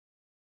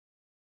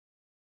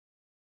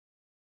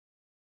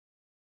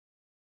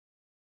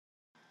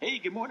Hey,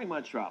 good morning,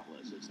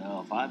 Metropolis. It's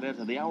now 5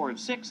 after the hour of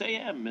 6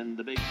 a.m. in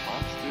the big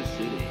monster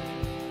city.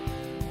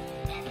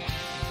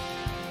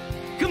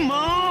 Come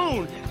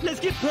on! Let's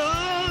get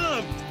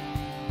pumped!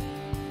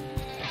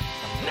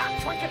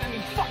 Not drinking any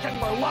fucking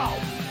Merlot!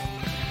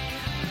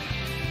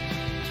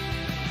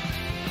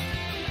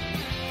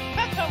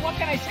 What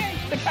can I say?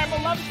 The camera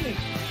loves me.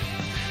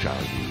 Shall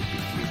we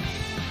begin?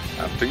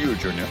 After you,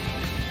 Junior.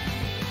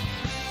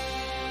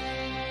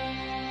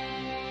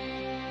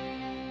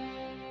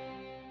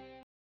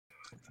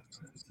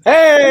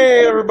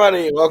 Hey,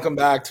 everybody. Welcome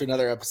back to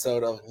another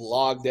episode of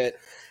Logged It.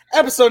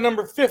 Episode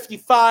number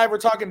 55. We're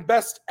talking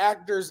best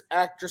actors,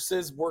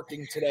 actresses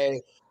working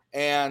today.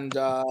 And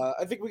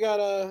I think we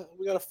got a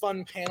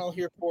fun panel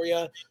here for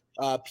you.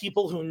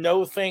 People who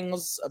know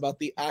things about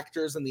the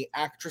actors and the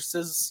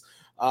actresses.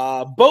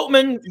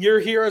 Boatman,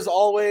 you're here as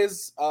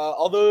always.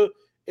 Although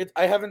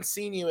I haven't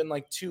seen you in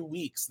like 2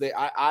 weeks.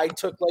 I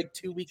took like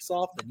 2 weeks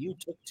off, and you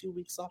took 2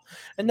 weeks off,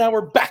 and now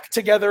we're back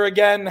together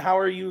again. How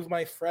are you,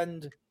 my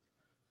friend?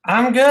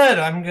 I'm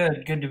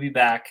good. Good to be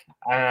back.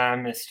 I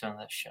missed you on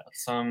this show,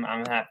 so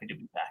I'm happy to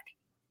be back.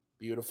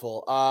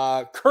 Beautiful.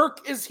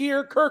 Kirk is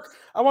here. Kirk,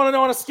 I want to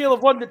know on a scale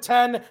of 1 to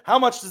 10, how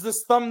much does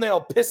this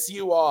thumbnail piss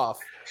you off?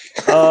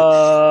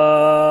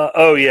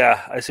 Oh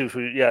yeah, I see.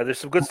 There's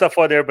some good stuff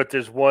on there, but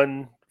there's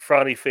one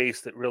frowny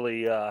face that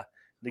really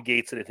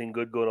negates anything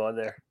good going on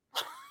there.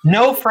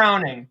 No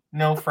frowning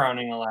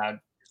allowed.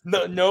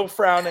 No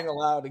frowning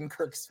allowed in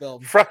Kirk's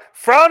film.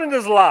 Frowning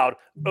is allowed.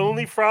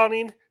 Only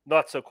frowning,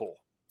 not so cool.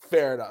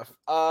 Fair enough.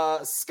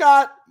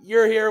 Scott,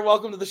 you're here.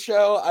 Welcome to the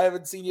show. I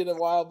haven't seen you in a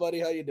while, buddy.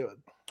 How you doing?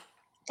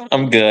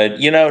 I'm good.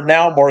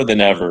 Now more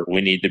than ever, we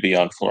need to be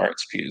on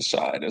Florence Pugh's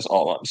side, is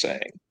all I'm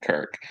saying,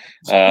 Kirk.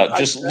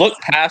 Just look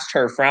past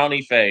her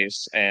frowny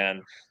face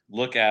and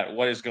look at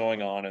what is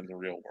going on in the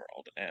real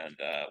world. And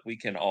we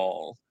can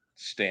all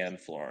stand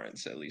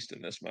Florence, at least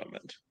in this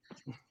moment.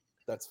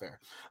 That's fair.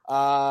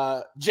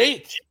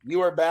 Jake,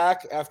 you are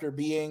back after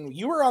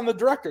you were on the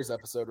director's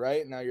episode,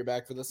 right? Now you're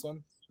back for this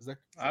one? Is that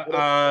no,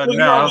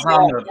 I was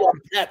on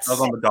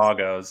the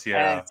doggos,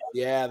 yeah.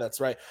 Yeah,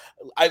 that's right.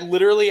 I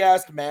literally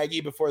asked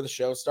Maggie before the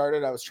show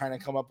started. I was trying to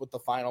come up with the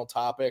final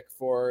topic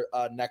for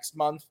next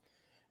month.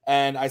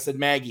 And I said,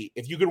 Maggie,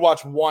 if you could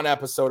watch one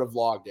episode of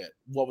Logged It,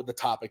 what would the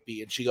topic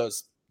be? And she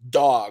goes,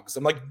 dogs.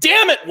 I'm like,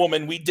 damn it,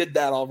 woman, we did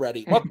that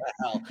already. What the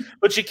hell?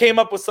 But she came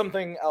up with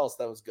something else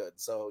that was good.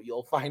 So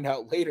you'll find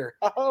out later.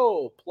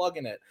 Oh,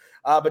 plugging it.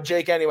 But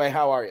Jake, anyway,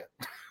 how are you?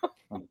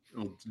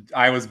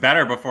 I was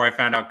better before I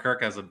found out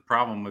Kirk has a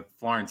problem with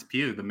Florence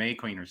Pugh, the May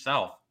Queen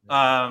herself.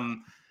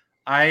 I'm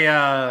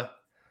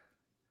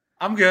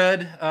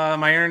good.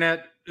 My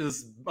internet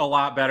is a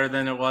lot better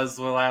than it was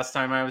the last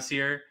time I was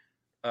here.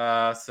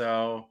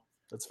 So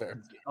that's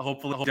fair.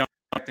 Hopefully don't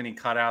expect any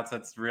cutouts.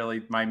 That's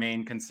really my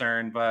main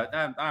concern, but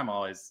I'm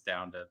always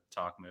down to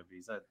talk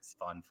movies. That's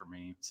fun for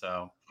me.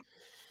 So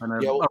a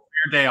weird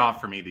day off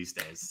for me these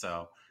days.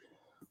 So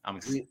I'm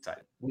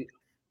excited.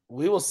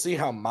 We will see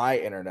how my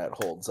internet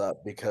holds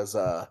up because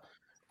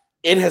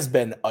it has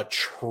been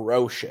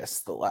atrocious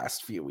the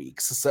last few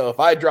weeks. So if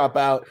I drop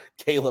out,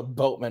 Caleb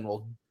Boatman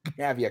will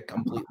have you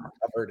completely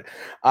covered.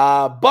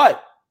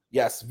 But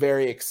yes,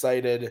 very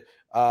excited.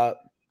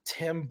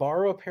 Tim,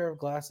 borrow a pair of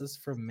glasses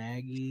from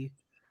Maggie.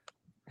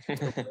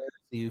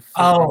 Kids,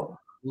 I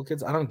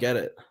don't get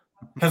it.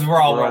 Because we're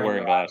all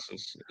wearing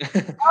glasses.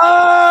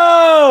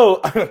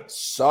 Oh,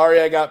 sorry,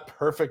 I got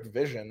perfect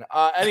vision.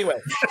 Anyway,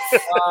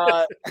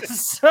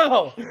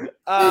 so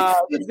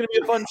it's gonna be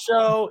a fun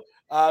show.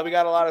 We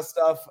got a lot of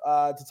stuff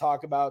to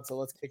talk about, so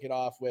let's kick it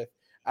off with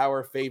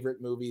our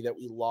favorite movie that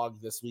we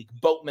logged this week.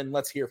 Boatman,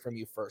 let's hear from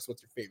you first.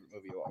 What's your favorite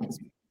movie you logged this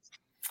week?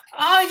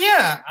 I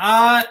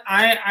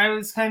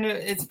was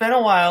it's been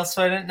a while,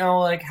 so I didn't know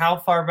like how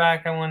far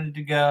back I wanted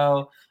to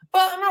go.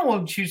 But I'm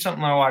going to choose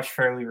something I watched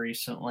fairly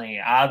recently.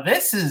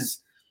 This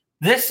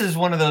is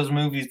one of those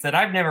movies that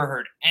I've never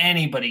heard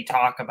anybody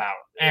talk about,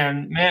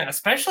 and man,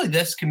 especially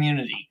this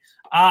community.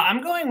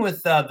 I'm going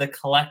with The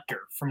Collector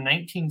from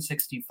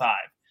 1965.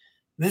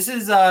 This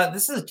is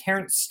a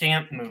Terrence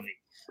Stamp movie,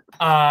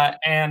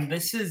 and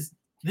this is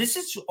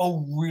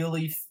a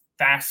really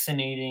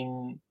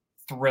fascinating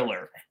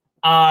thriller.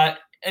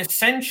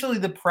 Essentially,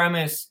 the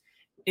premise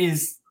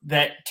is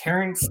that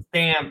Terrence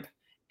Stamp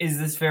is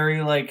this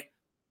very like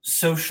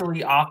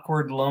socially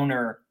awkward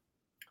loner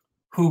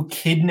who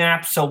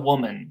kidnaps a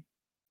woman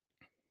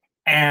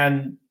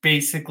and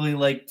basically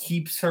like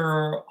keeps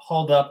her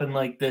hauled up in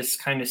like this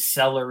kind of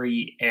cellar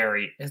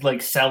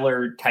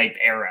type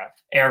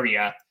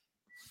area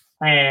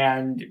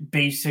and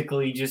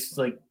basically just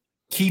like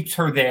keeps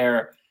her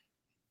there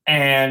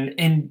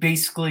and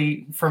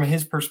basically from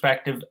his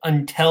perspective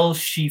until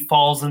she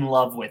falls in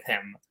love with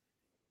him.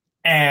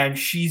 And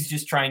she's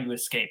just trying to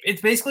escape.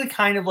 It's basically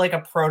kind of like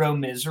a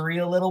proto-Misery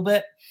a little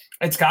bit.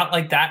 It's got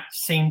like that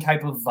same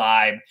type of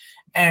vibe.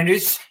 And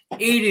it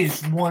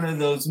is one of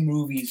those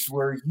movies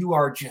where you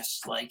are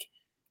just like,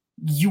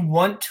 you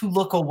want to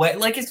look away.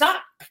 Like it's not,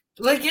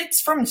 like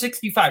it's from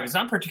 65. It's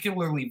not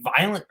particularly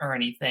violent or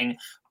anything,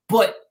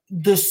 but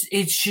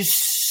it's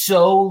just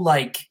so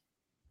like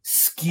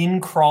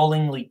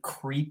skin-crawlingly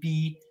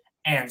creepy,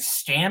 and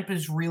Stamp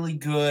is really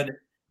good.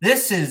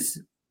 This is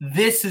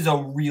a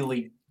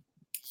really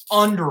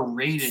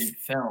underrated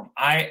film.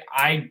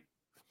 I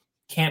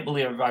can't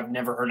believe I've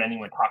never heard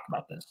anyone talk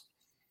about this.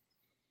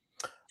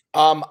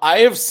 I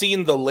have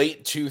seen the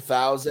late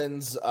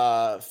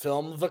 2000s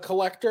film The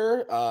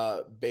Collector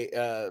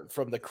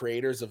from the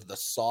creators of the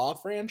Saw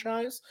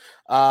franchise.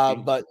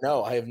 But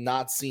no, I have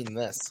not seen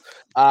this.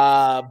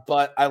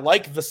 But I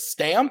like The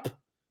Stamp.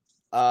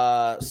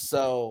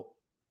 So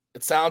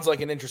it sounds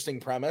like an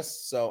interesting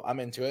premise. So I'm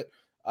into it.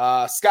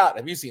 Scott,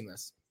 have you seen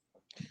this?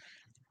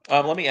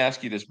 Let me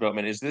ask you this,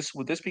 Boatman.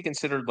 Would this be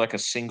considered like a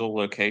single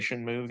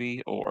location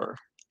movie or?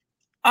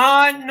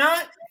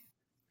 Not.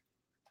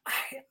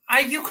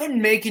 You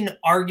can make an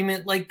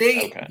argument like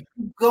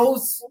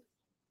goes.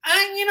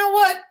 You know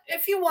what?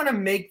 If you want to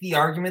make the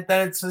argument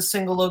that it's a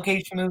single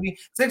location movie,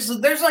 there's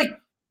like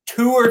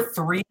 2 or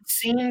 3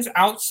 scenes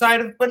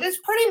outside of, but it's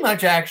pretty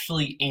much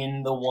actually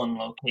in the one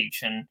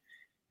location,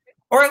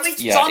 or at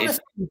least it's on the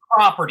same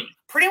property.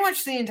 Pretty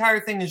much the entire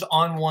thing is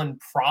on one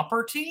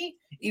property,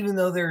 even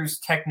though there's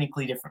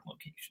technically different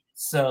locations.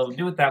 So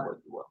do it that way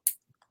you will.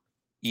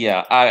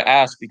 Yeah, I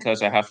asked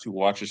because I have to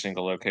watch a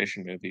single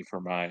location movie for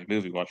my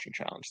movie watching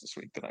challenge this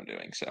week that I'm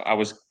doing. So I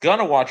was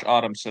gonna watch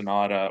Autumn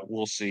Sonata.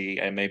 We'll see,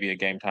 and maybe a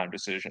game time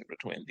decision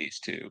between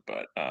these two.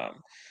 But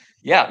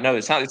yeah, no,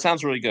 it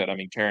sounds really good. I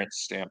mean,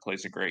 Terrence Stamp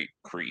plays a great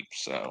creep.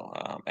 So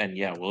and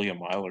yeah, William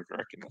Wyler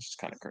directing this is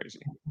kind of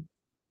crazy.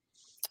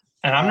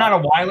 And I'm not a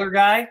Wyler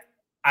guy.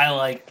 I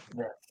like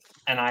this,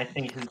 and I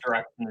think his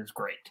direction is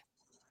great.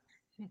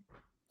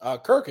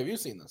 Kirk, have you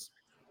seen this?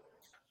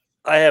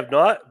 I have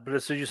not, but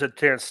as soon as you said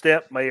Terrence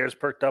Stamp, my ears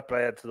perked up and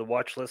I added to the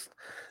watch list.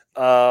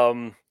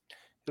 It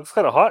looks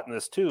kind of hot in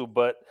this too,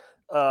 but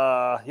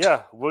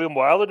yeah, William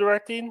Wyler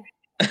directing.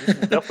 This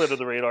is definitely under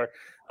the radar.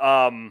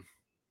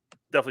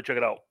 Definitely check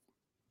it out.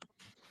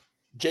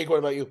 Jake, what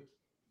about you?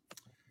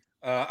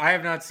 I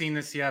have not seen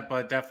this yet,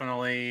 but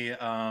definitely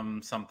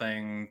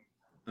something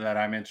that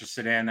I'm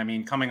interested in. I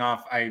mean,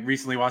 I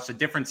recently watched a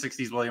different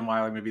 60s William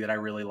Wyler movie that I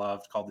really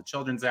loved called The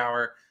Children's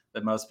Hour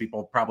that most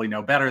people probably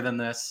know better than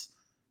this.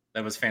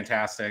 That was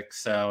fantastic.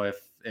 So if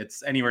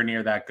it's anywhere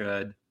near that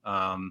good,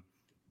 and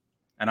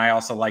I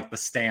also like The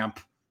Stamp.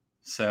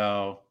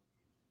 So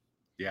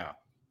yeah.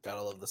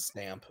 Gotta love The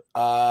Stamp.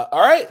 All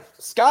right,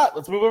 Scott,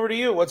 let's move over to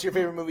you. What's your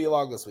favorite movie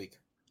log this week?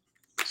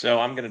 So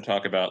I'm going to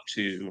talk about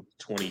 2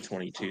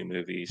 2022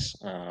 movies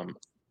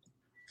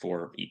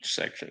for each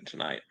section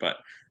tonight. But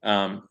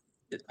I'm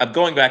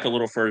going back a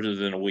little further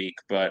than a week,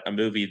 but a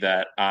movie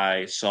that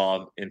I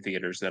saw in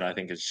theaters that I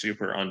think is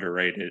super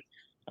underrated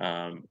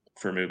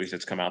for movies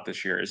that's come out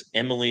this year is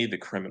Emily the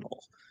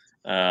Criminal.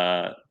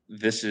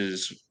 This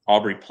is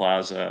Aubrey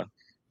Plaza,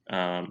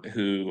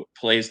 who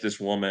plays this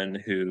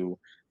woman who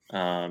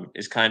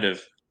is kind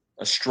of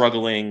a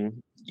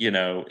struggling,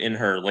 in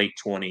her late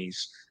 20s,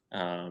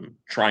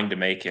 trying to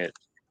make it.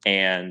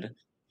 And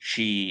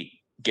she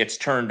gets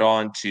turned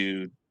on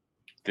to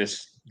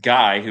this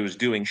guy who is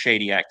doing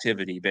shady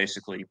activity.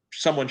 Basically,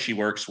 someone she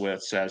works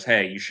with says,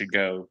 "Hey, you should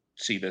go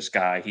see this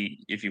guy.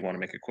 If you want to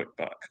make a quick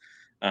buck."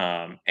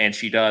 And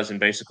she does. And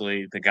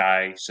basically the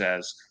guy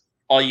says,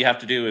 all you have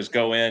to do is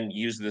go in,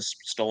 use this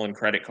stolen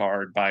credit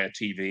card, buy a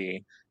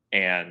TV,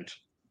 and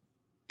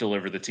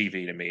deliver the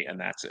TV to me. And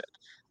that's it.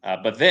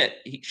 But then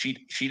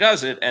she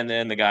does it. And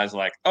then the guy's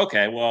like,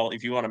 okay, well,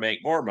 if you want to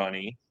make more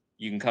money,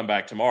 you can come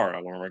back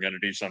tomorrow when we're going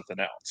to do something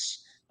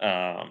else.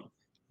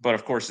 But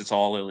of course, it's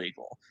all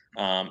illegal.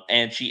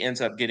 And she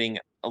ends up getting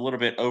a little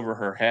bit over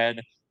her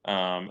head.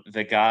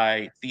 The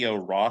guy, Theo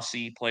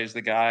Rossi, plays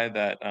the guy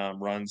that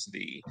runs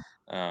the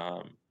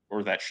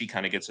or that she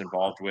kind of gets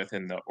involved with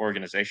in the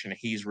organization.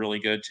 He's really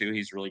good too.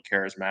 He's really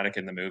charismatic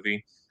in the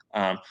movie.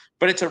 But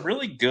it's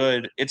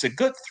a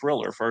good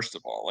thriller, first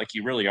of all. Like,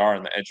 you really are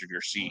on the edge of your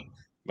seat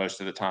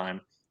most of the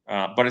time.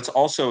 But it's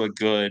also a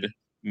good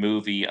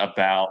movie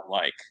about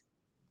like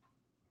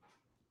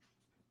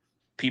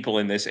people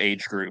in this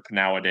age group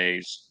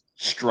nowadays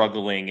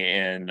struggling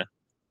in,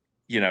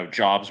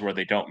 jobs where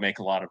they don't make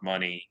a lot of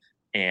money,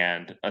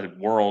 and a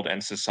world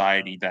and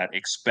society that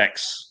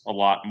expects a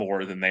lot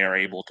more than they are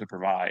able to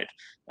provide.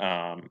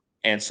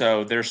 And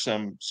so there's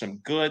some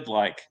good,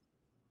 like,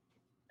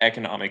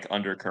 economic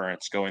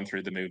undercurrents going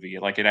through the movie.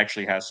 Like, it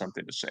actually has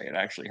something to say. It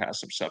actually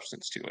has some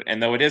substance to it.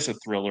 And though it is a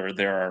thriller,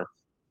 there are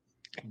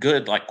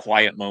good, like,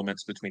 quiet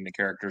moments between the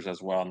characters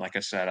as well. And like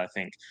I said, I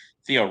think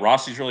Theo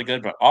Rossi's really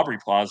good, but Aubrey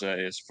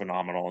Plaza is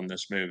phenomenal in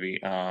this movie.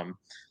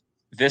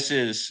 This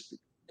is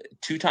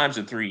 2 times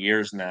in 3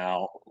 years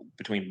now,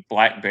 between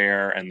Black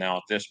Bear and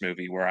now this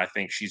movie, where I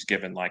think she's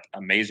given like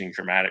amazing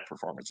dramatic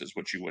performances,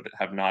 which you would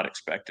have not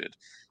expected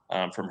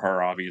from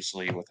her,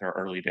 obviously, with her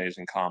early days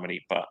in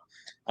comedy. But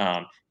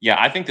yeah,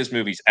 I think this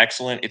movie's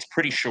excellent. It's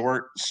pretty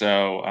short,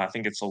 so I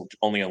think it's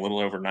only a little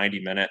over 90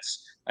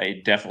 minutes.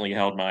 It definitely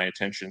held my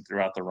attention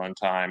throughout the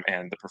runtime,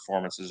 and the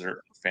performances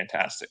are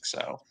fantastic.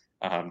 So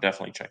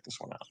definitely check this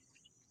one out.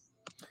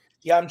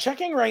 Yeah, I'm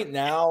checking right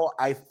now.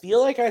 I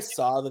feel like I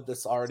saw that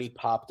this already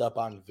popped up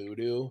on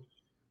Vudu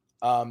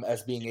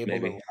as being able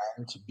to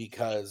rent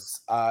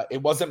because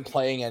it wasn't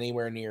playing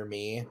anywhere near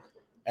me,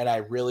 and I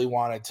really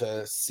wanted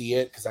to see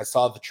it because I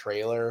saw the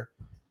trailer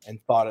and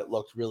thought it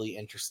looked really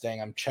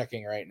interesting. I'm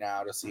checking right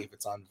now to see if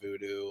it's on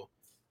Vudu.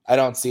 I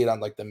don't see it on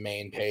like the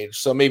main page,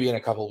 so maybe in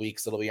a couple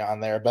weeks it'll be on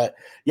there. But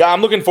yeah,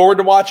 I'm looking forward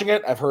to watching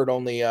it. I've heard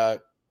only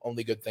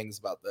good things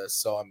about this,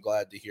 so I'm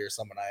glad to hear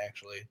someone I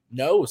actually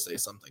know say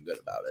something good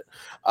about it.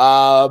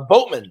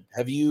 Boatman,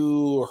 have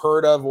you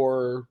heard of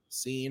or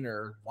seen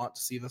or want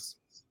to see this?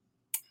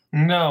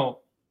 No.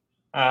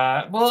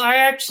 Well, I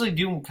actually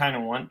do kind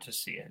of want to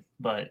see it,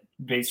 but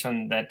based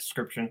on that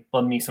description,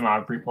 love me some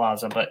Aubrey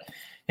Plaza. But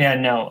yeah,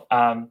 no,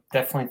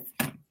 definitely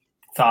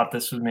thought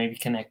this was maybe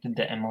connected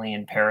to Emily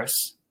in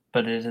Paris,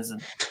 but it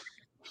isn't.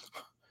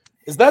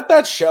 Is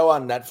that show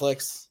on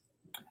Netflix?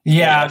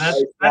 Yeah,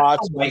 that's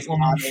a white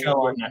woman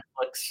show on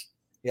Netflix.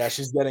 Yeah,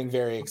 she's getting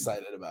very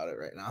excited about it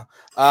right now.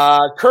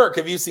 Kirk,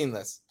 have you seen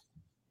this?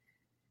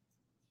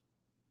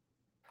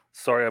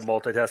 Sorry, I'm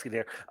multitasking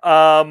here.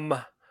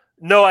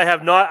 No, I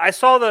have not. I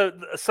saw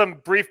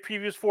some brief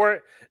previews for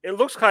it. It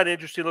looks kind of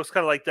interesting. It looks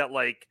kind of like that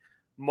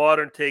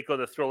modern take on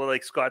the thriller,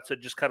 like Scott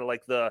said, just kind of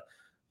like the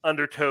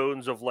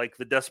undertones of like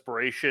the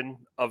desperation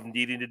of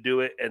needing to do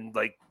it and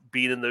like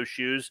being in those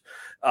shoes.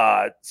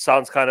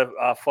 Sounds kind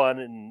of fun,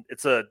 and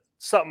it's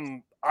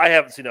something I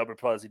haven't seen Aubrey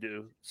Plaza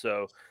do,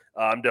 so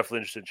I'm definitely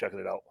interested in checking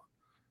it out.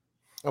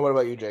 And what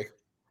about you, Jake?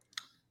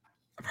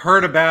 I've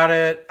heard about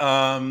it.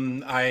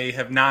 I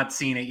have not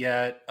seen it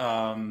yet,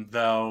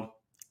 though.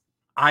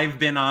 I've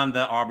been on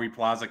the Aubrey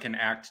Plaza can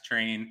act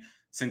train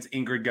since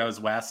Ingrid Goes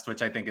West,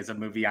 which I think is a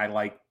movie I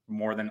like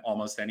more than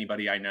almost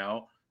anybody I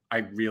know. I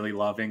really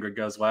love Ingrid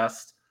Goes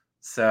West.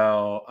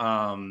 So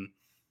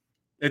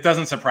it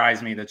doesn't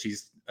surprise me that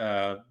she's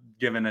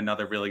given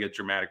another really good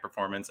dramatic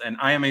performance. And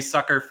I am a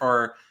sucker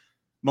for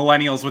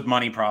millennials with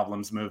money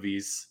problems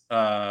movies.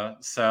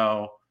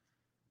 So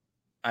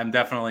I'm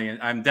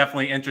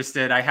definitely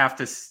interested. I have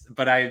to,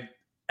 but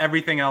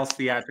everything else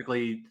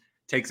theatrically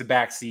takes a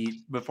back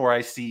seat before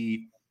I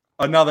see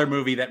another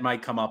movie that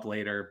might come up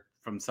later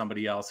from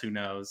somebody else who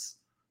knows.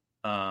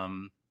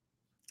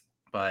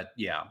 But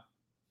yeah,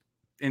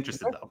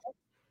 interested though.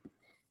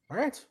 All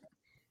right.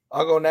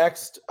 I'll go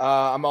next.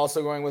 I'm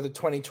also going with a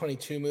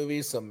 2022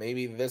 movie, so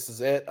maybe this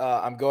is it.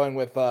 I'm going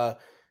with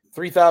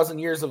 3,000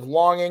 Years of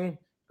Longing.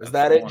 Is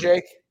that it,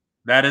 Jake?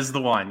 That is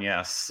the one,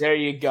 yes. There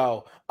you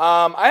go.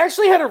 I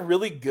actually had a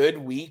really good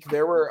week.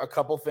 There were a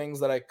couple things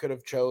that I could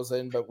have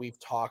chosen, but we've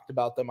talked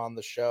about them on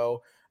the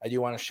show. I do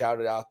want to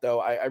shout it out, though.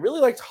 I really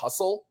liked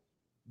Hustle,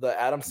 the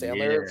Adam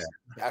Sandler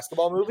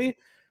basketball movie.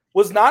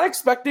 Was not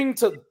expecting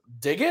to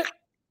dig it.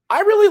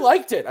 I really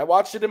liked it. I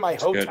watched it in my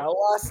hotel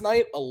last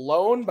night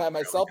alone by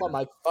myself on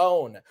my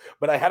phone,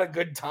 but I had a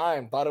good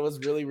time. Thought it was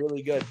really,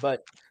 really good.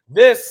 But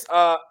this,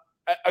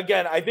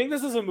 again, I think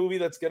this is a movie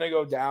that's going to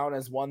go down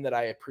as one that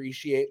I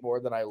appreciate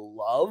more than I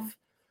love,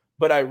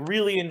 but I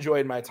really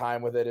enjoyed my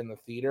time with it in the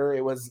theater.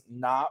 It was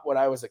not what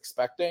I was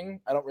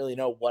expecting. I don't really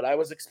know what I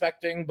was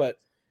expecting, but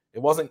it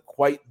wasn't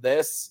quite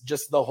this.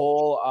 Just the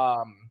whole,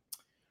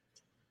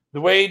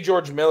 the way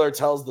George Miller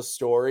tells the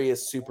story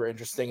is super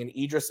interesting, and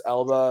Idris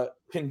Elba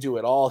can do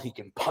it all. He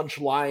can punch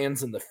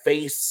lions in the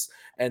face,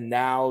 and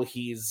now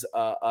he's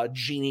a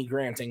genie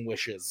granting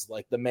wishes.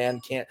 Like the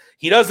man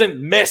he doesn't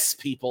miss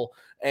people.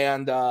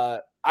 And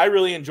I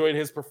really enjoyed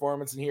his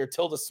performance in here.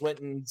 Tilda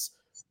Swinton's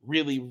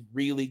really,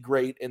 really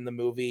great in the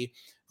movie.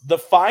 The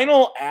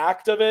final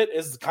act of it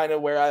is kind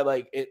of where I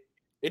like it.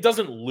 It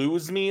doesn't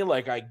lose me.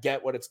 Like I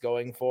get what it's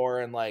going for,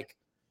 and like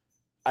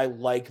I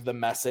like the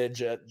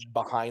message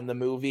behind the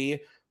movie,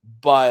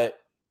 but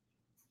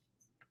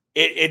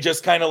it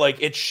just kind of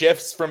like it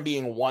shifts from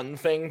being one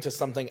thing to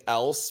something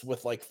else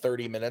with like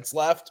 30 minutes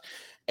left,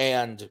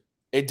 and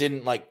it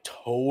didn't like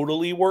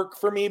totally work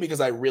for me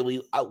because I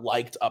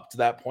liked up to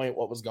that point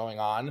what was going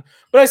on,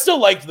 but I still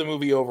liked the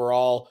movie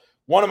overall.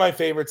 One of my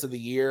favorites of the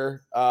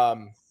year.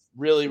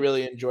 Really,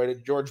 really enjoyed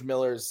it. George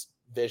Miller's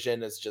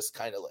vision is just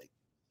kind of like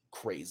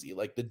crazy.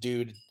 Like the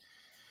dude,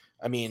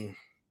 I mean,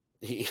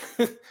 he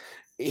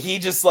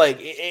just like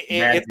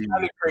it's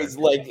kind of crazy.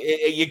 Like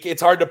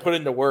it's hard to put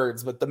into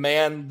words, but the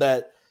man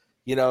that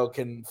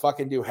can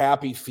fucking do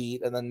Happy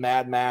Feet and then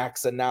Mad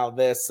Max and now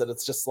this, and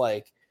it's just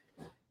like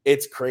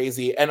it's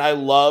crazy. And I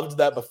loved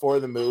that before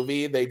the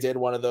movie they did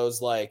one of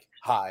those like,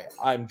 "Hi,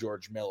 I'm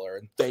George Miller,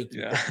 and thank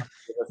you for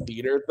the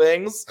theater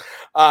things,"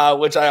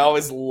 which I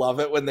always love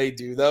it when they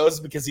do those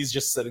because he's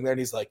just sitting there and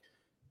he's like,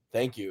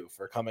 "Thank you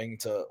for coming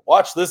to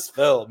watch this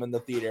film in the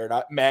theater."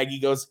 And Maggie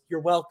goes,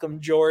 "You're welcome,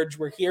 George.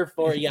 We're here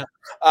for you."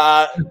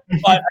 But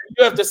I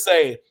do have to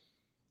say,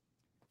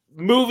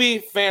 movie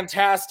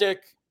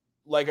fantastic.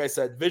 Like I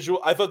said,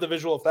 I thought the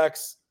visual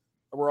effects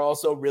were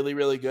also really,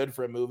 really good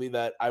for a movie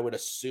that I would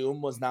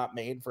assume was not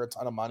made for a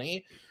ton of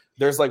money.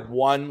 There's like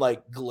one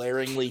like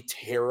glaringly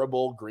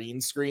terrible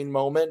green screen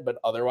moment, but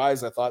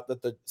otherwise I thought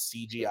that the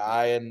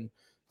CGI and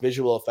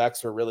visual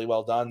effects were really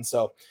well done.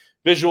 So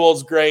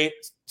Visuals great,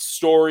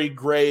 story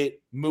great,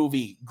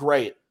 movie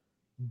great.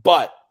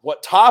 But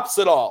what tops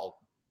it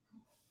all,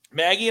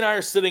 Maggie and I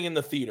are sitting in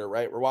the theater,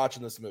 right? We're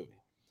watching this movie.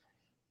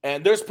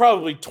 And there's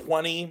probably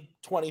 20,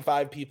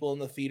 25 people in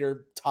the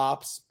theater,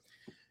 tops.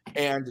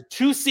 And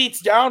 2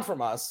 seats down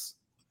from us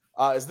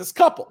is this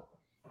couple.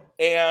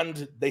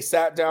 And they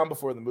sat down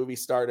before the movie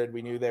started.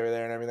 We knew they were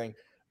there and everything.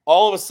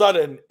 All of a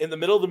sudden, in the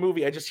middle of the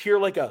movie, I just hear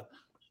like a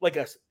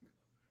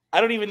I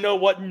don't even know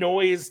what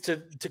noise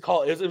to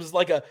call it. It was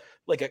like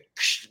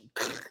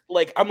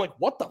I'm like,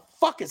 what the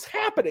fuck is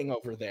happening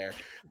over there?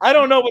 I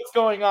don't know what's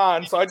going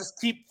on. So I just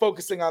keep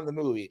focusing on the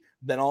movie.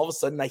 Then all of a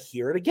sudden I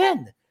hear it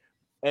again.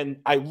 And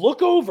I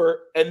look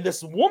over and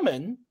this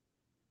woman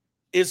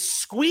is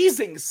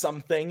squeezing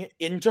something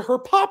into her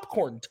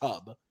popcorn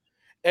tub.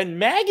 And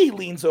Maggie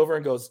leans over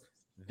and goes,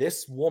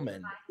 this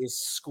woman is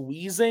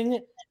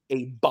squeezing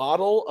a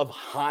bottle of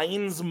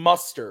Heinz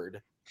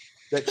mustard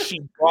that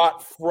she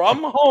brought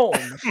from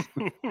home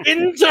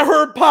into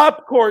her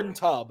popcorn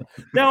tub.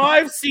 Now,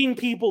 I've seen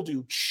people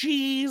do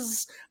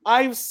cheese.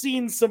 I've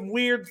seen some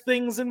weird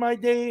things in my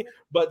day,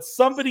 but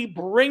somebody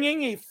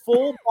bringing a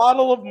full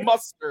bottle of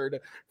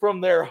mustard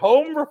from their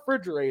home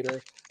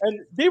refrigerator, and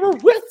they were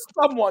with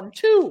someone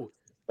too.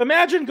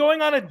 Imagine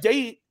going on a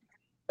date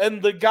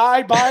and the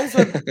guy buys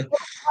a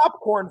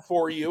popcorn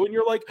for you, and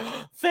you're like,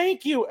 oh,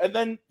 thank you. And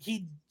then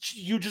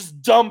you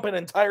just dump an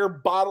entire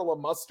bottle of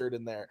mustard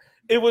in there.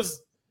 It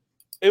was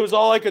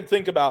all I could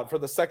think about for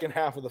the second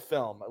half of the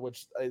film,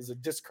 which is a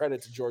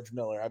discredit to George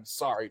Miller. I'm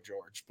sorry,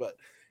 George, but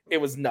it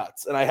was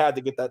nuts. And I had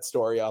to get that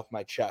story off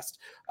my chest.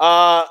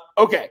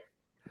 Okay.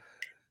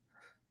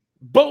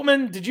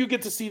 Boatman, did you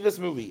get to see this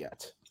movie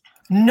yet?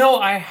 No,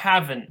 I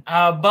haven't.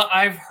 But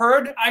I've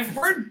heard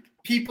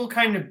people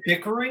kind of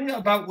bickering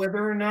about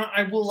whether or not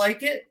I will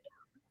like it.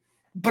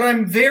 But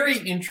I'm very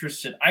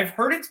interested. I've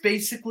heard it's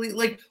basically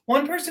like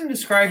one person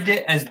described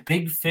it as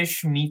Big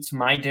Fish meets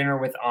My Dinner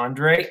with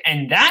Andre,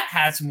 and that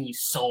has me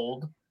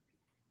sold.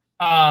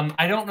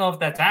 I don't know if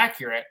that's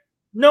accurate.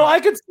 No, I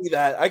could see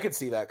that. I could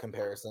see that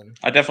comparison.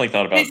 I definitely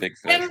thought about Big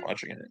Fish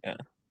watching it. Yeah.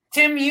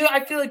 Tim,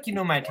 I feel like you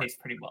know my taste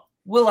pretty well.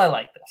 Will I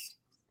like this?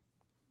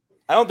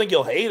 I don't think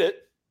you'll hate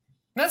it.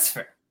 That's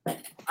fair.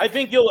 I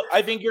think you'll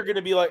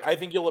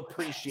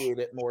appreciate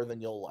it more than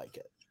you'll like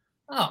it.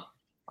 Oh,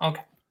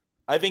 okay.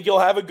 I think you'll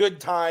have a good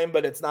time,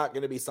 but it's not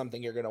going to be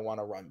something you're going to want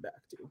to run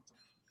back to.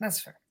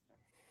 That's fair.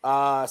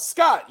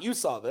 Scott, you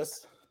saw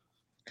this.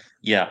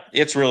 Yeah,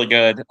 it's really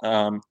good.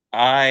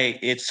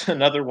 It's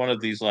another one of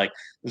these, like,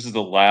 this is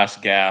the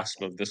last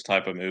gasp of this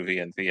type of movie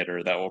in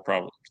theaters that will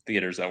probably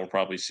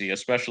see,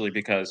 especially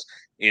because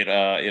it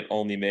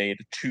only made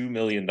 $2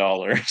 million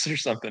or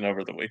something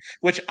over the week,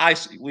 which I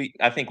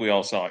think we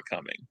all saw it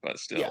coming, but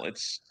still, yeah.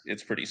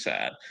 It's pretty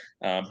sad.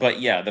 But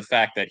yeah, the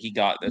fact that he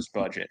got this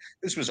budget,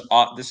 this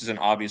is an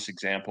obvious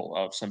example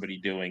of somebody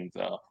doing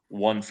the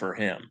one for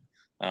him.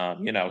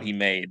 He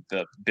made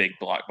the big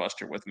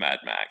blockbuster with Mad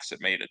Max.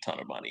 It made a ton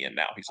of money, and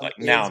now he's like,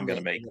 now I'm going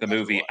to make the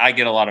movie. I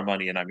get a lot of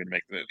money, and I'm going to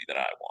make the movie that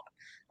I want.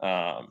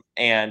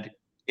 And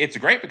it's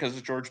great because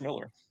it's George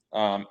Miller.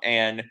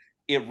 And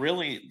it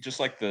really, just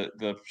like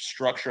the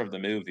structure of the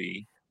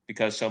movie,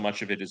 because so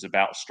much of it is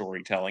about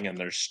storytelling, and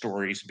there's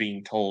stories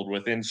being told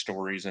within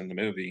stories in the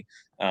movie.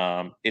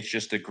 It's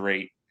just a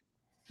great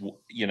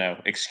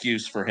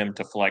excuse for him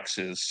to flex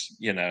his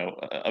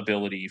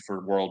ability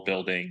for world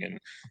building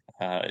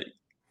and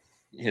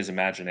his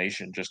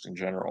imagination just in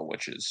general,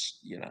 which is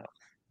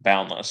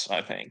boundless,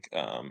 I think,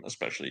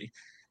 especially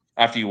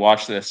after you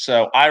watch this.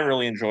 So I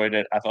really enjoyed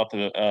it. I thought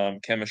the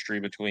chemistry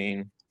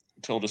between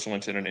Tilda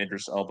Swinton and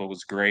Idris Elba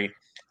was great.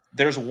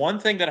 There's one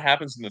thing that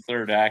happens in the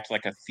third act,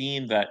 like a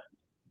theme that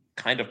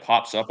kind of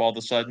pops up all of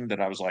a sudden,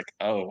 that I was like,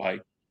 oh, I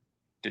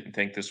didn't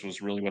think this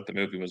was really what the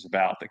movie was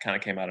about. That kind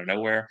of came out of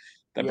nowhere.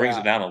 That brings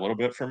it down a little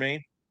bit for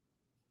me.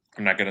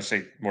 I'm not going to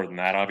say more than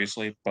that,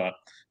 obviously, but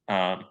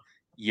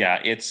yeah,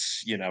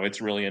 it's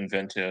really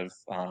inventive.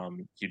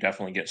 You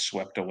definitely get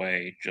swept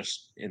away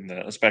just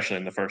especially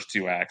in the first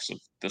 2 acts of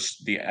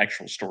the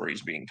actual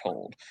stories being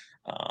told.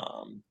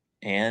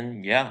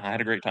 And yeah, I had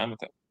a great time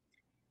with it.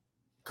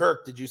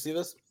 Kirk, did you see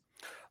this?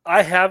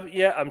 I have,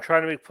 yeah. I'm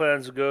trying to make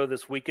plans to go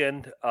this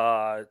weekend.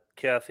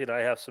 Kathy and I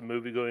have some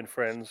movie-going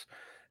friends,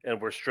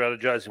 and we're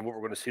strategizing what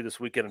we're going to see this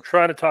weekend. I'm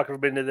trying to talk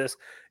everybody into this.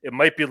 It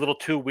might be a little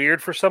too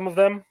weird for some of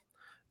them.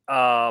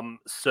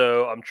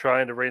 So I'm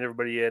trying to rein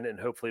everybody in and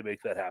hopefully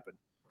make that happen.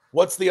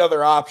 What's the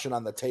other option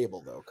on the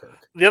table, though,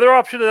 Kirk? The other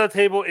option on the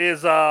table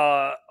is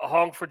a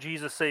Honk for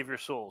Jesus, Save Your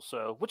Soul.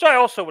 So, which I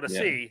also want to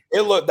see.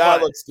 That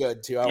looks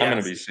good too. I'm going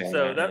to be seeing.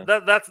 So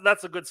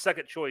that's a good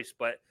second choice,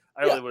 but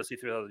I really want to see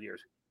 3,000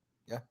 Years.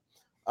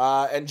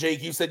 Yeah. And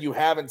Jake, you said you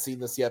haven't seen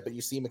this yet, but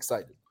you seem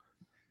excited.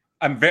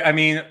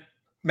 Mad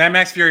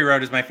Max Fury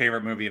Road is my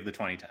favorite movie of the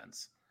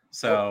 2010s.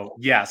 So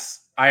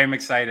yes, I am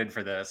excited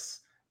for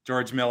this.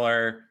 George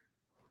Miller.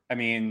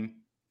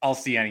 I'll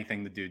see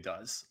anything the dude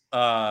does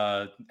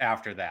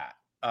after that.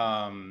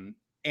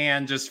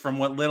 And just from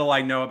what little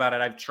I know about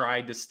it, I've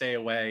tried to stay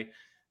away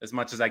as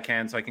much as I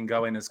can so I can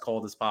go in as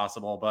cold as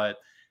possible. But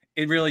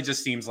it really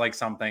just seems like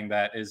something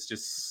that is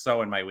just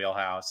so in my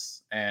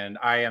wheelhouse, and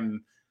I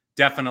am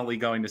definitely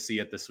going to see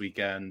it this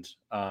weekend.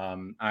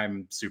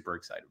 I'm super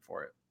excited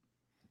for it.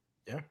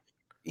 Yeah.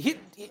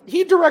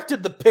 He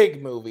directed the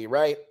Pig movie,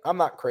 right? I'm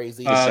not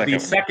crazy. The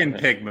second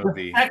Pig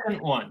movie. The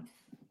second one.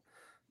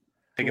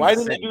 Why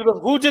didn't he do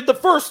who did the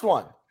first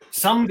one?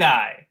 Some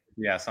guy.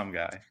 Yeah, some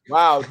guy.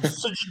 Wow.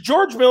 So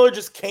George Miller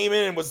just came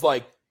in and was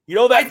like, you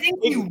know that I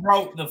think he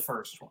wrote the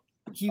first one.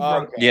 He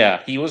wrote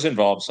Yeah, he was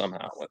involved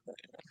somehow with it.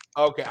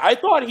 Okay. I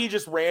thought he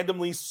just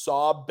randomly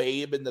saw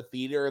Babe in the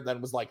theater and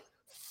then was like,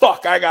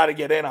 fuck, I gotta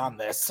get in on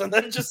this. And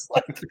then just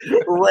like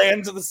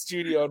ran to the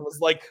studio and was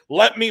like,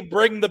 let me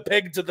bring the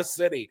pig to the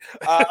city.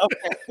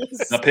 Okay.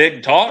 The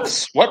pig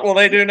talks. What will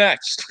they do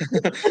next?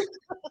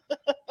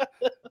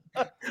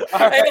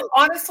 Right.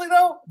 Honestly,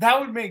 though, that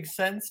would make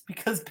sense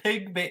because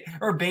Babe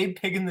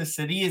Pig in the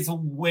City is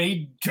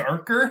way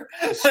darker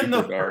than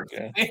the dark,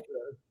 yeah.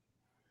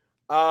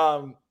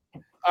 All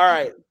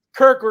right,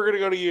 Kirk, we're gonna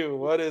go to you.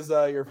 What is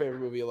your favorite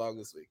movie along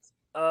this week?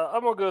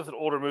 I'm gonna go with an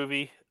older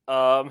movie.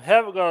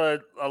 Haven't got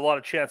a lot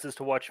of chances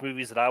to watch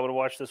movies that I want to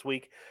watch this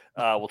week.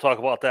 We'll talk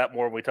about that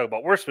more when we talk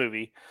about worst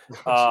movie.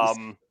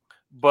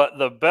 But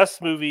the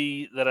best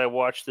movie that I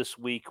watched this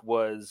week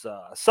was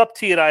Sup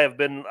T and I I'd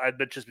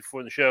mentioned just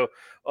before in the show,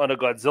 on a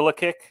Godzilla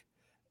kick.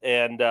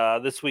 And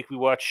this week we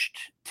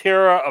watched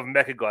Terror of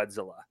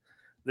Mechagodzilla.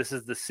 This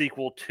is the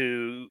sequel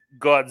to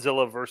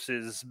Godzilla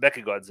versus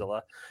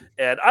Mechagodzilla.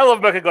 And I love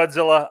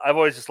Mechagodzilla. I've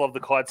always just loved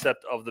the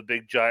concept of the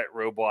big giant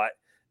robot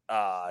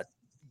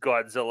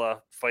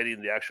Godzilla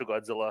fighting the actual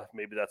Godzilla.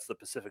 Maybe that's the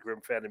Pacific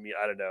Rim fan in me.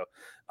 I don't know.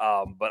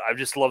 But I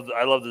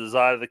love the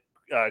design of the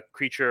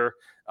creature.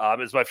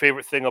 It's my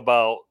favorite thing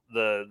about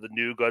the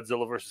new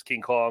Godzilla versus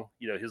King Kong.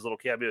 His little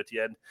cameo at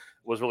the end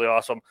was really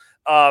awesome.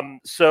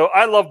 So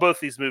I love both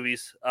these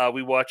movies.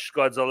 We watched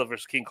Godzilla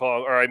versus King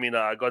Kong,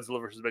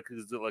 Godzilla versus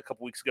Mechagodzilla a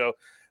couple weeks ago.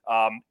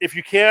 If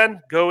you can,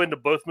 go into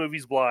both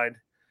movies blind.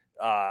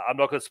 I'm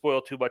not going to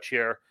spoil too much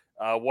here.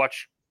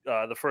 Watch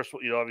the first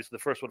one, obviously the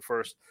first one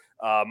first.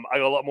 I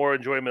got a lot more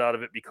enjoyment out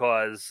of it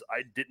because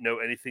I didn't know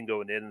anything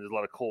going in, and there's a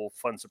lot of cool,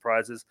 fun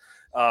surprises.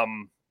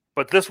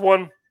 But this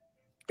one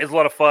is a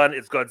lot of fun.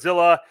 It's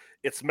Godzilla.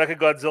 It's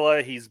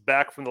Mechagodzilla. He's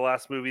back from the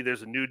last movie.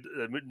 There's a new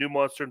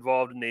monster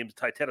involved named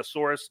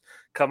Titanosaurus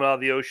coming out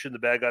of the ocean. The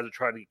bad guys are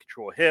trying to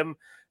control him,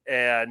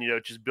 and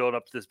just building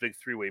up this big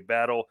three-way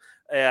battle.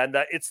 And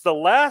it's the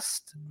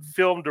last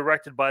film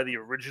directed by the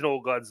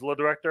original Godzilla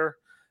director.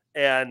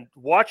 And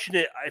watching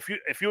it,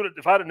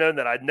 if I'd have known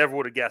that, I never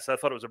would have guessed. I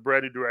thought it was a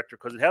brand new director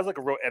because it has like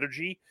a real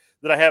energy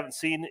that I haven't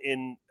seen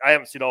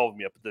all of them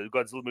yet, but the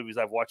Godzilla movies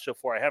I've watched so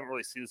far, I haven't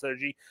really seen this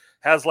energy.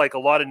 Has like a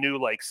lot of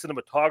new like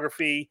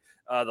cinematography.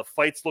 The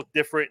fights look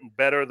different and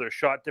better. They're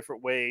shot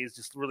different ways.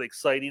 Just really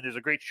exciting. There's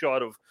a great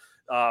shot of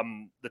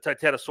the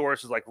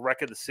Titanosaurus is like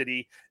wrecking the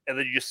city, and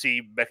then you just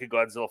see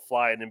Mechagodzilla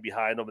flying in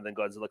behind him, and then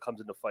Godzilla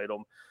comes in to fight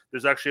him.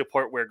 There's actually a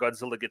part where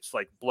Godzilla gets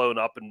like blown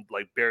up and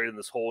like buried in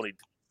this hole, and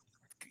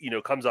he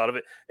comes out of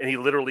it, and he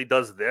literally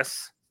does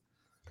this,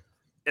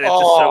 and it's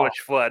just so much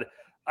fun.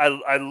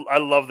 I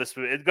love this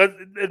movie.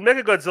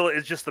 Mechagodzilla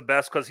is just the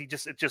best because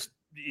he's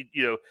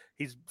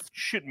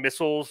shooting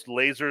missiles,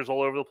 lasers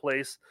all over the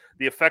place.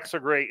 The effects are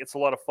great. It's a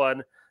lot of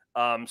fun.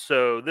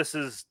 So this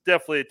is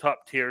definitely a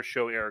top tier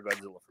show era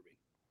Godzilla for me.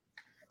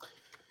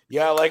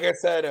 Yeah, like I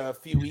said a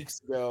few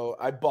weeks ago,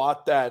 I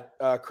bought that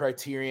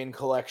Criterion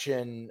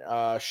Collection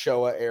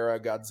Showa era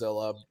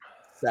Godzilla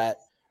set.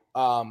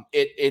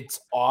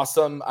 It's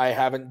awesome. I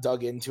haven't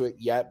dug into it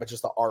yet, but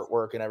just the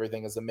artwork and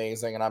everything is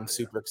amazing, and I'm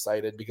super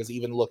excited because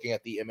even looking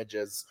at the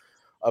images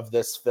of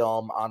this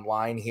film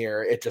online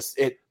here,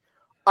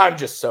 I'm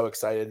just so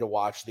excited to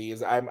watch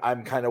these.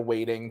 I'm kind of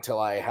waiting till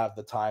I have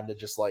the time to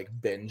just like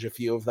binge a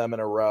few of them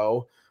in a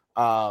row.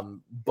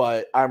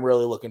 But I'm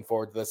really looking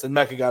forward to this, and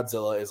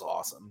Mechagodzilla is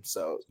awesome.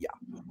 So yeah.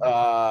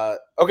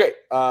 Okay.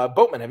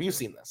 Boatman, have you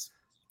seen this?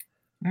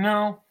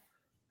 No.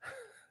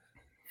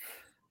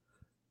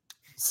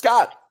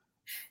 Scott.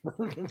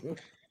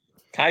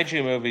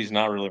 Kaiju movies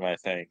not really my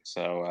thing,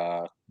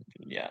 so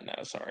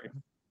no, sorry.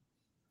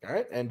 All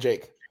right, and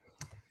Jake.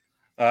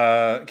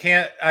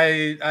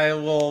 I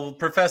will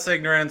profess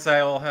ignorance.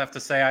 I will have to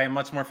say I am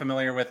much more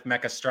familiar with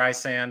Mecha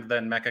Streisand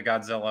than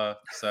Mechagodzilla.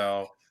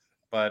 So,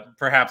 but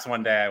perhaps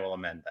one day I will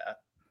amend that.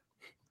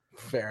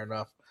 Fair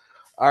enough.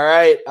 All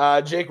right,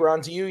 Jake, we're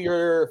on to you.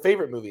 Your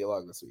favorite movie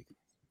along this week?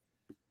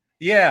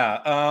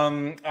 Yeah,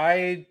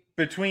 I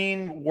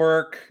between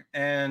work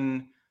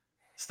and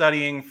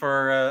studying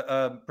for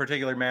a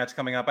particular match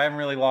coming up, I haven't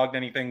really logged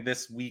anything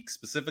this week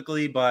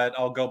specifically, but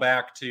I'll go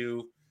back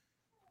to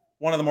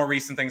one of the more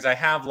recent things I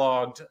have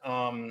logged.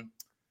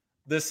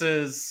 This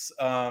is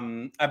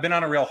I've been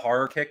on a real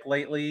horror kick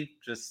lately,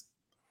 just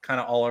kind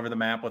of all over the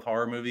map with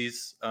horror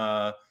movies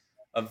of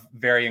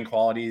varying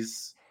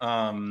qualities.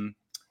 And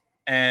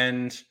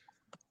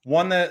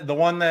the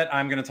one that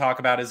I'm going to talk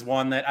about is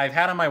one that I've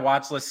had on my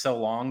watch list so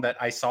long that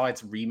I saw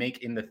its remake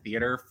in the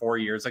theater 4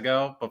 years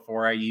ago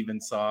before I even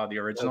saw the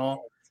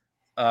original.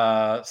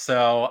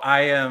 So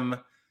I am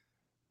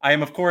I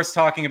am, of course,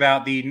 talking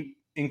about the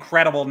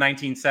incredible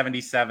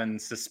 1977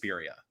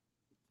 Suspiria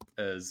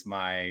is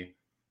my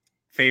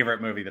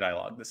favorite movie that I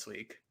logged this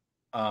week.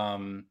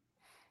 I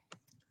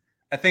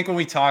think when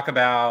we talk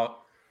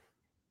about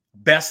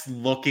best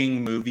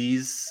looking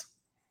movies,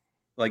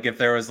 like if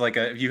there was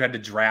if you had to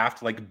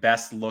draft like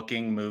best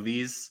looking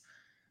movies,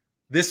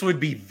 this would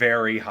be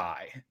very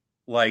high.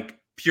 Like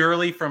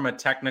purely from a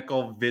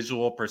technical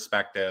visual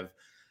perspective,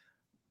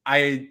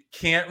 I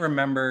can't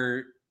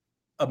remember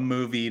a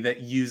movie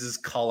that uses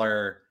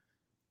color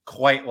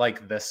quite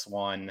like this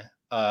one.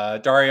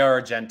 Dario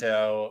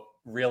Argento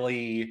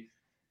really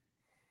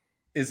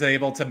is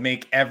able to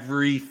make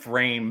every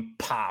frame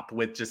pop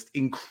with just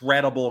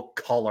incredible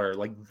color,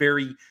 like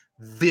very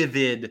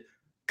vivid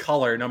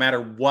color, no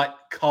matter what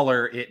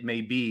color it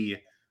may be.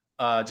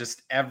 You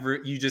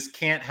just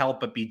can't help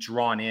but be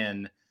drawn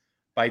in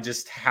by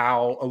just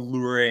how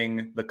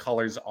alluring the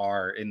colors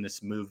are in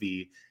this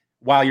movie,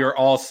 while you're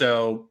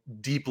also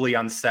deeply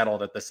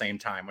unsettled at the same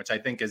time, which I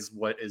think is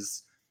what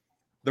is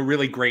the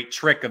really great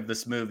trick of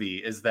this movie,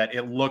 is that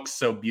it looks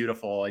so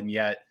beautiful and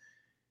yet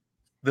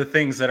the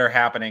things that are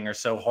happening are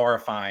so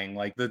horrifying.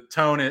 Like the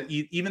tone,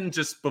 even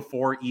just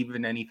before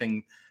even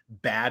anything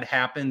bad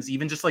happens,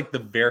 even just like the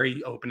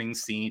very opening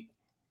scene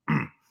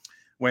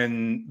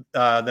when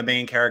the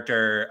main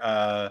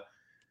character,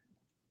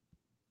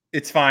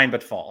 it's fine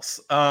but false.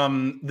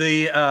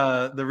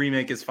 The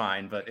remake is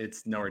fine, but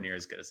it's nowhere near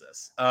as good as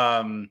this.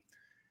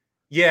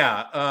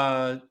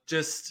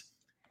 Just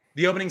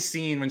the opening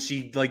scene when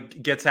she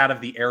like gets out of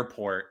the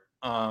airport,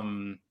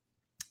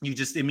 you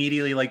just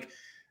immediately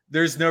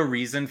there's no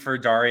reason for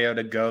Dario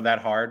to go that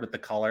hard with the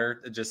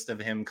color, just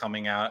of her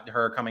coming out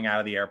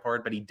of the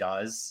airport, but he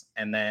does.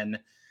 And then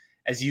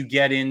as you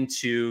get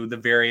into the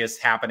various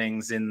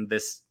happenings in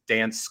this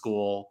dance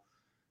school,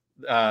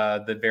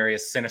 the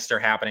various sinister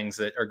happenings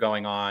that are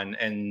going on,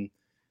 and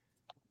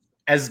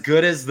as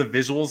good as the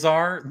visuals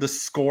are, the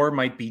score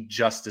might be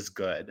just as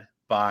good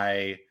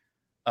by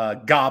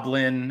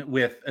Goblin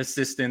with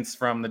assistance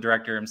from the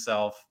director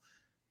himself,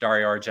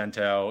 Dario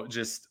Argento.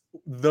 Just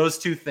those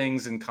two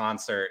things in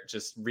concert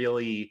just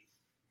really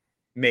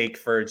make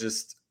for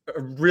just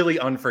a really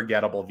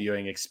unforgettable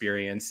viewing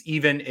experience,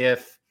 even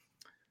if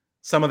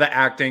some of the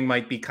acting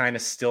might be kind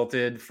of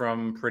stilted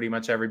from pretty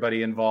much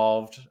everybody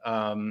involved.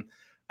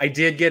 I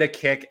did get a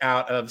kick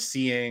out of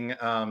seeing,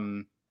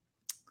 I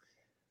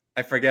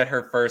forget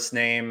her first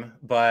name,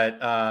 but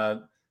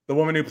the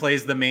woman who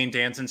plays the main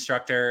dance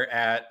instructor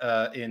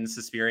in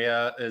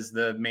Suspiria is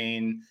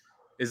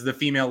the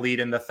female lead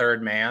in The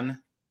Third Man,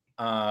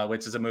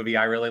 which is a movie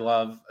I really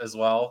love as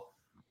well.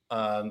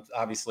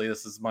 Obviously,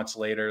 this is much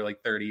later,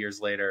 like 30 years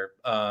later.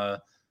 So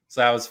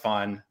that was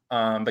fun.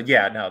 But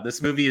yeah, no,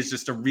 this movie is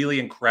just a really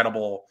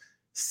incredible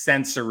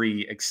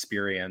sensory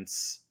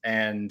experience.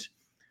 And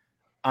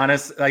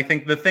honestly, I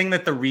think the thing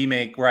that the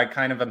remake, where I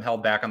kind of am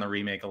held back on the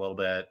remake a little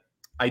bit,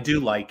 I do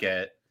like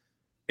it.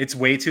 It's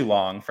way too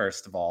long,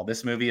 first of all.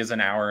 This movie is 1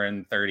 hour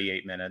and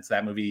 38 minutes.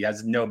 That movie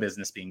has no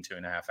business being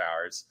 2.5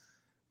 hours.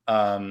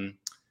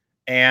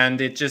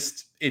 And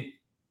it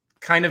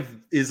kind of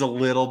is a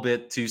little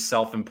bit too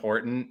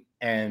self-important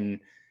and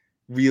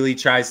really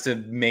tries to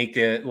make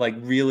it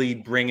really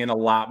bring in a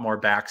lot more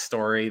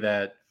backstory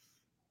that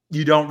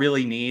you don't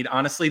really need.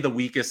 Honestly, the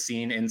weakest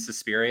scene in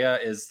Suspiria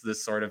is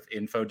this sort of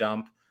info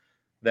dump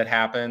that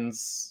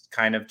happens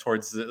kind of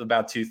towards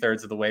about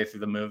 2/3 of the way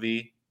through the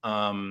movie.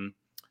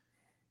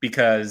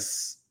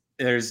 Because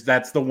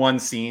that's the one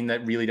scene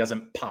that really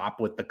doesn't pop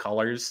with the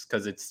colors,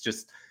 because it's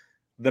just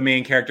the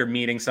main character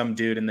meeting some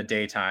dude in the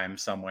daytime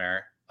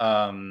somewhere.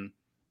 But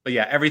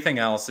yeah, everything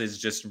else is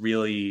just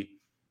really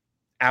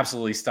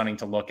absolutely stunning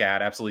to look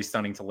at, absolutely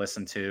stunning to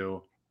listen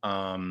to.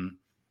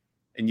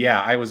 And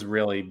yeah, I was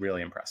really,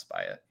 really impressed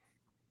by it.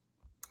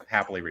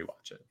 Happily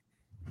rewatch it.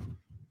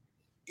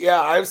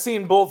 Yeah, I've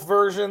seen both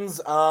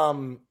versions.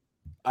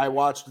 I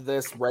watched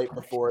this right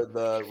before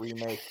the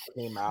remake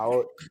came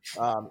out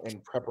in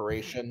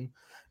preparation.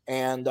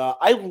 And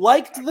I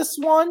liked this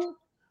one,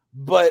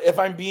 but if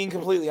I'm being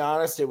completely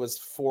honest, it was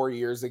 4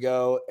 years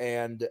ago.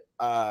 And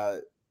I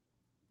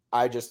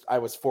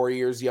was 4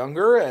 years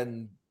younger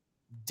and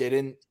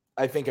didn't,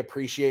 I think,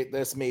 appreciate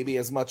this maybe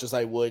as much as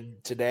I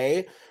would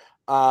today.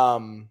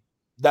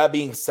 That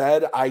being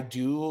said, I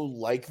do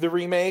like the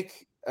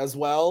remake as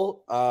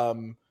well.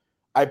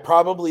 I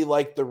probably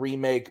like the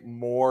remake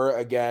more.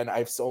 Again,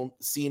 I've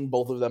seen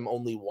both of them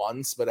only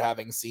once, but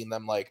having seen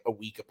them like a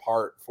week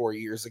apart 4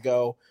 years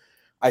ago,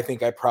 I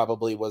think I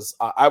probably was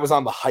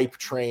on the hype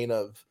train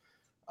of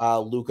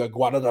Luca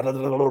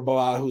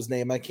Guadagnino, whose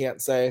name I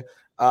can't say,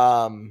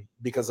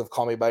 because of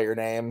Call Me by Your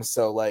Name.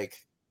 So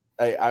like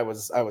I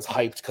was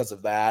hyped because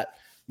of that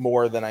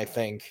more than I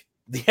think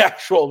the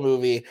actual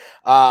movie.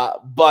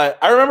 But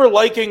I remember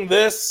liking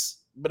this.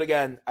 But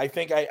again, I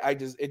think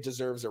it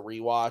deserves a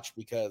rewatch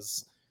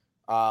because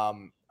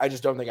I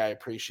just don't think I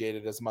appreciate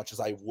it as much as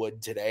I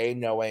would today,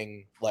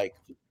 knowing like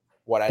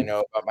what I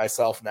know about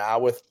myself now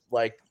with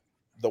like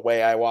the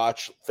way I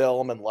watch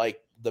film and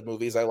like the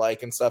movies I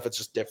like and stuff. It's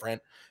just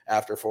different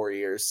after 4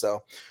 years.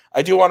 So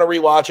I do want to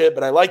rewatch it,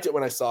 but I liked it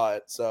when I saw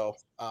it. So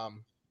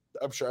I'm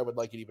sure I would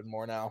like it even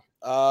more now.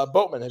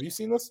 Boatman, have you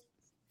seen this?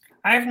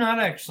 I have not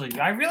actually.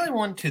 I really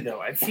want to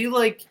though. I feel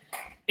like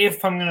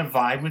if I'm gonna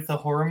vibe with a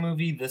horror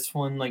movie, this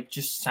one like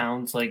just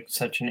sounds like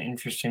such an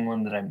interesting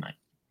one that I might.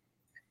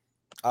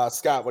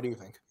 Scott, what do you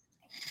think?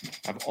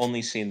 I've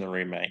only seen the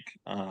remake,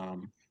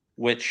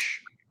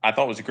 which I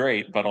thought was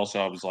great, but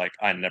also I was like,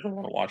 I never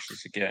want to watch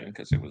this again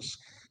because it was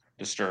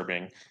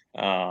disturbing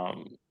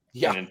and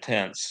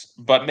intense.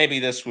 But maybe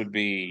this would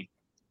be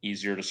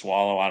easier to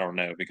swallow. I don't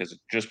know because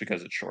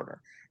it's shorter.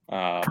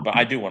 But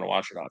I do want to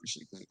watch it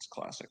obviously because it's a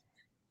classic.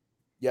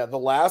 Yeah, the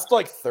last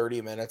like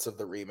 30 minutes of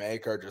the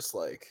remake are just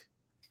like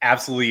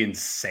absolutely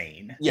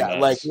insane. Yeah,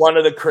 like one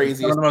of the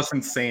craziest, one of the most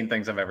insane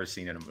things I've ever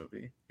seen in a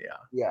movie.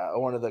 Yeah,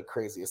 one of the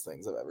craziest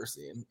things I've ever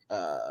seen.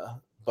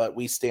 But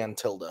we stand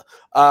Tilda.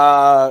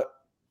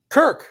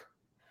 Kirk,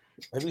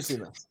 have you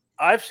seen this?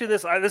 I've seen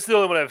this. This is the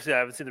only one I've seen. I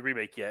haven't seen the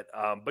remake yet.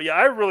 But yeah,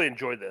 I really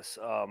enjoyed this.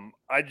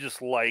 I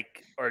just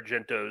like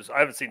Argento's. I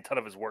haven't seen a ton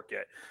of his work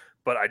yet,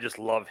 but I just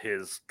love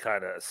his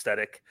kind of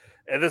aesthetic.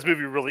 And this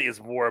movie really is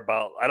more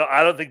about.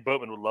 I don't think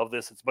Boatman would love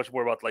this. It's much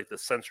more about like the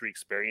sensory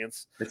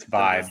experience. It's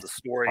vibes, the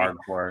story.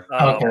 Hardcore.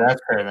 Okay,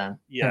 that's fair then.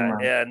 Yeah,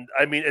 and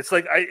I mean, it's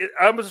like I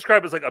almost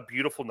describe it as like a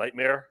beautiful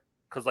nightmare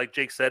because, like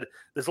Jake said,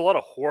 there's a lot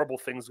of horrible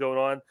things going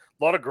on,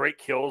 a lot of great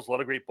kills, a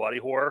lot of great body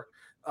horror.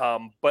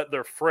 But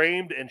they're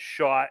framed and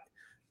shot,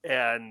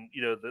 and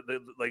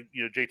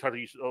Jay talked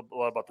a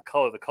lot about the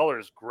color. The color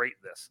is great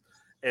in this,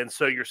 and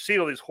so you're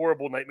seeing all these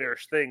horrible,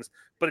 nightmarish things,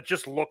 but it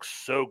just looks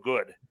so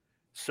good.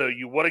 So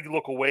you want to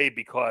look away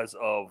because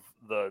of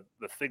the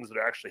things that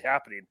are actually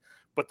happening,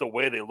 but the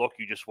way they look,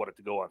 you just want it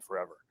to go on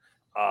forever.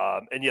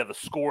 And yeah, the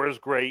score is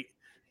great,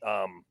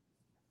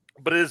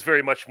 but it is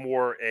very much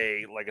more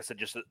like I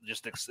said, it's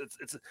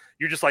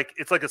you're just like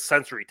it's like a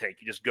sensory tank.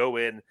 You just go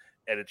in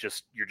and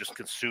you're just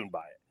consumed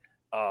by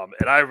it.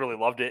 And I really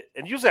loved it.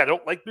 And usually I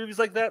don't like movies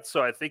like that,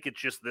 so I think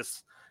it's just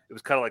this. It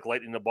was kind of like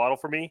lightning in a bottle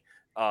for me.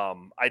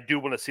 I do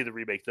want to see the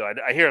remake though.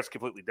 I hear it's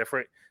completely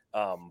different,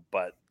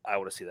 but I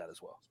want to see that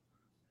as well.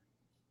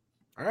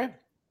 All right,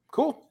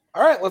 cool.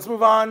 All right, let's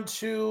move on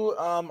to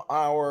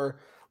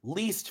our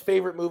least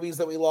favorite movies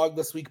that we logged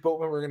this week.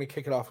 Boatman, we're going to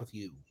kick it off with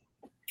you.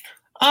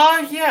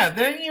 Yeah,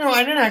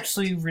 I didn't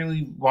actually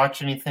really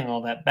watch anything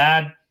all that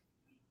bad.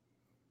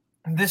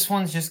 This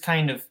one's just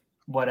kind of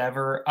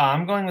whatever.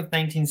 I'm going with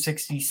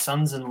 1960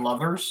 Sons and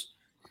Lovers.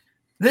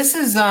 This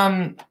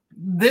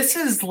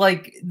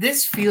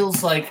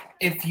feels like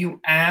if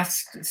you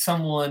asked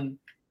someone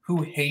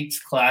who hates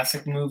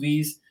classic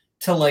movies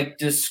to like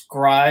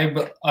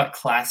describe a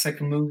classic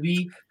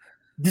movie,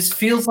 this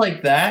feels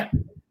like that.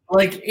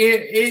 Like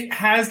it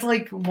has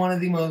like one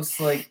of the most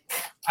like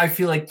I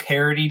feel like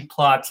parodied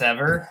plots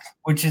ever,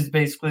 which is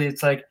basically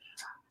it's like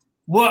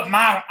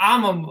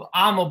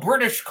I'm a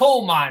British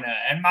coal miner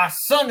and my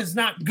son is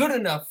not good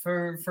enough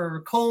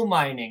for coal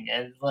mining,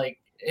 and like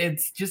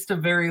it's just a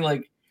very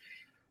like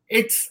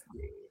it's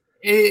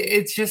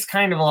just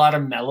kind of a lot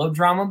of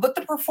melodrama, but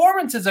the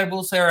performances I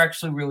will say are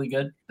actually really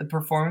good. The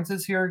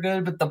performances here are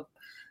good, but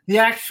the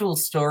actual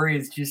story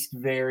is just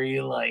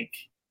very like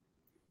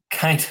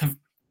kind of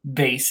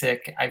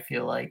basic, I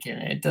feel like,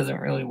 and it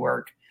doesn't really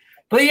work.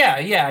 But yeah,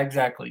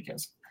 exactly,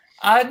 Joseph.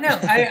 No,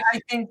 I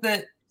think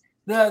that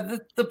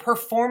the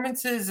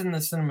performances and the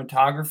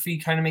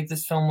cinematography kind of make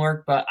this film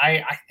work, but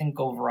I think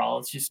overall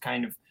it's just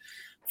kind of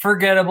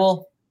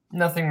forgettable.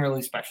 Nothing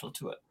really special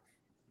to it.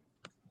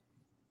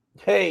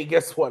 Hey,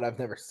 guess what? I've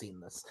never seen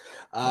this.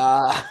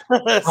 Scott,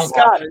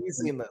 have you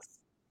seen this?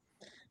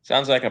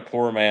 Sounds like a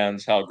poor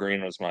man's How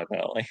Green Was My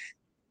Belly.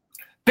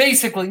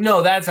 Basically,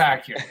 no, that's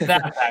accurate.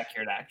 That's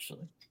accurate,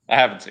 actually. I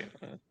haven't seen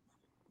it.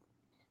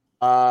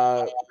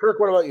 Kirk,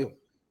 what about you?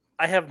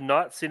 I have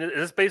not seen it. Is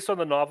this based on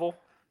the novel?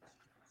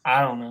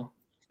 I don't know.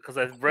 Because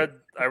I read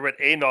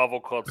a novel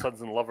called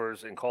Sons and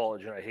Lovers in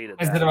college, and I hated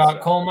it. Is it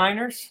about coal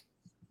miners?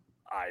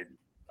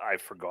 I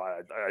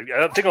forgot.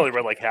 I think I only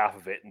read like half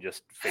of it and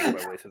just faded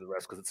my way through the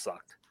rest because it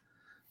sucked.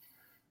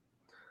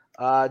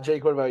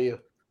 Jake, what about you?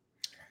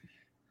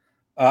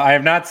 I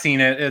have not seen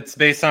it. It's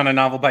based on a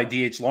novel by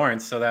D.H.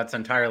 Lawrence, so that's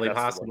entirely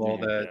possible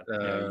that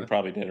you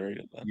probably did read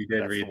it. You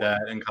did read that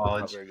in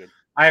college.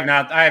 I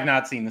have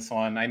not seen this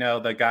one. I know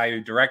the guy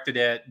who directed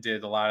it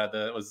did a lot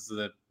of was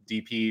the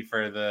DP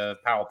for the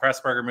Powell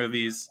Pressburger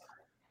movies,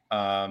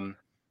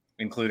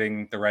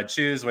 including The Red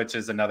Shoes, which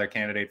is another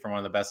candidate for one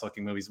of the best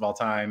looking movies of all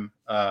time.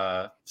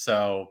 But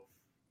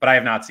I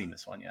have not seen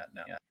this one yet.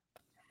 No.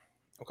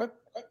 Okay.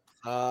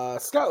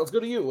 Scott, let's go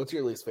to you. What's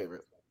your least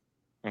favorite?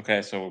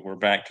 Okay, so we're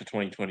back to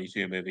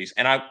 2022 movies.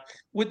 And I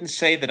wouldn't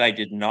say that I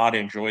did not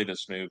enjoy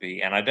this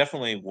movie, and I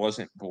definitely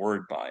wasn't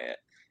bored by it.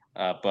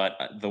 But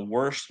the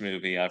worst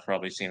movie I've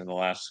probably seen in the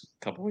last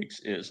couple weeks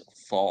is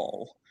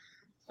Fall.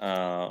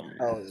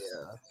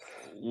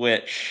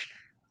 Which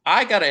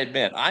I gotta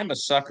admit, I'm a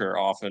sucker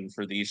often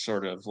for these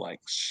sort of like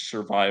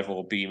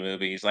survival B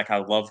movies. Like I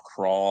love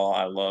Crawl.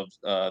 I love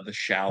The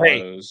Shallows.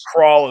 Hey,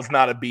 Crawl is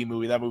not a B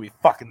movie. That movie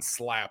fucking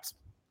slaps.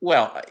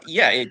 Well,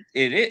 yeah, it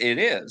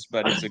is,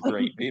 but it's a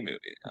great B movie.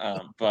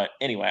 But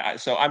anyway,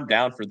 so I'm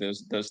down for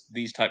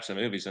these types of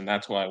movies, and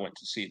that's why I went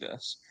to see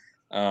this.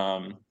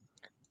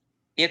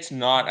 It's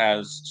not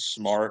as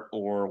smart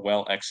or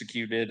well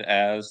executed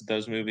as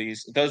those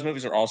movies. Those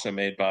movies are also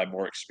made by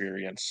more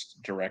experienced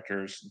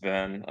directors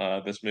than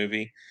this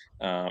movie.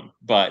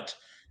 But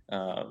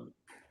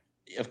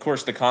of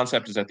course, the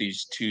concept is that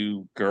these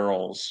two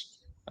girls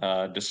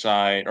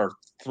decide, or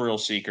thrill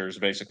seekers,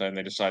 basically, and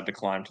they decide to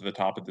climb to the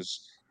top of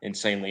this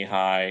insanely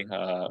high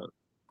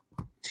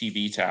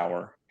TV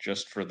tower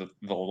just for the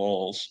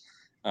lulz.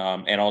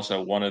 And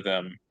also, one of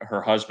them,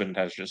 her husband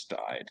has just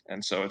died,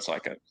 and so it's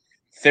like a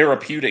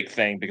therapeutic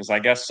thing because I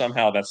guess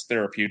somehow that's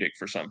therapeutic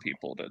for some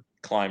people to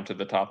climb to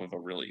the top of a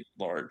really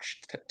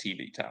large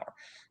TV tower.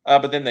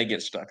 But then they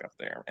get stuck up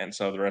there, and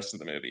so the rest of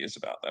the movie is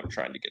about them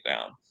trying to get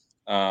down.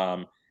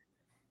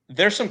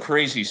 There's some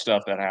crazy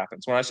stuff that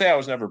happens. When I say I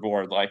was never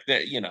bored, like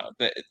at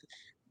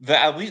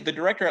least the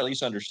director at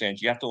least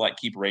understands you have to like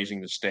keep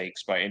raising the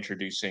stakes by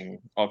introducing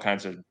all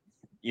kinds of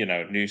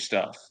new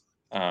stuff.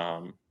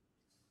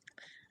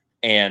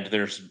 And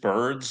there's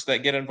birds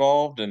that get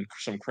involved, and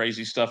some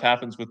crazy stuff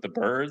happens with the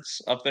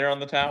birds up there on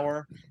the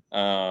tower.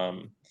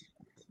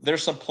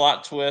 There's some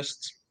plot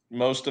twists.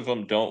 Most of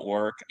them don't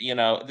work.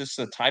 This is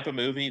the type of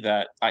movie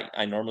that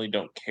I normally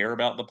don't care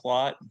about the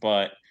plot,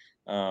 but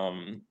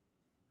I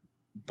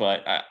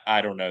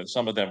don't know.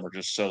 Some of them were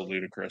just so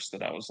ludicrous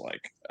that I was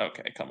like,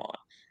 okay, come on.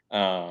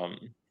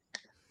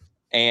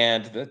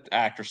 And the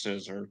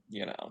actresses are,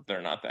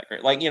 they're not that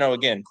great. Like,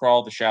 again,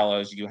 Crawl, The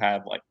Shallows, you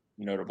had like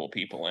notable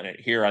people in it.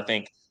 Here, I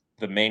think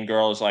the main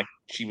girl is like,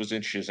 she was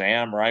in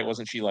Shazam, right?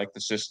 Wasn't she like the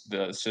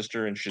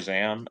sister in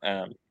Shazam?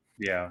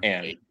 Yeah.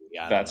 And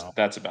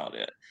that's about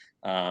it.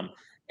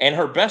 And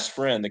her best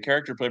friend, the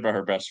character played by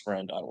her best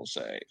friend, I will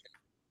say,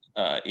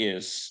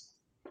 is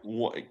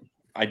what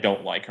I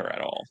don't like her at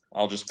all.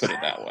 I'll just put it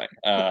that way.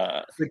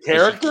 The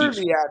character, or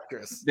the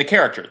actress? The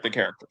character.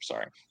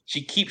 Sorry,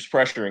 she keeps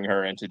pressuring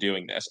her into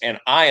doing this, and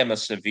I am a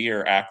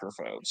severe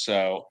acrophobe,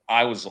 so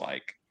I was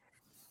like,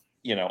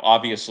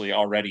 obviously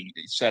already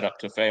set up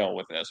to fail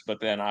with this. But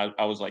then I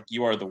was like,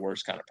 you are the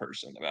worst kind of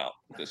person about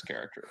this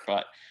character.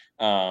 But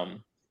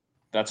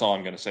that's all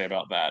I'm going to say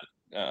about that.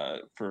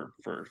 For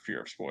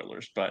fear of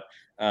spoilers, but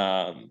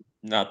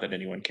not that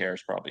anyone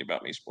cares probably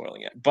about me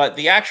spoiling it. But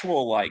the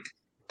actual like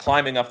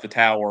climbing up the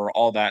tower,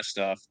 all that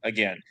stuff,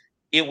 again,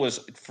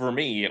 for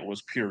me it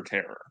was pure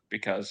terror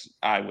because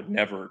I would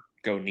never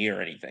go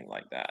near anything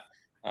like that.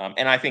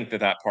 And I think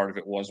that part of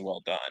it was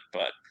well done,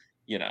 but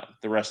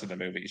the rest of the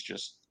movie is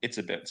just, it's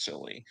a bit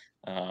silly.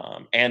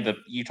 And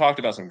you talked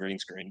about some green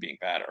screen being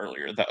bad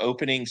earlier. The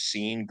opening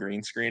scene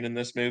green screen in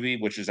this movie,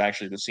 which is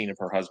actually the scene of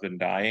her husband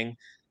dying,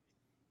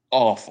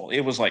 awful.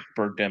 It was like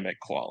Birdemic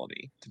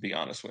quality, to be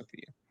honest with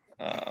you.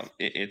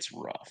 It's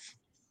rough.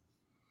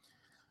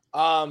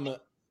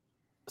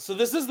 So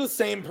this is the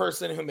same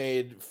person who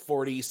made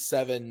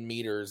 47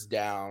 Meters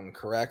Down,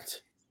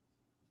 correct?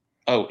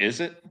 Oh,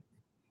 is it?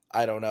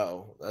 I don't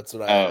know. That's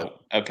what I. Oh,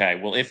 okay.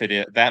 Well, if it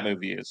is, that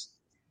movie is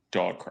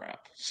dog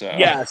crap. So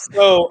yeah.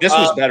 So this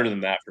was better than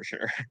that for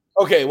sure.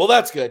 Okay, well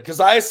that's good because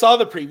I saw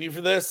the preview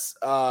for this.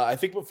 I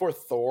think before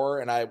Thor,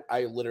 and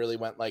I literally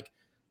went like,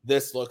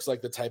 this looks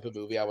like the type of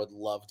movie I would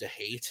love to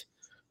hate.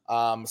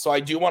 So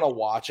I do want to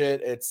watch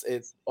it.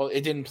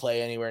 It didn't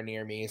play anywhere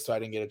near me, so I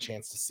didn't get a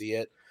chance to see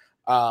it.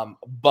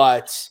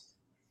 But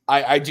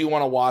I do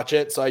want to watch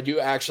it. So I do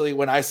actually,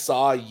 when I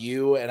saw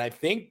you, and I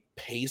think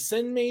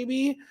Payson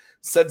maybe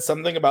said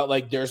something about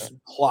like there's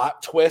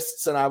plot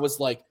twists, and I was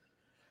like,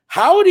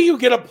 how do you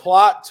get a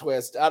plot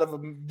twist out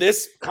of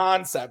this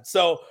concept?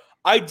 So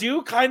I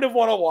do kind of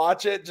want to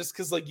watch it just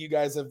because like you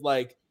guys have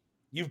like,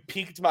 you've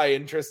piqued my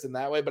interest in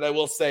that way. But I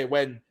will say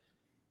when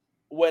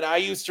I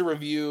used to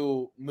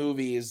review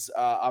movies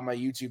on my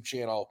YouTube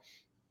channel,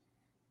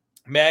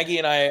 Maggie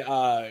and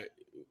I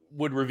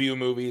would review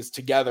movies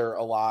together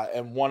a lot.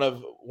 And one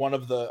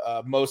of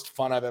the most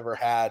fun I've ever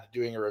had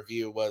doing a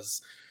review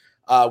was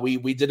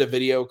we did a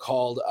video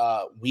called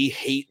We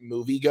Hate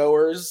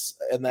Moviegoers.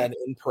 And then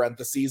in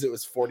parentheses, it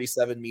was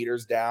 47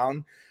 Meters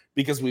Down,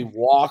 because we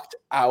walked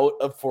out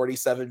of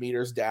 47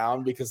 Meters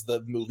Down because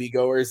the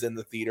moviegoers in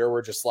the theater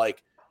were just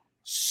like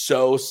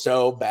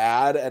so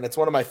bad. And it's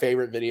one of my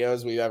favorite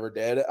videos we've ever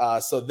did.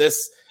 So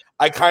this,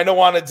 I kind of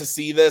wanted to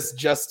see this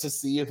just to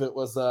see if it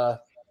was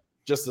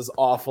just as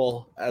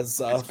awful as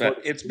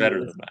it's better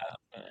than that.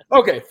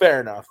 Okay,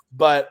 fair enough.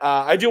 But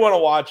I do want to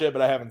watch it,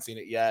 but I haven't seen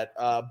it yet.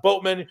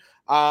 Boatman,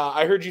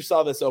 I heard you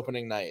saw this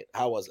opening night.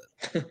 How was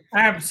it?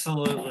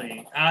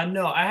 Absolutely.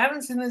 No, I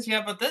haven't seen this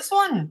yet, but this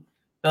one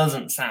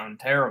doesn't sound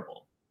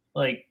terrible.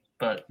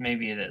 But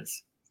maybe it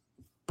is.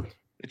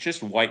 It's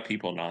just white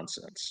people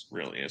nonsense,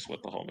 really, is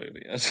what the whole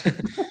movie is.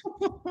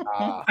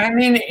 I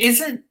mean,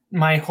 isn't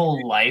my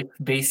whole life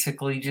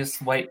basically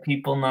just white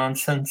people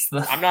nonsense?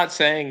 I'm not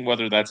saying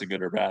whether that's a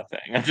good or bad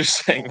thing. I'm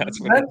just saying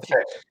that's what it is.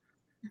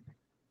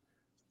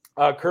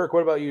 Kirk,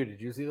 what about you? Did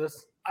you see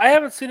this? I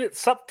haven't seen it.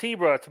 Sup T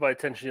brought it to my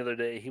attention the other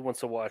day. He wants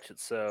to watch it,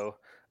 so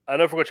I don't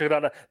know if we're going to check it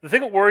out now. The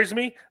thing that worries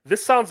me,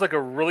 this sounds like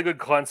a really good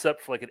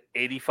concept for like an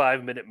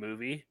 85-minute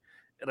movie.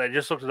 And I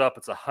just looked it up.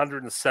 It's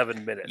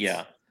 107 minutes.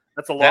 Yeah.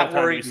 That's a long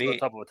time to be on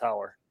top of a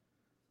tower.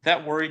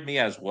 That worried me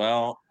as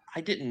well.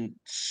 I didn't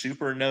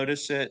super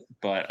notice it,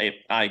 but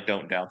I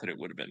don't doubt that it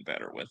would have been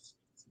better with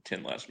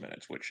 10 less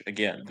minutes, which,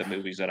 again, the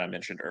movies that I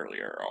mentioned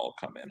earlier all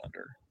come in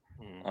under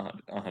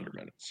 100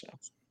 minutes.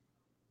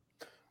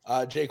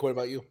 So. Jake, what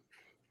about you?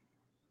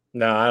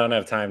 No, I don't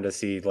have time to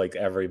see like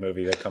every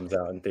movie that comes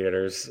out in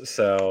theaters.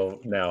 So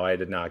no, I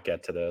did not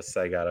get to this.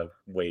 I gotta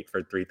wait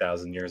for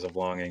 3,000 Years of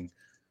Longing.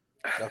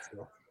 That's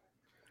cool.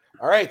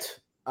 All right.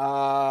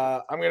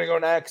 I'm gonna go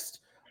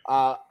next.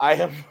 I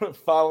am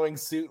following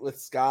suit with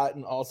Scott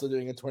and also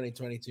doing a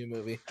 2022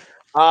 movie.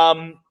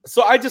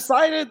 So I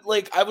decided,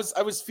 like, I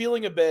was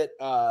feeling a bit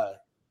I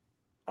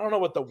don't know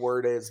what the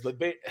word is,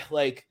 but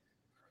like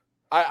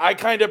I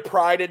kind of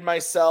prided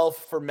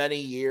myself for many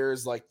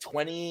years, like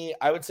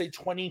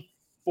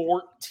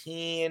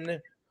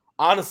 2014,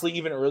 honestly,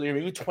 even earlier,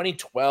 maybe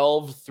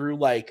 2012 through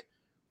like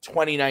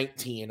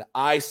 2019.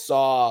 I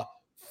saw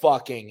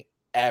fucking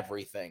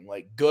everything,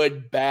 like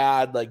good,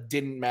 bad, like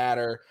didn't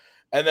matter.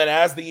 And then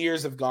as the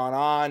years have gone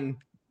on,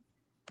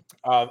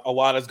 a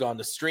lot has gone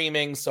to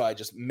streaming, so I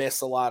just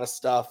miss a lot of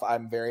stuff.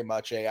 I'm very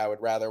much I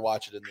would rather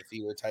watch it in the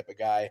theater type of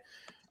guy.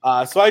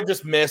 So I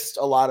just missed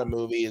a lot of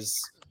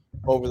movies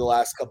over the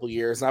last couple of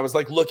years. And I was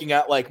like looking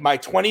at like my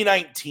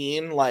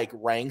 2019 like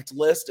ranked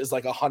list is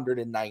like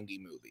 190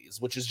 movies,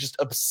 which is just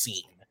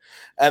obscene.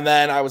 And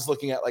then I was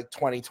looking at like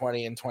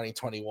 2020 and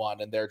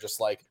 2021, and they're just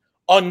like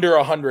under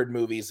 100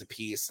 movies a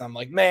piece. I'm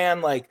like,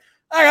 man, like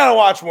I gotta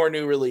watch more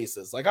new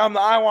releases. Like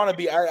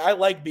I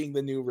like being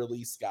the new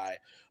release guy.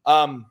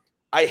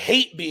 I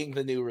hate being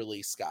the new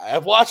release guy.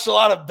 I've watched a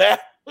lot of bad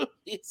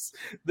movies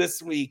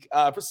this week,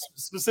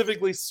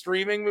 specifically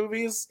streaming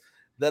movies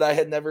that I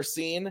had never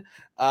seen.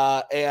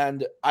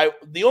 And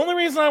the only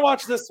reason I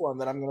watched this one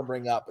that I'm going to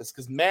bring up is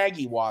because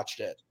Maggie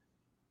watched it.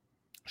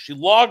 She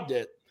logged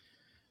it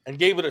and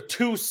gave it a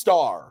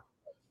 2-star,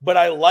 but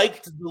I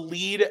liked the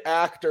lead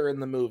actor in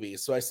the movie.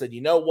 So I said,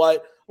 you know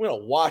what? I'm going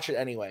to watch it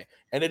anyway.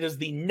 And it is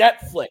the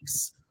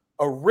Netflix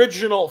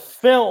original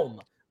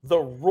film, The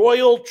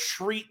Royal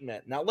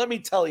Treatment. Now, let me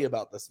tell you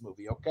about this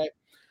movie, okay?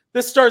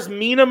 This stars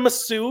Mina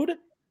Masood,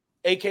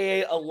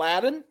 a.k.a.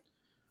 Aladdin.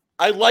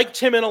 I liked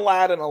him in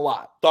Aladdin a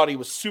lot. Thought he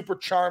was super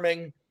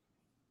charming.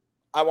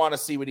 I want to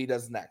see what he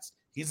does next.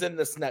 He's in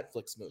this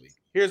Netflix movie.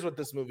 Here's what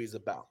this movie's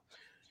about.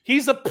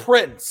 He's a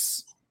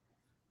prince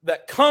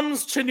that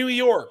comes to New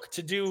York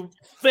to do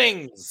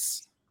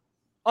things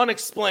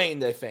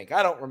unexplained, I think.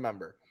 I don't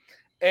remember.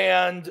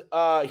 And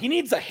he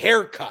needs a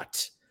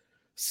haircut.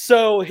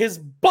 So his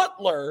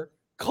butler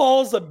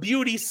calls a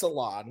beauty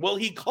salon. Well,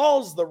 he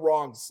calls the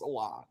wrong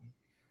salon.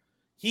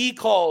 He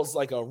calls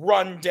like a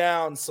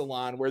rundown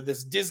salon where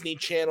this Disney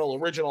Channel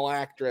original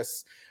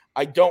actress,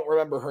 I don't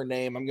remember her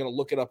name. I'm going to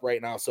look it up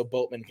right now so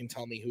Boatman can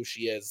tell me who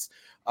she is.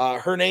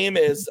 Her name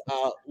is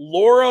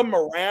Laura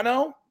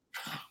Marano.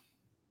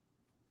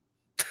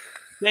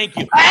 Thank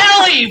you.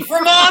 Allie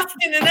from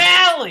Austin and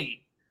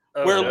Allie.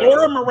 Where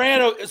Laura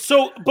Marano.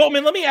 So,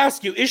 Boatman, let me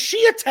ask you, is she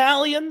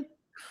Italian?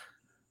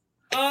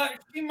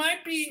 She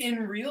might be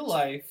in real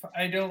life.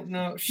 I don't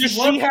know. Does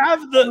she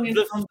have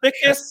the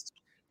thickest?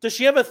 Does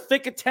she have a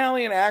thick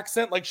Italian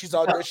accent like she's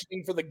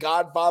auditioning for The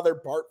Godfather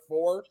Part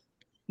 4?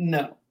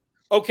 No.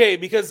 Okay,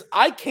 because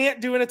I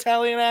can't do an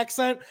Italian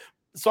accent,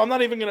 so I'm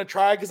not even going to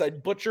try because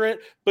I'd butcher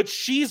it. But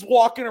she's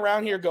walking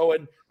around here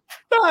going,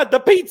 the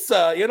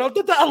pizza, you know,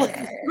 the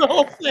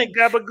whole thing.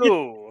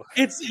 Gabagoo.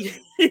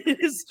 It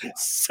is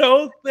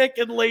so thick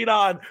and laid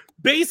on.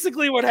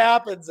 Basically what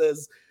happens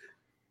is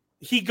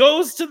he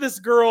goes to this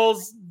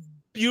girl's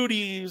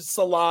beauty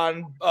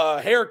salon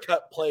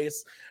haircut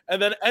place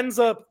and then ends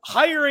up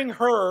hiring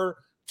her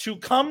to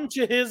come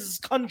to his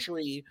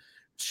country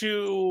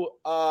to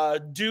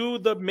do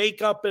the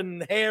makeup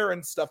and hair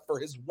and stuff for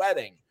his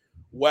wedding.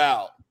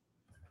 Well,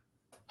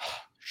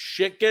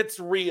 shit gets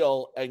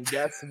real, and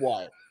guess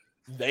what?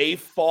 They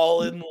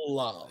fall in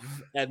love,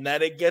 and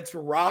then it gets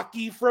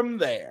rocky from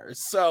there.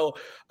 So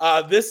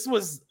this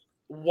was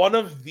one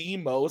of the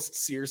most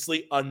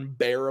seriously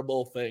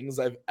unbearable things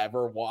I've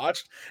ever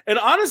watched. And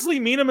honestly,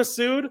 Mina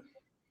Masood,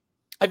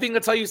 I think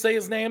that's how you say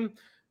his name,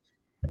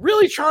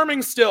 really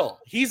charming still.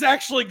 He's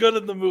actually good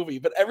in the movie,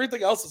 but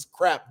everything else is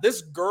crap.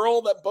 This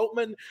girl that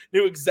Boatman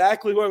knew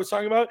exactly what I was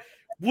talking about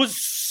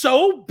was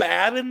so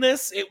bad in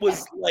this. It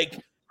was like,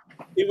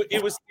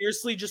 it was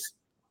seriously just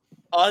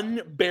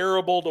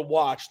unbearable to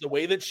watch. The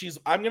way that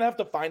I'm gonna have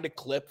to find a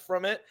clip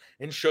from it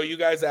and show you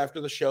guys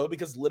after the show,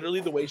 because literally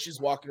the way she's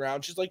walking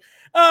around, she's like,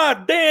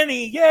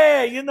 Danny,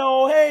 yeah, you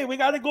know, hey, we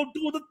gotta go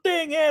do the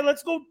thing, yeah,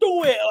 let's go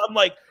do it. I'm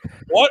like,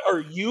 what are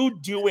you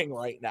doing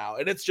right now?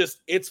 And it's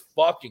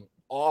fucking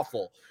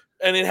awful.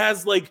 And it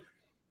has like,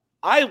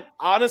 I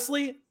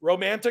honestly,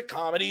 romantic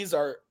comedies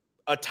are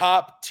a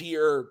top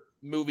tier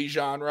movie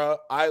genre.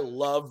 I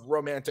love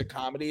romantic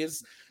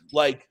comedies.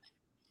 Like,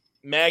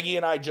 Maggie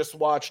and I just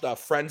watched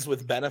Friends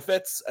with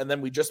Benefits, and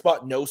then we just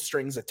bought No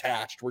Strings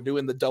Attached. We're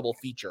doing the double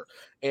feature,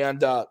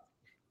 and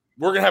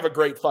we're gonna have a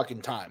great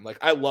fucking time. Like,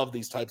 I love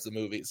these types of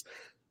movies.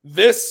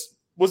 This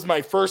was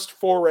my first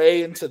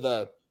foray into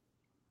the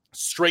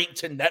straight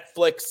to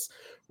Netflix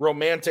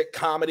romantic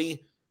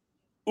comedy.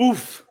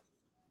 Oof.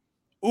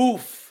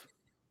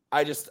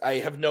 I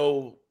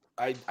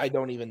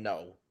don't even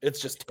know.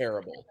 It's just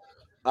terrible.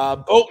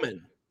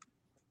 Boatman.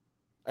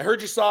 I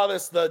heard you saw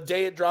this the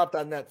day it dropped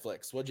on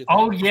Netflix. What'd you think?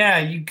 Oh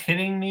yeah, are you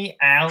kidding me?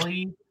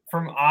 Allie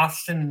from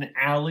Austin and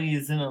Allie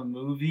is in a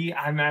movie.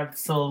 I'm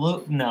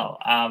absolute no.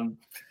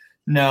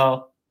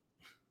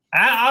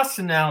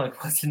 Austin and Allie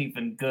wasn't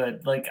even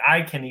good. Like,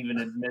 I can even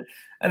admit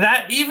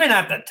that. Even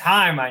at the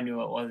time, I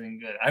knew it wasn't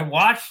good. I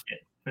watched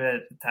it, but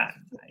at the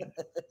time,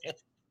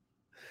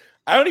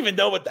 I don't even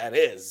know what that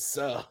is.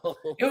 So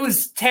it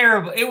was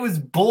terrible. It was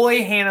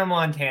Boy Hannah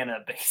Montana,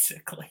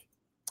 basically.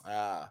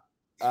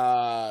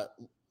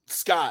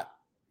 Scott.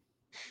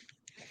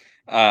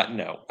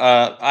 No.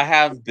 I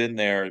have been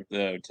there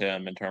though,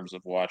 Tim, in terms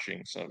of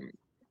watching some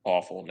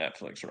awful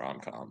Netflix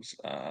rom-coms.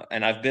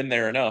 And I've been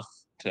there enough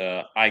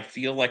I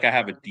feel like I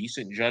have a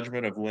decent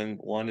judgment of when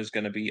one is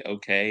going to be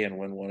okay and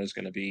when one is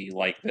going to be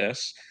like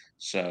this.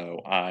 So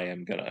I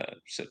am going to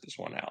sit this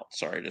one out,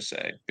 sorry to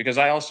say, because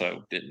I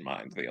also didn't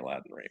mind the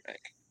Aladdin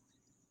remake.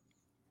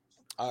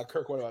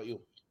 Kirk, what about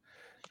you?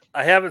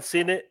 I haven't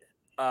seen it.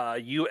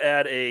 You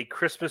add a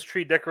Christmas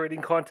tree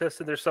decorating contest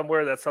in there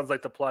somewhere. That sounds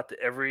like the plot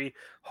to every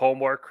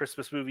Hallmark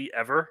Christmas movie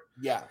ever.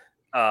 Yeah.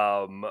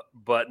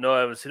 But no,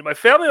 I haven't seen it. My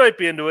family might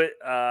be into it.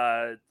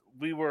 I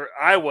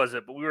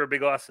wasn't, but we were a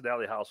big Austin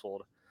Alley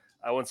household.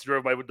 I once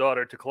drove my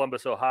daughter to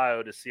Columbus,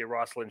 Ohio to see a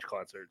Ross Lynch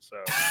concert. So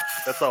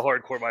that's how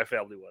hardcore my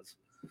family was.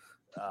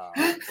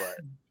 But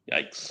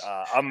yikes.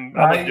 I'm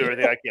going to do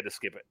everything I can to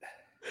skip it.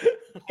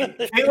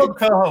 Caleb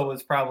Coho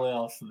was probably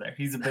also there.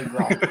 He's a big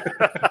rock.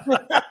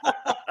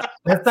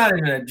 That's not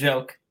even a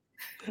joke.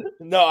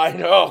 No, I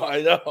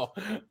know.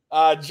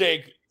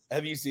 Jake,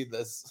 have you seen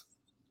this?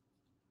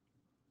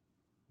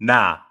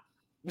 Nah.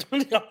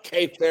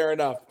 Okay, fair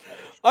enough.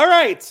 All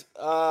right.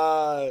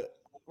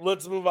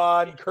 Let's move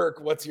on. Kirk,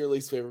 what's your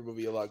least favorite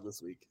movie you logged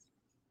this week?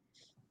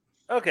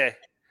 Okay.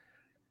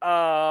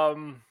 I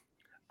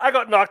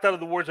got knocked out of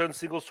the Warzone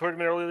singles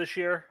tournament earlier this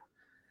year.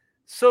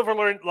 Silver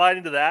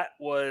lining to that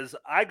was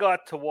I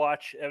got to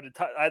watch. I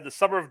had the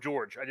Summer of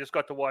George. I just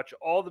got to watch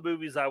all the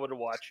movies I would have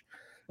watched.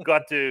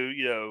 Got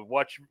to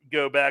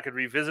go back and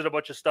revisit a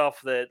bunch of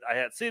stuff that I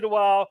hadn't seen in a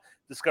while.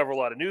 Discover a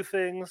lot of new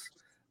things.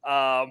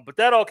 But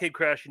that all came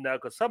crashing down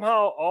because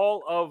somehow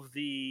all of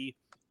the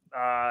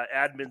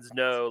admins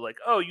know, like,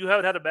 oh, you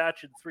haven't had a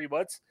match in 3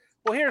 months.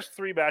 Well, here's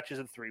 3 matches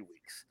in 3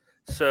 weeks.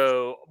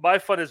 So my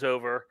fun is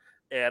over,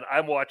 and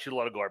I'm watching a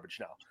lot of garbage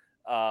now.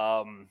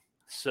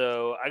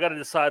 So I got to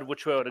decide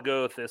which way I want to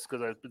go with this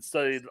because I've been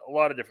studying a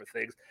lot of different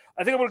things.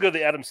 I think I'm going to go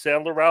the Adam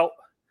Sandler route,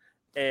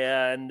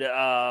 and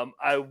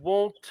I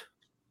won't.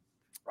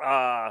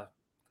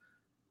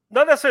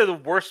 Not necessarily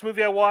the worst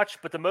movie I watched,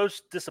 but the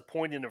most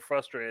disappointing and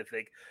frustrating, I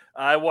think.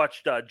 I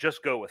watched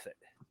Just Go With It.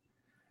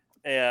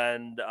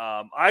 And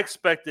I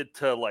expected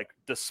to,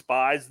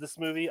 despise this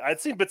movie.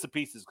 I'd seen bits and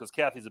pieces because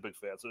Kathy's a big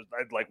fan, so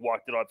I'd,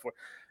 walked it on for,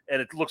 and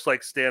it looks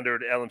like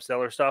standard Adam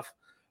Sandler stuff.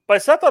 But I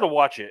sat down to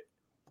watch it.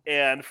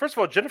 And first of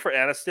all, Jennifer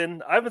Aniston,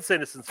 I've been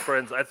saying this since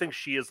Friends. I think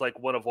she is,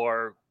 one of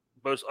our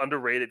most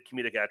underrated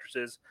comedic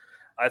actresses.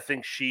 I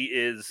think she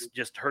is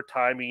just, her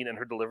timing and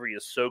her delivery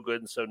is so good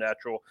and so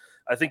natural.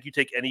 I think you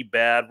take any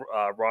bad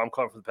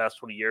rom-com from the past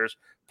 20 years,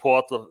 pull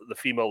out the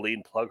female lead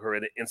and plug her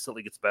in, it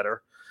instantly gets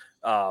better.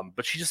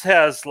 But she just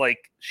has,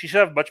 she should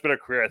have a much better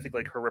career. I think,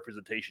 her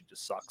representation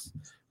just sucks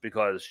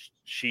because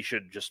she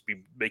should just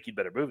be making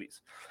better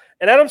movies.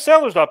 And Adam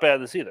Sandler's not bad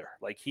at this either.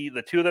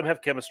 The two of them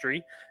have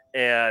chemistry,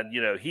 and,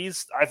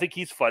 I think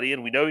he's funny,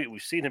 and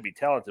we've seen him be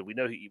talented. We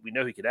know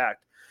he can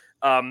act.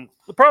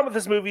 The problem with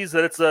this movie is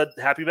that it's a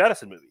Happy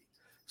Madison movie.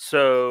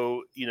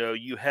 So,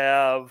 you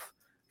have,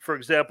 for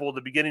example,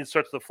 the beginning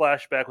starts with a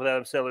flashback with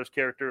Adam Sandler's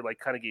character,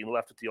 kind of getting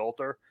left at the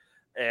altar.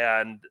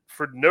 And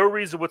for no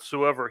reason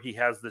whatsoever, he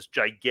has this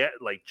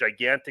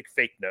gigantic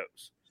fake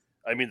nose.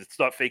 I mean, it's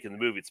not fake in the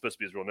movie. It's supposed to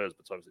be his real nose,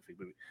 but it's obviously a fake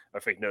movie,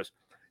 a fake nose.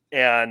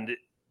 And,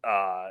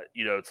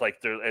 it's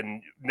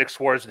and Nick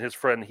Swartz and his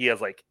friend, he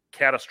has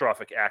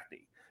catastrophic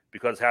acne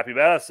because Happy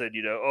Madison,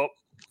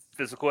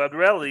 physical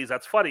abnormalities.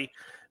 That's funny.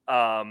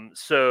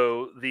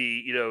 So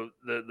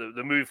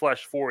the movie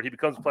flashes forward. He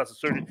becomes a plastic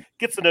surgeon,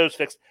 gets the nose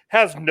fixed,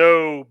 has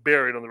no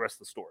bearing on the rest of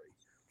the story.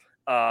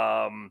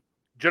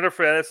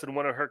 Jennifer Aniston,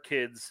 one of her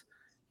kids,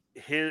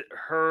 his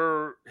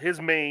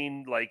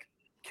main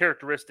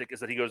characteristic is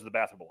that he goes to the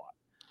bathroom a lot,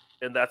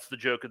 and that's the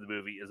joke of the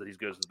movie is that he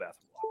goes to the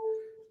bathroom a lot.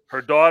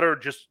 Her daughter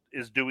just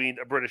is doing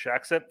a British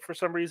accent for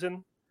some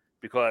reason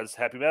because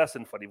Happy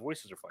Madison funny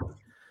voices are funny.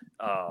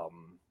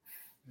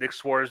 Nick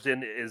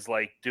Swartzen is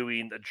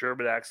doing a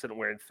German accent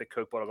wearing thick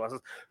Coke bottle glasses.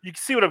 You can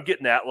see what I'm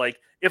getting at.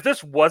 If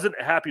this wasn't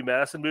a Happy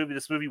Madison movie,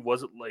 this movie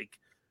wasn't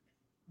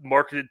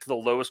marketed to the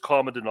lowest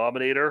common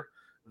denominator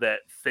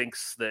that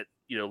thinks that,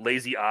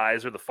 Lazy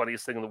Eyes are the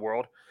funniest thing in the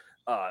world.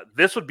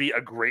 This would be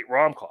a great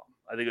rom-com.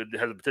 I think it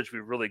has the potential to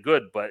be really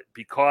good, but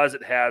because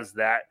it has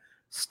that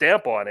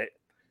stamp on it,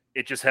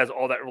 it just has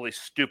all that really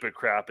stupid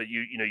crap that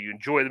you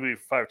enjoy the movie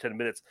for 5 or 10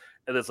 minutes,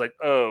 and it's like,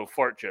 oh,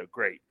 fart joke,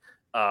 great.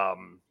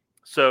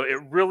 So it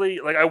really,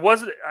 like,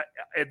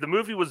 the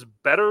movie was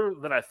better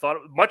than I thought,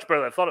 much better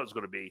than I thought it was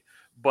going to be,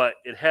 but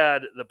it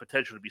had the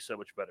potential to be so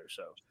much better.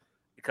 So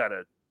it kind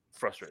of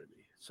frustrated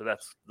me. So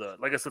that's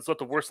like I said, it's not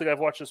the worst thing I've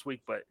watched this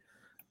week, but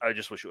I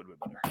just wish it would have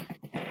been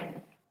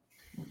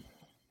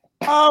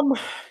better.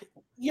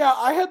 Yeah,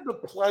 I had the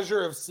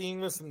pleasure of seeing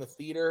this in the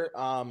theater.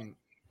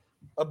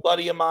 A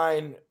buddy of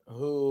mine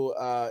who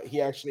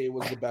he actually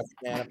was the best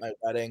man at my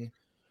wedding.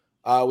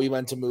 We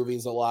went to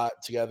movies a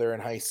lot together in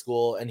high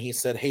school, and he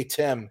said, "Hey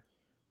Tim,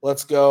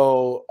 let's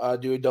go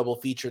do a double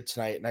feature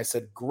tonight." And I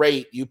said,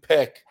 "Great, you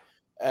pick."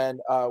 And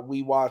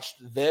we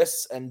watched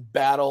this and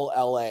Battle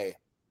LA.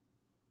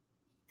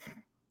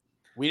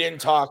 We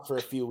didn't talk for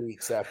a few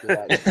weeks after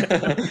that.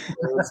 It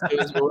was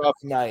a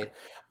rough night.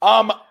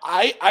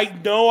 I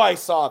know I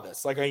saw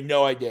this. Like, I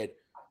know I did.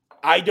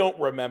 I don't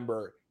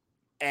remember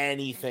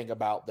anything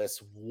about this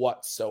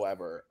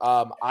whatsoever.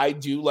 I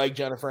do like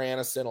Jennifer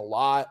Aniston a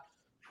lot.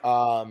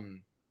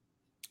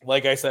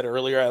 Like I said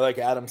earlier, I like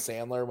Adam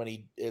Sandler when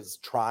he is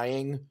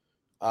trying.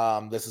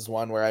 This is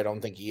one where I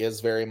don't think he is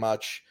very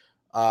much.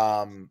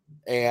 And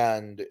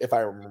if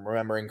I'm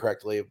remembering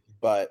correctly,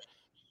 but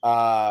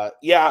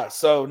yeah,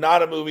 so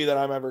not a movie that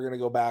I'm ever going to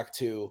go back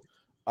to.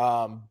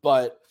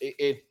 But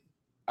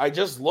I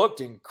just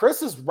looked, and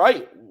Chris is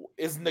right.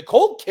 Is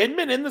Nicole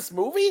Kidman in this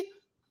movie?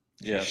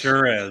 Yeah,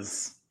 sure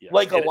is.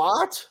 Like a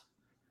lot?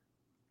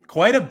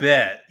 Quite a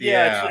bit.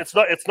 Yeah. It's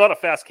not a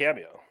fast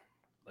cameo.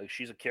 Like,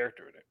 she's a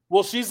character in it.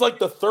 Well, she's like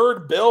the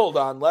third build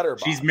on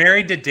Letterboxd. She's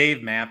married to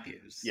Dave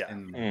Matthews. Yeah.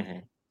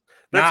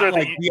 Not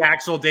like the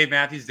actual Dave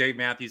Matthews. Dave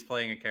Matthews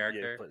playing a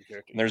character.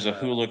 There's a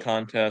hula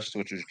contest,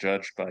 which is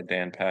judged by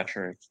Dan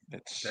Patrick.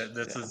 This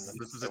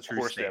is a true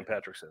Of course, statement. Dan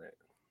Patrick's in it.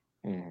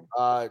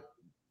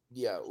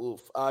 Yeah.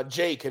 Oof.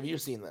 Jake, have you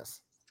seen this?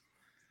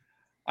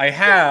 I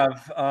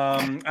have.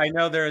 I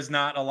know there's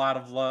not a lot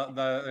of love.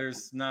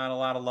 There's not a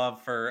lot of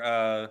love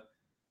for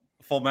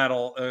Full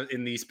Metal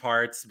in these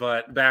parts,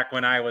 but back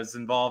when I was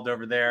involved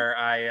over there,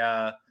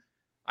 I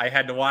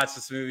had to watch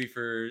this movie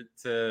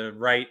to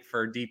write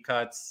for Deep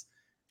Cuts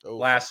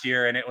last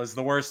year, and it was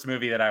the worst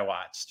movie that I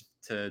watched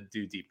to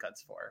do Deep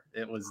Cuts for.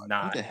 It was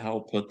not. Who the hell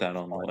put that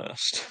on the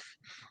list?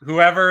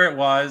 Whoever it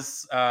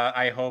was,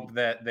 I hope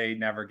that they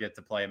never get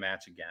to play a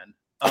match again.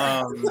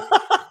 Fuck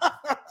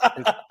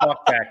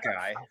that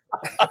guy.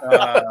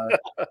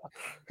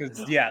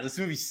 Because this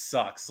movie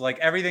sucks. Like,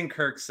 everything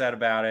Kirk said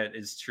about it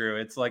is true.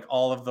 It's like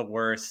all of the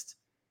worst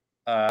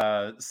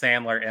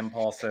Sandler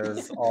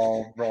impulses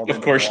all rolled into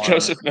Of course, one.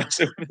 Joseph knows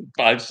it in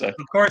 5 seconds.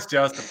 Of course,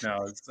 Joseph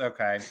knows.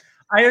 Okay.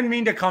 I didn't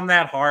mean to come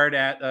that hard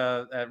at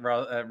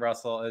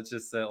Russell. It's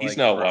just that, he's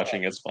not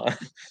watching. It's fine.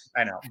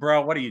 I know,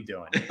 bro. What are you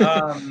doing?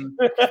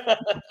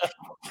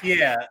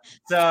 Yeah.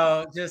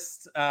 So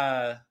just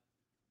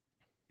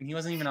he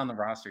wasn't even on the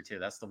roster too.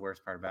 That's the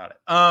worst part about it.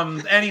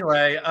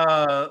 Anyway,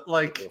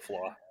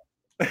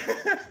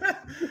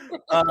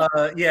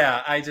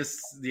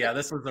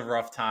 this was a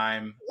rough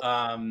time.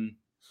 I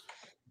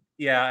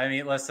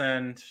mean,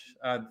 listen,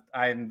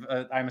 I'm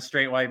a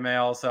straight white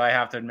male, so I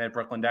have to admit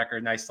Brooklyn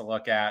Decker, nice to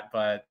look at,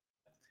 but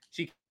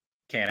she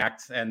can't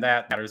act, and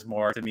that matters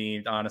more to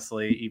me,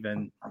 honestly,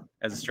 even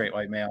as a straight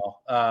white male.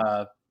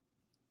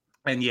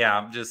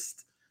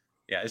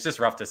 It's just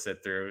rough to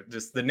sit through.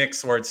 Just the Nick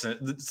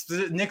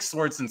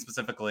Swardson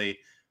specifically,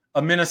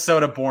 a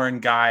Minnesota-born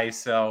guy,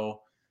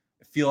 so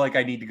I feel like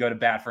I need to go to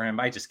bat for him.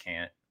 I just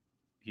can't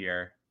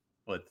here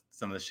with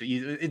some of the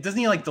shit. Doesn't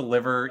he like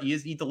deliver?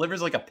 He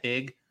delivers like a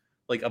pig.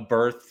 Like a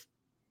birth.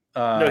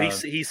 No,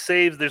 he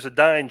saves. There's a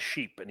dying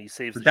sheep, and he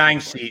saves the dying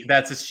sheep.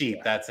 That's a sheep.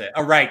 Yeah. That's it.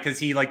 Oh, right, because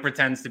he like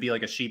pretends to be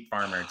like a sheep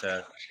farmer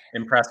to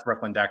impress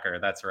Brooklyn Decker.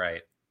 That's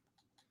right.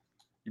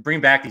 You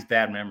bring back these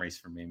bad memories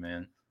for me,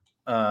 man.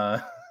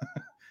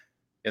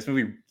 This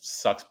movie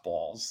sucks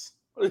balls.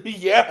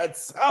 Yeah, it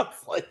sounds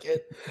like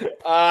it.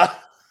 Oh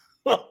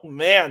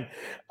man,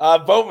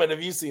 Bowman,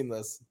 have you seen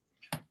this?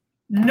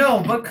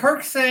 No, but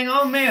Kirk's saying,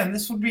 "Oh man,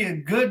 this would be a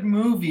good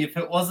movie if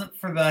it wasn't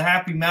for the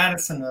Happy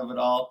Madison of it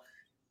all."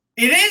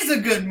 It is a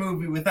good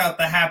movie without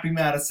the Happy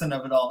Madison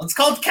of it all. It's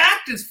called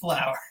Cactus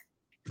Flower.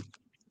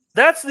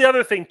 That's the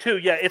other thing too.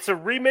 Yeah, it's a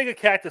remake of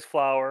Cactus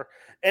Flower,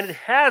 and it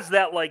has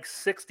that like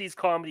 60s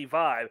comedy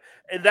vibe.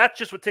 And that's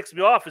just what ticks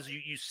me off is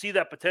you see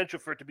that potential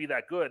for it to be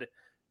that good,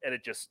 and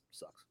it just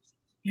sucks.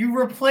 You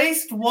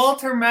replaced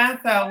Walter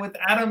Matthau with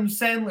Adam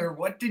Sandler.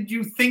 What did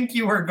you think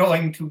you were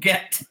going to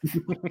get?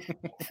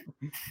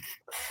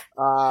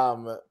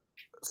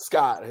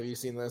 Scott, have you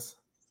seen this?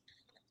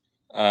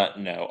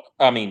 No.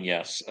 I mean,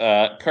 yes.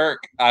 Kirk,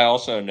 I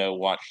also know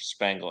watched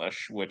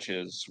Spanglish, which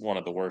is one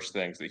of the worst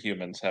things that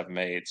humans have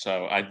made.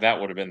 So that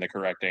would have been the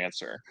correct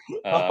answer.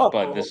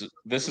 But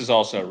this is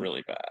also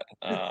really bad.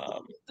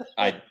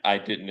 I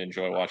didn't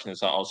enjoy watching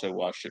this. I also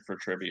watched it for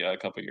trivia a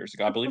couple years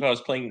ago. I believe I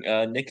was playing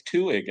Nick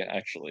Tuig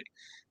actually.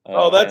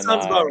 That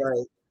sounds about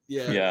right.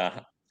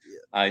 Yeah.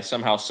 I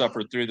somehow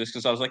suffered through this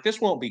because I was like, this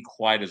won't be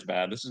quite as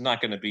bad. This is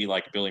not going to be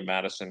like Billy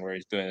Madison where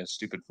he's doing a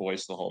stupid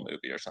voice the whole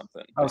movie or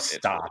something. Oh, It's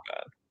stop.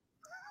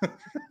 Really bad.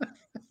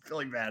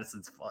 Billy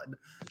Madison's fun.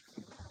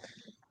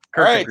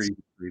 All right.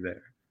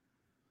 There.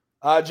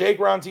 Jake,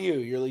 we're on to you.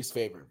 Your least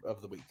favorite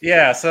of the week.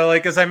 Yeah, so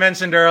like as I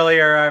mentioned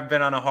earlier, I've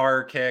been on a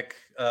horror kick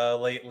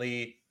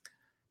lately.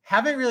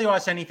 Haven't really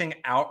watched anything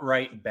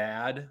outright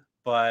bad,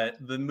 but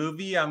the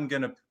movie I'm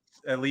gonna,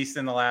 at least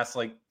in the last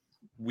like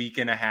week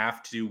and a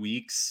half, 2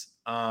 weeks.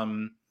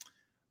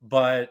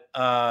 But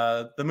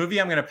the movie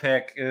I'm gonna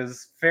pick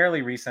is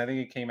fairly recent. I think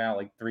it came out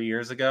like 3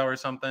 years ago or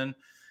something.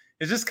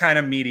 It's just kind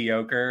of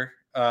mediocre.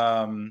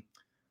 I'm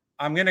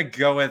gonna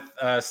go with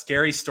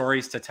Scary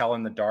Stories to Tell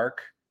in the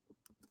Dark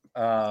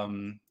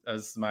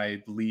as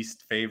my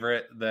least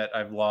favorite that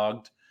I've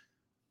logged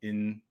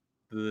in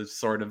the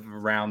sort of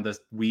around this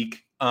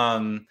week.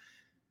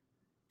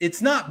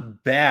 It's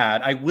not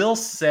bad. I will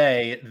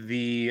say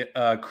the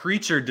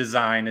creature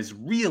design is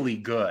really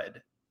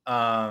good.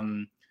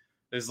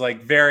 There's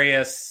like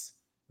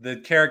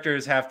the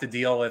characters have to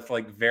deal with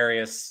like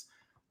various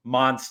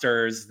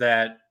monsters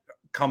that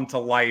come to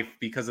life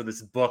because of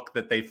this book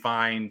that they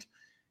find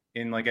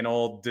in like an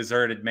old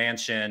deserted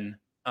mansion.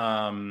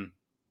 And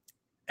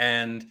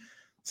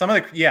some of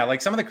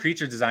the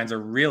creature designs are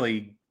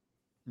really,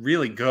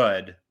 really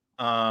good.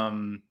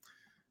 In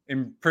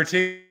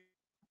particular,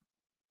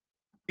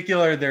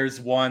 there's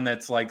one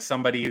that's like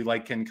somebody who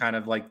like can kind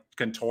of like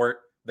contort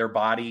their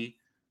body.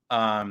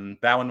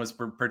 That one was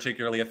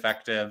particularly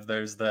effective.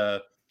 There's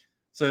the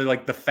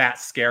fat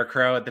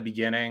scarecrow at the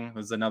beginning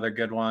was another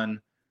good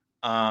one.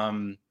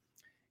 But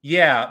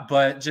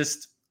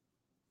just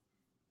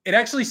it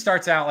actually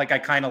starts out like I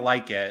kind of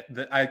like it.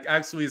 I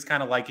actually was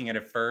kind of liking it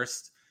at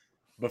first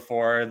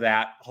before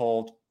that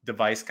whole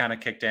device kind of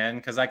kicked in,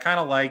 because I kind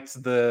of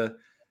liked the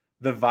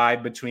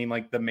vibe between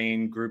like the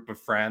main group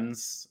of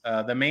friends.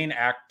 The main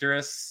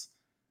actress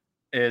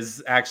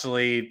is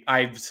actually,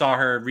 I saw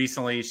her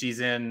recently. She's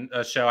in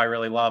a show I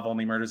really love,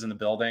 Only Murders in the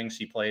Building.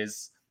 She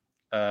plays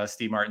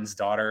Steve Martin's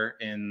daughter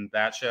in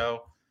that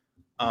show.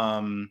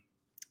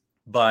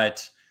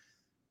 But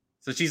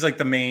so she's like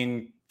the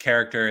main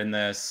character in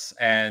this.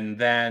 And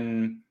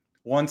then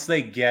once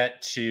they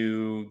get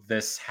to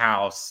this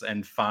house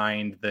and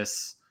find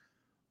this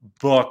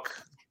book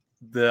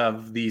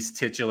of these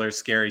titular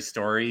scary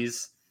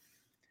stories,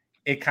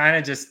 it kind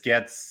of just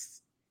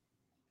gets,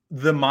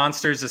 the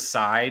monsters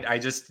aside, I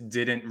just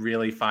didn't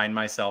really find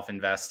myself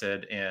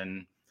invested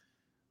in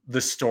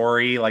the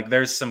story. Like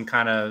there's some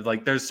kind of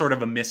like, there's sort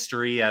of a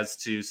mystery as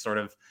to sort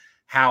of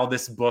how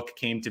this book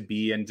came to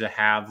be and to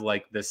have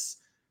like this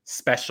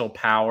special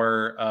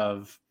power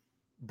of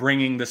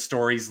bringing the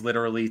stories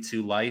literally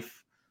to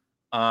life.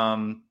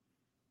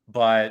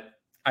 But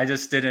it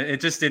just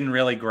didn't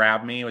really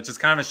grab me, which is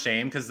kind of a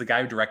shame because the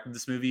guy who directed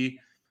this movie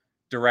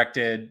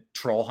directed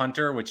Troll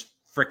Hunter, which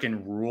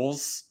freaking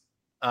rules.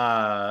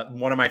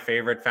 One of my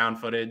favorite found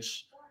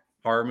footage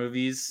horror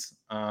movies.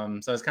 So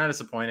I was kind of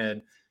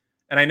disappointed.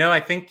 And I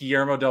think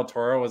Guillermo del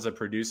Toro was a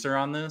producer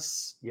on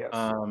this. Yes.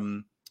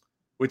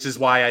 Which is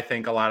why I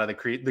think a lot of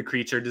the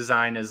creature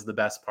design is the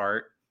best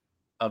part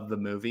of the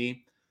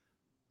movie.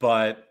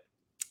 But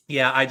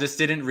yeah, I just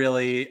didn't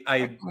really,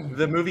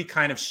 the movie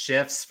kind of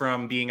shifts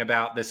from being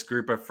about this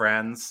group of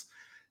friends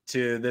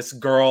to this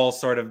girl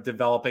sort of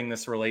developing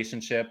this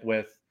relationship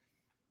with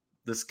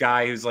this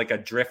guy who's like a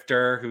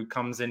drifter who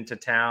comes into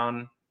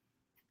town.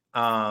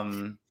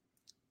 And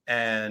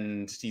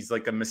he's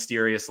like a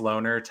mysterious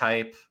loner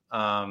type.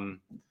 And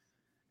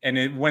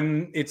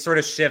when it sort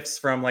of shifts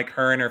from like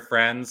her and her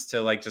friends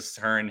to like just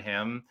her and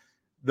him,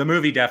 the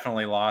movie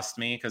definitely lost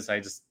me because I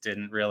just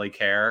didn't really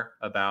care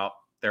about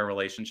their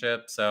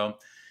relationship. So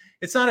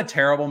it's not a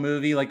terrible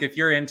movie. Like if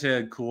you're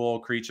into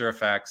cool creature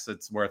effects,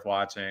 it's worth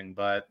watching,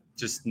 but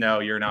just know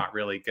you're not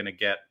really going to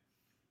get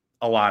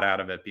a lot out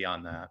of it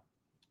beyond that.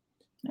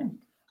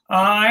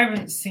 I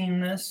haven't seen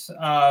this,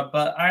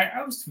 but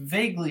I was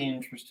vaguely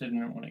interested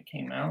in it when it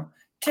came out.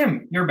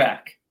 Tim, you're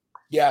back.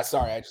 Yeah,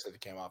 sorry, I just said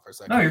it came out for a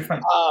second. No, you're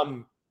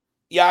fine.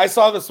 Yeah, I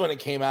saw this when it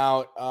came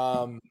out.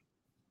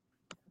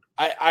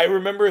 I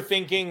remember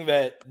thinking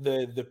that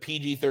the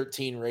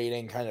PG-13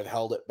 rating kind of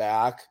held it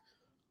back.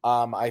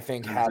 I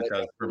think had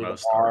it for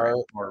most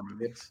horror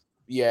movies.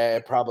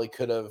 It probably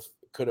could have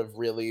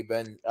really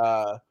been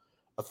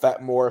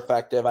more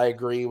effective. I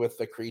agree with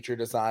the creature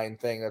design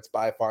thing. That's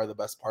by far the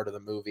best part of the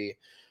movie.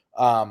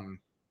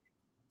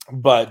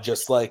 But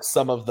just like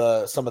some of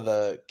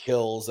the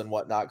kills and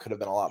whatnot could have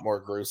been a lot more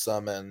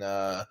gruesome and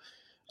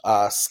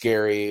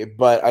scary.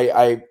 But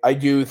I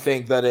do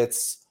think that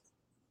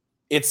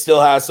it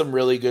still has some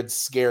really good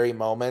scary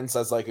moments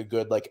as like a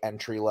good like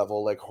entry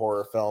level like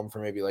horror film for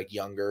maybe like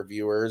younger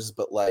viewers,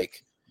 but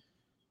like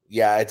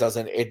yeah,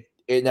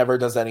 it never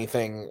does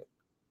anything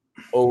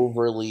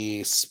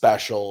overly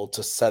special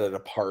to set it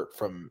apart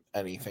from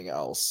anything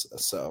else.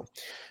 So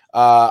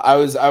I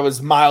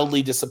was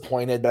mildly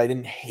disappointed, but I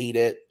didn't hate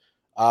it.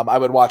 I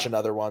would watch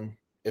another one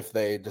if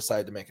they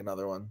decide to make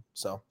another one.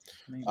 So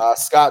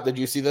Scott, did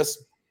you see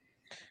this?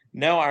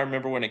 No, I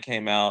remember when it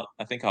came out.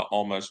 I think I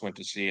almost went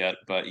to see it,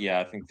 but yeah,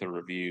 I think the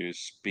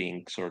reviews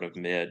being sort of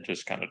mid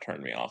just kind of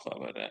turned me off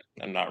of it.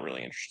 I'm not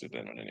really interested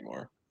in it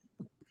anymore.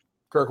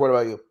 Kirk, what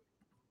about you?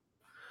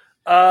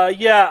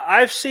 Yeah,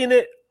 I've seen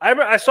it.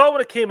 I saw it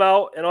when it came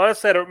out, and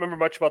honestly, I don't remember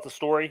much about the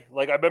story.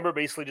 Like, I remember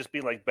basically just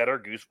being like better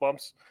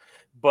Goosebumps.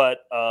 But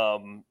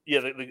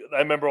yeah, I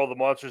remember all the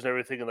monsters and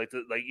everything, and like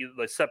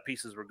set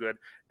pieces were good.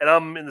 And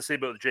I'm in the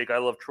same boat with Jake. I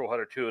love Troll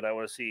Hunter too, and I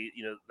want to see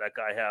that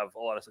guy have a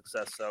lot of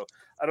success. So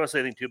I don't want to say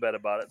anything too bad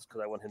about it,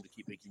 because I want him to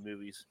keep making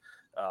movies.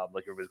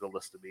 Like everybody's gonna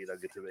listen to me, and I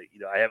get to make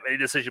I have any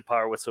decision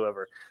power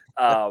whatsoever.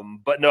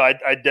 But no,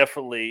 I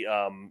definitely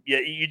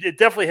it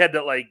definitely had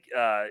that like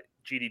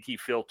GDT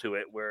feel to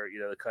it, where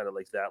kind of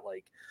like that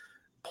like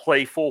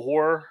playful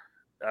horror.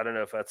 I don't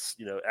know if that's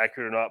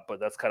accurate or not,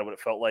 but that's kind of what it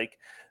felt like.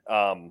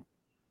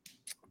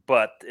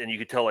 And you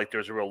could tell like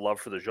there's a real love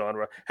for the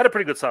genre. Had a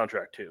pretty good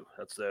soundtrack too.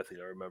 That's the other thing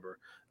I remember.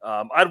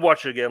 I'd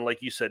watch it again.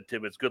 Like you said,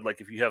 Tim, it's good.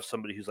 Like if you have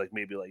somebody who's like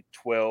maybe like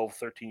 12,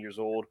 13 years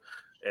old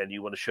and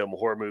you want to show them a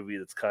horror movie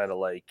that's kind of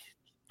like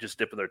just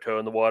dipping their toe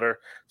in the water,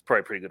 it's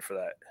probably pretty good for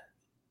that.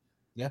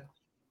 Yeah.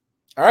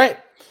 All right.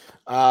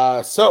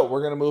 So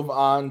we're going to move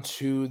on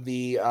to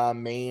the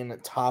main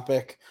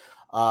topic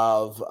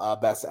of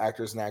best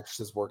actors and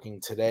actresses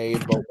working today.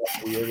 But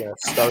we are going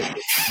to start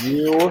with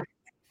you.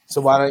 So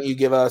why don't you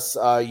give us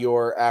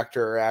your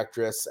actor or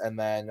actress and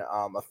then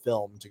a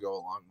film to go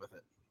along with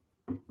it?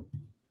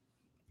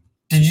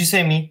 Did you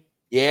say me?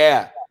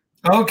 Yeah.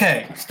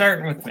 Okay,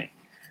 starting with me.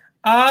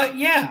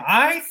 Yeah,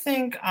 I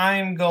think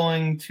I'm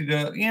going to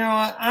go. You know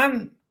what?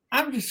 I'm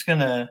just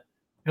gonna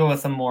go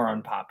with a more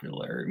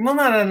unpopular. Well,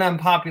 not an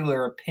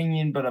unpopular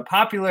opinion, but a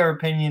popular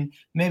opinion.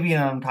 Maybe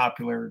an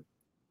unpopular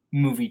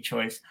movie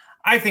choice.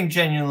 I think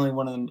genuinely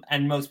one of them,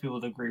 and most people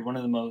would agree, one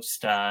of the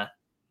most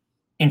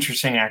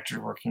interesting actors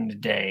working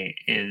today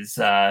is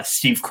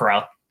Steve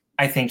Carell.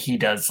 I think he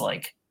does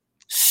like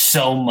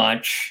so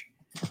much.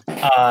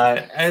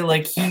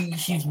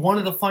 He's one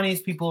of the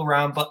funniest people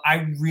around, but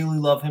I really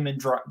love him in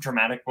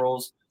dramatic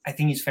roles. I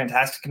think he's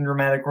fantastic in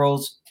dramatic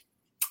roles.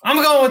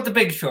 I'm going with The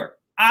Big Short.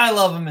 I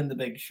love him in The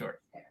Big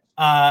Short.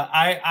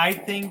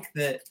 I think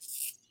that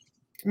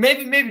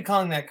maybe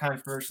calling that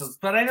controversial,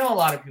 but I know a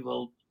lot of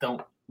people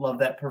don't love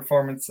that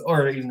performance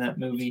or even that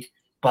movie.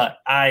 But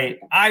I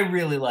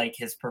really like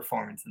his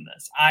performance in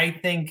this. I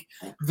think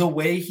the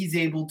way he's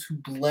able to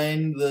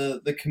blend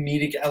the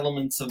comedic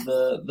elements of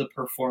the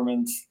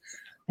performance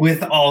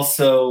with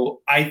also,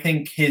 I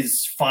think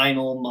his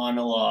final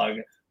monologue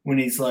when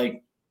he's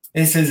like,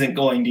 this isn't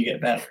going to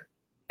get better.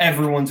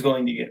 Everyone's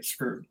going to get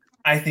screwed.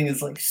 I think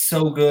it's like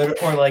so good.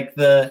 Or like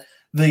the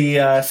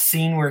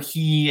scene where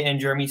he and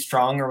Jeremy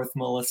Strong are with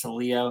Melissa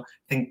Leo. I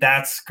think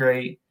that's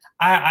great.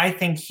 I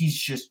think he's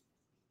just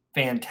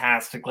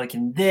fantastic. Like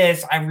in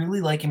this, I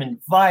really like him in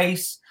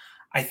Vice.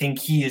 I think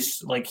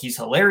he's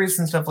hilarious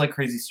and stuff like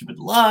Crazy Stupid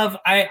Love.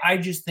 I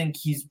just think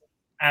he's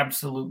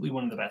absolutely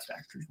one of the best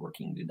actors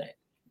working today.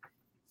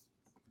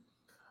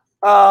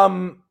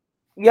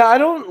 Yeah, I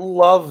don't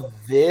love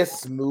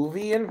this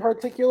movie in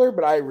particular,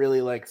 but I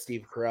really like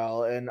Steve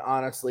Carell, and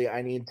honestly,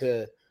 I need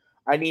to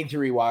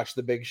rewatch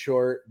The Big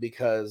Short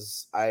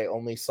because I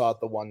only saw it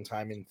the one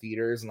time in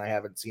theaters and I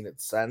haven't seen it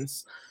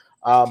since.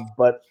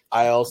 But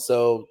I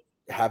also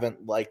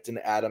haven't liked an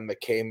Adam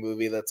McKay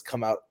movie that's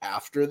come out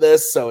after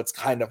this, so it's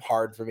kind of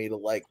hard for me to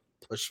like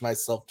push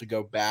myself to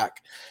go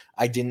back.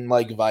 I didn't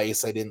like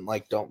Vice, I didn't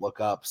like Don't Look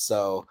Up,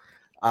 so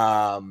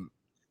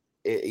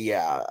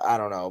yeah, I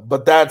don't know,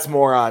 but that's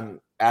more on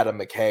Adam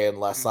McKay and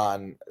less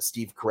on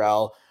Steve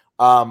Carell.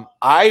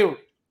 I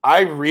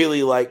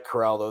really like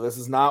Carell though. This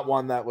is not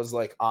one that was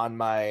like on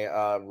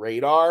my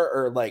radar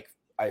or like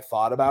I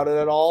thought about it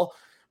at all,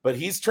 but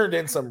he's turned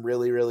in some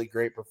really, really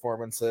great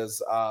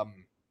performances.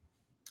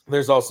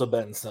 There's also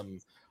been some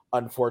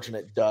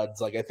unfortunate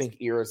duds. Like I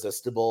think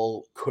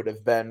Irresistible could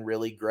have been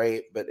really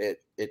great, but it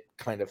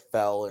kind of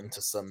fell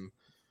into some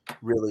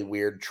really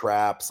weird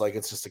traps. Like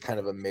it's just a kind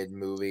of a mid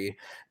movie.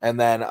 And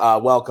then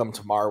Welcome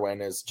to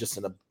Marwen is just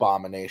an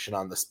abomination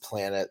on this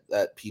planet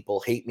that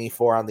people hate me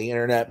for on the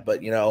internet,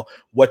 but you know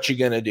what you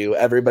gonna do?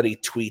 Everybody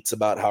tweets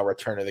about how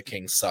Return of the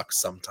King sucks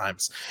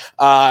sometimes.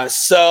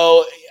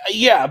 So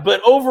yeah,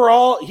 but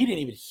overall he didn't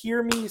even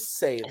hear me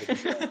say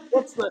that.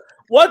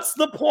 What's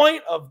the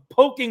point of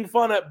poking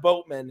fun at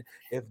Boatman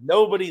if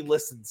nobody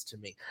listens to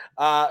me?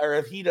 Or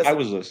if he doesn't. I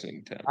was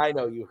listening to him. I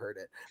know you heard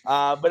it.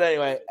 But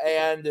anyway,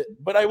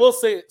 but I will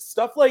say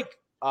stuff like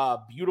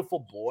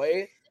Beautiful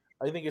Boy,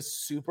 I think is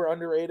super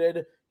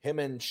underrated. Him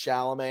and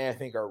Chalamet, I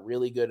think, are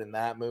really good in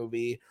that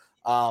movie.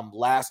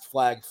 Last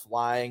Flag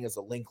Flying is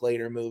a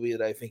Linklater movie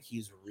that I think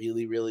he's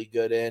really, really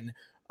good in.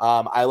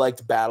 I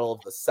liked Battle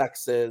of the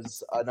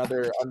Sexes,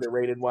 another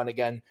underrated one.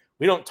 Again,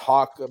 we don't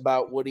talk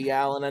about Woody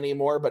Allen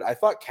anymore, but I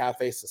thought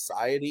Cafe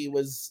Society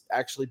was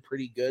actually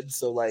pretty good.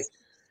 So like,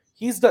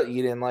 you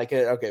didn't like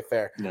it. Okay,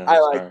 fair. No, I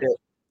liked it.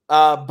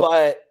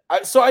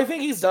 So I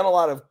think he's done a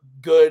lot of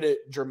good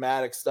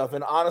dramatic stuff.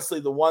 And honestly,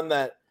 the one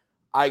that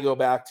I go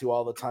back to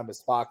all the time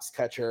is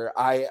Foxcatcher.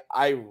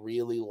 I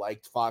really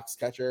liked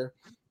Foxcatcher.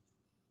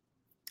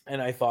 And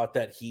I thought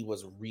that he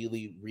was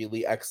really,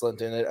 really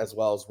excellent in it, as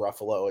well as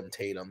Ruffalo and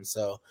Tatum.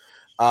 So,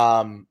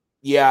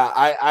 yeah,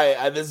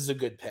 I this is a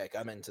good pick.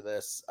 I'm into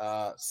this.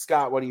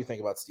 Scott, what do you think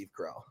about Steve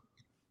Carell?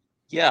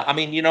 Yeah, I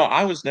mean,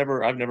 I've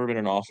never been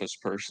an Office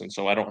person,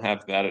 so I don't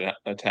have that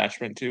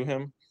attachment to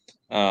him.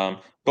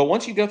 But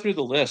once you go through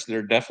the list, there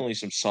are definitely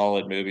some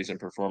solid movies and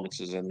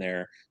performances in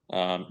there.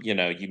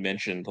 You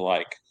mentioned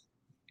like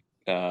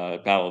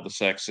Battle of the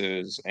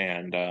Sexes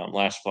and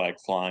Last Flag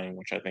Flying,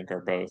 which I think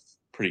are both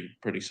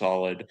pretty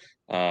solid.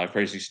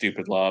 Crazy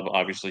Stupid Love,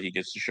 obviously he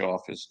gets to show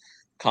off his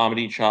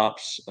comedy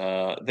chops.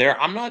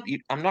 I'm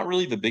not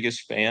really the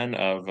biggest fan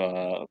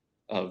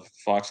of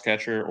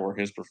Foxcatcher or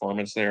his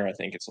performance there. I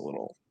think it's a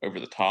little over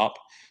the top.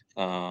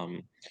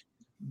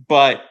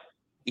 But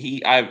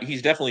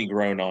he's definitely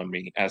grown on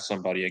me as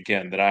somebody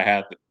again that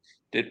I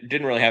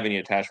didn't really have any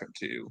attachment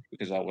to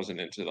because I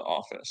wasn't into The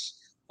Office.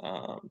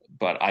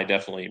 But I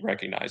definitely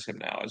recognize him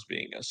now as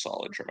being a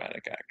solid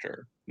dramatic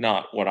actor.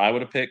 Not what I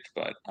would have picked,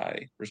 but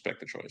I respect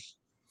the choice.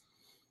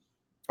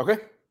 Okay.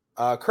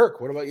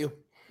 Kirk, what about you?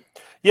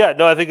 Yeah,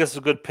 no, I think it's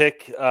a good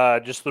pick.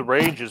 Just the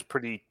range is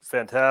pretty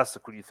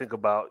fantastic when you think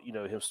about,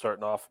 him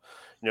starting off,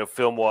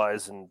 film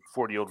wise and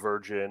 40-Year-Old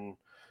Virgin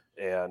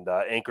and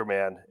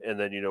Anchorman, and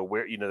then,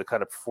 where, the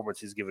kind of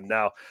performance he's given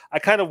now. I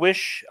kind of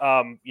wish,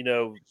 I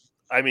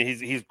mean,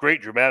 he's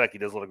great dramatic. He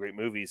does a lot of great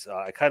movies.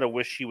 I kind of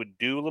wish he would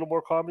do a little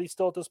more comedy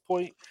still at this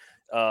point,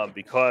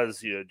 because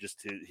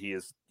he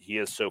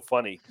is so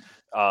funny.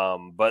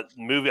 But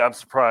movie, I'm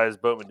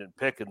surprised Boatman didn't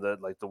pick, and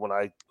the one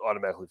I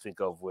automatically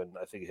think of when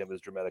I think of him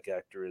as dramatic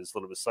actor is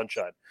Little Miss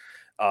Sunshine.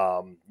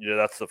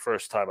 That's the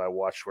first time I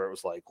watched where it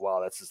was like, wow,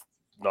 that's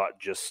not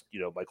just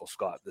Michael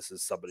Scott. This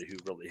is somebody who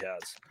really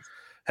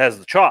has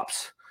the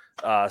chops.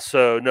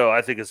 So no,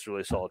 I think it's a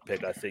really solid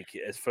pick. I think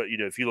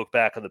if you look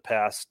back on the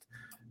past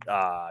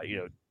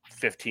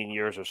 15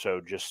 years or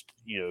so, just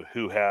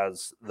who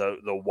has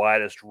the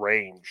widest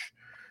range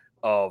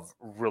of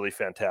really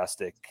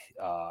fantastic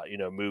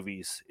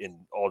movies in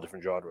all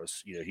different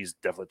genres, he's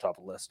definitely top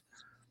of the list.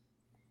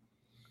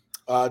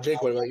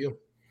 Jake, what about you?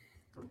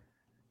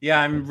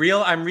 Yeah, I'm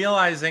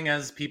realizing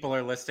as people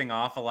are listing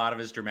off a lot of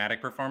his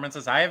dramatic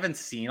performances, I haven't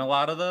seen a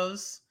lot of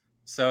those,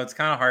 so it's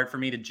kind of hard for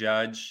me to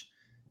judge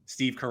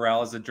Steve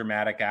Carell as a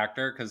dramatic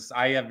actor because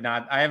I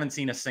haven't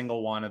seen a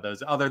single one of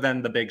those other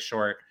than The Big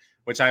Short,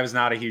 which I was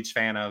not a huge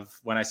fan of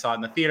when I saw it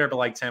in the theater, but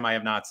like Tim, I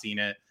have not seen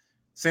it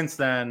since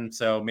then,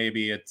 so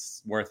maybe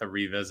it's worth a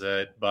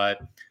revisit. But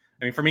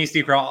I mean, for me,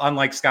 Steve Carell,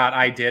 unlike Scott,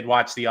 I did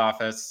watch The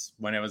Office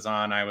when it was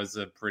on. I was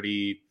a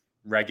pretty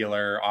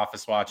regular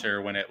Office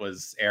watcher when it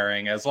was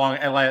airing, at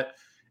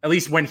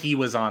least when he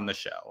was on the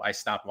show. I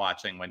stopped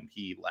watching when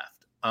he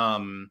left.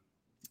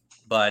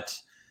 But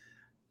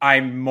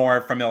I'm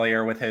more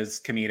familiar with his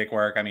comedic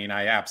work. I mean,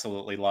 I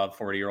absolutely love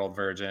 40-Year-Old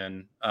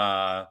Virgin.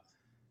 I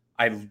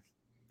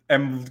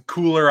am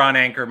cooler on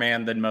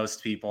Anchorman than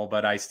most people,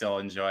 but I still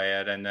enjoy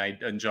it, and I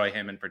enjoy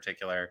him in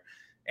particular.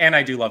 And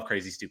I do love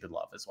Crazy Stupid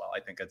Love as well.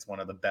 I think it's one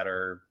of the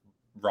better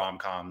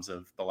rom-coms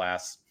of the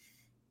last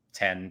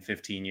 10,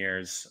 15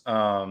 years.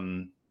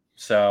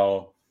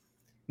 So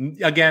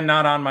again,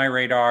 not on my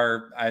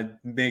radar. It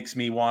makes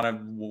me want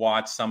to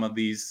watch some of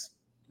these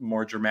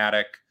more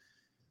dramatic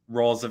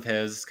roles of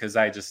his because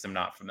I just am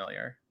not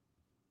familiar.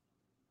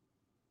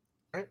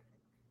 All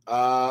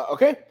right.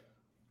 Okay.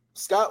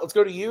 Scott, let's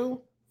go to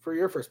you for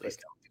your first pick.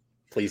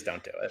 Please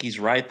don't do it. He's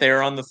right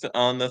there on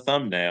the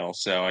thumbnail,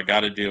 so I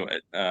got to do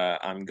it.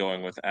 I'm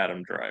going with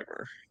Adam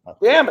Driver.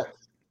 Damn it!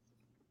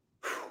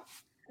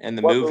 And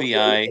the movie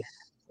I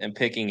am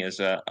picking is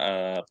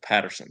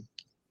Patterson.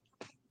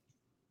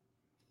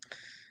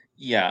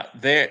 Yeah,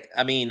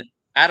 I mean,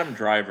 Adam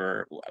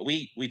Driver.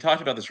 We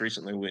talked about this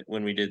recently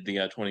when we did the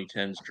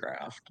 2010s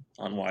draft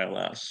on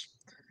YLS.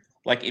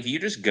 Like, if you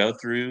just go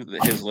through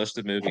his list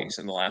of movies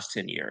in the last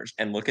 10 years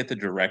and look at the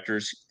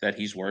directors that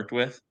he's worked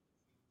with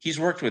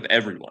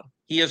everyone.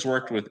 He has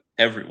worked with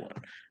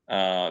everyone.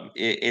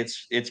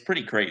 It's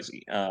pretty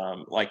crazy.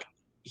 Like,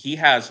 he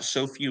has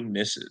so few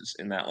misses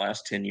in that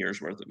last 10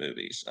 years worth of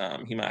movies.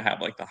 He might have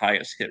like the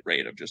highest hit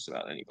rate of just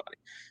about anybody.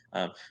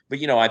 But,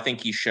 I think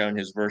he's shown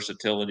his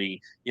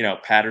versatility.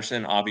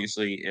 Patterson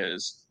obviously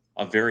is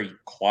a very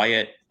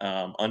quiet,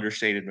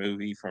 understated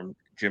movie from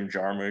Jim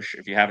Jarmusch.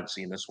 If you haven't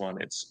seen this one,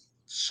 it's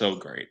so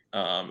great.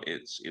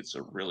 It's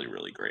a really,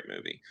 really great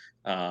movie.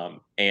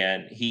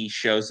 And he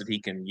shows that he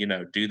can,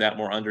 do that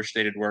more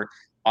understated work.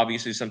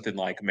 Obviously something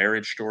like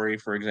Marriage Story,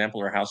 for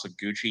example, or House of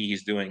Gucci,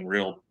 he's doing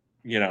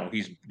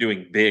he's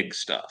doing big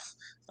stuff.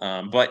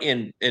 but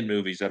in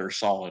movies that are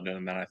solid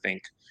and that I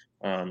think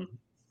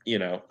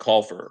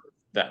call for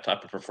that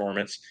type of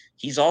performance.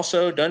 He's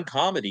also done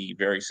comedy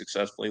very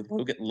successfully.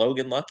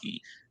 Logan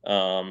Lucky.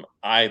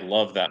 I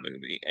love that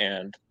movie,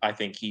 and I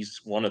think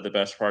he's one of the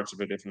best parts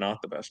of it, if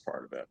not the best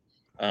part of it.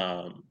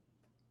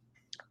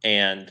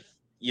 And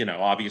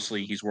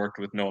obviously he's worked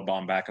with Noah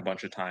Baumbach a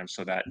bunch of times,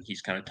 so that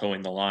he's kind of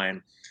towing the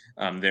line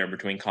there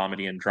between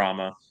comedy and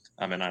drama.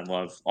 And I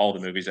love all the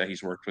movies that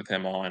he's worked with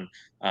him on.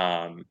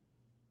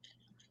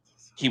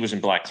 He was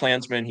in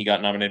BlacKkKlansman. He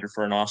got nominated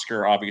for an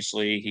Oscar.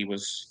 Obviously, he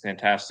was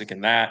fantastic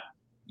in that.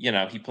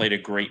 He played a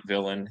great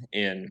villain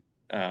in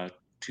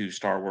 2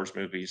 Star Wars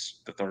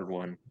movies. The third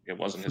one, it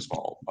wasn't his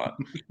fault, but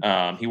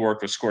he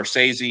worked with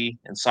Scorsese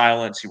in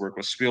Silence. He worked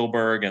with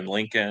Spielberg and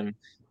Lincoln.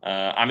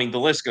 The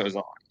list goes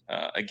on.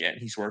 Again,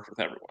 he's worked with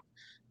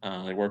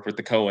everyone. He worked with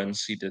the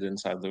Coens. He did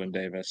Inside Llewyn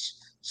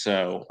Davis.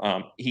 So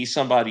he's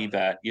somebody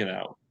that,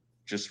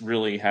 just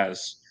really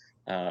has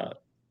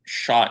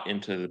shot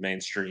into the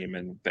mainstream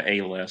and the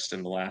A-list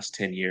in the last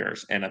 10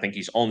 years. And I think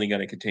he's only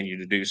going to continue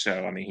to do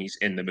so. He's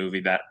in the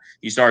movie that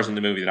he stars in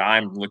the movie that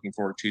I'm looking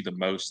forward to the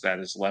most that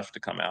is left to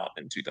come out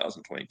in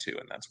 2022.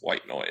 And that's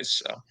White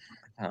Noise. So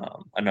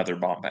another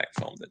Baumbach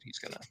film that he's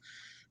going to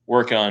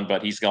work on,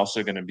 but he's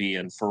also going to be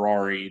in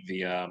Ferrari,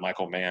 the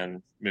Michael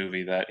Mann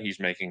movie that he's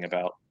making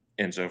about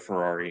Enzo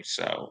Ferrari.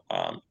 So,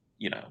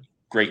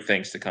 great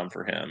things to come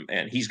for him.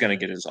 And he's going to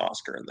get his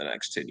Oscar in the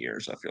next 10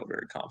 years. I feel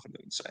very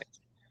confident in saying.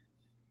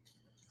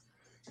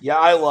 Yeah,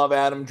 I love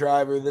Adam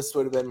Driver. This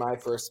would have been my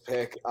first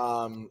pick.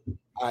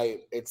 I've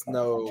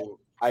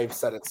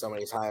said it so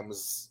many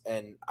times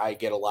and I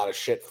get a lot of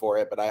shit for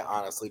it, but I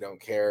honestly don't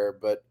care.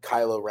 But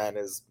Kylo Ren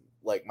is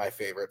like my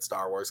favorite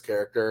Star Wars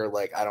character.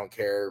 Like, I don't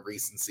care,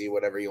 recency,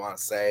 whatever you want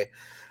to say.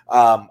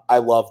 I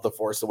love The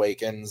Force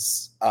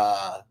Awakens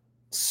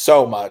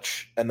so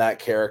much, and that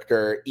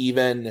character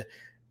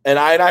and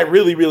I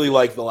really, really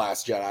like The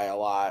Last Jedi a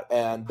lot.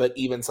 But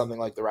even something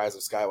like The Rise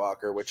of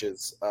Skywalker, which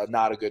is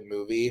not a good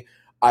movie,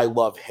 I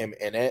love him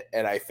in it,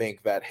 and I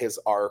think that his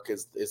arc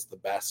is the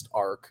best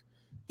arc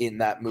in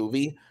that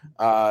movie.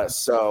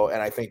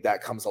 And I think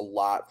that comes a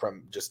lot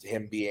from just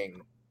him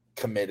being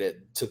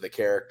committed to the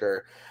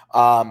character.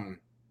 The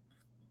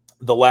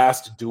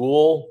Last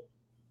Duel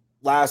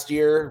last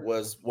year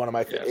was one of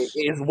my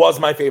it was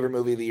my favorite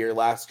movie of the year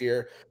last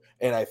year,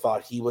 and I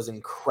thought he was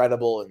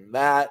incredible in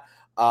that.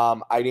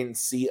 I didn't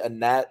see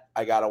Annette.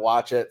 I gotta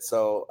watch it.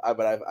 So,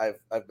 but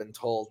I've been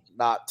told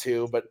not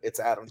to. But it's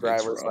Adam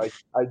Driver, so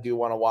I do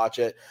want to watch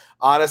it.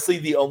 Honestly,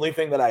 the only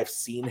thing that I've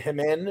seen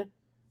him in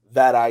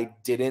that I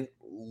didn't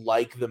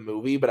like the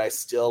movie, but I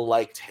still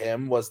liked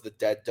him, was The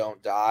Dead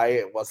Don't Die.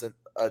 It wasn't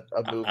a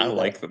movie. I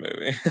like the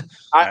movie, but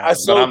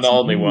I'm the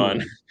only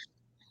one.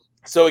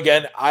 So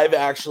again, I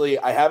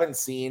haven't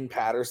seen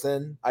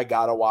Patterson. I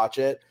gotta watch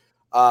it.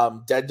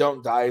 Dead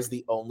Don't Die is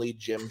the only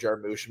Jim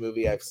Jarmusch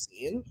movie I've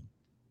seen.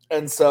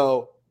 And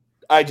so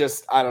I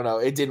don't know.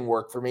 It didn't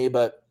work for me,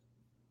 but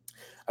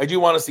I do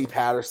want to see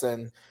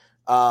Patterson.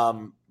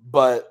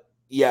 But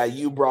yeah,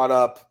 you brought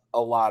up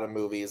a lot of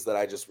movies that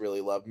I just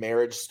really love.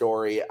 Marriage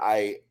Story.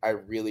 I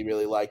really,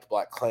 really liked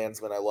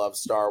BlacKkKlansman. I love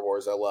Star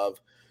Wars. I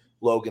love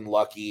Logan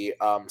Lucky.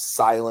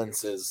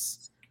 Silence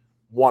is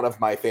one of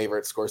my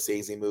favorite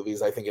Scorsese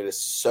movies. I think it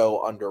is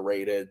so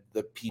underrated.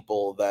 The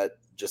people that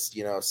just,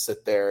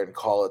 sit there and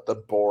call it the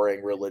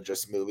boring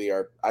religious movie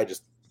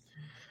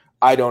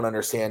I don't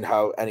understand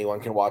how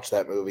anyone can watch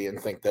that movie and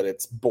think that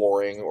it's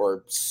boring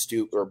or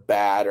stupid or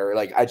bad, or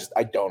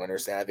I don't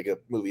understand. I think the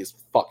movie is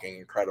fucking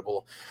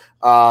incredible.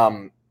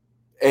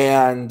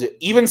 And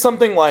even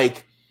something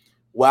like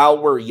While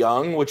We're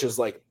Young, which is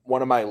like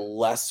one of my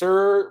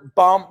lesser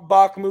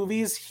Baumbach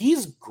movies,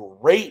 he's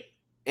great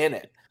in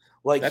it.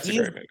 That's a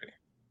great movie.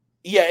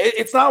 Yeah,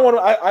 it's not one of,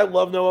 I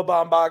love Noah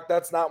Baumbach.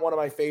 That's not one of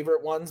my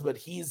favorite ones, but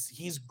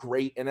he's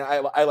great. And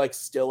I like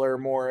Stiller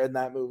more in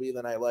that movie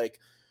than I like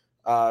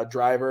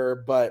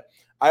Driver. But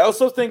I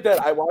also think that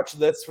I watched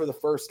this for the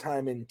first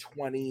time in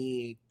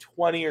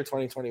 2020 or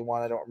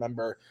 2021. I don't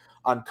remember,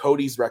 on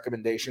Cody's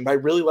recommendation, but I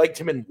really liked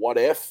him in What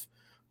If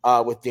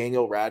with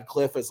Daniel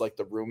Radcliffe as like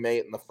the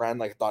roommate and the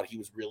friend. I thought he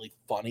was really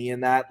funny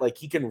in that.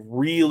 He can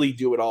really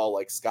do it all,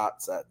 like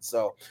Scott said.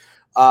 So,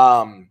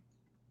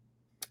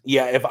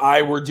 yeah, if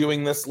I were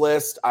doing this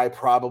list, I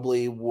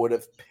probably would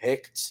have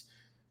picked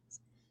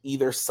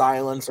either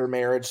Silence or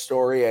Marriage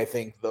Story. I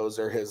think those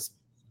are his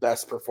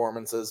best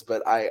performances,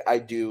 but I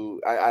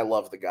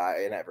love the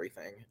guy and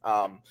everything.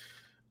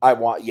 I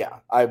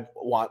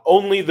want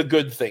only the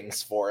good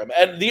things for him.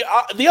 And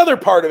the other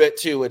part of it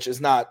too, which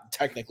is not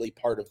technically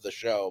part of the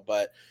show,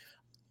 but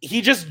he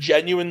just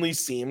genuinely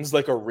seems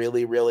like a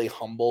really, really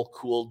humble,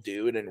 cool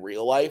dude in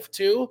real life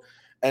too.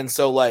 And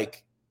so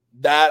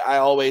that I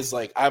always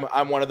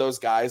I'm one of those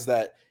guys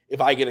that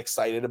if I get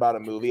excited about a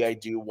movie, I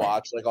do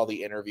watch all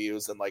the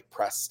interviews and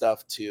press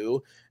stuff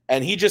too.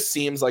 And he just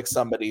seems like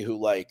somebody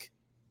who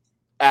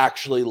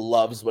actually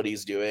loves what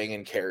he's doing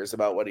and cares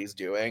about what he's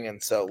doing.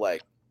 And so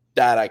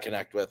that I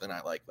connect with, and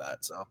I like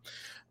that. So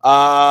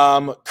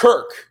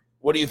Kirk,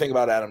 what do you think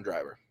about Adam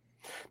Driver?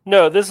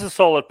 No, this is a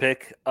solid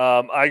pick.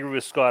 I agree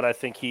with Scott. I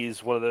think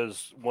he's one of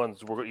those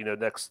ones where,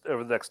 next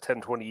over the next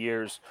 10, 20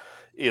 years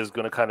is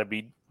going to kind of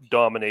be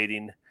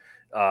dominating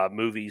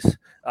movies.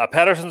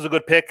 Patterson's a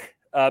good pick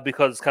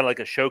because it's kind of like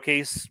a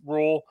showcase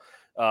role.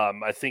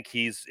 I think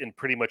he's in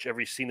pretty much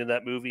every scene in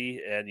that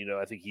movie, and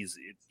I think he's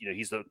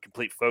the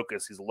complete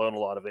focus. He's alone a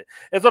lot of it.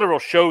 And it's not a real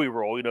showy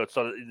role, it's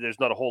not.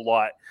 There's not a whole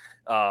lot,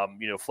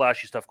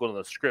 flashy stuff going on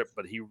the script,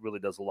 but he really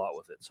does a lot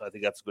with it. So I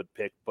think that's a good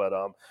pick. But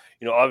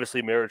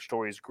obviously, Marriage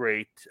Story is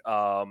great.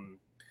 I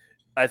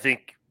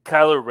think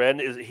Kylo Ren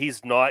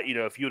he's not.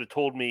 If you would have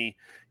told me,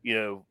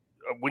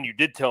 when you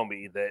did tell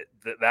me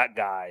that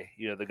guy,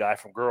 the guy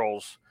from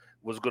Girls,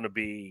 was going to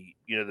be,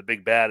 the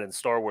big bad in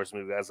Star Wars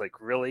movie, I was like,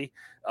 really?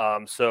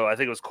 So I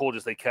think it was cool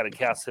just they kind of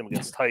cast him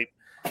against type,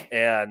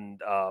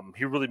 and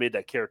he really made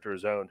that character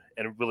his own,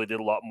 and it really did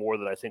a lot more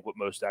than I think what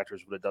most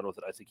actors would have done with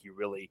it. I think he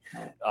really,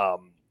 I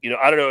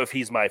don't know if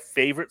he's my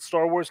favorite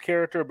Star Wars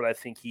character, but I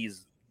think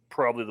he's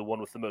probably the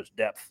one with the most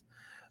depth,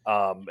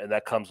 and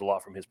that comes a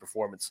lot from his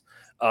performance.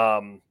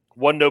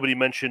 One nobody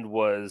mentioned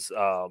was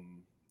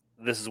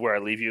This Is Where I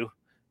Leave You.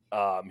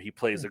 He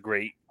plays a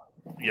great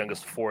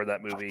youngest of four in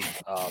that movie.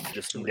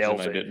 Just nails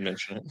it. I didn't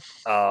mention it.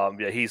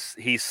 Yeah,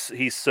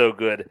 he's so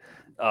good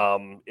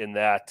in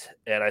that,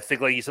 and I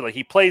think, like you said, like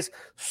he plays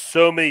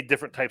so many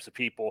different types of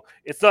people.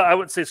 It's not, I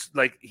wouldn't say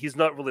like he's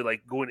not really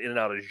like going in and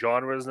out of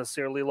genres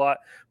necessarily a lot,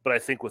 but I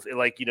think with in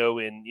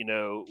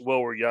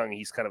While We're Young,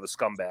 he's kind of a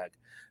scumbag.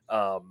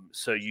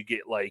 So you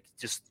get like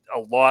just a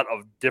lot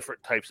of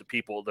different types of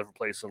people, different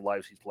places in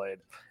lives he's played,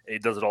 and he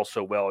does it all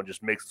so well and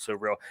just makes it so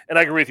real. And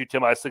I agree with you,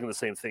 Tim. I was thinking the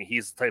same thing.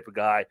 He's the type of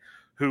guy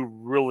who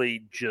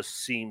really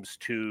just seems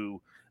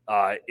to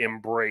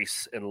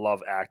embrace and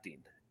love acting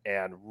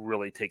and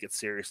really take it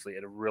seriously,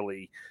 and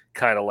really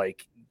kind of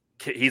like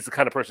he's the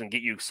kind of person to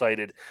get you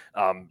excited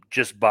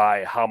just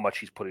by how much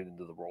he's putting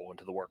into the role,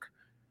 into the work.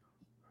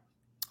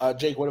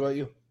 Jake, what about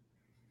you?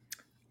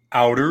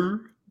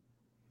 Outer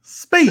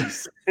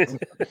space.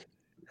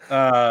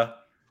 That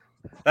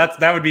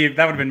would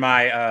have been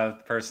my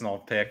personal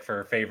pick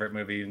for favorite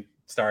movie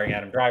starring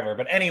Adam Driver.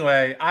 But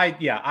anyway,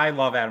 I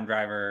love Adam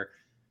Driver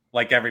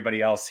like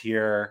everybody else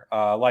here.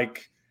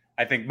 Like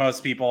I think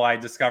most people, I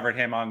discovered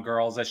him on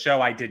Girls, a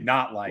show I did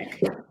not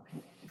like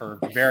for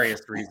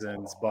various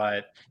reasons,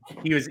 but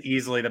he was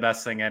easily the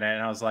best thing in it.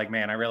 And I was like,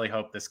 man, I really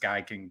hope this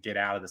guy can get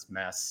out of this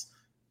mess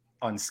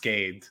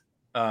unscathed.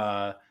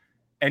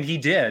 And he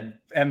did,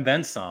 and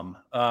then some.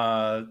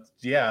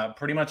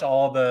 Pretty much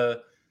all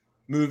the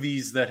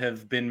movies that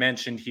have been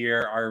mentioned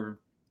here are,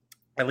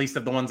 at least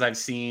of the ones I've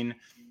seen,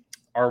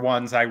 are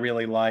ones I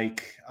really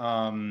like.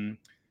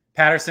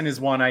 Patterson is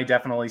one I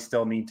definitely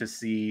still need to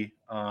see.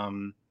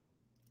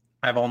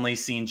 I've only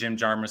seen Jim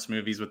Jarmusch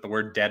movies with the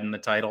word dead in the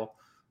title.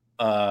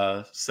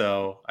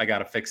 So I got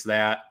to fix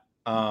that.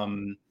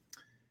 And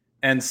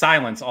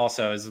Silence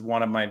also is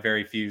one of my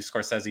very few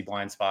Scorsese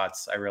blind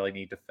spots I really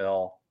need to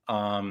fill.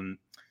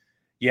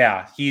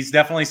 He's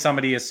definitely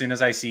somebody, as soon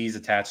as I see he's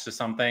attached to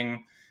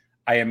something,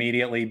 I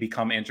immediately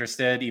become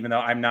interested, even though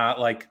I'm not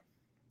like,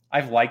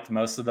 I've liked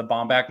most of the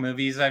Baumbach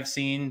movies I've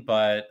seen,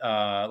 but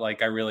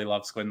I really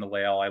love Squid and the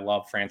Whale. I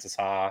love Francis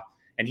Ha,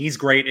 and he's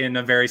great in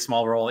a very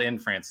small role in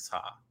Francis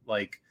Ha.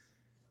 Scott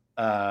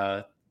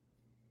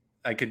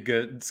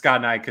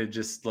and I could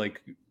just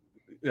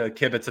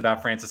kibitz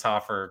about Francis Ha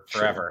for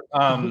forever.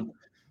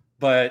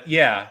 But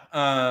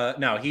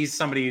no, he's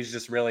somebody who's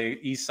just really,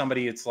 he's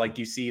somebody, it's like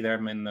you see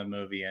them in the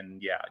movie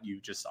and you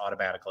just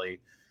automatically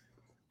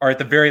are at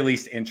the very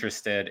least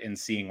interested in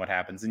seeing what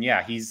happens. And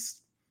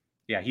he's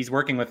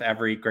working with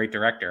every great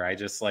director. I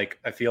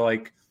feel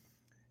like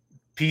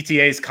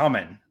PTA's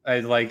coming. I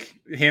like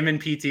him and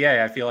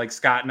PTA. I feel like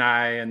Scott and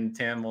I and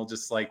Tim will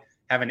just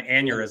have an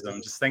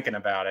aneurysm just thinking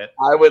about it.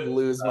 I would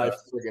lose my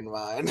friggin'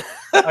 mind.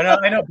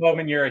 I know,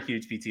 Bowman, you're a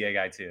huge PTA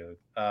guy too.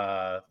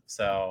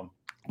 So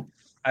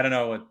I don't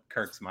know what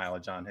Kirk's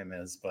mileage on him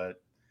is,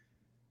 but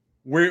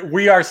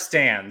we are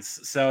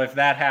stans. So if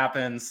that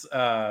happens,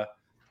 Mazel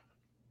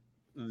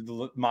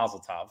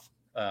Tov.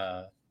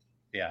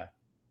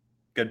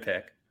 Good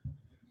pick.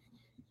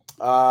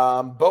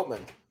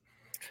 Boatman.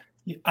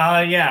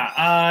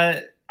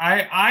 I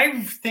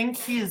think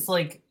he's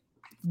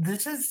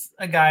this is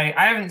a guy,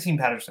 I haven't seen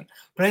Patterson,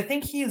 but I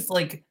think he's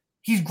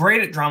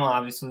great at drama,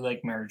 obviously,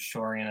 like Marriage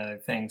Story and other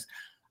things.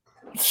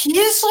 He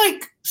is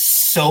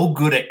so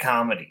good at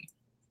comedy.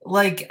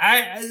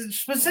 I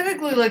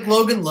specifically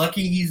Logan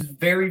Lucky, he's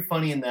very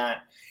funny in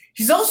that.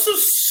 He's also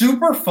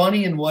super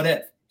funny in What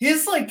If.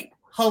 He's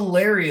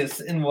hilarious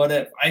in What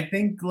If. I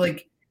think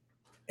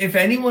if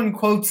anyone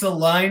quotes a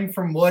line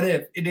from What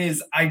If, it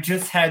is, "I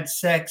just had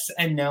sex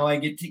and now I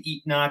get to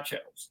eat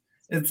nachos."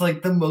 It's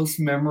the most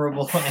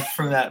memorable line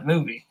from that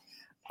movie.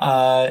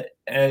 I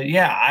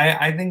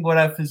think What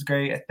If is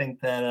great. I think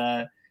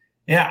that,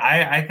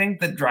 I think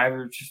that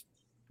Driver just,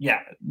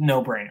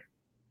 no brainer.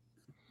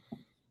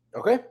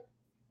 Okay.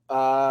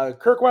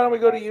 Kirk, why don't we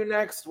go to you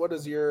next? What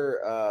is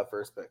your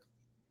first pick?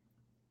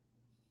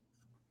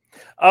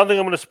 I don't think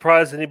I'm going to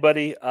surprise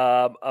anybody.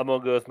 I'm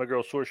going to go with my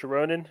girl, Saoirse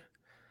Ronan.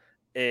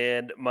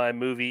 and my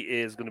movie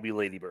is going to be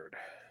Lady Bird.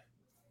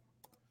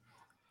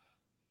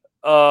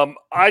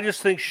 I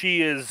just think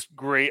she is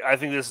great. I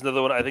think this is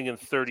another one. I think in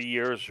 30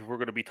 years, we're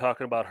going to be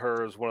talking about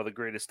her as one of the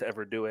greatest to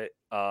ever do it.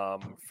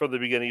 From the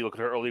beginning, you look at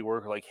her early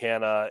work like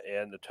Hannah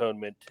and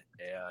Atonement,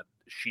 and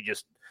she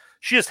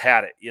just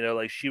had it.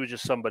 Like she was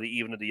just somebody,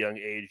 even at a young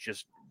age,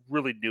 just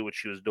really knew what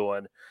she was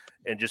doing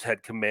and just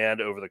had command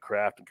over the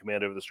craft and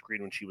command over the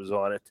screen when she was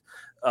on it.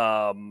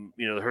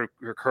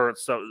 Her current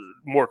stuff,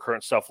 more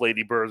current stuff,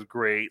 Lady Bird's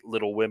great,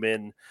 Little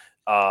Women.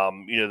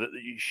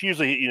 She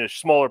usually,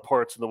 smaller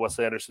parts in the Wes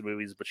Anderson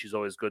movies, but she's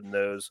always good in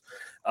those.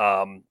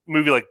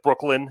 Movie like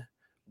Brooklyn,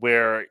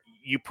 where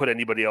you put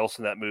anybody else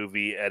in that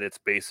movie and it's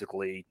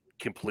basically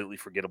completely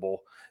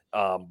forgettable.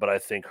 But I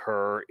think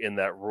her in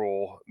that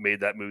role made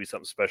that movie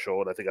something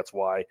special. And I think that's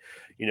why,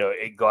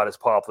 it got as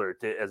popular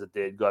as it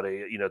did, got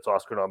its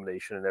Oscar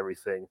nomination and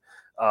everything.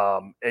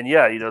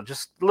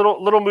 Just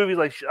little movies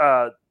like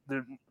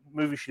the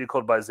movie she did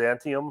called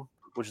Byzantium,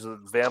 which is a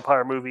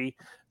vampire movie.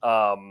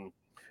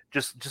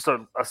 Just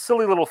a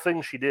silly little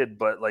thing she did,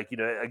 but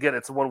again,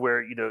 it's the one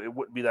where it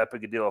wouldn't be that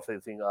big a deal if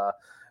anything.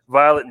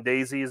 Violet and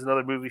Daisy is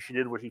another movie she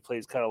did where he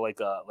plays kind of like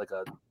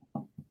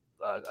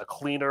a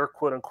cleaner,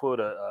 quote unquote,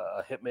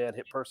 a hitman,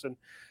 hit person.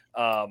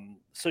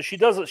 So she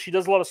does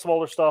a lot of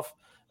smaller stuff.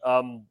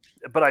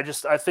 But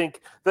I think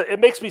that it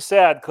makes me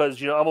sad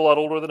because I'm a lot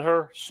older than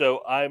her,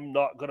 so I'm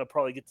not gonna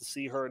probably get to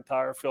see her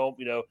entire film.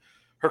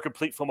 Her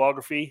complete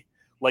filmography,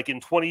 like in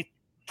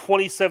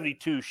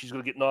 2072, she's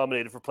going to get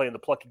nominated for playing the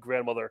plucky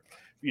grandmother,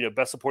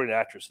 best supporting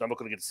actress. And I'm not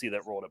going to get to see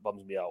that role, and it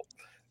bums me out.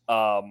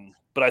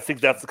 But I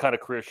think that's the kind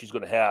of career she's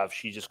going to have.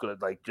 She's just going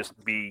to just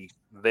be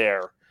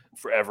there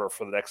forever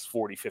for the next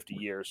 40, 50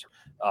 years.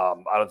 I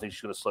don't think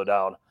she's going to slow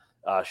down.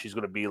 She's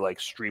going to be like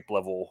Streep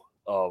level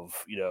of,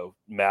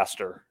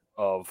 master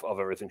of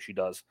everything she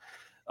does.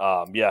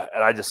 And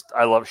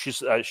I love,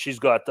 she's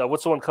got,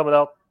 what's the one coming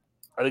out?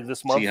 I think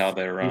this month. See How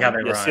They Run.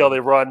 See How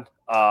They Run.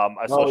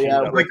 I saw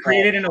like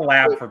created in a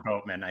lab for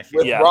Boatman, I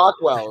feel. With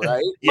Rockwell,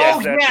 right?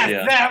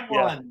 That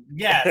one.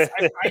 Yes.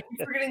 I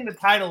keep forgetting the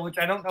title, which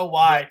I don't know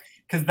why,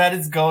 because that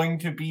is going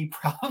to be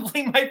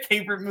probably my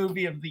favorite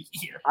movie of the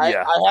year.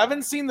 I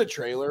haven't seen the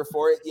trailer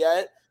for it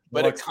yet,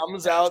 but it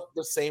comes out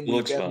the same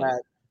weekend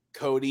that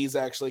Cody's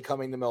actually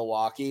coming to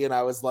Milwaukee, and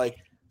I was like,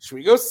 should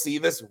we go see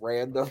this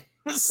random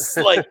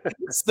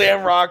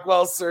Sam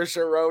Rockwell, Saoirse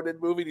Ronan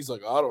movie? And he's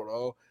like, I don't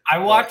know. I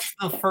watched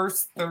the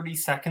first 30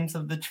 seconds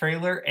of the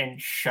trailer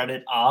and shut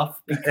it off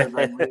because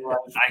I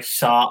realized I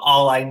saw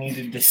all I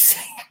needed to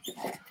see.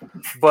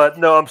 But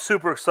no, I'm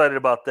super excited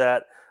about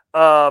that.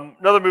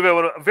 Another movie I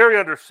want to, very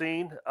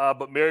underseen,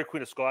 but Mary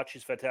Queen of Scots,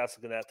 she's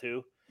fantastic in that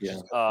too. Yeah,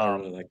 I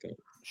really like that.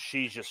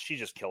 She's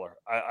just killer.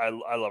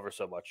 I love her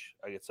so much.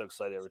 I get so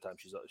excited every time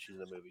she's in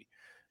the movie.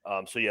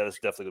 So yeah, this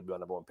is definitely gonna be my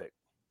number one pick.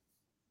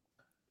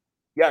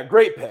 Yeah,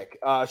 great pick.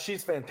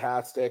 She's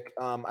fantastic.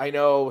 I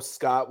know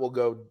Scott will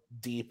go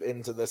deep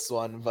into this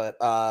one, but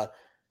I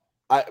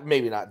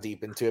maybe not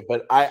deep into it,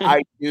 but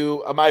I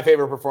do. My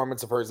favorite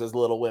performance of hers is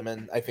Little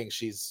Women. I think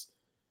she's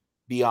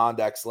beyond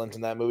excellent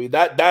in that movie.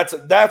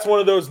 That's one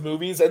of those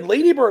movies, and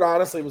Lady Bird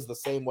honestly was the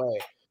same way,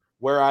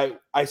 where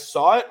I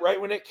saw it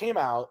right when it came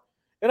out,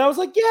 and I was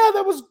like, yeah,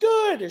 that was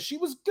good. She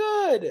was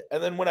good.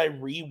 And then when I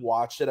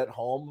rewatched it at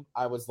home,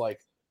 I was like,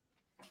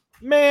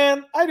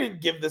 man, I didn't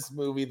give this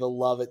movie the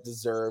love it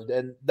deserved.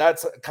 And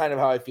that's kind of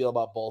how I feel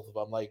about both of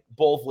them. Like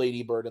both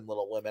Lady Bird and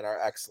Little Women are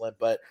excellent.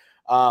 But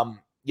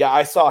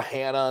I saw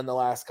Hannah in the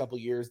last couple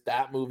of years.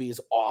 That movie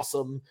is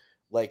awesome.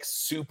 Like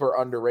super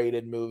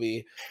underrated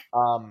movie.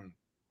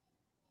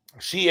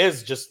 She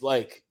is just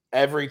like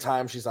every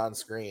time she's on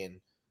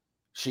screen,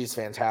 she's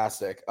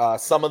fantastic.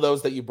 Some of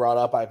those that you brought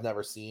up, I've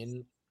never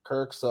seen,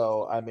 Kirk.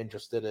 So I'm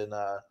interested in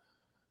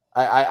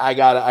I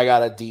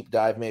got a deep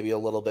dive maybe a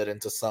little bit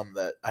into some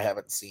that I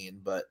haven't seen,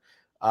 but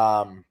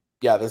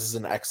this is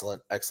an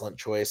excellent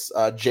choice.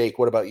 Jake,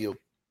 what about you?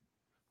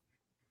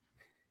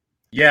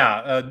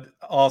 Yeah,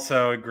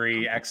 also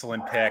agree.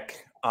 Excellent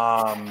pick.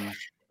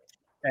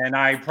 And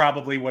I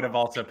probably would have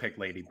also picked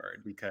Lady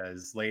Bird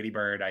because Lady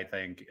Bird, I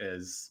think,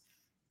 is,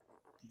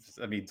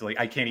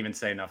 I can't even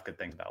say enough good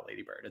things about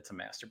Lady Bird. It's a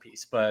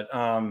masterpiece. But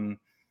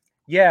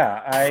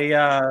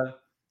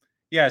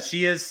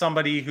she is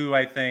somebody who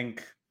I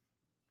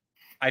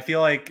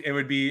feel like it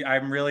would be,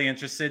 I'm really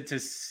interested to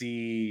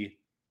see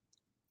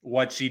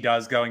what she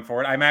does going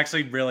forward. I'm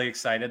actually really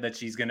excited that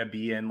she's going to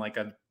be in like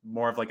a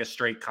more of like a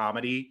straight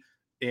comedy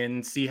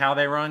in See How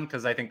They Run,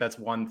 because I think that's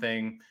one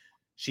thing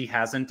she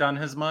hasn't done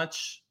as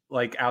much,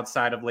 like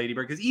outside of Lady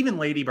Bird. Because even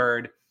Lady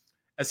Bird,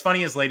 as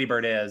funny as Lady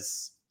Bird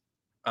is,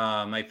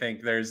 I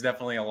think there's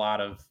definitely a lot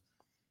of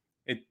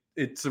it.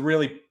 It's a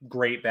really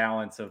great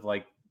balance of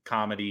like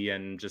comedy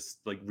and just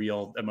like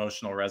real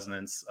emotional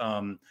resonance.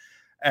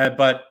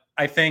 But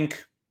I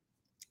think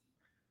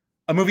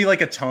a movie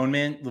like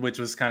Atonement, which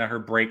was kind of her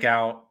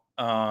breakout,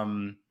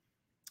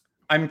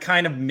 I'm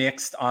kind of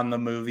mixed on the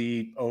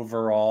movie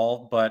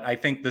overall, but I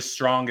think the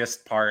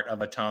strongest part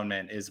of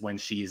Atonement is when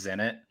she's in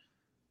it.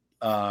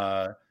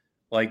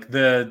 Like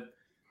the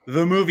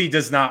the movie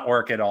does not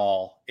work at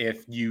all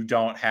if you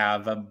don't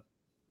have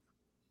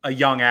a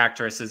young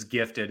actress as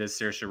gifted as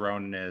Saoirse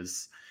Ronan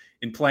is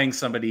in playing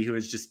somebody who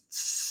is just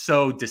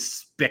so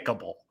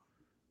despicable.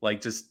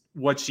 Like, just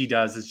what she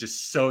does is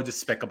just so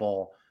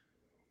despicable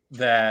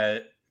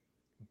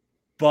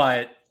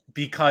but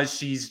because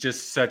she's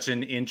just such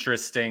an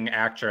interesting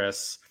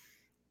actress,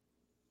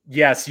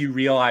 yes, you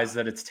realize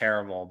that it's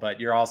terrible, but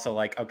you're also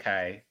like,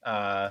 okay,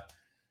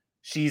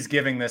 she's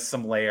giving this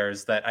some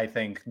layers that I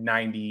think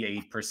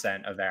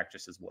 98% of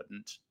actresses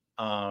wouldn't.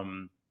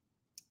 I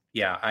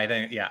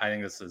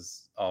think this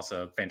is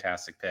also a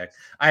fantastic pick.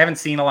 I haven't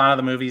seen a lot of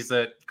the movies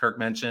that Kirk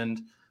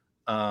mentioned,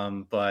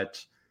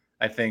 but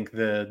I think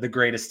the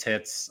greatest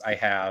hits I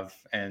have,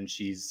 and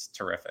she's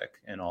terrific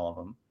in all of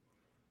them.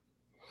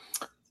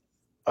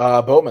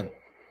 Boatman.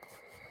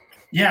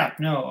 Yeah,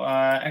 no,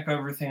 echo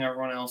everything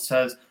everyone else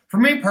says. For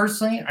me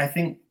personally, I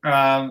think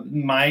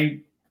my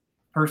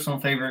personal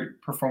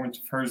favorite performance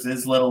of hers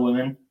is Little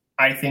Women.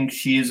 I think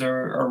she is a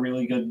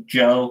really good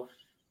Jo,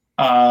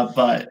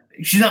 but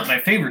she's not my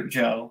favorite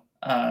Jo.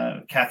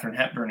 Katharine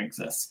Hepburn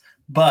exists,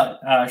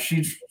 but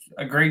she's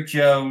a great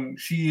Jo.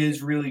 She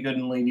is really good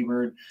in Lady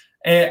Bird.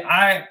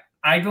 I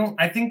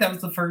think that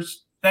was the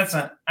first. That's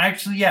not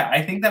actually. Yeah,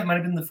 I think that might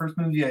have been the first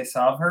movie I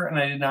saw of her, and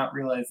I did not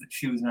realize that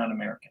she was not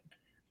American.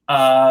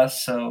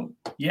 So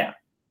yeah.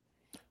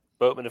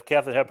 Boatman, if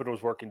Katharine Hepburn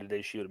was working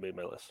today, she would have made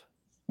my list.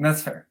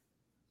 That's fair.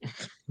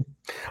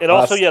 And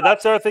also,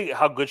 that's the other thing,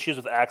 how good she is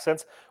with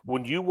accents.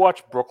 When you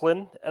watch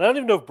Brooklyn, and I don't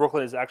even know if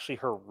Brooklyn is actually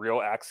her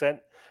real accent,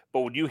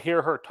 but when you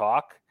hear her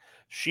talk,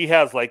 she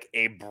has like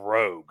a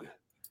brogue.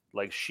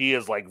 Like, she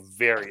is like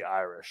very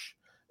Irish.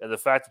 And the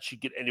fact that she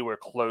get anywhere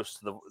close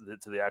to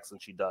the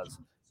accent she does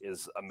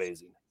is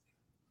amazing.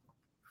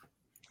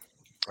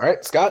 All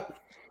right, Scott.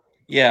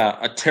 Yeah,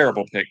 a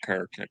terrible pick,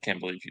 Kirk. I can't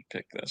believe you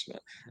picked this,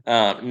 but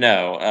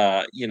no,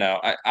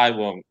 I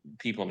won't.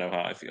 People know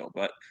how I feel,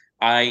 but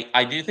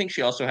I do think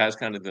she also has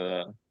kind of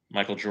the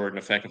Michael Jordan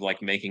effect of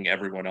like making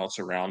everyone else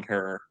around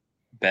her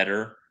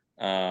better.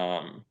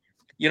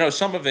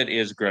 Some of it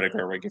is Greta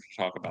Gerwig if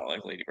you talk about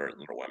like Lady Bird and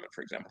Little Women,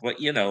 for example.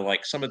 But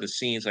like some of the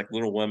scenes, like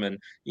Little Women,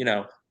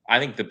 I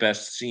think the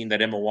best scene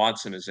that Emma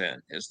Watson is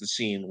in is the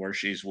scene where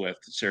she's with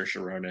Saoirse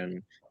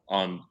Ronan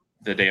on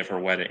the day of her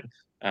wedding.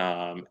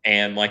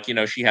 And like,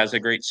 she has a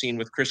great scene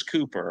with Chris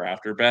Cooper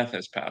after Beth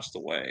has passed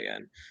away.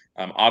 And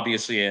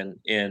obviously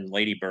in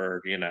Lady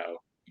Bird,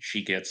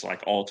 she gets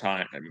like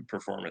all-time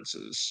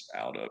performances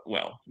out of,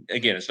 well,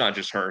 again, it's not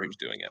just her who's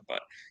doing it,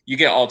 but you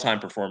get all-time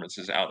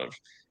performances out of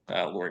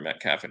Laurie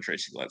Metcalf and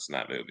Tracy Letts in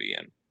that movie.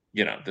 And,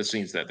 the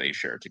scenes that they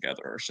share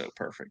together are so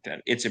perfect. And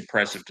it's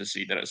impressive to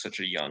see that at such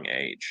a young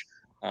age.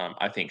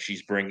 I think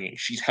she's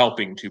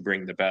helping to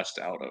bring the best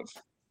out of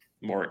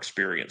more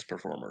experienced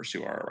performers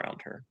who are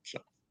around her. So,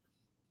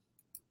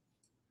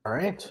 all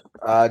right,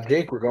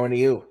 Jake, we're going to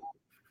you.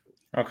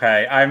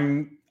 Okay,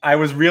 I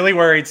was really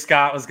worried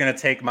Scott was going to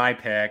take my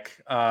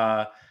pick.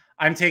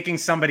 I'm taking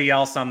somebody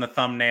else on the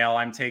thumbnail.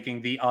 I'm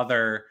taking the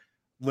other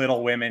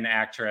Little Women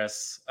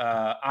actress.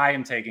 I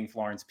am taking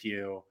Florence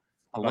Pugh.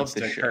 I love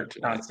this shirt.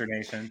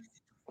 Consternation.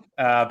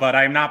 But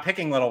I'm not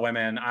picking Little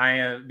Women.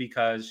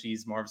 Because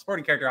she's more of a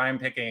supporting character. I am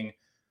picking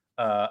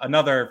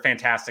another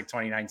fantastic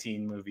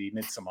 2019 movie,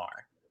 Midsommar.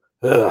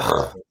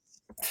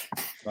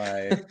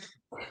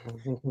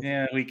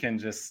 Yeah, we can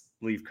just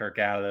leave Kirk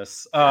out of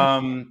this.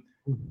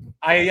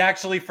 I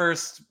actually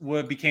first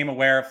became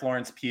aware of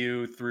Florence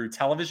Pugh through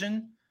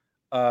television.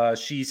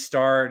 She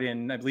starred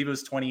in, I believe it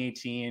was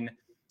 2018.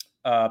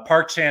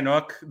 Park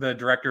Chan-wook, the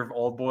director of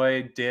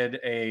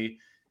Oldboy,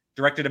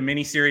 directed a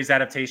miniseries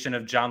adaptation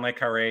of John le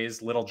Carré's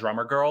Little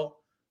Drummer Girl,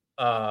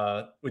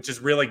 which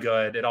is really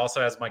good. It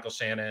also has Michael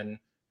Shannon,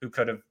 who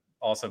could have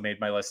also made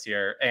my list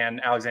here,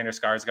 and Alexander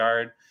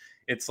Skarsgård.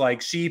 It's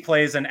like she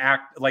plays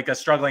a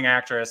struggling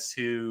actress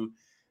who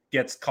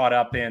gets caught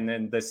up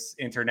in this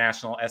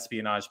international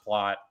espionage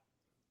plot.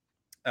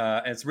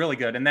 And it's really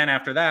good. And then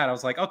after that, I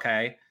was like,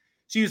 okay,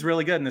 she was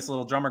really good in this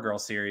Little Drummer Girl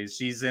series.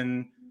 She's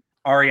in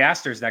Ari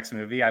Aster's next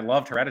movie. I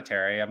loved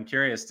Hereditary. I'm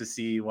curious to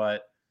see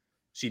what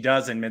she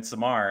does in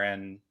Midsommar.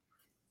 And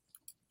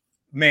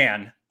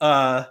man,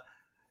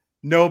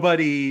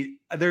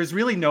 there's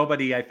really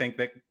nobody, I think,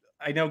 that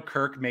I know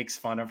Kirk makes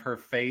fun of her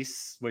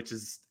face, which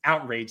is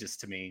outrageous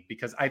to me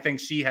because I think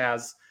she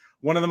has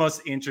one of the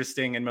most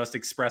interesting and most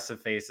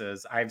expressive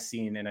faces I've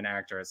seen in an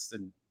actress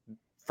in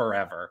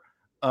forever.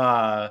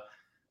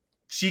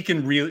 She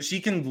can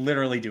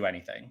literally do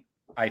anything.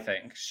 I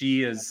think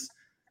she is,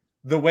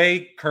 the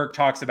way Kirk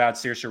talks about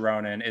Saoirse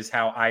Ronan is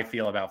how I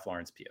feel about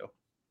Florence Pugh.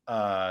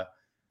 I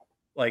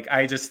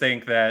just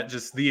think that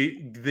just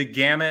the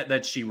gamut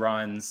that she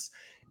runs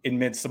in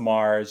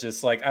Midsommar is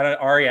just like,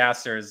 Ari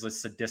Aster is a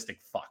sadistic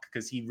fuck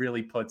because he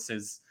really puts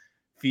his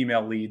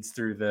female leads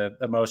through the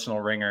emotional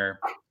ringer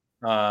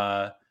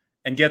and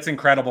gets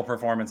incredible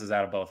performances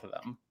out of both of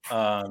them.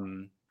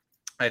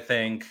 I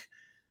think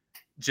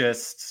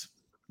just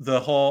the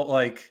whole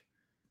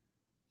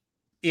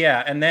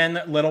and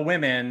then Little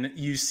Women,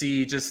 you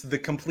see just the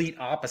complete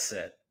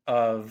opposite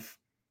of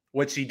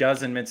what she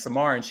does in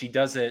Midsommar, and she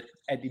does it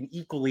at an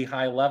equally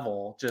high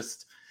level.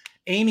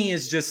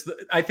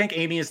 I think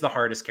Amy is the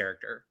hardest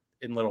character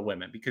in Little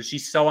Women because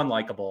she's so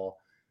unlikable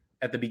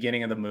at the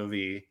beginning of the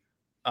movie.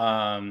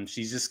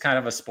 She's just kind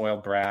of a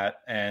spoiled brat,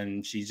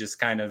 and she's just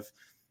kind of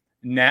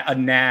a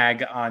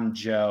nag on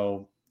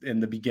Joe in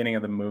the beginning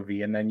of the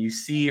movie. And then you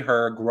see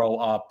her grow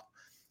up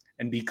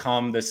and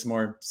become this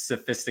more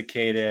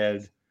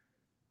sophisticated,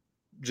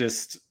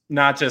 just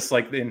not just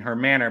like in her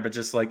manner, but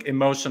just like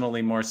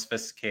emotionally more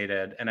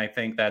sophisticated. And I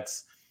think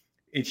that's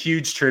a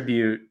huge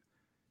tribute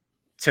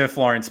to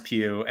Florence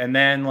Pugh. And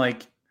then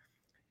like,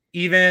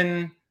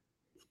 even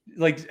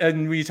like,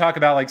 and we talk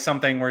about like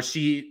something where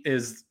she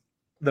is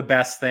the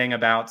best thing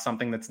about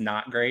something that's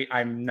not great.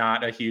 I'm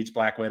not a huge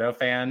Black Widow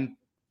fan,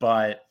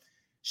 but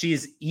she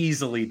is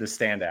easily the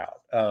standout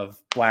of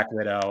Black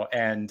Widow.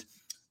 And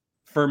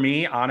for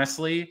me,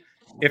 honestly,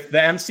 if the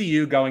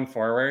MCU going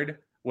forward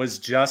was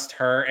just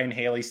her and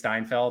Haley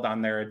Steinfeld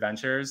on their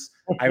adventures,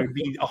 I would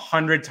be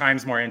 100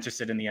 times more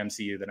interested in the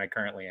MCU than I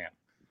currently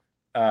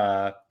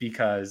am.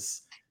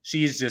 Because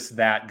she's just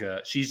that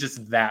good. She's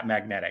just that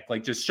magnetic.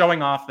 Like just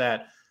showing off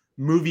that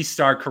movie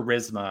star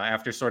charisma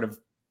after sort of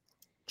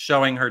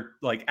showing her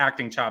like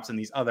acting chops in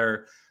these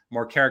other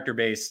more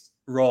character-based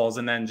roles,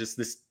 and then just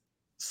this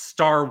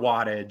star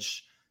wattage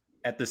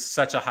at this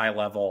such a high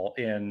level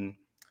in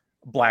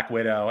Black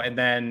Widow. And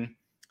then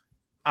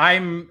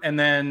I'm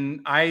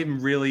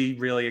really,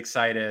 really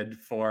excited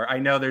for, I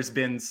know there's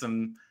been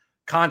some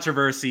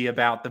controversy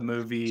about the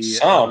movie.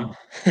 Some,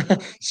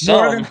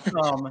 more than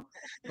some,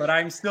 but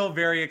I'm still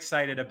very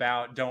excited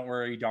about Don't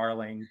Worry,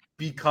 Darling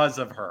because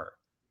of her.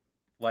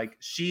 Like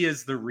she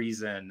is the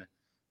reason,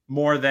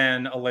 more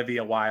than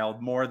Olivia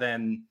Wilde, more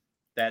than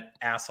that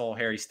asshole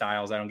Harry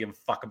Styles. I don't give a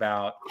fuck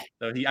about.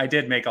 Though I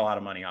did make a lot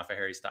of money off of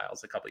Harry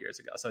Styles a couple years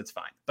ago, so it's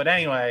fine. But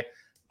anyway,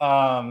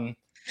 I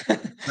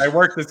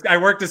worked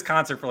this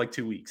concert for like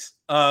 2 weeks.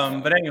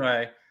 But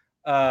anyway,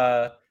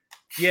 I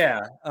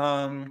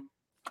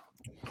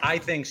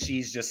think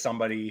she's just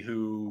somebody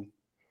who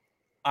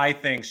I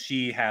think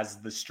she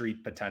has the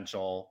street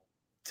potential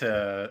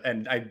to,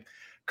 and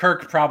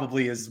Kirk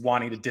probably is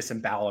wanting to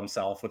disembowel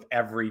himself with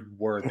every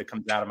word that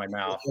comes out of my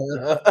mouth.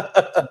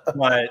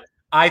 But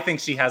I think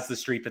she has the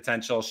street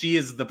potential. She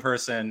is the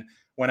person,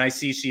 when I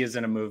see she is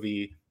in a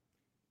movie,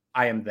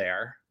 I am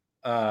there.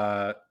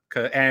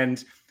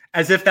 And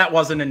as if that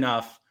wasn't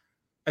enough,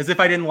 as if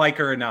I didn't like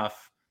her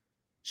enough,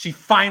 she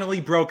finally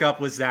broke up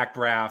with Zach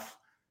Braff.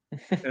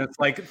 And it's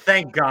like,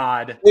 thank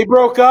God. They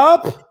broke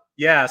up?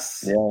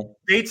 Yes. Yeah.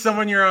 Date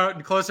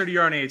someone closer to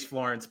your own age,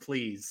 Florence,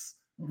 please.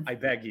 I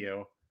beg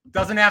you.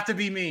 Doesn't have to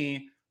be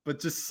me, but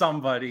just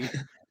somebody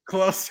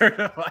closer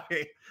to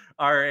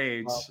our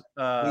age.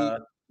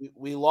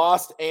 We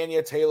lost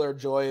Anya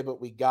Taylor-Joy, but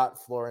we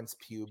got Florence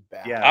Pugh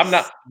back. Yes. I'm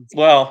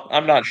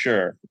not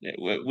sure.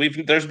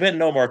 There's been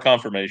no more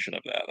confirmation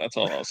of that. That's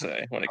all I'll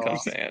say when it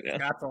comes to Anya.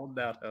 That's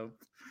holding out hope.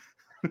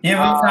 You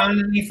haven't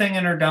found anything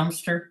in her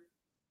dumpster?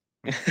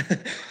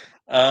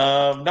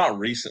 Not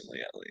recently,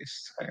 at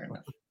least. Fair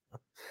enough.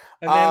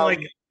 And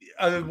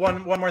then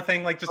one more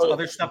thing, like just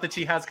other stuff that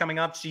she has coming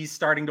up. She's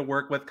starting to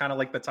work with kind of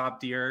like the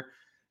top tier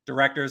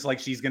directors. Like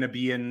she's going to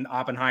be in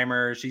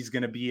Oppenheimer. She's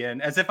going to be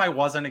in, as if I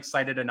wasn't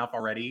excited enough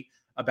already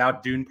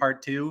about Dune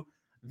Part 2.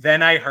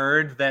 Then I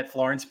heard that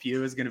Florence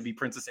Pugh is going to be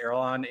Princess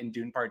Irulan in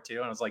Dune Part 2.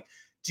 And I was like,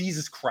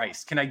 Jesus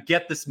Christ, can I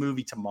get this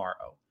movie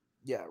tomorrow?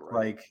 Yeah,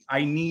 right. Like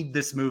I need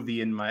this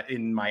movie in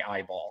my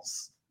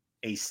eyeballs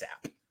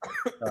ASAP.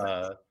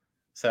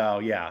 So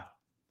yeah.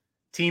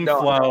 Team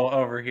Flo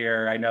over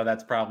here. I know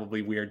that's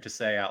probably weird to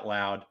say out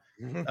loud,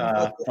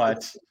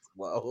 but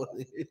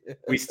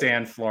we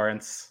stand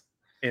Florence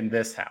in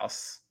this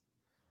house.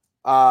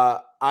 I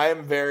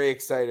am very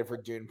excited for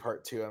Dune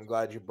Part 2. I'm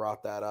glad you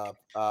brought that up.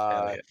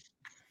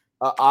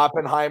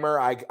 Oppenheimer,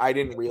 I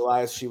didn't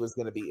realize she was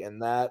going to be in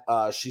that.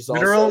 She's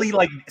literally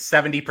like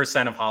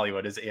 70% of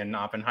Hollywood is in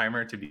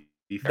Oppenheimer, to be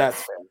fair. That's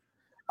fair.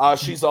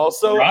 She's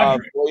also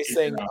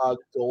voicing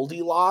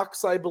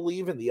Goldilocks, I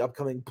believe, in the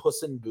upcoming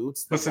Puss in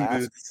Boots.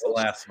 The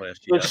Last Wish.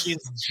 So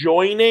she's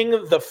joining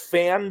the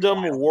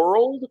fandom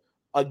world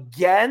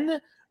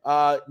again.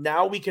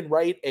 Now we can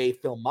write a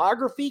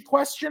filmography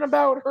question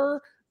about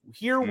her.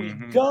 Here we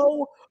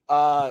go.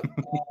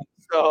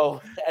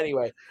 So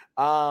anyway,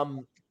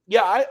 I'm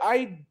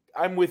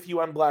with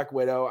you on Black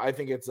Widow. I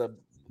think it's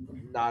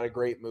not a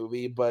great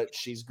movie, but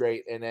she's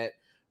great in it.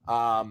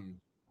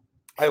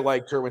 I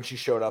liked her when she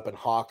showed up in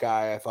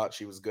Hawkeye. I thought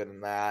she was good in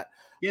that.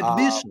 Kate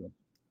Bishop.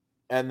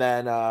 And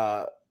then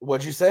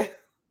what'd you say?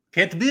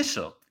 Kate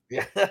Bishop.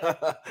 Yeah.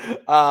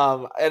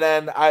 And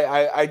then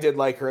I did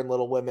like her in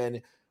Little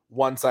Women.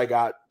 Once I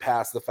got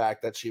past the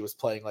fact that she was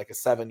playing like a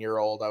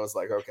 7-year-old, I was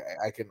like, okay,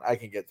 I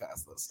can get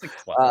past this.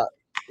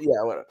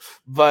 Yeah, whatever.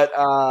 But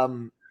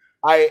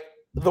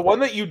the one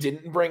that you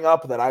didn't bring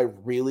up that I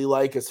really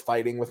like is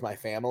Fighting with My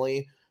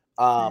Family.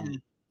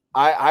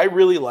 I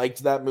really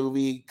liked that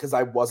movie because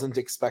I wasn't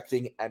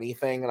expecting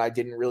anything and I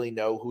didn't really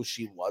know who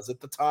she was at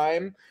the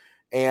time.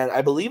 And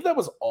I believe that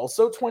was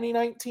also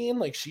 2019.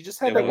 Like she just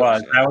had It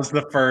was. That was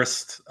the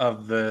first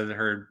of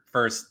her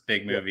first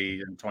big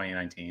movie in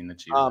 2019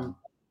 that she was in.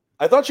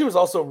 I thought she was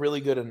also really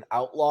good in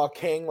Outlaw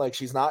King. Like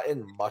she's not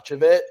in much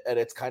of it, and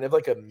it's kind of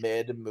like a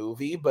mid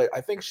movie, but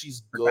I think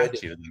she's good.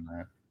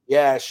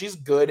 Yeah, she's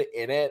good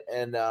in it.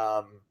 And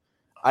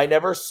I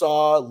never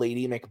saw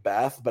Lady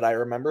Macbeth, but I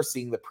remember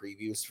seeing the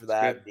previews for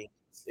that.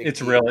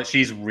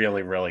 She's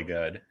really, really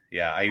good.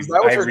 Yeah, I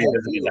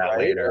revisited that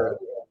later.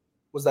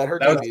 Was that her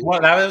debut?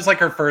 That was like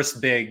her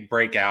first big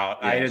breakout.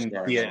 Yeah, I didn't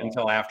see it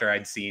until after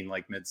I'd seen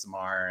like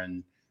Midsommar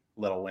and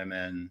Little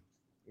Women.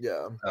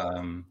 Yeah.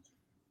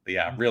 But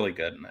yeah, really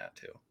good in that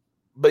too.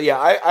 But yeah,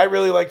 I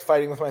really liked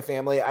Fighting with My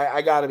Family.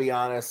 I gotta be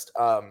honest.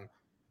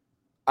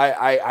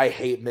 I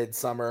hate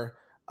Midsummer.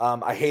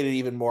 I hate it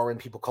even more when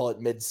people call it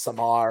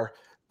Midsommar.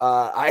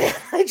 I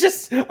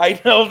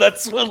know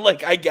that's what,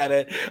 like, I get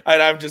it,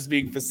 and I'm just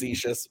being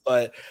facetious,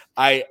 but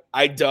I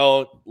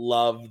don't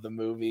love the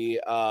movie.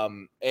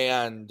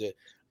 And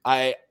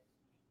I've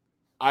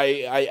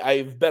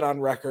been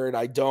on record.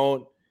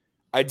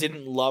 I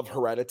didn't love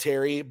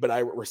Hereditary, but I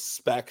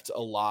respect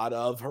a lot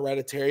of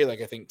Hereditary.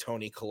 Like, I think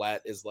Toni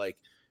Collette is like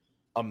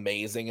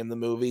amazing in the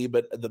movie,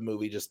 but the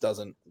movie just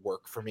doesn't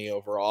work for me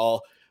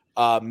overall.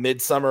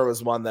 Midsommar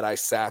was one that I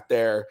sat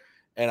there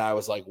and I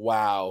was like,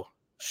 wow,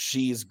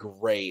 she's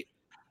great.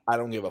 I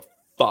don't give a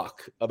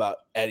fuck about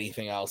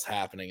anything else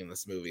happening in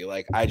this movie.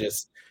 Like,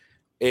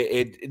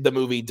 the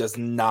movie does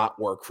not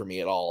work for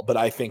me at all, but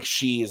I think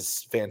she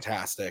is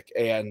fantastic.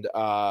 And,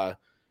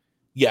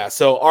 yeah,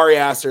 so Ari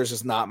Aster is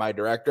just not my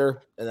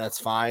director, and that's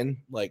fine.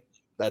 Like,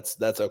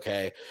 that's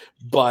okay.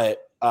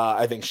 But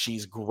I think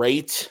she's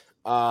great.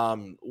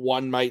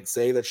 One might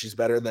say that she's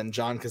better than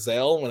John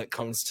Cazale when it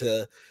comes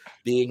to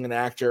being an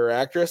actor or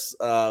actress.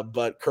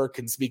 But Kirk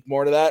can speak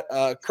more to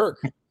that.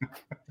 Kirk,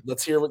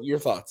 let's hear what your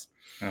thoughts.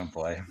 Oh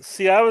boy.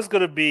 See, I was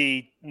gonna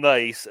be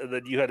nice, and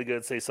then you had to go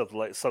and say something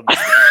like something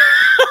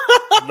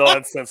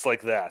nonsense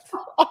like that.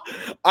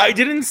 I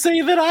didn't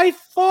say that I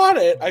thought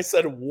it. I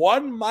said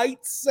one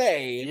might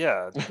say.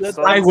 Yeah.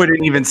 I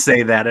wouldn't even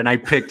say that, and I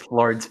picked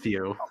Lord's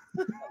View.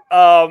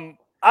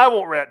 I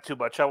won't rant too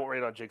much. I won't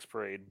rant on Jake's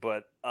Parade,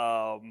 but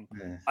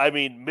I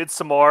mean,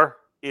 Midsommar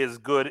is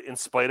good in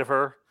spite of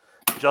her.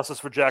 Justice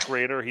for Jack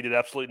Reynor. He did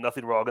absolutely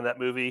nothing wrong in that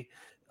movie.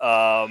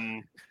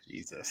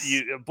 Jesus.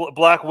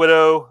 Black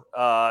Widow.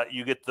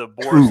 You get the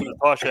Boris and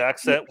Natasha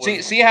accent.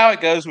 See how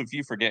it goes if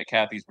you forget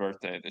Kathy's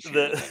birthday this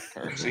year.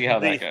 See how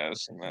that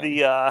goes.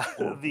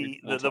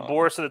 The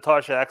Boris and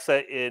Natasha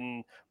accent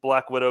in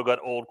Black Widow got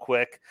old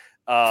quick.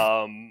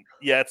 Yeah,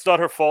 it's not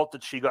her fault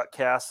that she got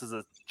cast as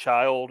a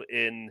child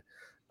in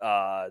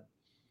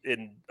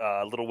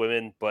Little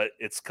Women, but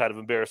it's kind of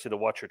embarrassing to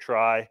watch her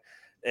try.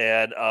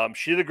 And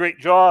she did a great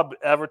job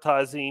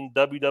advertising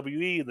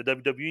WWE and the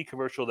WWE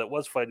commercial that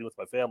was Fighting with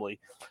My Family.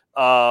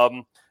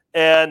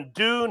 And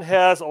Dune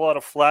has a lot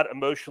of flat,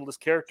 emotionless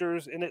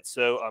characters in it,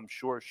 so I'm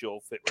sure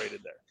she'll fit right in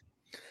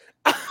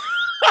there.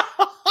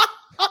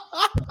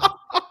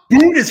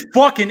 Dune is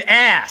fucking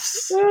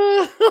ass.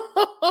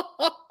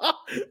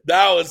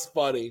 That was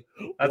funny.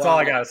 That's all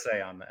I gotta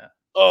say on that.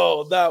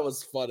 Oh, that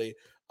was funny.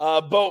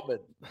 Boatman.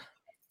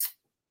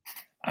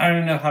 I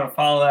don't know how to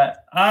follow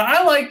that.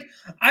 I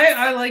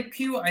like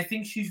Pugh. I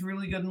think she's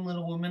really good in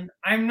Little Women.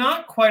 I'm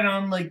not quite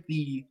on like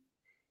the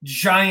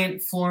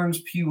giant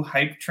Florence Pugh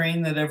hype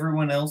train that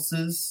everyone else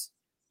is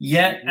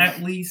yet.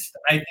 At least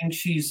I think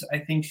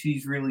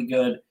she's really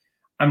good.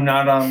 I'm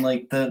not on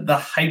like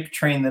the hype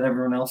train that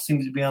everyone else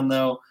seems to be on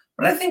though.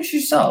 But I think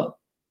she's solid.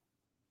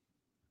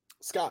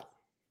 Scott.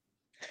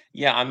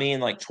 Yeah, I mean,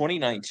 like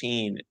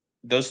 2019,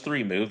 those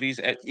three movies,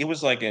 it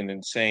was like an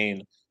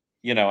insane.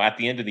 You know, at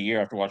the end of the year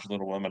after watching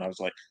Little Women, I was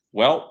like,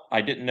 well,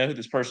 I didn't know who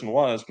this person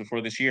was before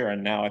this year.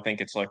 And now I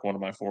think it's like one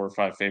of my 4 or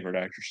 5 favorite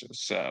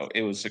actresses. So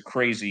it was a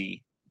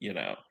crazy,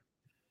 God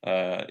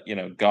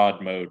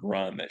mode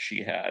run that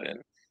she had in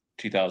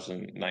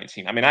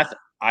 2019. I mean,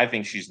 I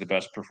think she's the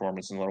best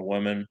performance in Little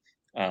Women.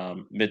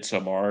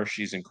 Midsommar,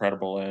 she's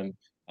incredible in.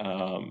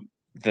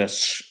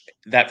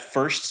 That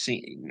first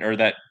scene or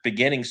that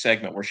beginning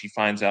segment where she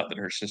finds out that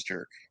her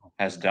sister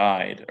has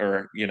died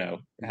or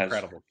has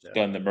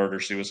done the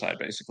murder-suicide,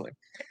 basically.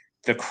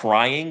 The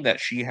crying that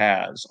she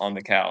has on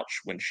the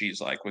couch when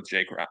she's like with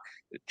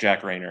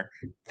Jack Reynor,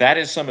 that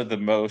is some of the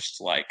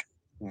most like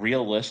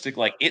realistic.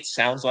 Like it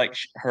sounds like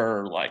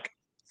her like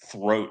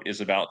throat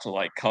is about to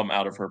like come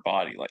out of her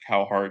body, like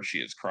how hard she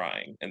is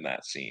crying in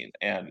that scene.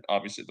 And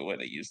obviously the way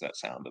they use that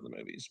sound in the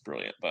movie is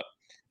brilliant. But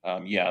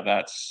yeah,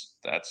 that's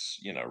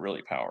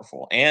really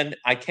powerful, and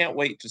I can't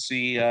wait to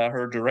see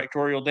her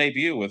directorial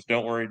debut with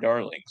 "Don't Worry,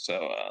 Darling."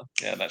 So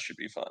yeah, that should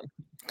be fun.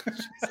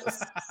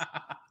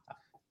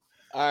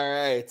 All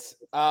right,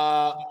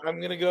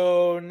 I'm gonna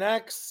go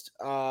next.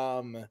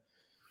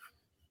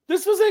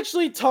 This was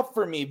actually tough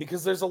for me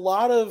because there's a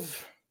lot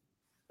of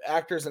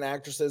actors and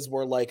actresses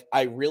where like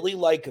I really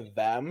like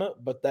them,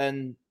 but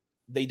then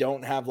they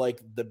don't have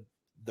like the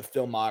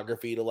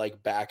filmography to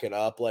like back it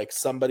up. Like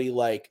somebody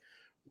like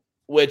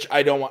which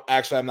I don't want.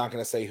 Actually, I'm not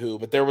going to say who,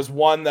 but there was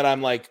one that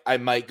I'm like, I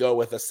might go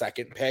with a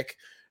second pick.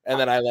 And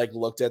then I like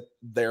looked at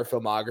their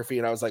filmography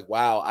and I was like,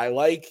 wow, I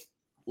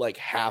like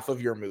half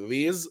of your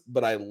movies,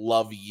 but I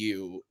love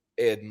you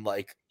in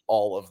like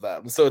all of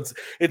them. So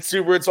it's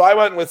super weird. So I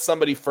went with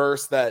somebody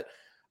first that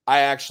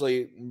I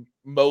actually,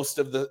 most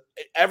of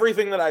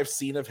everything that I've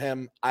seen of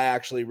him, I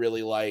actually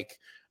really like,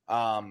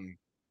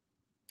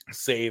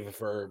 save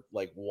for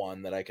like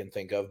one that I can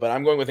think of, but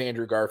I'm going with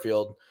Andrew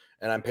Garfield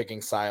and I'm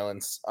picking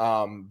Silence,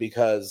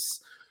 because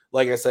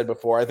like I said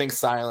before, I think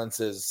Silence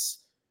is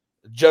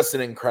just an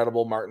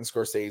incredible Martin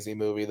Scorsese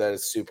movie that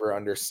is super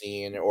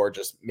underseen or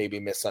just maybe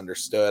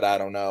misunderstood. I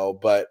don't know,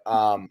 but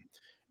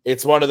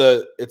it's one of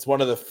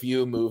the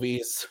few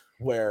movies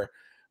where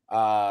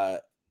I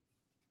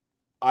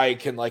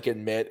can like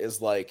admit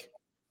is like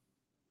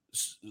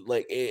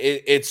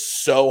it's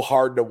so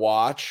hard to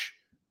watch,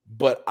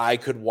 but I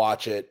could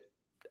watch it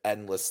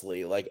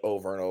endlessly, like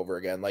over and over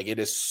again. Like it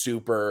is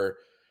super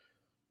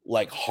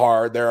like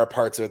hard. There are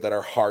parts of it that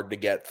are hard to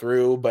get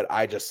through, but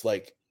I just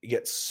like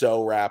get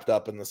so wrapped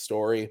up in the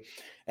story.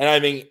 And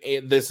I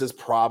think this is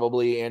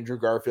probably Andrew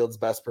Garfield's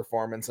best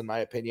performance, in my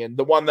opinion.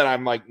 The one that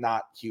I'm like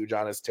not huge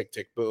on is Tick,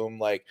 Tick, Boom.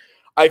 Like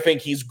I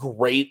think he's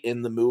great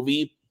in the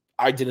movie.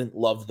 I didn't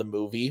love the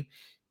movie,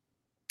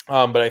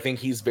 but I think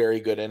he's very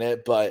good in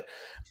it. But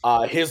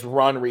his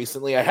run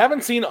recently, I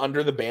haven't seen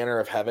Under the Banner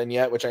of Heaven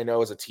yet, which I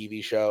know is a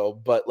TV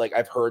show, but like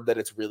I've heard that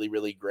it's really,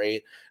 really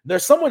great.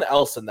 There's someone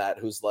else in that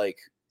who's like,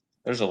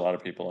 there's a lot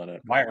of people in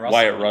it.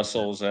 Wyatt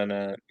Russell's in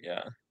it.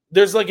 Yeah.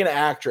 There's like an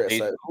actress,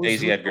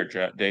 Daisy Edgar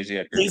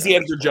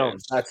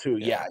Jones. That's who.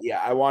 Yeah.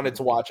 I wanted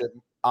to watch it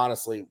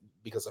honestly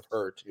because of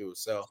her too.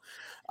 So,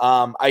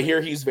 I hear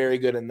he's very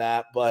good in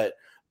that. But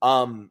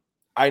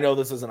I know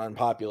this is an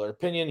unpopular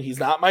opinion. He's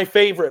not my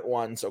favorite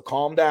one, so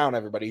calm down,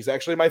 everybody. He's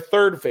actually my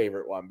third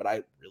favorite one, but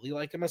I really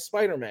like him as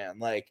Spider-Man.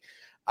 Like,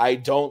 I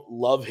don't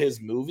love his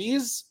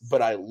movies,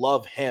 but I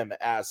love him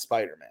as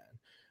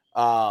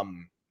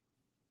Spider-Man.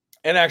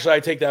 And actually, I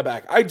take that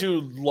back. I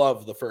do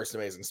love the first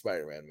Amazing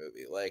Spider-Man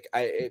movie. Like,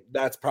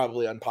 that's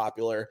probably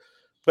unpopular,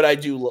 but I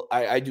do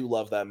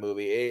love that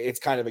movie. It's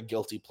kind of a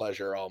guilty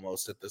pleasure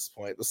almost at this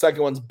point. The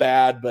second one's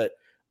bad, but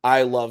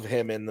I love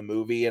him in the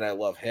movie, and I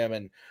love him.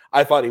 And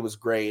I thought he was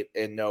great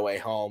in No Way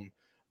Home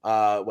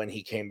when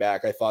he came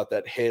back. I thought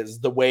that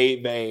the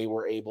way they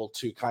were able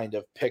to kind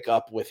of pick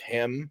up with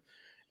him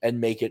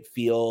and make it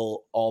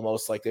feel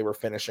almost like they were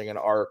finishing an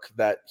arc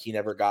that he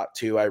never got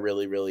to, I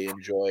really, really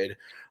enjoyed.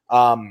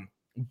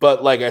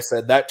 But like I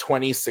said, that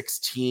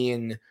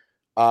 2016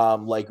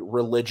 like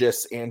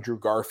religious Andrew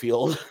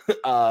Garfield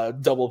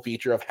double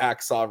feature of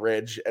Hacksaw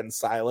Ridge and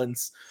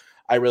Silence,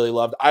 I really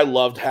loved. I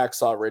loved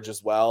Hacksaw Ridge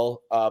as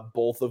well.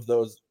 Both of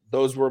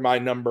those were my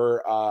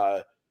number.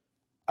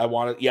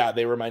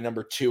 They were my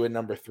number 2 and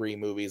number 3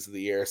 movies of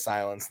the year.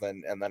 Silence,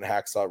 and then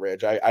Hacksaw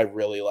Ridge. I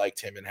really liked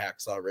him in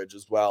Hacksaw Ridge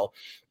as well.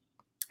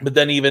 But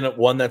then even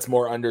one that's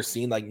more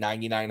underseen, like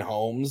 99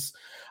 Homes,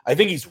 I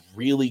think he's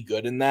really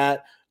good in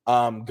that.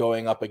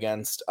 Going up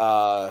against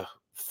help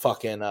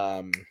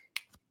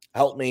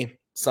me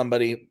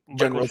somebody,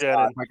 Michael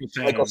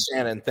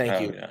Shannon.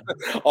 Thank you. Yeah.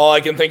 All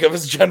I can think of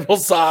is General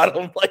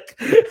Zod. I'm like,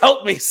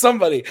 help me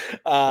somebody.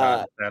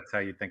 That's how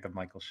you think of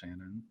Michael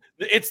Shannon.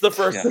 It's the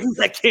first thing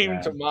that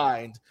came to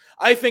mind.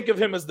 I think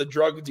of him as the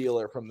drug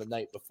dealer from The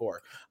Night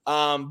Before.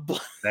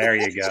 There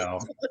you go.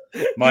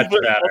 Much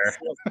better.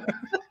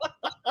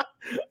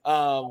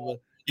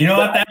 You know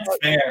what? That's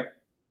fair.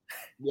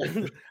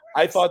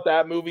 I thought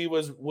that movie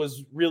was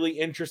really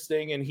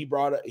interesting, and he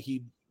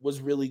was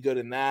really good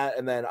in that.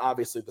 And then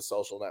obviously The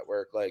Social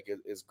Network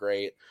is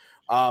great.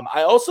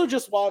 I also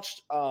just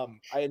watched, I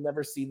had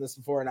never seen this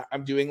before, and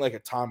I'm doing like a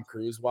Tom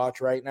Cruise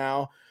watch right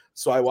now.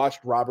 So I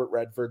watched Robert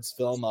Redford's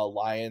film,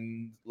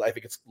 Lion, I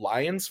think it's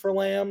Lions for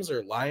Lambs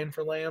or Lion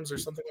for Lambs or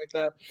something like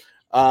that.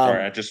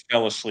 Sorry, I just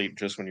fell asleep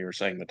just when you were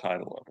saying the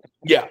title of it.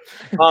 Yeah.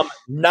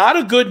 Not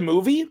a good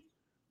movie.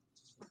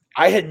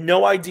 I had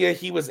no idea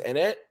he was in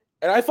it.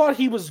 And I thought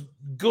he was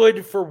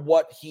good for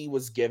what he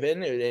was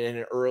given in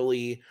an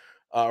early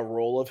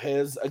role of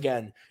his.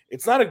 Again,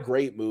 it's not a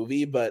great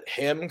movie, but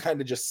him kind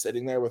of just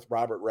sitting there with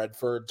Robert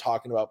Redford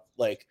talking about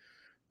like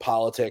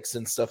politics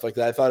and stuff like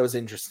that, I thought it was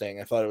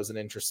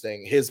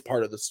interesting. His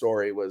part of the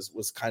story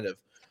was kind of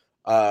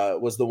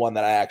was the one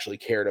that I actually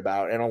cared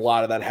about. And a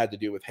lot of that had to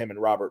do with him and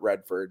Robert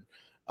Redford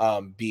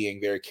being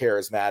very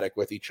charismatic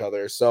with each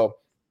other. So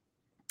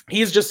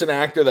he's just an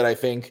actor that I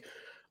think,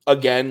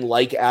 again,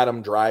 like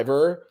Adam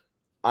Driver,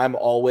 I'm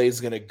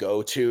always going to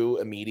go to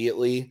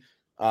immediately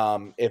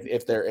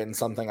if they're in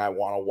something, I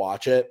want to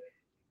watch it.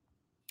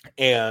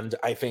 And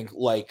I think,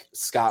 like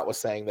Scott was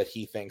saying, that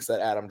he thinks that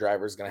Adam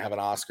Driver is going to have an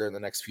Oscar in the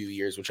next few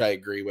years, which I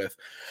agree with.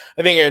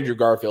 I think Andrew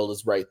Garfield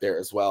is right there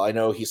as well. I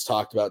know he's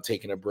talked about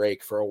taking a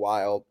break for a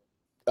while.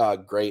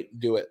 Great,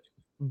 do it,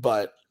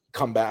 but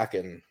come back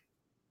and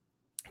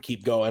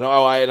keep going.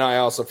 Oh, I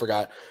also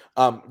forgot.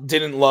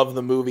 Didn't love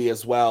the movie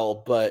as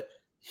well, but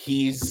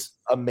he's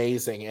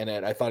amazing in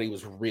it. I thought he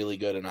was really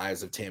good in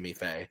Eyes of Tammy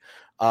Faye.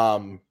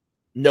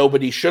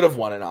 Nobody should have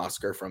won an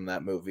Oscar from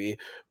that movie,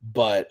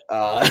 but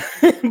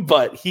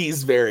but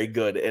he's very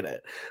good in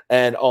it.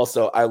 And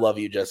also, I love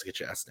you, Jessica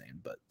Chastain,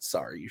 but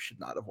sorry, you should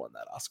not have won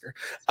that Oscar.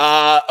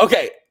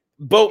 Okay,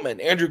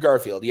 Boatman, Andrew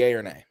Garfield, yay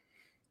or nay?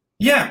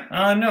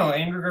 Yeah, no,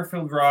 Andrew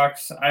Garfield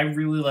rocks. I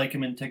really like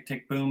him in Tick,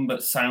 Tick, Boom,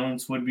 but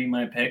Silence would be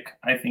my pick.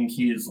 I think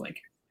he is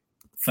like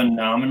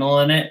phenomenal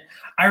in it.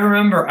 I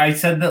remember I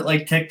said that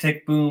like Tick,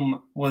 Tick,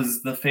 Boom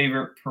was the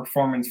favorite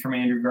performance from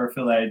Andrew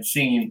Garfield I had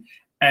seen.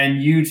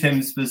 And you,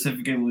 Tim,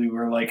 specifically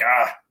were like,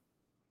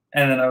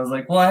 And then I was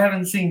like, well, I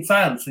haven't seen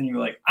Silence. And you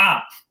were like,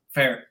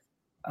 fair.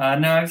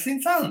 Now I've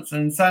seen Silence.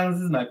 And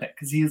Silence is my pick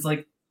because he is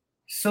like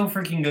so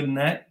freaking good in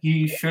that.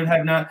 He should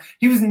have not.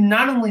 He was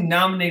not only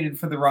nominated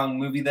for the wrong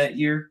movie that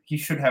year, he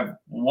should have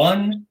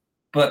won,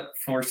 but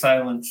for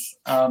Silence.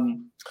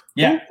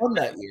 Yeah. Who won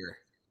that year?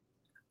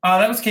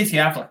 That was Casey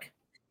Affleck.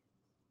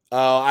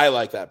 Oh, I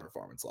like that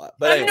performance a lot.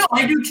 But anyway. No,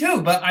 I do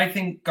too, but I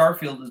think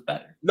Garfield is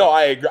better. No,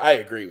 I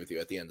agree with you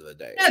at the end of the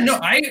day. Yeah, no,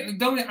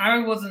 I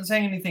wasn't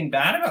saying anything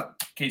bad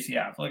about Casey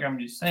Affleck. I'm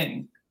just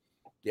saying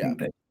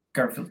that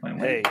Garfield might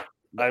win. Hey,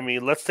 I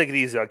mean, let's take it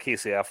easy on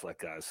Casey Affleck,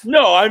 guys.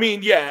 No, I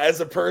mean, yeah,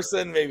 as a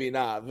person, maybe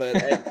not.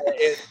 But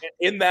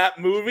in that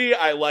movie,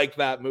 I like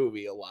that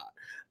movie a lot.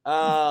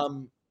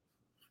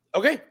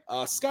 Okay,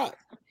 Scott.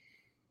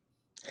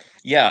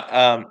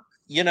 Yeah,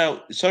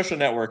 Social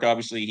Network,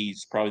 obviously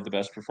he's probably the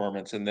best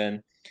performance. And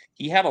then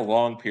he had a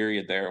long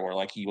period there where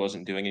like he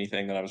wasn't doing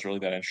anything that I was really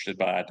that interested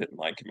by. I didn't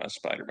like him as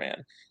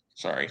Spider-Man.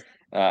 Sorry.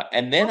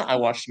 And then I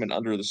watched him in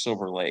Under the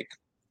Silver Lake.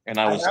 And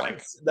I was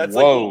like, that's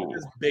whoa. like one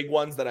of his big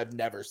ones that I've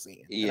never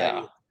seen.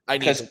 Yeah. I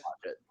need to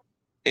watch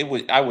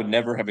it. I would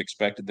never have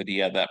expected that he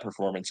had that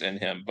performance in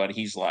him, but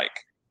he's like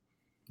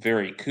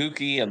very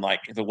kooky, and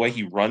like the way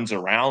he runs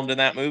around in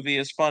that movie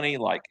is funny.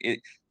 Like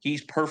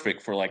he's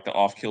perfect for like the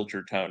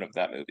off-kilter tone of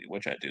that movie,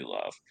 which I do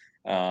love.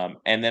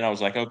 And then I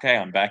was like, okay,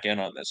 I'm back in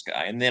on this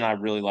guy. And then I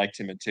really liked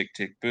him in Tick,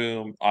 Tick,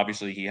 Boom.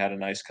 Obviously, he had a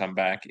nice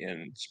comeback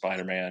in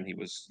Spider-Man. He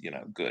was,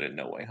 good in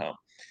No Way Home.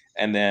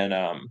 And then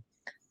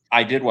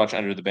I did watch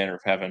Under the Banner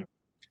of Heaven,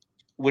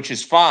 which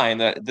is fine.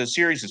 The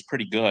series is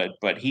pretty good,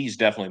 but he's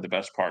definitely the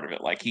best part of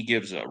it. Like he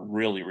gives a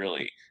really,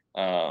 really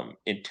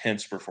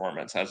intense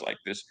performance as like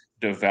this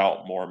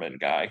devout Mormon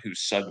guy who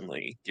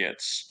suddenly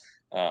gets,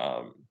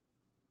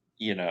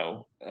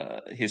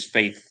 his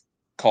faith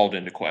called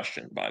into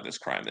question by this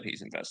crime that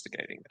he's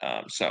investigating.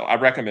 So I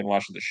recommend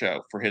watching the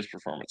show for his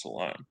performance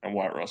alone. And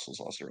Wyatt Russell's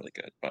also really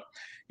good. But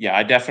yeah,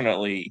 I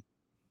definitely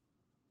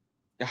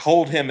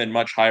hold him in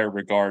much higher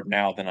regard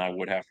now than I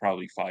would have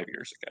probably 5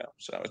 years ago.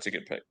 So it's a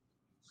good pick.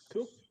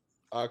 Cool.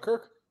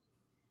 Kirk?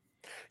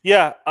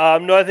 Yeah,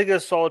 no, I think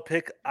it's a solid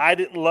pick. I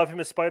didn't love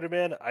him as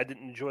Spider-Man. I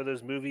didn't enjoy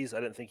those movies.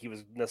 I didn't think he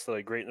was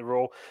necessarily great in the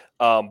role.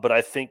 But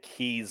I think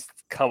he's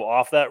come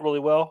off that really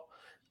well.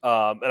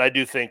 And I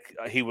do think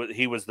he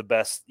was the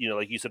best,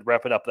 like you said,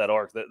 wrapping up that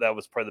arc. That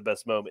was probably the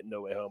best moment in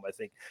No Way Home. I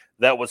think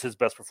that was his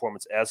best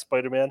performance as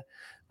Spider-Man.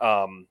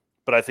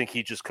 But I think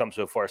he just comes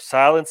so far.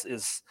 Silence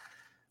is,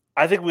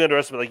 I think we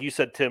underestimate, like you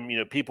said, Tim,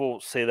 people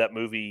say that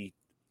movie,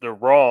 they're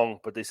wrong,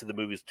 but they say the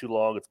movie is too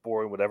long, it's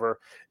boring, whatever.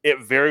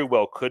 It very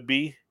well could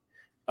be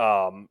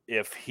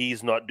if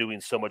he's not doing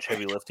so much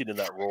heavy lifting in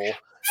that role.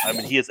 I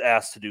mean, he is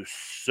asked to do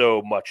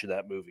so much in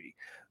that movie.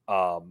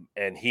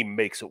 And he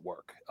makes it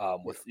work.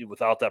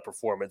 Without that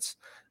performance,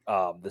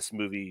 this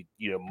movie,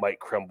 might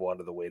crumble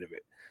under the weight of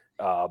it.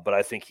 But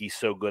I think he's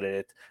so good in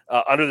it.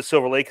 Under the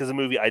Silver Lake is a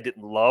movie I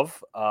didn't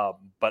love,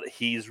 but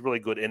he's really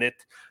good in it.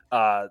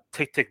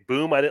 Tick, Tick,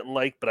 Boom I didn't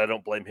like, but I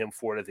don't blame him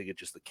for it. I think it's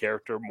just the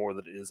character more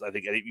than it is. I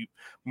think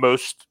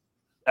most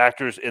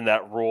actors in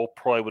that role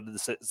probably would do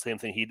the same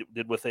thing he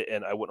did with it,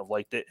 and I wouldn't have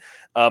liked it.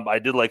 I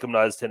did like him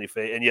not as Tenny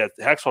Faye, and yeah,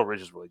 Hacksaw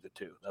Ridge is really good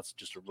too. That's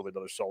just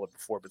another solid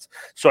performance.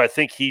 So I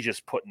think he's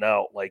just putting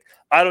out like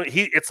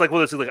it's like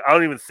one of those things, like I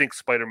don't even think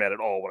Spider-Man at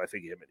all when I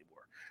think of him anymore.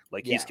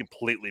 Like he's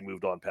completely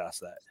moved on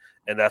past that,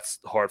 and that's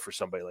hard for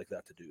somebody like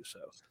that to do. So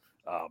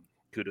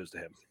kudos to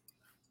him.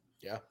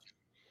 Yeah.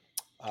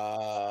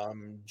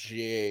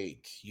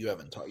 Jake, you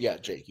haven't talked. Yeah,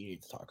 Jake, you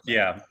need to talk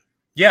about it.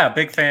 Yeah,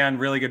 big fan,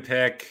 really good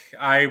pick.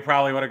 I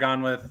probably would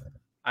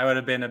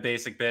have been a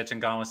basic bitch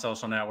and gone with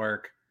Social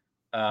Network.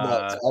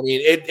 I mean,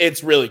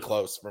 it's really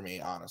close for me,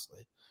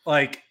 honestly.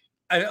 Like,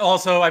 I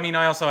also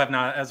have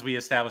not, as we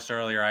established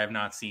earlier, I have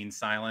not seen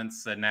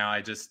Silence, and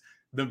now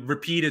the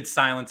repeated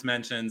Silence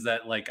mentions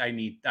that like I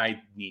need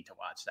to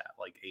watch that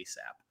like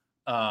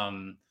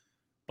ASAP.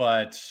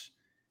 But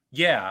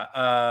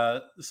yeah,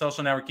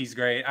 Social Network, he's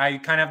great. I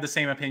kind of have the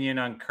same opinion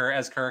on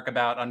Kirk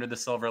about Under the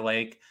Silver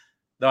Lake.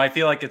 Though I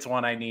feel like it's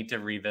one I need to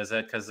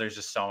revisit because there's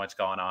just so much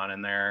going on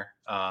in there.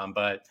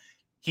 But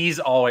he's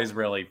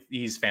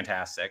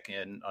fantastic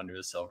in Under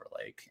the Silver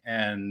Lake.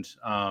 And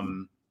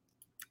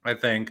I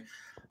think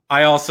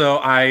I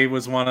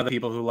was one of the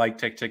people who liked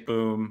Tick, Tick,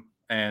 Boom.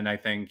 And I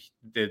think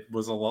it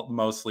was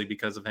mostly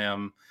because of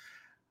him.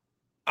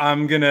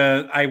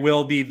 I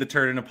will be the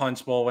turd in a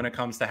punch bowl when it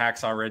comes to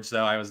Hacksaw Ridge,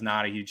 though. I was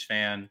not a huge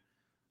fan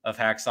of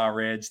Hacksaw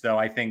Ridge, though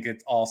I think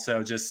it's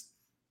also just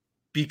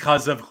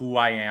because of who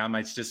I am,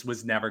 it just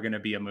was never going to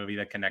be a movie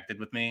that connected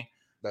with me.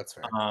 That's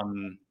fair.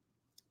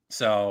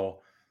 So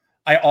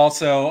I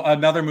also,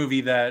 another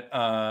movie that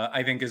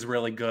I think is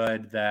really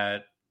good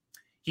that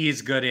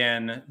he's good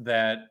in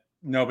that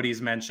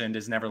nobody's mentioned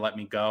is Never Let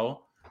Me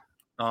Go.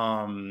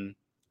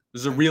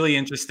 There's a really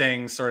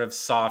interesting sort of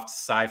soft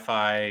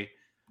sci-fi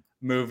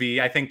movie.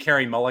 I think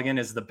Carey Mulligan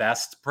is the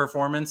best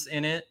performance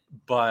in it,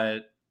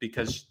 but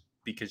because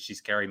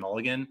she's Carey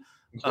Mulligan.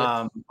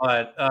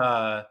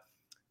 But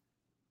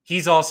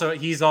he's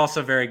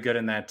also very good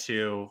in that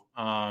too.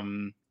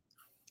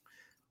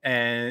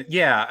 And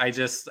yeah, I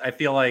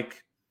feel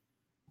like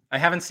I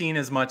haven't seen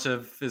as much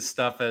of his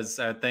stuff as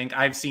I think.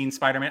 I've seen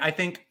Spider-Man. I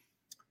think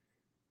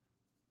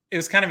it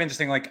was kind of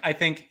interesting. Like, I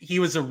think he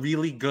was a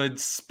really good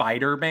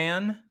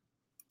Spider-Man.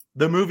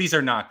 The movies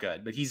are not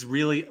good, but he's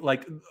really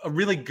like a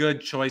really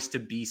good choice to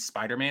be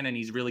Spider-Man, and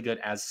he's really good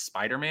as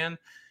Spider-Man.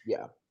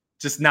 Yeah.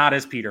 Just not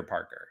as Peter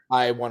Parker.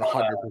 I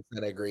 100%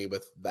 agree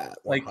with that.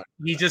 100%. Like,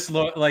 he just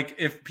looked like,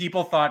 if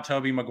people thought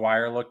Tobey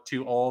Maguire looked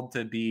too old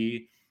to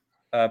be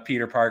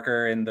Peter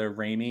Parker in the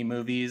Raimi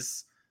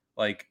movies,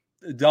 like,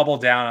 double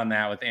down on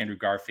that with Andrew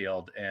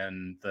Garfield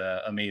and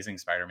the Amazing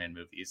Spider-Man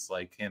movies.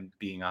 Like, him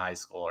being a high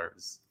schooler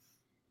is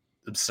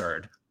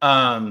absurd.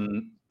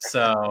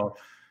 So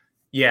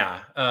yeah,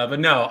 but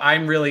no,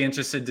 I'm really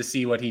interested to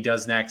see what he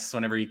does next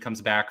whenever he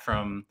comes back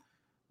from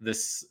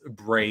this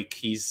break.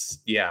 He's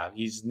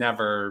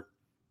never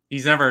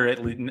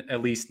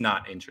at least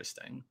not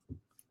interesting.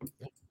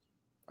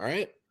 All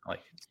right.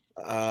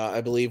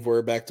 I believe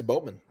we're back to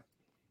Boatman.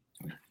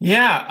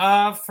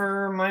 Yeah,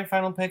 for my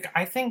final pick,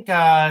 I think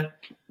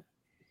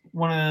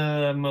one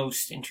of the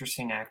most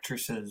interesting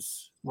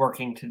actresses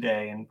working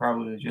today and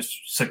probably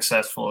just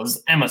successful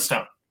is Emma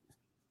Stone.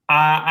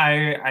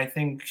 I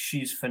think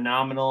she's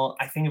phenomenal.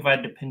 I think if I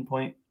had to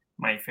pinpoint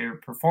my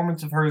favorite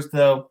performance of hers,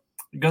 though,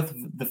 I'd go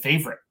with The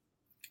Favorite.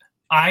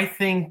 I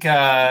think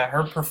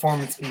her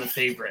performance in The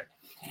Favorite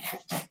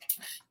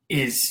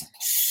is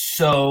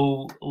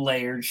so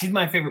layered. She's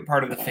my favorite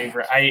part of The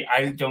Favorite.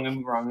 I don't get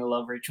me wrong, I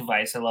love Rachel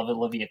Weisz. I love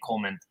Olivia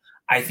Colman.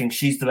 I think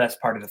she's the best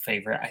part of The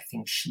Favorite. I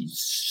think she's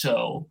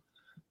so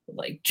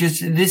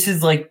this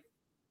is like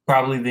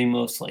probably the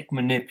most like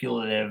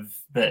manipulative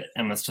that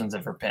Emma Stone's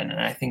ever been. And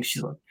I think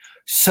she's like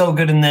so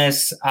good in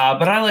this.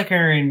 But I like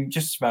her in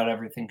just about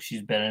everything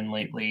she's been in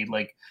lately.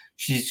 Like,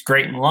 she's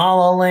great in La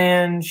La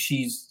Land.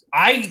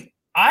 I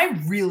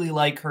really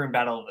like her in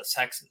Battle of the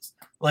Sexes.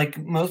 Like,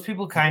 most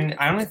people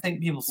I don't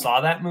think people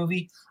saw that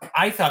movie.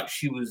 I thought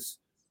she was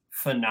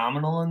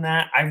phenomenal in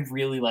that. I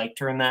really liked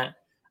her in that.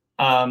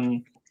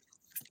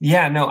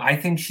 Yeah, no, I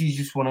think she's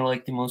just one of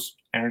like the most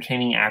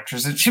entertaining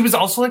actresses. She was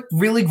also like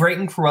really great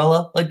in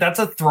Cruella. Like, that's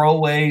a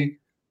throwaway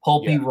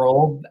pulpy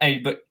role,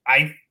 but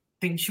I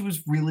think she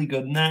was really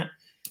good in that.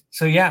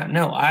 So yeah,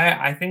 no,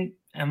 I think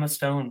Emma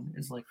Stone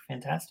is like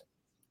fantastic.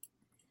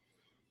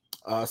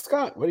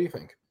 Scott, what do you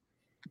think?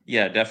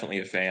 Yeah, definitely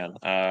a fan.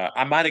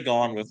 I might have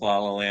gone with La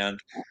La Land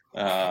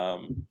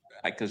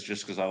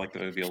because I like the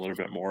movie a little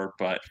bit more.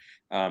 But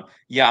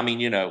yeah, I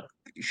mean,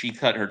 she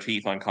cut her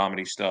teeth on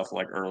comedy stuff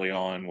like early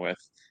on with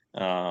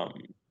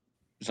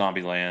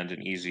Zombieland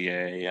and Easy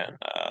A and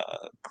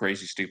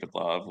Crazy Stupid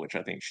Love, which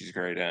I think she's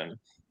great in.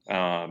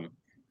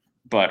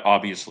 But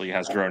obviously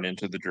has grown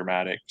into the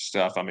dramatic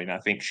stuff. I mean, I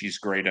think she's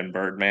great in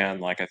Birdman.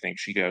 Like, I think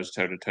she goes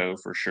toe to toe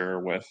for sure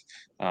with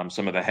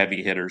some of the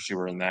heavy hitters who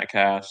were in that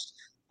cast.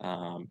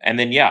 And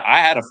then, yeah, I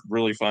had a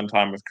really fun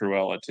time with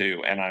Cruella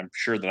too, and I'm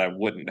sure that I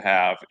wouldn't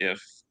have if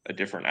a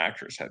different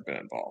actress had been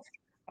involved.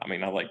 I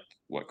mean, I like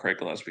what Craig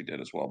Gillespie did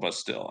as well, but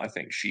still, I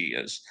think she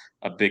is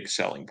a big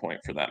selling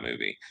point for that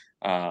movie.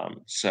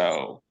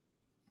 So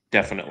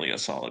definitely a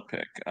solid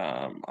pick.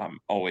 I'm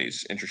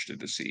always interested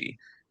to see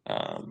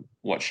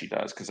what she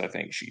does because I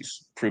think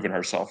she's proven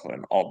herself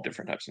in all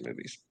different types of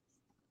movies.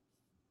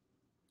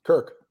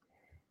 Kirk.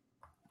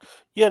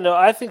 Yeah, no,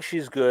 I think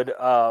she's good.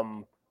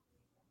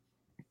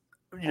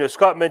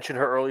 Scott mentioned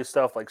her early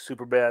stuff like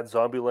Superbad,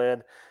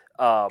 Zombieland.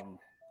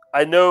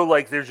 I know,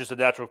 like, there's just a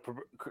natural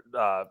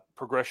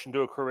progression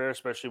to a career,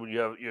 especially when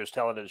you're as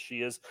talented as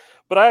she is.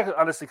 But I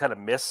honestly kind of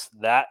miss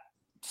that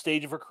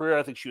stage of her career.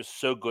 I think she was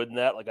so good in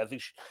that. Like, I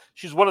think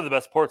she's one of the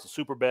best parts of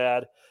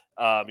Superbad.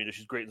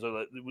 She's great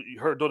in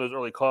her doing those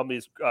early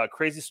comedies.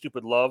 Crazy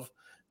Stupid Love.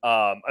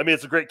 I mean,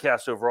 it's a great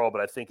cast overall, but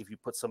I think if you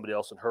put somebody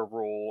else in her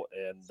role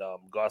and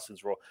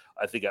Gosling's role,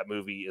 I think that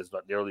movie is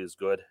not nearly as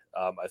good.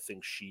 I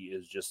think she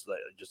is just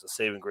a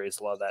saving grace.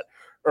 A lot of that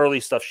early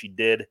stuff she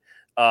did,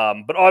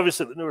 but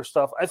obviously the newer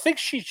stuff. I think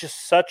she's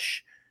just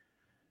such.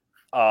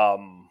 I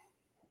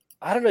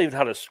don't know even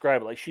how to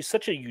describe it. Like, she's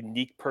such a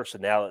unique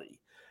personality.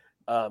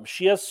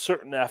 She has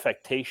certain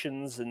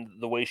affectations in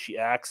the way she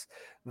acts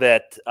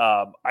that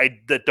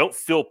that don't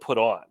feel put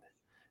on.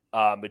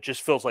 It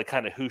just feels like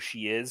kind of who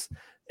she is.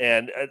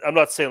 And I'm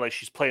not saying like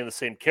she's playing the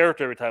same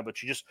character every time, but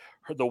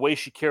the way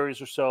she carries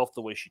herself,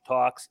 the way she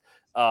talks,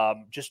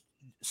 just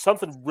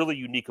something really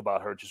unique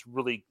about her, just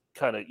really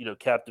kind of,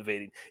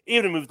 captivating.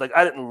 Even in movies like,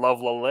 I didn't love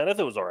La La Land. I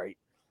thought it was all right.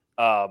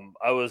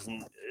 I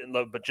wasn't in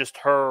love, but just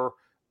her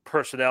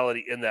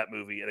personality in that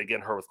movie. And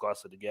again, her with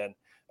Gossett again,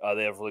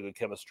 they have really good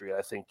chemistry.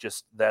 I think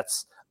just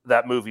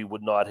that movie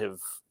would not have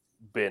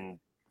been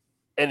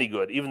any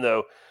good, even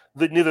though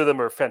neither of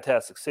them are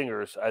fantastic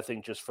singers. I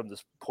think just from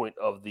this point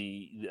of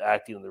the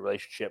acting and the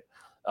relationship,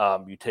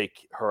 you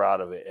take her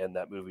out of it, and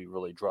that movie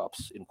really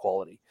drops in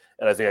quality.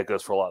 And I think that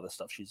goes for a lot of the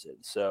stuff she's in.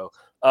 So,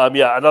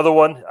 another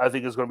one I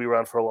think is going to be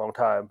around for a long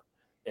time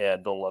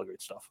and done a lot of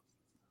great stuff.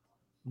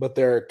 But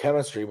their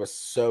chemistry was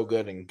so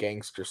good in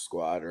Gangster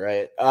Squad,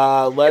 right?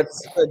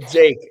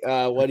 Jake,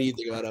 what do you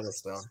think about Emma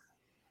Stone?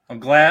 I'm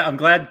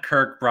glad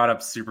Kirk brought up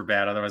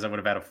Superbad. Otherwise, I would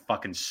have had a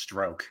fucking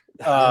stroke.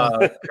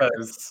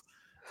 Because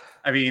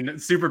I mean,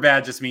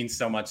 Superbad just means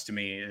so much to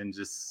me, and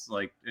just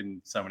like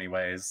in so many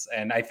ways.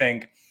 And I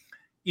think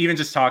even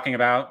just talking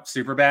about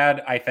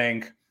Superbad, I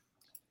think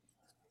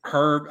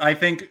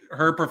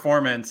her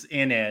performance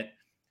in it,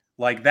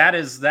 like that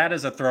is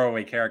a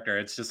throwaway character.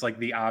 It's just like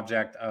the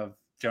object of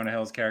Jonah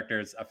Hill's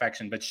character's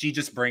affection, but she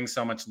just brings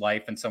so much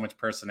life and so much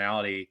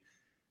personality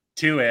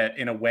to it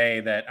in a way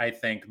that I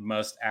think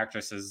most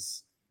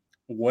actresses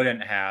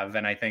wouldn't have.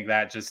 And I think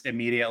that just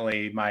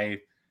immediately my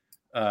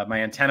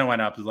antenna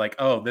went up, like,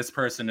 oh, this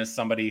person is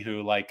somebody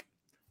who, like,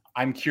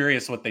 I'm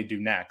curious what they do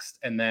next.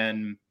 And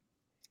then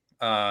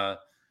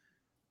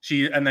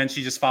she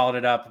just followed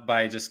it up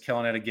by just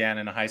killing it again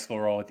in a high school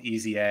role with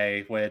Easy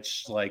A,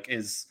 which like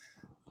is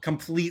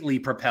completely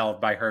propelled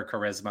by her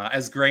charisma.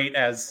 As great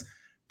as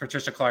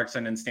Patricia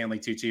Clarkson and Stanley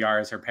Tucci are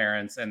as her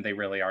parents, and they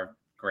really are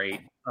great.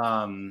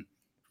 That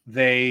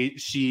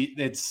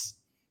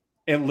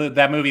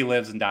movie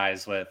lives and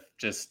dies with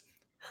just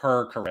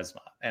her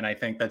charisma. And I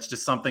think that's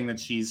just something that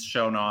she's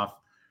shown off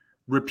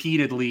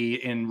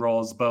repeatedly in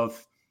roles,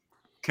 both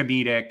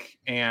comedic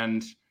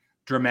and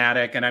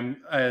dramatic. And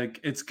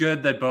it's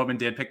good that Bowman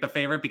did pick The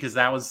Favorite, because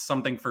that was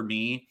something for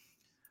me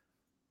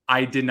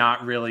I did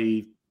not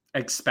really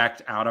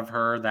expect out of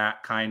her,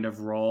 that kind of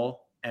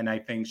role. And I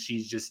think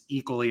she's just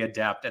equally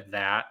adept at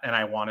that. And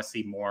I want to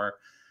see more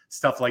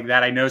stuff like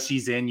that. I know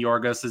she's in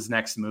Yorgos's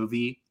next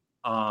movie.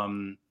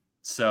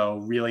 So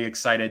really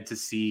excited to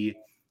see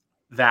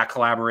that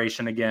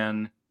collaboration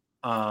again.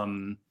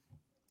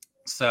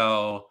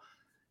 So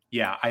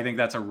yeah, I think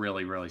that's a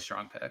really, really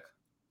strong pick.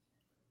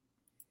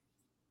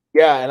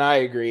 Yeah, and I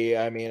agree.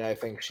 I mean, I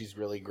think she's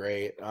really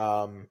great.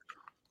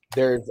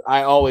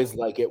 I always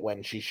like it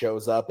when she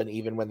shows up, and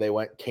even when they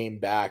came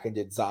back and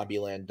did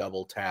Zombieland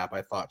Double Tap,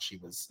 I thought she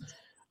was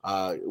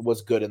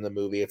good in the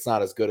movie. It's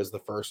not as good as the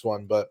first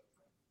one, but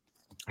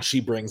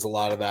she brings a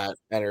lot of that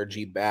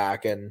energy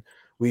back. And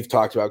we've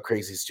talked about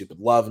Crazy Stupid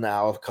Love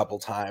now a couple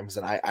times,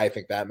 and I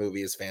think that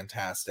movie is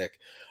fantastic.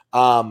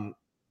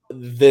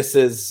 This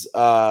is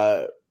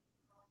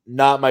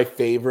not my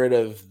favorite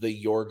of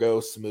the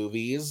Yorgos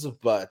movies,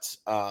 but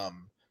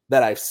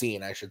that I've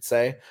seen, I should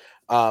say.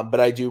 But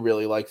I do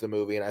really like the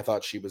movie, and I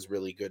thought she was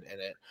really good in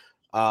it.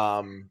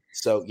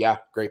 So yeah,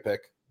 great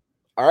pick.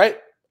 All right,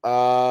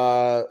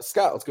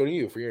 Scott, let's go to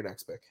you for your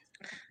next pick.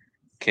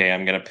 Okay,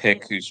 I'm going to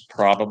pick who's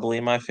probably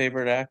my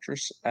favorite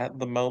actress at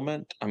the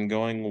moment. I'm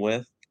going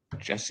with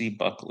Jessie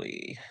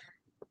Buckley.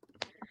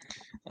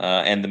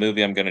 And the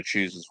movie I'm going to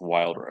choose is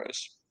Wild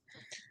Rose,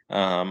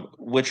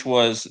 which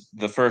was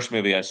the first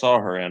movie I saw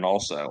her in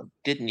also.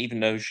 Didn't even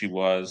know who she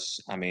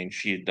was. I mean,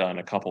 she had done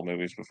a couple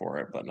movies before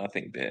it, but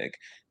nothing big.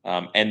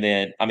 And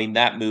then, I mean,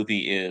 that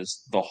movie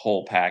is the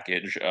whole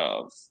package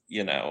of,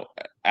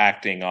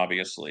 acting,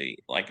 obviously,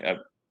 like a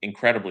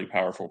incredibly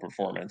powerful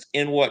performance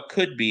in what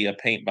could be a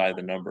paint by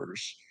the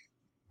numbers,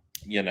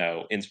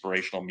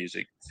 inspirational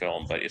music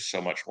film, but it's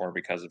so much more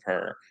because of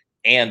her.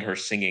 And her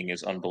singing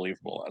is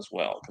unbelievable as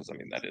well, because I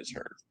mean that is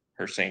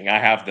her singing. I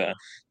have the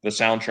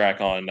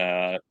soundtrack on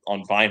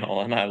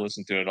vinyl, and I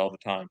listen to it all the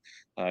time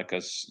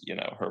because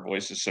her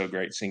voice is so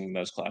great singing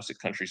those classic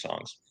country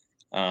songs.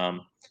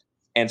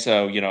 And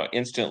so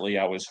instantly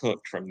I was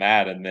hooked from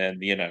that. And then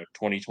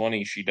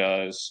 2020 she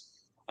does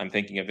I'm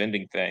Thinking of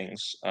Ending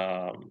Things.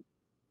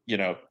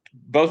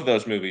 Both of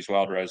those movies,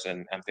 Wild Rose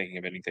and I'm Thinking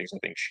of Ending Things, I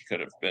think she could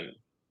have been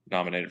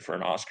nominated for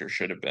an Oscar,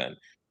 should have been.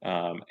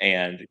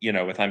 And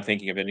with I'm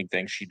Thinking of Ending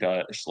Things, she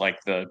does like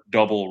the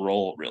double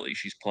role, really.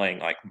 She's playing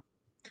like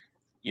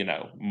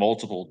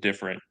multiple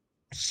different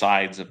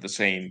sides of the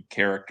same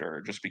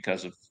character just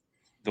because of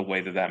the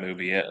way that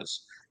movie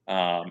is.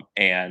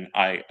 And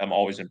I am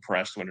always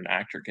impressed when an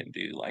actor can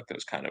do like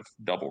those kind of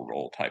double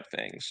role type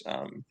things.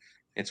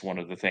 It's one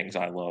of the things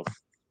I love.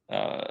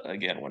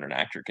 Again, when an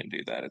actor can do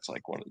that, it's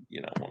like one of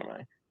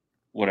my,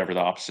 whatever the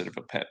opposite of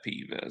a pet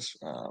peeve is.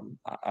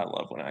 I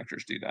love when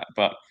actors do that.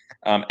 But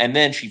and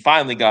then she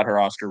finally got her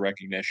Oscar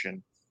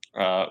recognition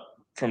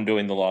from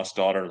doing The Lost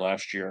Daughter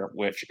last year,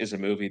 which is a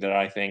movie that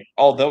I think,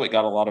 although it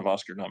got a lot of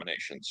Oscar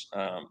nominations,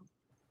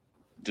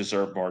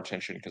 deserved more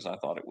attention because I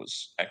thought it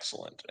was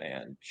excellent,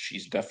 and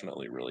she's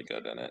definitely really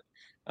good in it.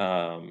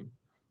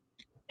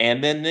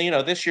 And then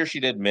this year she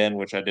did Men,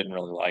 which I didn't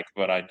really like,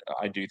 but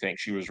I do think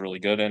she was really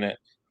good in it.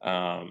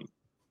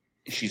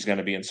 She's going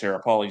to be in Sarah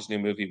Pauli's new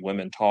movie,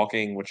 Women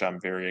Talking, which I'm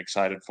very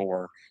excited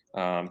for,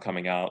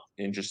 coming out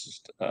in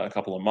just a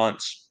couple of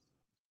months.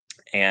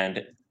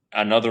 And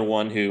another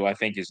one who I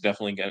think is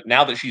definitely going to,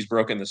 now that she's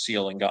broken the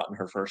seal and gotten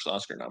her first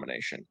Oscar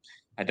nomination,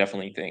 I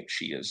definitely think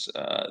she is,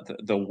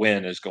 the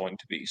win is going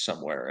to be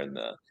somewhere in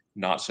the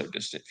not so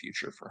distant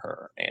future for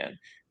her. And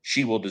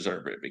she will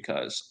deserve it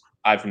because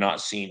I've not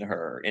seen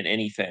her in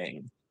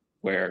anything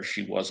where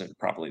she wasn't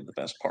probably the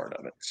best part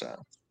of it. So,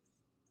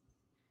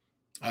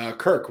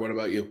 Kirk, what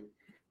about you?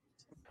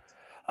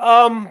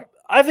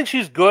 I think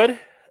she's good.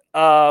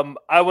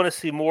 I want to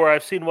see more. I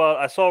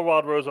saw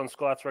Wild Rose on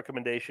Scott's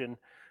recommendation.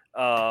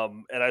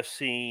 And I've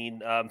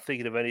seen,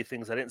 Thinking of Any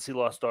Things. I didn't see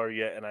Lost Daughter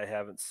yet, and I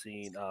haven't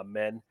seen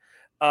Men.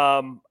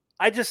 I'm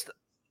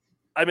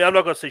not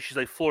going to say she's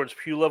like Florence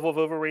Pugh level of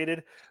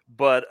overrated,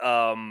 but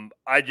I'm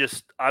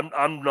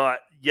not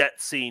yet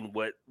seeing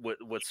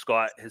what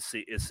Scott is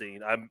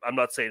seeing. I'm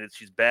not saying that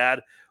she's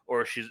bad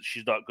or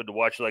she's not good to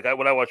watch. Like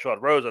when I watched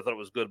Wild Rose, I thought it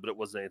was good, but it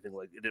wasn't anything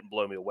like, it didn't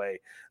blow me away.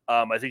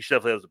 I think she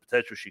definitely has the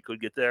potential. She could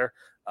get there.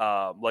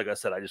 Like I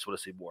said, I just want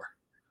to see more.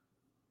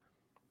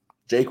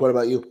 Jake, what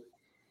about you?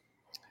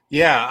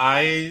 Yeah,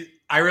 I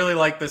really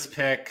like this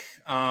pick.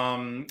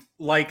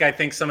 Like I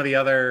think some of the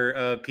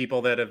other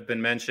people that have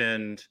been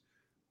mentioned,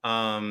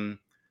 I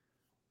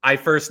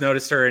first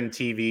noticed her in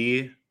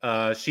TV.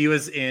 She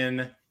was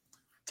in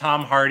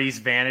Tom Hardy's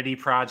Vanity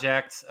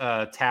Project,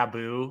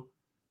 Taboo,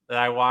 that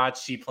I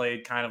watched. She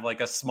played kind of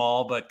like a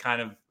small, but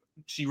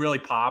she really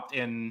popped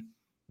in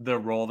the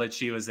role that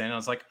she was in. I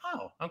was like,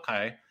 oh,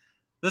 okay,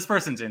 this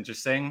person's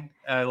interesting.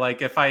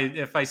 Like if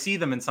I see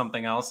them in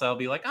something else, I'll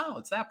be like, oh,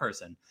 it's that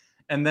person.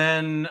 And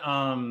then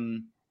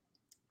trying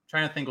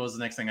to think what was the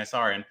next thing I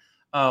saw her in.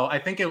 Oh, I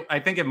think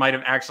it might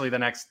have actually the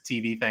next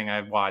TV thing I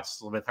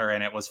watched with her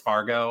in it was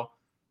Fargo.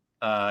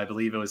 I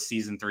believe it was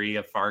season 3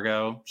 of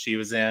Fargo she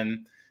was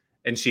in,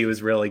 and she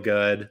was really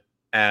good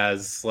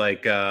as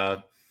like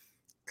a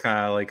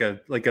kind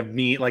of like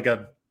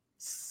a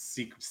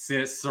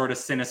sort of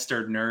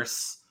sinister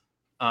nurse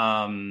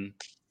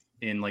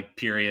in like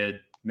period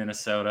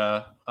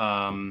Minnesota.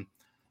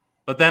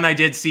 But then I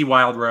did see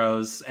Wild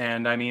Rose,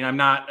 and I mean, I'm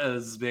not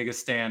as big a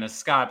stan as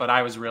Scott, but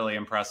I was really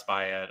impressed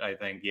by it. I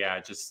think,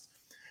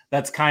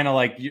 that's kind of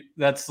like,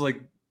 that's like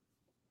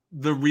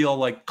the real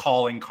like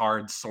calling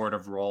card sort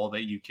of role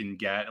that you can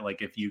get.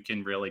 Like if you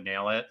can really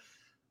nail it,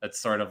 that's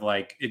sort of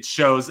like, it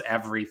shows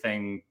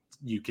everything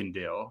you can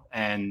do.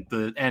 And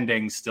the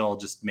ending still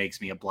just makes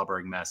me a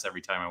blubbering mess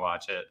every time I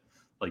watch it,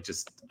 like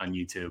just on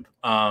YouTube.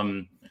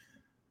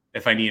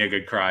 If I need a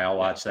good cry, I'll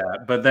watch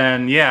that. But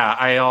then,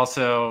 I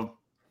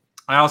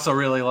also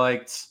really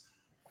liked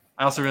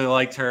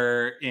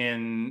her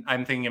in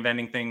I'm Thinking of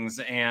Ending Things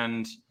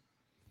and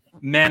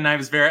Men. I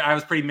was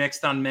pretty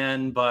mixed on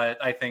Men, but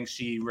I think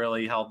she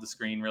really held the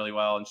screen really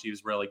well and she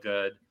was really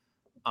good.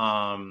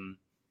 I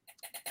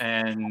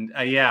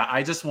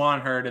just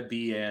want her to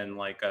be in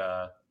like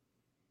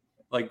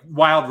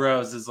Wild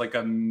Rose is like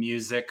a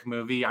music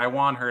movie. I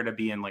want her to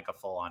be in like a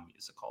full-on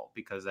musical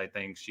because I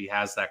think she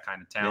has that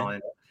kind of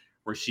talent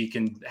where she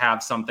can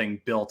have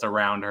something built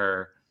around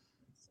her.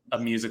 A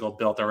musical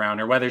built around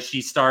her, whether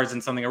she stars in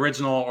something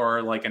original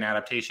or like an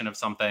adaptation of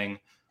something.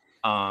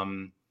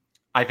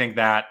 I think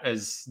that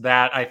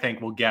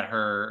will get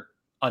her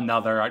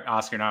another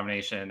Oscar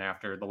nomination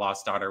after The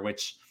Lost Daughter,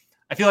 which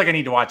I feel like I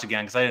need to watch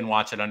again because I didn't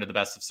watch it under the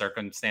best of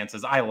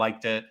circumstances. I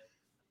liked it,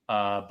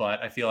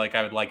 but I feel like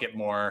I would like it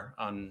more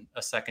on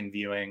a second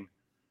viewing.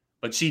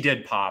 But she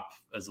did pop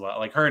as well.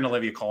 Like her and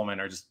Olivia Colman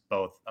are just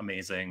both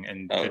amazing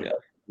and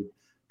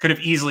could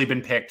have easily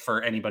been picked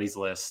for anybody's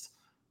list.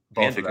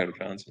 And Dakota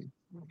Johnson.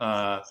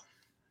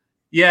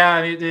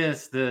 It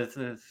is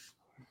the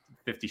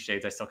 50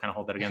 Shades. I still kind of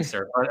hold that against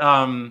her. But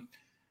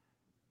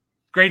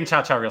great and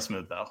Cha Cha real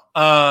smooth though.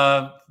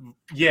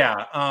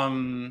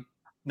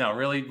 No,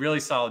 really, really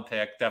solid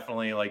pick.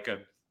 Definitely like a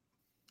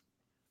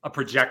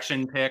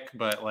projection pick,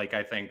 but like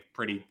I think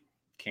pretty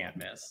can't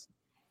miss.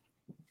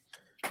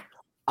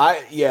 And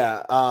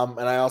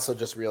I also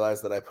just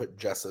realized that I put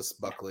Justice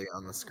Buckley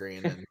on the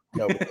screen and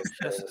nobody's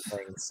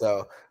saying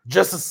so.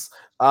 Justice,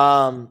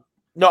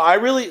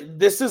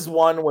 this is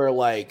one where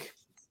like,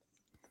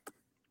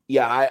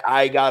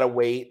 I gotta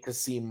wait to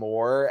see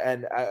more.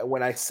 And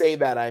when I say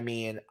that, I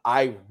mean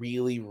I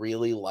really,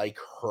 really like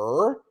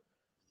her.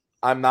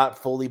 I'm not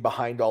fully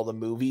behind all the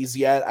movies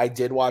yet. I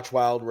did watch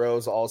Wild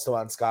Rose also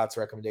on Scott's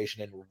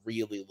recommendation and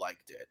really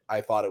liked it.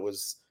 I thought it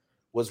was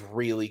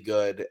really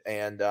good,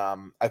 and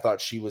I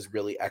thought she was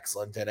really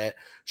excellent in it.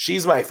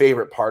 She's my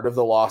favorite part of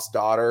The Lost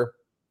Daughter.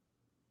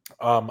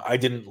 I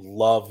didn't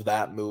love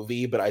that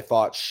movie, but I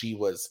thought she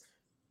was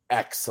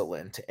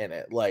excellent in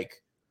it,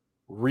 like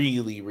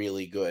really,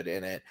 really good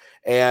in it.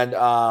 And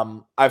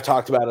I've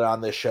talked about it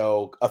on this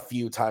show a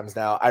few times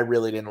now. I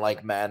really didn't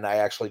like Men. I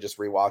actually just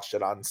rewatched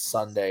it on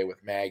Sunday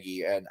with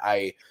Maggie, and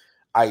I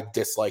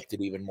disliked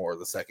it even more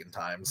the second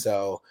time.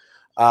 So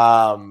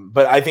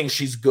but I think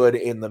she's good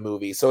in the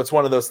movie. So it's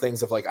one of those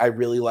things of like, I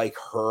really like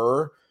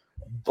her,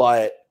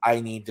 but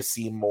I need to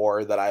see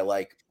more that I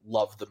like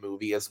love the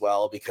movie as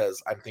well,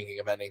 because I'm Thinking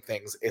of Ending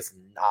Things is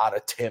not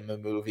a Tim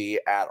movie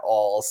at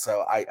all.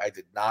 So I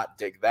did not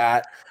dig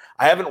that.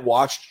 I haven't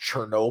watched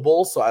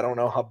Chernobyl, so I don't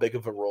know how big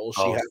of a role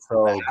she has.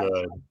 So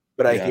good.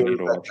 But I hear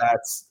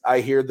I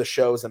hear the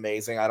show's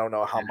amazing. I don't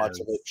know how much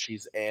of it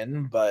she's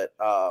in, but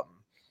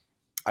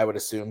I would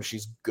assume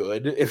she's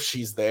good if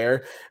she's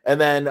there.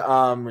 And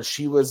then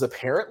she was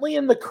apparently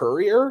in The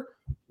Courier,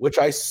 which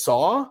I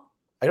saw.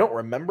 I don't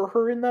remember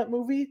her in that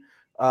movie.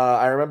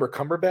 I remember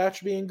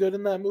Cumberbatch being good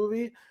in that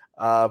movie,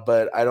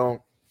 but I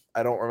don't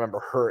remember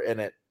her in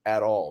it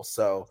at all.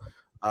 So,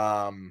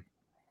 and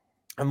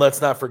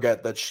let's not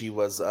forget that she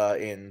was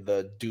in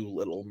the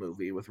Doolittle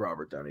movie with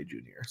Robert Downey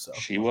Jr. So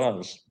she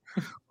was.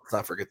 Let's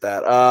not forget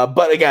that.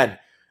 But again,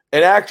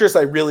 an actress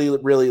I really,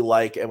 really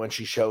like, and when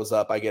she shows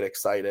up, I get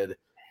excited.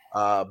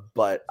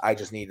 But I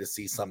just need to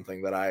see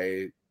something that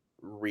I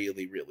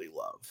really, really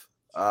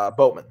love.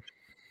 Boatman.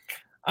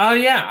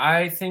 Yeah,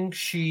 I think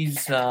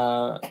she's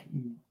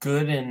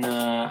good in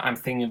I'm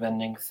Thinking of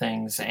Ending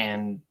Things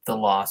and The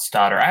Lost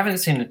Daughter. I haven't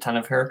seen a ton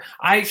of her.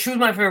 She was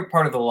my favorite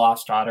part of The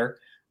Lost Daughter.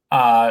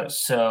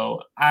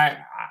 So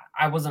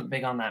I wasn't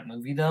big on that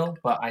movie though,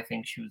 but I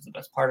think she was the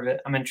best part of it.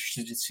 I'm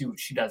interested to see what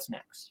she does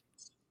next.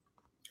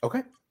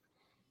 Okay,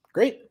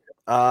 great.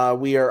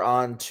 We are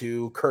on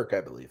to Kirk,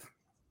 I believe.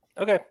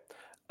 Okay.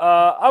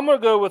 I'm going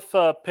to go with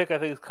a pick I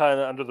think is kind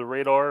of under the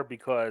radar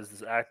because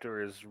this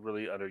actor is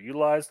really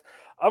underutilized.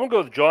 I'm going to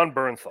go with John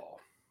Bernthal.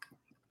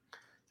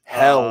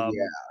 Hell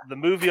yeah. The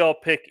movie I'll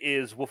pick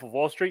is Wolf of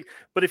Wall Street.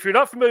 But if you're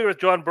not familiar with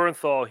John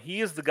Bernthal,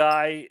 he is the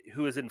guy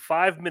who is in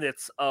 5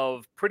 minutes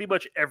of pretty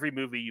much every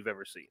movie you've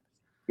ever seen.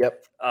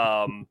 Yep.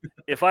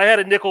 If I had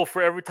a nickel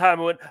for every time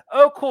I went,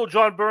 oh, cool,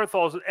 John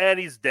Bernthal's and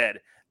he's dead,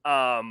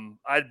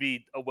 I'd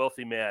be a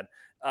wealthy man.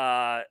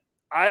 I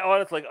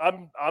honestly,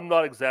 I'm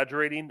not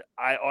exaggerating.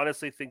 I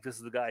honestly think this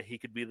is the guy. He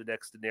could be the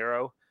next De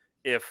Niro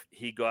if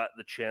he got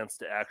the chance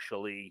to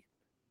actually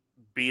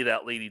be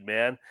that leading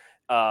man.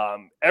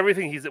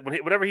 Everything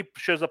whenever he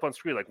shows up on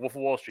screen, like Wolf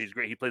of Wall Street, he's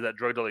great. He plays that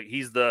drug dealer.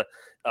 He's the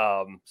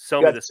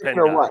sell me this pen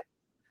guy. What?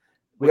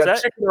 We got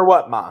chicken or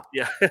what, Ma?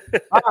 Yeah.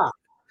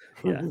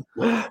 Yeah.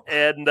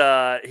 And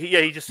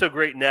he's just so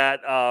great in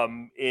that.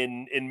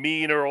 In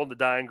Me and Earl and the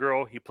Dying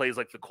Girl, he plays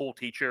like the cool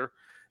teacher.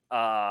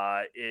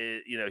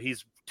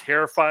 He's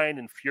terrifying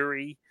in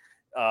Fury.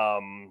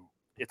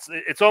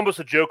 It's almost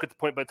a joke at the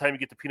point by the time you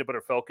get to Peanut Butter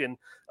Falcon.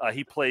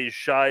 He plays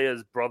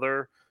Shia's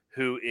brother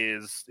who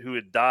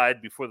had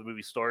died before the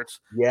movie starts.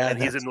 Yeah,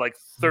 and he's in like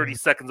 30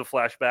 seconds of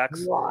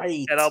flashbacks.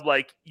 Right. And I'm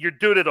like, you're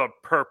doing it on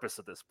purpose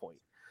at this point.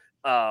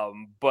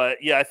 But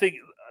yeah, I think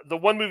the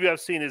one movie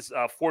I've seen is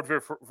Ford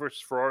versus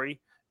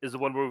Ferrari is the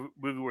one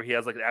movie where he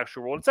has like an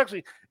actual role. It's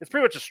pretty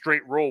much a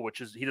straight role,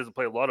 which is he doesn't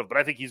play a lot of, but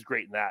I think he's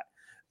great in that.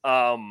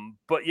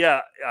 But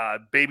yeah,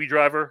 Baby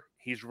Driver,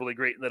 he's really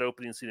great in that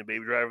opening scene of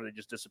Baby Driver that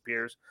just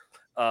disappears.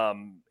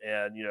 And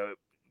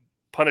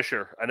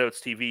Punisher, I know it's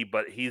TV,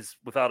 but he's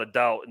without a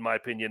doubt, in my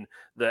opinion,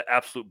 the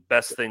absolute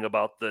best thing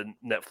about the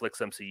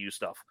Netflix MCU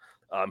stuff.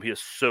 He is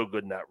so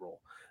good in that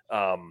role.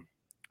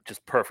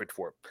 Just perfect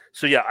for it.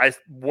 So yeah, I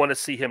want to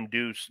see him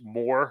do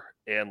more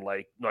and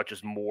like not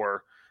just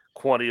more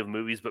quantity of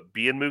movies, but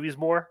be in movies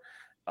more.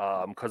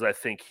 Because I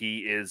think he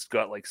is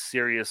got like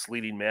serious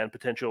leading man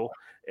potential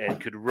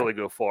and could really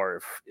go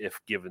far if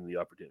given the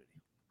opportunity.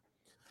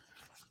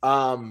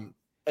 An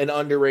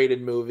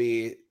underrated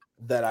movie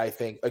that I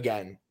think,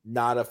 again,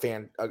 not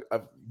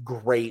a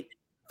great,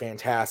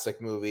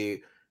 fantastic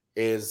movie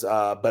is,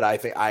 but I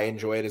think I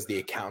enjoy it, is The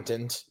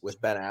Accountant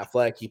with Ben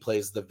Affleck. He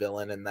plays the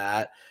villain in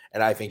that,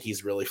 and I think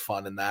he's really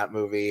fun in that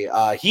movie.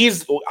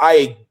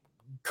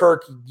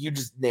 Kirk, you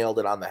just nailed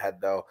it on the head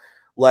though.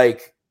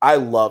 Like, I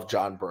love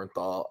John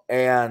Bernthal,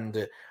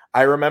 and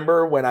I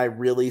remember when I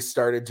really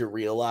started to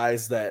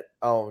realize that,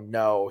 oh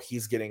no,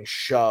 he's getting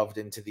shoved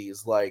into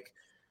these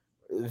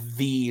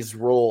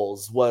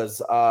roles was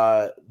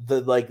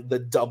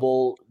the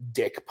double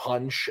dick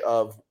punch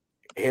of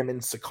him in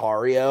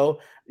Sicario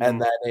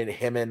and then in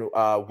him in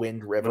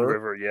Wind River. Wind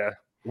River, yeah.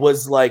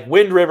 Was like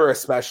Wind River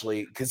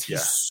especially because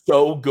he's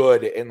so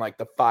good in like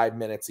the 5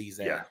 minutes he's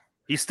in. Yeah.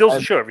 He steals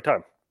the show every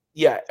time.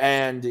 Yeah,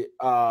 and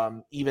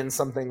even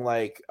something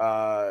like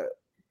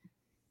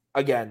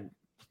again,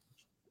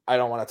 I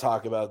don't want to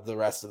talk about the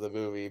rest of the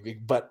movie,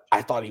 but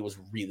I thought he was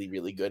really,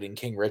 really good in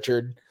King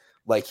Richard.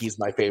 Like, he's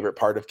my favorite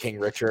part of King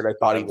Richard. I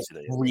thought he was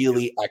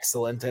really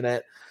excellent in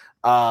it.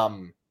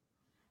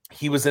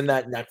 He was in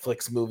that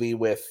Netflix movie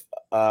with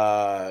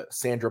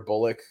Sandra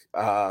Bullock.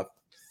 What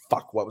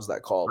was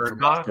that called? Bird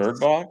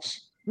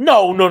Box?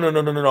 No.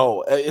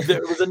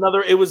 There was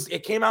another.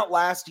 It came out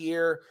last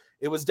year.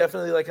 It was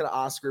definitely like an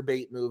Oscar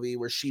bait movie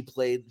where she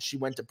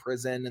went to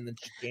prison and then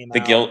she came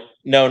out.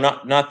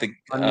 Not the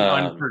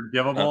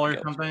Unforgivable or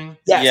something.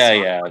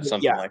 Yes,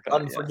 something like that.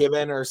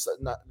 Unforgiven or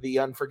The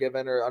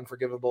Unforgiven or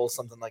Unforgivable,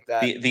 something like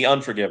that. The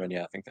Unforgiven,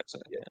 I think that's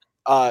it.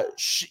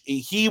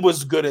 He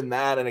was good in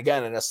that, and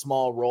again in a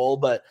small role,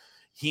 but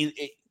he's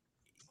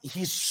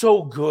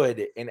so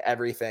good in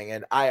everything,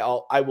 and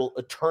I will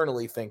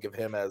eternally think of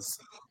him as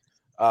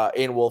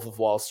in Wolf of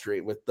Wall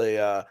Street with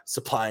the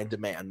supply and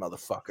demand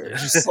motherfucker.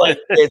 Just like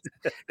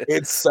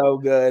it's so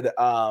good.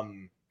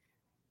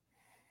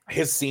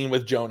 His scene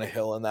with Jonah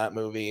Hill in that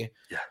movie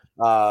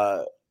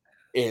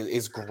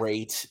is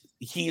great.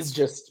 He's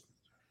just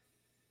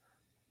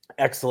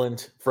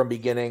excellent from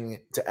beginning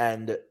to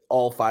end,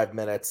 all 5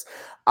 minutes.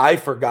 I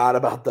forgot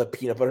about the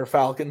Peanut Butter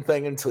Falcon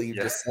thing until you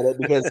just said it,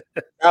 because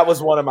that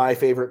was one of my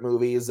favorite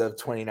movies of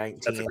 2019.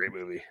 That's a great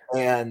movie.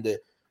 And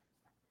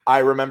I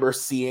remember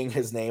seeing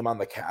his name on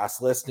the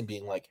cast list and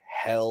being like,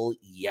 hell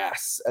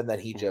yes. And then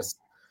he just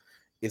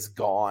is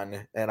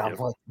gone. And I'm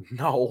like,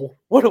 no,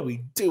 what are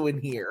we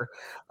doing here?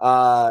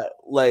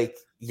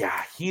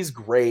 He's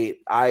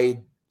great.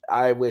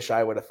 I wish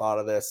I would have thought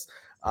of this.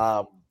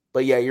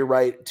 But yeah, you're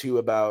right too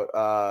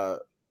about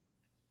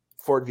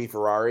Ford v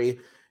Ferrari.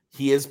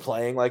 He is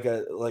playing like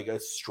a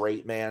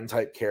straight man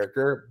type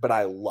character, but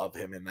I love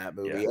him in that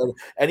movie. Yeah.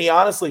 And he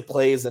honestly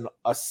plays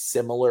a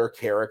similar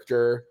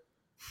character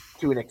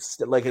to an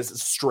extent, like a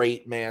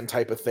straight man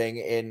type of thing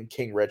in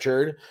King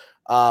Richard.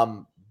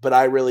 But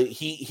I really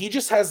he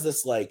just has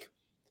this like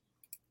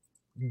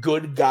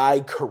good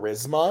guy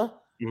charisma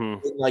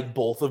in like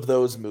both of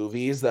those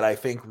movies that I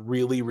think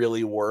really,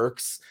 really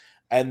works.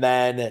 And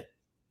then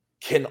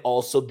can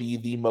also be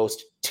the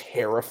most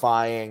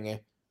terrifying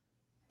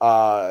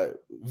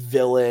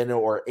villain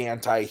or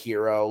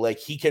anti-hero. Like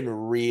he can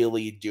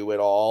really do it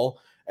all.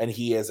 And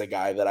he is a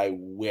guy that I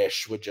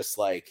wish would just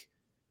like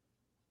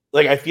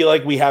I feel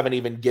like we haven't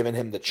even given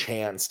him the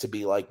chance to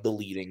be like the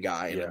leading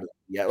guy in a movie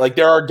yet. Like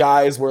there are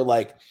guys where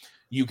like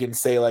you can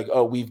say like,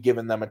 oh, we've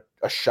given them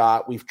a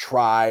shot, we've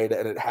tried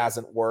and it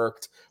hasn't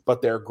worked,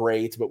 but they're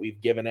great, but we've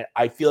given it.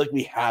 I feel like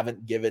we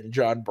haven't given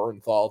Jon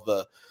Bernthal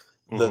the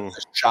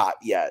shot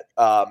yet.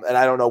 And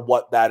I don't know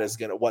what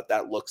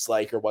that looks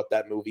like or what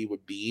that movie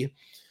would be,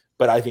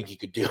 but I think he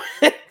could do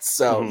it.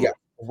 So yeah,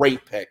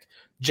 great pick.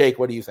 Jake,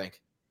 what do you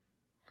think?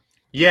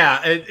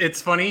 Yeah,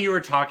 it's funny you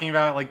were talking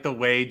about like the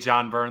way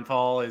Jon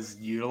Bernthal is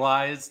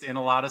utilized in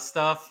a lot of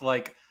stuff.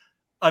 Like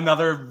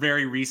another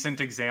very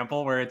recent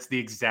example where it's the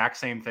exact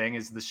same thing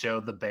is the show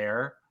The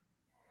Bear.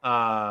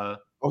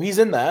 He's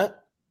in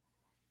that.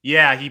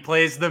 Yeah, he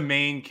plays the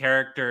main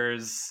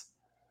character's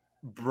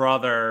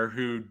brother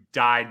who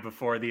died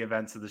before the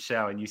events of the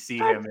show, and you see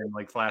him in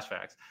like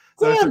flashbacks.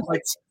 So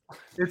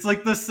it's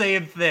like the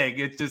same thing.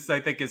 It just I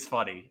think is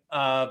funny.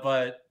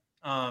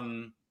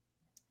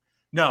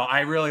 No, I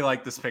really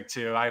like this pick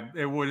too.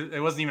 It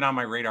wasn't even on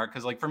my radar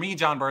because like for me,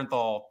 Jon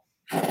Bernthal,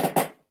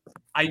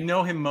 I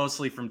know him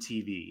mostly from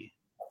TV.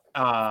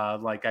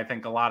 Like I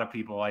think a lot of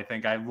people. I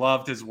think I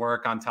loved his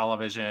work on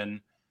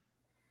television.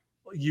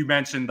 You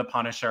mentioned The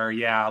Punisher,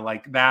 yeah,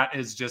 like that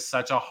is just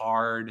such a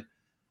hard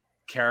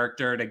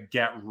character to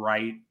get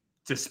right,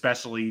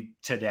 especially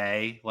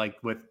today, like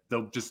with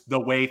the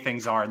way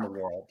things are in the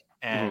world.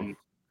 And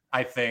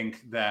I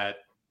think that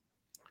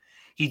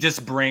he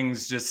just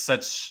brings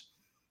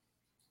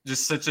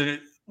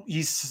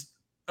he's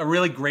a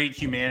really great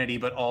humanity,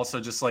 but also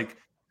just like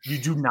you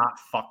do not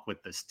fuck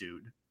with this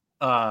dude.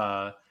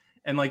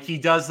 And like he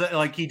does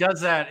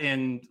that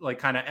in like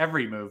kind of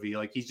every movie.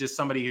 Like he's just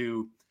somebody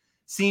who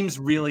seems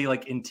really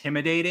like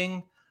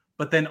intimidating,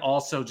 but then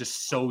also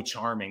just so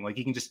charming. Like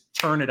he can just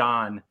turn it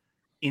on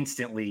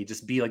instantly,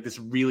 just be like this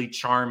really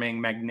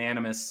charming,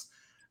 magnanimous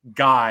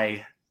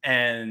guy,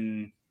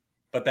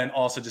 but then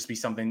also just be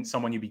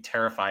someone you'd be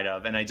terrified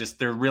of. And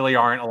there really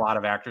aren't a lot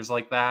of actors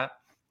like that.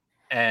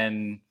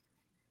 And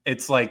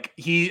it's like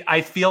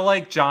I feel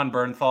like Jon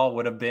Bernthal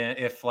would have been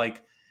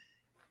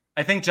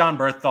I think Jon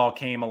Bernthal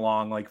came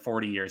along like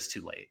 40 years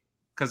too late.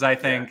 Cause I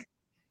think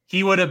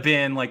he would have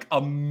been like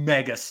a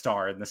mega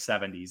star in the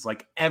 70s.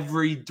 Like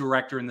every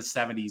director in the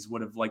 70s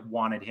would have like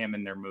wanted him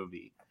in their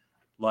movie.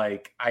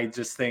 Like, I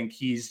just think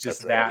he's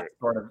just that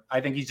sort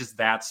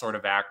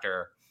of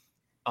actor.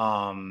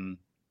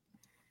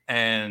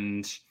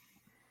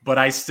 But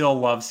I still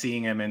love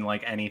seeing him in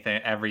like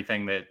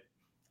everything that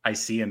I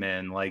see him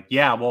in. Like,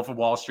 yeah, Wolf of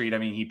Wall Street. I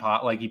mean, he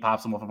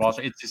pops in Wolf of Wall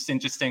Street. It's just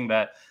interesting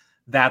that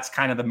that's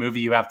kind of the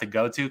movie you have to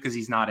go to because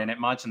he's not in it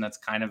much. And that's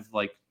kind of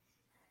like,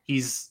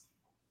 it's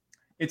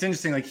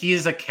interesting. Like he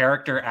is a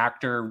character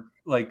actor,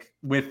 like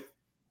with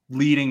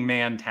leading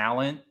man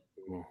talent.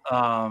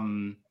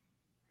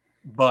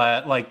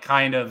 But like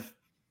kind of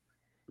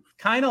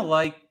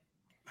like,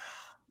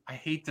 I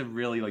hate to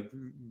really like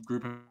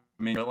group him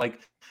in, but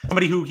like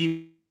somebody who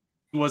he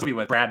was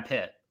with Brad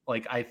Pitt.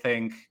 Like, I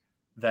think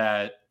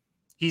that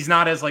he's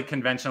not as like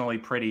conventionally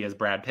pretty as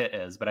Brad Pitt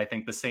is, but I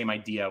think the same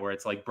idea where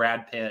it's like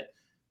Brad Pitt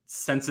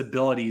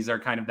sensibilities are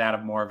kind of that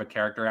of more of a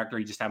character actor.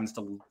 He just happens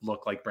to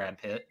look like Brad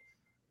Pitt.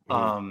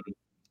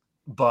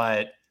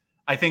 But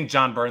I think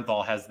Jon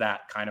Bernthal has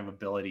that kind of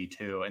ability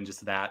too. And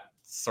just that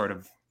sort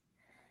of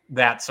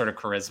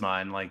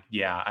charisma. And like,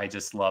 yeah, I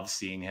just love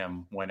seeing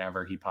him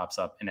whenever he pops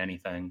up in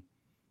anything.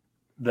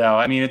 Though,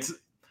 I mean,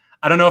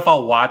 I don't know if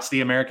I'll watch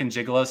the American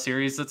Gigolo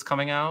series that's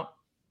coming out.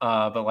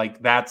 But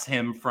like that's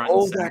him front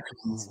and center.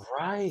 That's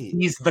right.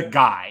 He's the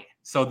guy.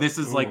 So this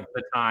is like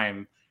the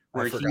time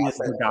where he is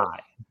the guy.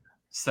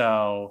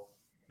 So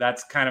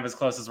that's kind of as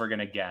close as we're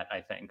gonna get, I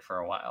think, for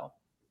a while.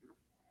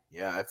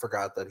 Yeah, I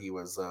forgot that he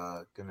was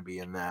gonna be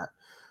in that.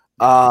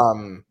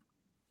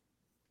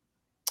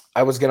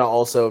 I was gonna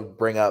also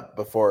bring up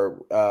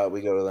before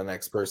we go to the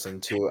next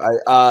person too.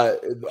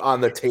 On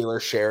the Taylor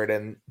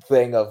Sheridan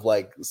thing of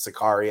like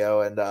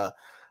Sicario and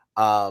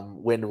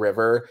Wind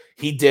River,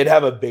 he did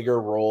have a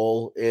bigger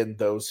role in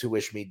Those Who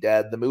Wish Me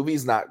Dead. The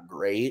movie's not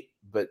great,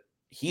 but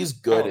he's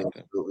good in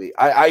the movie.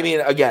 I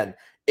mean, again,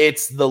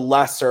 it's the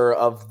lesser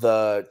of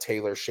the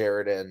Taylor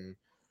Sheridan.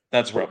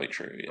 That's probably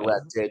true. Yeah.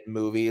 Directed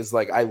movies.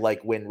 Like I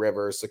like Wind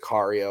River,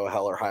 Sicario,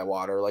 Hell or High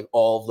Water. Like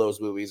all of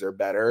those movies are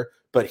better,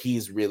 but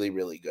he's really,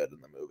 really good in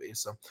the movie.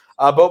 So,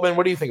 Boatman,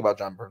 what do you think about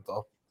Jon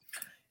Bernthal?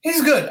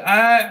 He's good.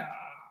 I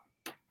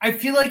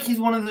feel like he's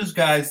one of those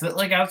guys that,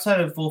 like, outside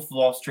of Wolf of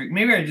Wall Street,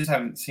 maybe I just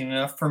haven't seen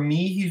enough. For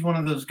me, he's one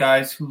of those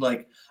guys who,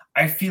 like,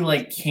 I feel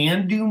like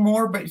can do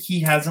more, but he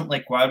hasn't,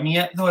 like, wowed me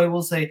yet. Though I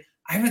will say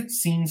I haven't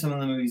seen some of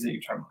the movies that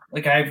you're talking about.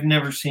 Like, I've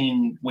never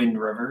seen Wind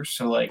River,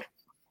 so, like,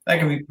 that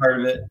could be part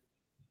of it.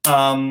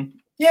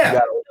 Yeah.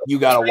 You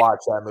gotta watch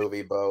that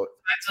movie, Boat.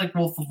 It's like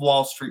Wolf of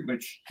Wall Street,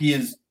 which he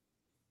is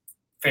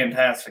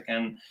fantastic,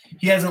 and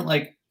he hasn't,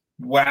 like,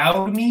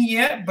 wowed me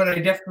yet, but I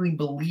definitely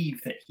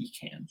believe that he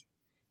can.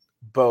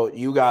 Boat,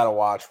 you gotta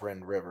watch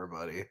Wind River,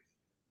 buddy.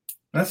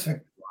 That's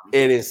fair.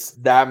 It is.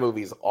 That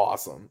movie's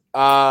awesome.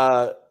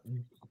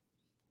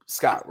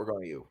 Scott, we're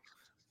going to you.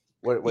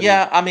 What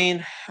I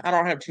mean, I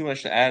don't have too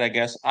much to add, I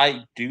guess.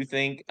 I do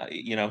think,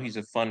 he's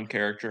a fun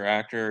character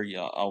actor. I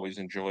always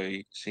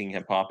enjoy seeing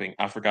him popping.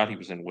 I forgot he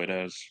was in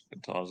Widows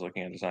until I was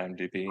looking at his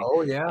IMDb.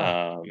 Oh,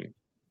 yeah.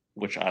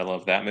 Which I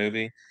love that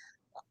movie.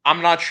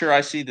 I'm not sure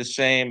I see the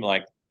same,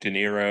 like, De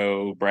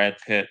Niro, Brad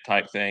Pitt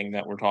type thing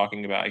that we're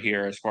talking about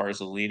here as far as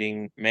a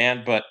leading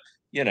man. But,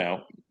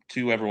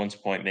 to everyone's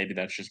point, maybe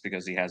that's just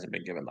because he hasn't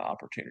been given the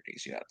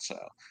opportunities yet. So,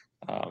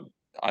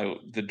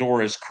 the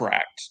door is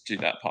cracked to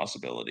that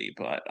possibility,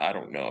 but I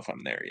don't know if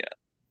I'm there yet.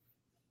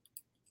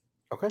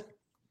 Okay.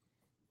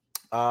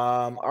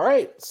 All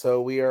right.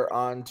 So we are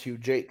on to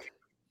Jake.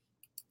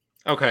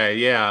 Okay.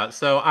 Yeah.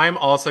 So I'm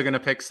also going to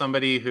pick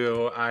somebody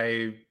who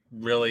I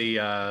really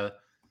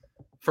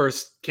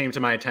first came to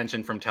my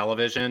attention from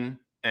television.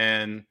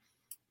 And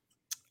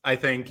I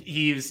think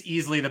he's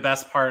easily the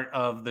best part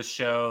of the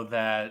show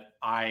that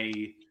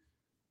I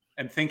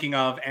am thinking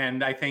of.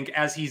 And I think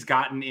as he's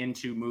gotten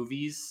into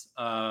movies,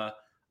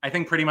 I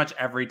think pretty much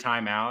every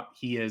time out,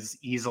 he is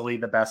easily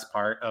the best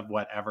part of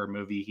whatever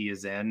movie he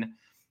is in.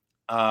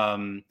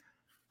 I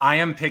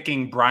am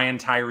picking Brian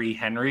Tyree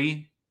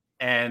Henry,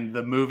 and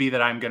the movie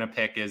that I'm going to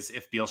pick is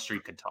If Beale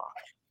Street Could Talk.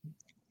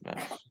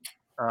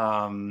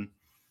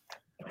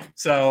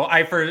 So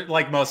for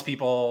like most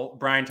people,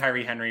 Brian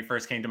Tyree Henry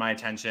first came to my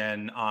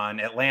attention on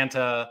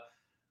Atlanta,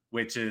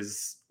 which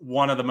is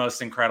one of the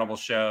most incredible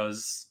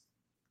shows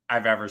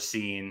I've ever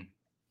seen.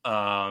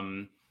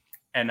 And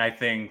I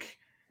think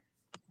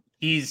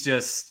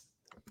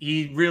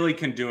he really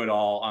can do it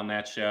all on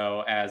that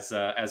show as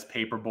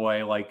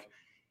Paperboy. Like,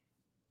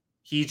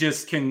 he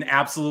just can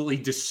absolutely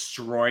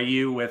destroy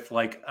you with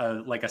like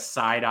a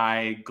side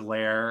eye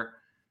glare.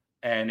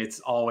 And it's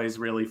always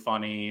really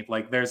funny.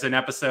 Like, there's an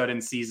episode in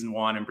season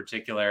 1 in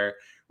particular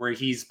where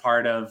he's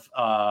part of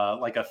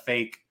like a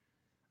fake,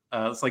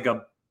 it's like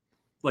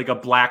a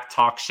black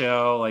talk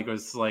show. Like, it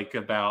was like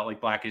about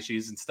like black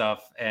issues and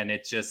stuff. And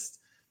it just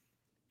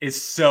is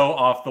so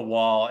off the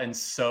wall and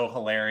so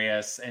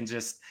hilarious. And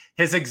just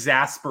his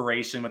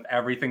exasperation with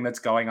everything that's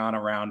going on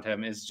around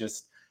him is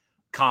just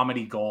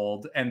comedy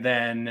gold. And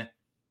then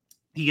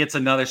he gets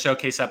another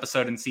showcase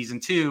episode in season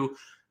 2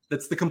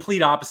 that's the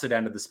complete opposite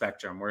end of the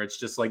spectrum, where it's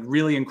just like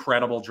really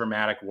incredible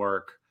dramatic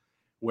work,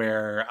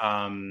 where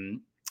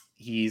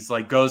he's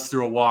like goes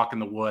through a walk in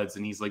the woods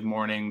and he's like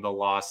mourning the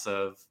loss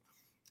of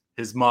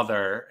his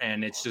mother,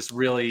 and it's just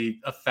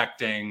really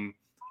affecting,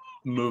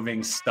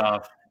 moving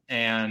stuff.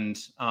 And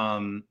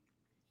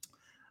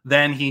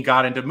then he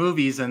got into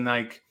movies, and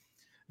like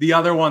the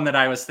other one that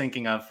I was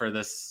thinking of for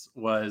this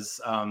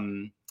was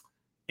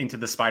Into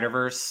the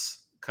Spider-Verse,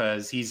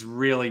 because he's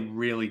really,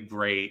 really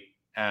great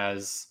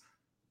as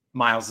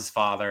Miles's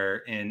father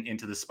in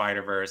Into the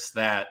Spider-Verse.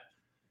 That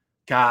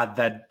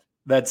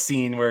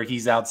scene where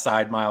he's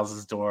outside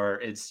Miles's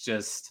door, it's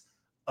just,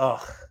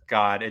 oh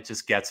God, it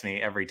just gets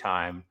me every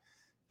time.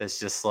 It's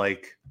just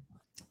like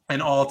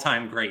an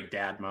all-time great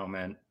dad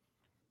moment.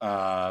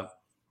 And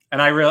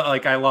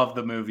I love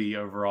the movie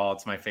overall.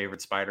 It's my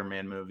favorite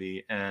Spider-Man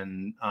movie.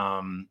 And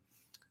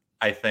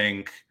I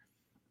think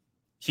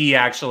he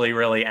actually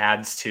really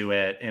adds to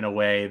it in a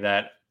way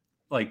that,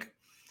 like,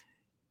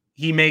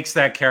 he makes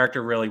that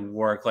character really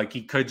work. Like,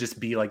 he could just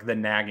be like the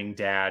nagging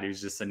dad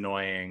who's just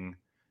annoying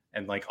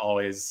and like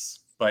always,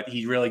 but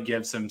he really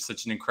gives him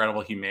such an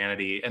incredible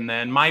humanity. And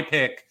then my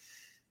pick,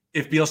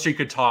 If Beale Street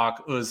Could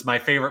Talk, was my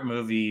favorite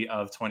movie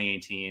of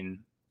 2018.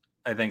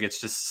 I think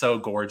it's just so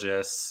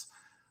gorgeous.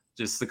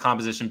 Just the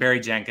composition. Barry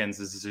Jenkins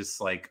is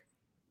just like,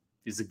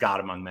 he's a god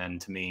among men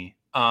to me.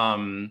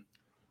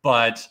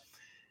 But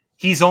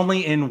he's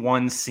only in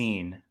one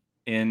scene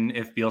in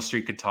If Beale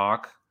Street Could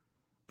Talk,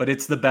 but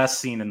it's the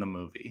best scene in the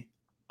movie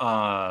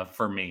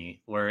for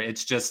me, where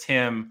it's just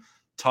him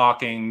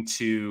talking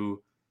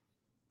to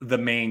the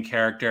main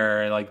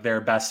character, like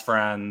they're best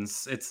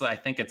friends. I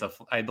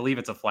believe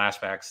it's a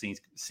flashback scene.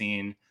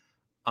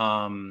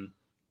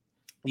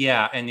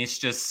 Yeah, and he's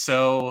just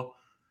so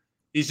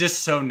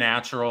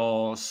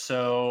natural,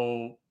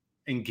 so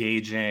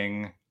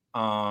engaging.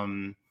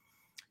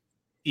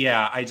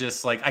 Yeah,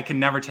 I can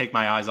never take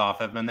my eyes off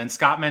of him. And then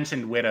Scott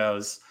mentioned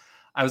Widows.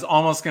 I was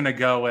almost going to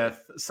go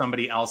with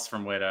somebody else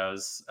from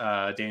Widows.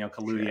 Daniel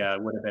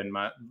Kaluuya would have been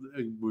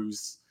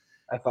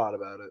I thought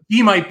about it.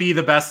 He might be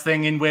the best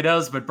thing in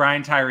Widows, but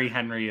Brian Tyree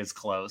Henry is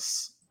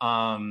close.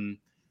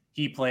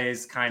 He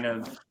plays kind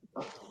of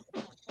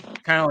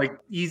like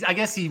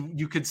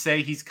you could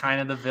say he's kind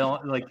of the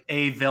villain, like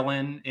a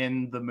villain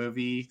in the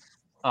movie.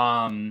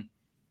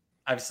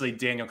 Obviously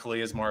Daniel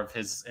Kaluuya is more of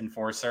his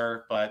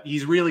enforcer, but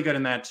he's really good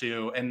in that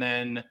too. And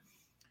then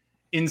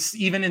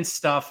even in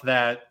stuff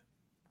that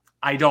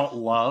I don't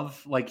love,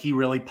 like he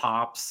really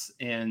pops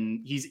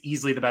in. He's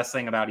easily the best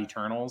thing about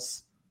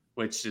Eternals,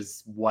 which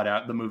is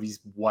the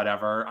movie's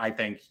whatever. I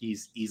think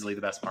he's easily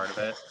the best part of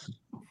it.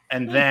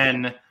 And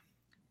then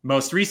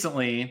most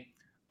recently,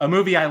 a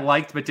movie I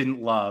liked but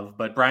didn't love,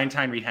 but Brian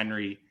Tyree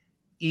Henry,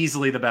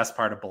 easily the best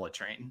part of Bullet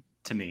Train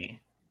to me.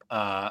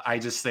 I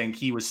just think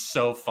he was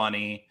so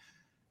funny,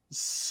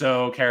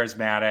 so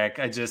charismatic.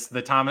 I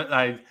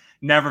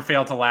never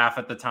failed to laugh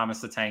at the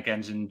Thomas the Tank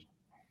Engine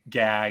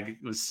gag.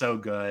 It was so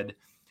good.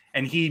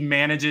 And he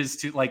manages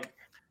to, like,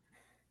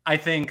 I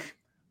think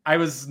I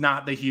was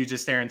not the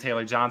hugest Aaron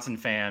Taylor Johnson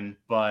fan,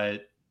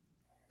 but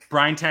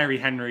Brian Tyree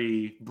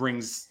Henry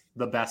brings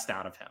the best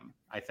out of him,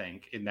 I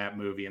think, in that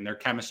movie. And their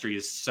chemistry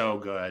is so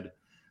good.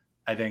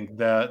 I think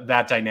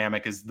that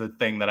dynamic is the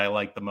thing that I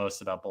like the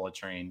most about Bullet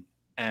Train.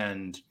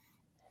 And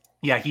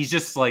yeah, he's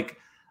just like,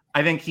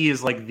 I think he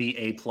is like the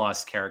A+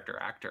 character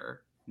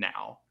actor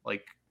now.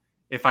 Like,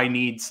 if I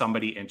need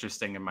somebody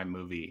interesting in my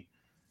movie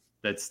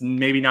that's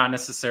maybe not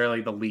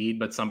necessarily the lead,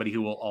 but somebody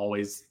who will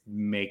always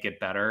make it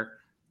better,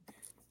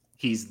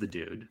 he's the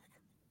dude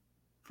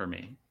for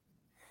me.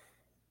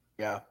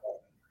 Yeah.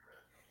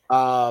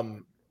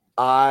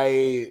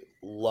 I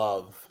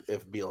love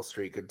If Beale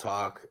Street Could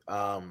Talk.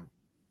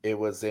 It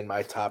was in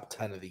my top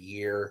 10 of the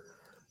year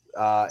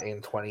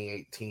in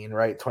 2018,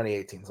 right?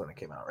 2018 is when it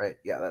came out, right?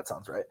 Yeah, that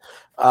sounds right.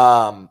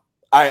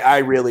 I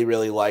really,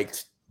 really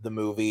liked the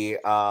movie.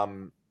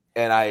 And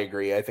I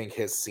agree. I think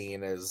his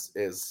scene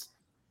is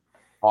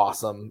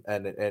awesome.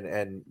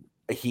 And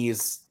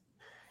he's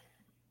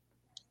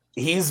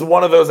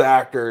one of those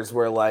actors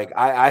where, like,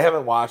 I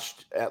haven't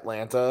watched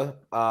Atlanta,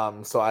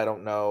 so I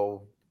don't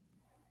know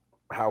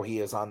how he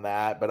is on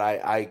that, but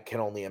I can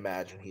only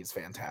imagine he's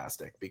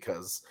fantastic,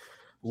 because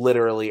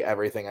literally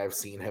everything I've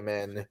seen him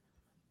in,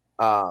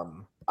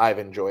 I've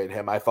enjoyed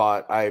him.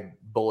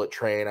 Bullet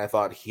Train, I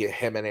thought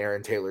him and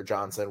Aaron Taylor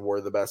Johnson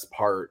were the best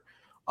part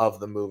of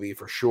the movie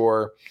for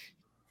sure.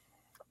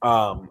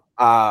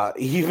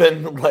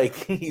 Even like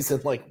he's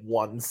in like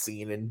one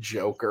scene in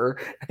Joker,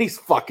 and he's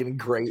fucking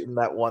great in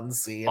that one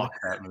scene. Fuck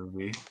that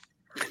movie.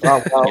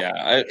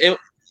 Yeah,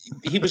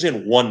 he was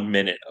in 1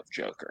 minute of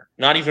Joker.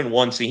 Not even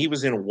one scene. He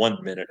was in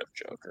 1 minute of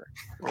Joker,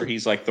 where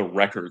he's like the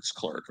records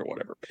clerk or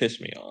whatever.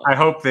 Pissed me off. I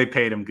hope they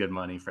paid him good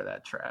money for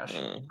that trash.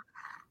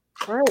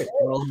 All right.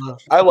 Well,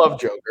 I love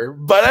Joker,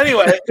 but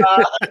anyway,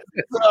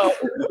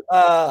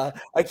 I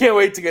can't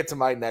wait to get to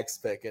my next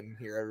pick and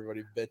hear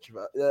everybody bitch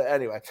about.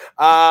 Anyway,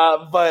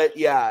 but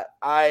yeah,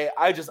 I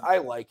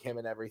like him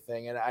and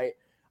everything, and I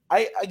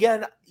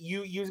again,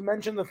 you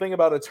mentioned the thing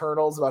about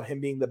Eternals, about him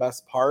being the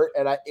best part,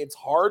 and it's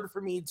hard for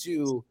me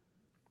to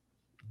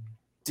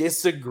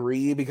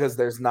disagree, because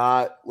there's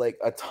not like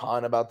a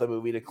ton about the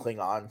movie to cling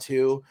on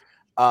to.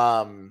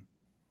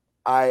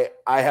 I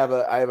have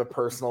a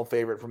personal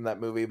favorite from that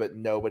movie, but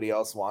nobody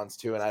else wants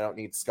to, and I don't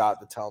need Scott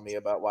to tell me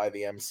about why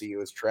the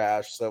MCU is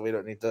trash, so we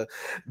don't need to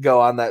go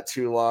on that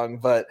too long.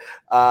 But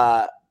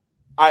I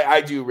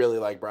do really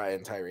like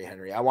Brian Tyree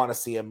Henry. I want to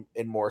see him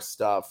in more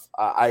stuff.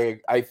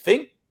 I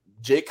think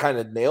Jake kind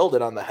of nailed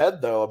it on the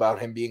head, though, about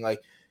him being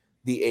like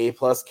the A+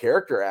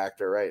 character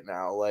actor right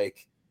now.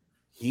 Like,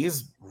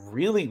 he's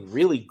really,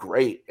 really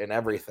great in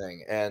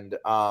everything. And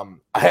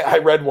I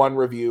read one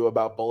review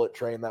about Bullet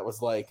Train that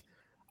was like,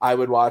 I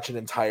would watch an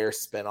entire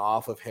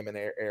spinoff of him and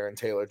Aaron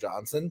Taylor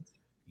Johnson.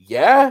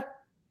 Yeah,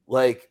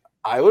 like,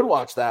 I would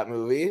watch that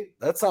movie.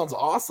 That sounds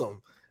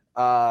awesome.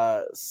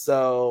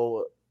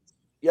 So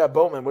yeah,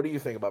 Bowman, what do you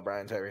think about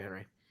Brian Tyree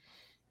Henry?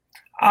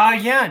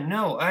 We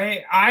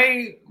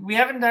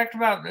haven't talked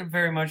about it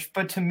very much,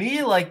 but to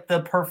me, like,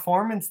 the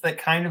performance that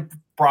kind of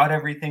brought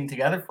everything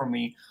together for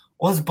me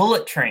was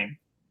Bullet Train.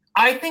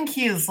 I think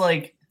he is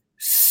like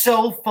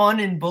so fun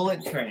in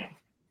Bullet Train.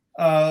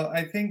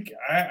 I think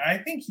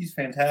he's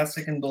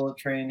fantastic in Bullet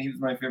Train. He was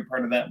my favorite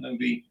part of that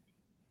movie.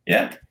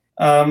 Yeah.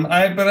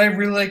 I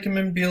really like him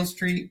in Beale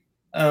Street.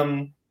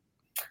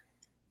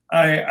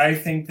 I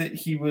think that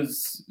he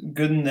was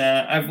good in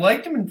that. I've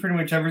liked him in pretty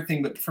much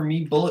everything, but for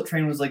me, Bullet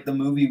Train was like the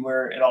movie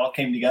where it all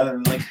came together. It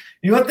was like,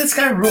 you know what, this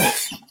guy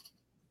rules.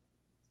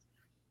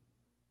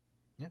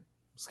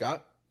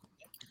 Scott?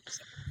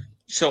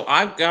 So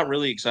I got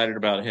really excited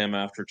about him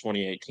after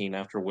 2018,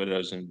 after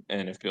Widows and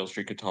If Beale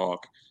Street Could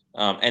Talk.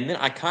 And then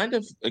I kind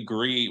of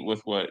agree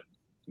with what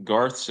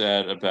Garth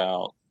said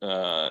about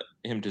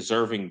him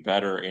deserving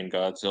better in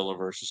Godzilla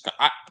versus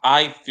Kong.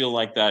 I feel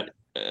like that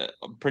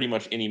pretty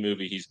much any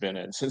movie he's been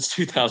in since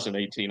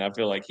 2018, I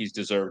feel like he's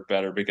deserved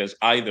better because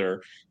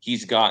either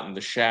he's gotten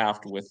the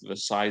shaft with the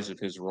size of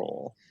his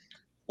role,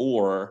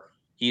 or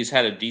he's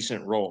had a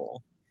decent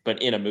role,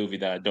 but in a movie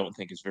that I don't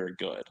think is very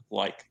good,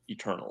 like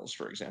Eternals,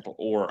 for example.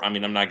 Or, I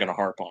mean, I'm not going to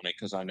harp on it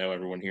because I know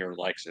everyone here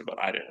likes it, but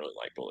I didn't really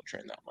like Bullet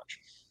Train that much.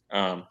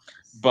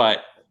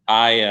 But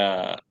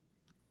I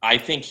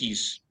think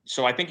he's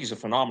a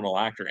phenomenal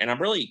actor, and I'm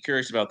really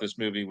curious about this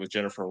movie with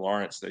Jennifer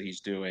Lawrence that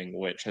he's doing,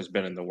 which has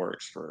been in the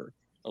works for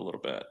a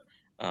little bit.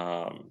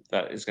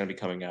 That is going to be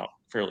coming out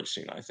fairly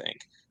soon, I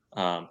think,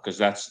 because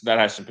that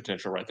has some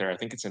potential right there. I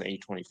think it's an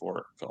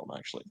A24 film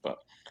actually, but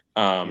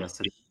Yes,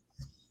 it is.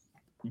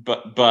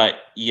 but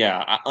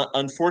yeah,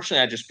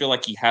 unfortunately, I just feel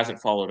like he hasn't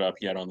followed up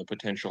yet on the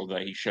potential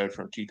that he showed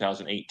from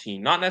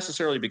 2018. Not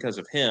necessarily because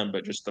of him,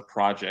 but just the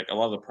project. A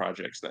lot of the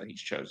projects that he's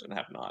chosen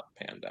have not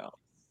panned out.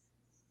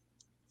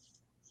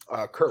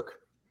 Kirk.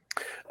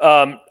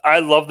 I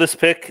love this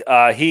pick.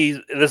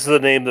 This is a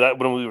name that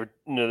when we were,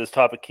 this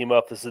topic came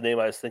up, this is the name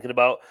I was thinking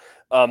about.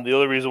 The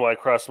only reason why I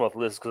crossed him off the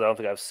list is because I don't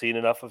think I've seen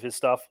enough of his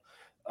stuff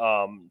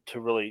to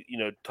really,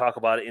 talk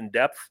about it in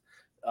depth.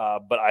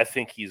 But I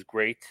think he's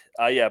great.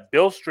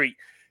 Beale Street,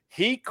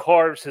 he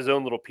carves his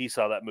own little piece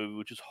out of that movie,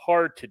 which is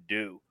hard to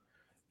do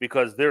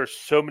because there are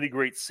so many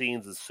great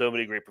scenes and so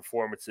many great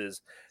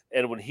performances.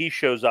 And when he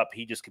shows up,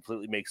 he just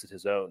completely makes it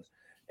his own.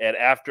 And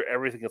after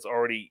everybody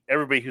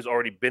who's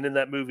already been in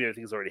that movie,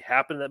 everything that's already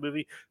happened in that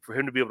movie, for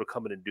him to be able to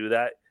come in and do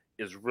that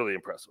is really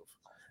impressive.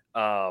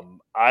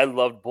 I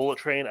loved Bullet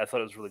Train. I thought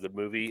it was a really good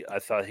movie. I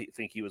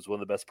think he was one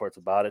of the best parts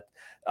about it.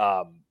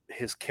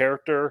 His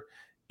character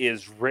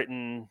is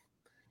written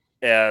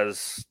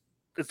as,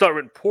 it's not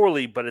written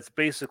poorly, but it's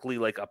basically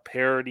like a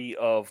parody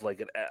of like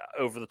an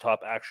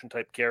over-the-top action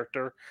type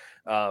character.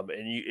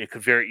 It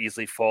could very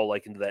easily fall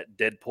like into that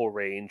Deadpool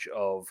range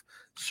of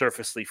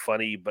surfacely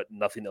funny, but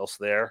nothing else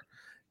there.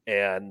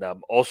 And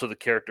also the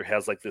character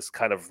has like this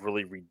kind of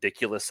really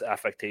ridiculous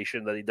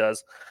affectation that he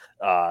does.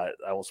 I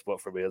won't spoil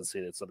for me, I haven't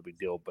seen it. It's not a big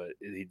deal, but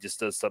he just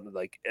does something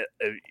like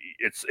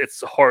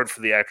it's hard for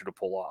the actor to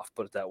pull off,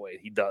 put it that way.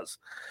 He does.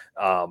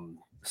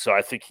 So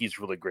I think he's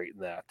really great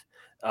in that.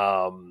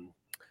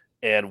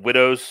 And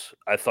Widows,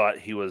 I thought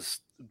he was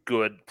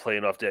good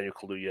playing off Daniel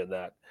Kaluuya in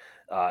that.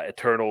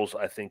 Eternals,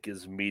 I think,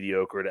 is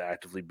mediocre to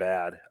actively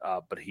bad,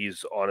 but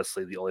he's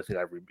honestly the only thing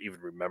I even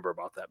remember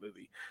about that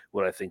movie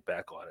when I think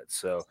back on it.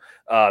 So,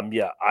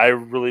 I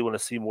really want to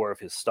see more of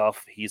his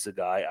stuff. He's a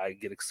guy I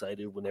get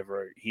excited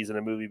whenever he's in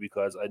a movie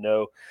because I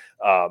know,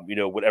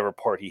 whatever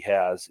part he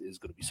has is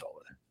going to be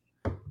solid.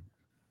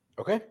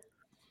 Okay.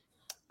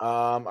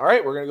 All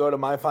right, we're going to go to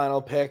my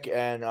final pick,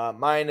 and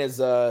mine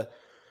is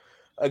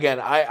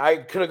again, I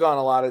could have gone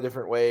a lot of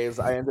different ways.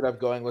 I ended up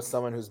going with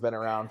someone who's been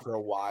around for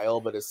a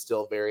while, but is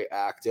still very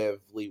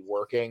actively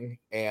working,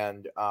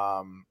 and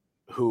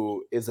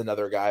who is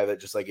another guy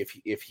that just like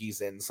if he's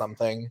in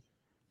something,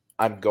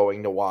 I'm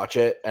going to watch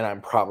it, and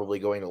I'm probably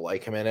going to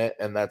like him in it,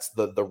 and that's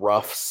the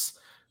Ruffs,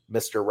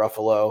 Mr.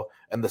 Ruffalo,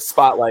 and The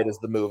Spotlight is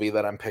the movie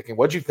that I'm picking.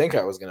 What'd you think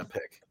I was going to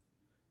pick?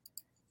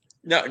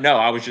 No,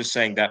 I was just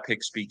saying that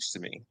pick speaks to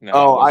me.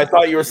 No, I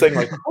thought you were saying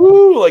like,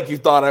 "Ooh," like you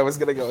thought I was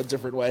gonna go a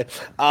different way.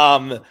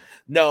 No,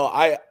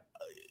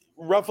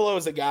 Ruffalo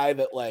is a guy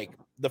that like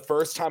the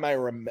first time I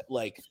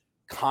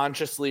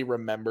consciously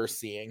remember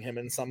seeing him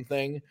in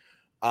something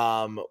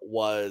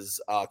was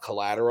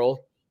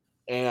Collateral,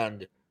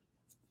 and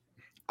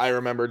I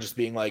remember just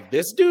being like,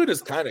 "This dude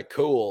is kind of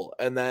cool."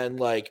 And then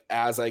like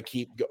as I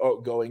keep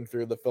going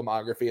through the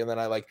filmography, and then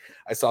I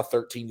saw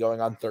 13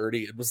 going on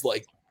 30, it was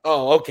like,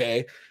 oh,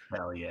 okay.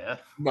 Hell yeah.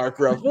 Mark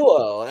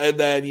Ruffalo. And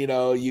then,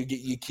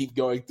 you keep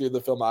going through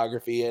the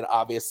filmography, and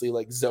obviously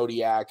like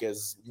Zodiac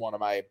is one of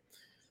my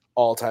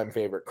all-time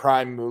favorite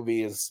crime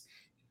movies.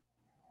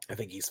 I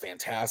think he's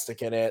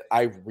fantastic in it.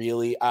 I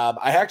really I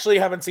actually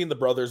haven't seen The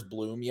Brothers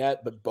Bloom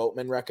yet, but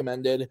Boatman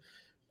recommended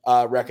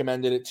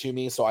it to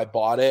me, so I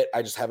bought it.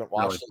 I just haven't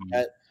watched it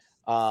yet.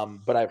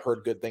 But I've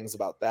heard good things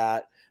about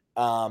that.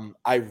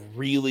 I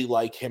really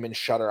like him in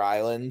Shutter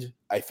Island.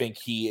 I think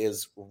he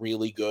is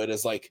really good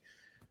as like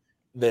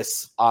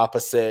this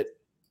opposite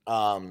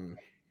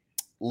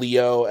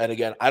Leo. And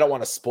again, I don't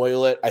want to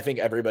spoil it. I think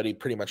everybody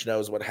pretty much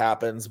knows what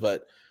happens,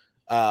 but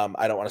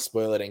I don't want to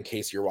spoil it in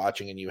case you're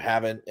watching and you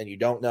haven't and you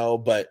don't know.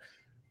 But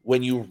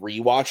when you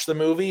rewatch the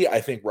movie, I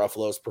think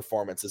Ruffalo's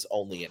performance is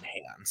only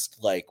enhanced.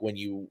 Like when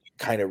you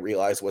kind of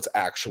realize what's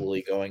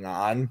actually going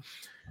on,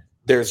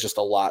 there's just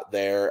a lot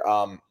there.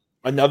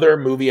 Another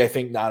movie I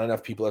think not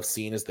enough people have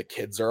seen is The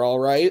Kids Are All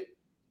Right.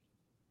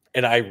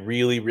 And I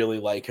really, really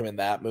like him in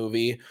that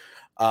movie,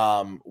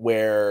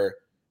 where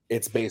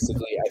it's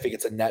basically, I think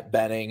it's Annette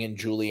Bening and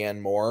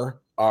Julianne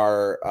Moore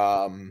are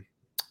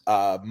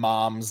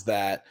moms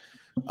that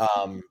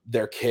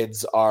Their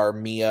kids are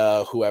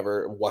Mia,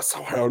 whoever was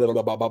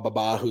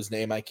whose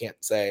name I can't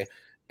say,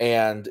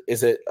 and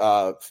is it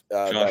Josh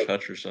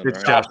Hutcherson? It's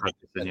right? Josh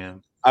Hutcherson, yeah.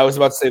 I was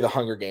about to say the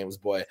Hunger Games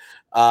boy.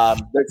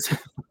 I've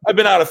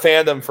been out of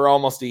fandom for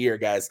almost a year,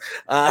 guys.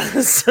 And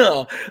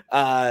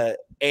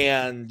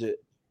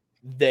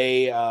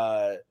they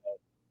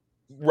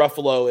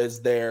Ruffalo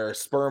is their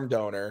sperm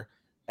donor,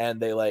 and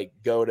they like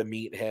go to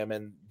meet him,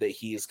 and that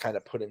he's kind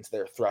of put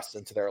into thrust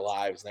into their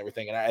lives and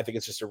everything. And I think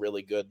it's just a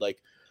really good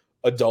like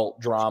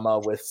adult drama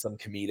with some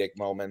comedic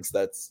moments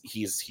that's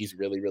he's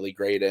really, really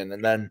great in.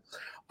 And then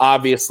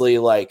obviously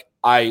like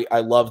I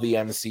love the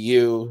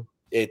MCU.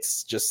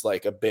 It's just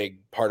like a big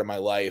part of my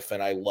life,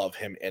 and I love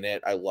him in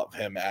it. I love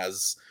him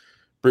as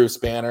Bruce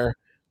Banner,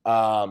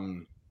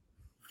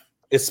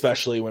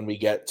 especially when we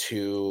get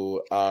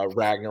to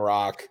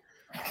Ragnarok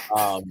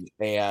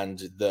and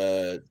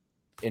the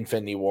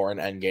Infinity War and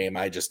Endgame.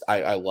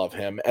 I love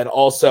him. And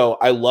also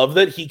I love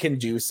that he can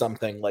do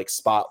something like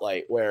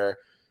Spotlight, where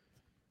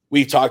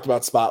we've talked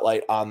about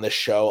Spotlight on this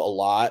show a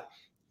lot,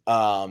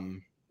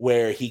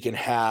 where he can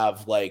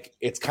have like,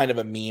 it's kind of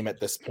a meme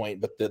at this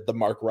point, but the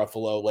Mark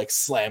Ruffalo like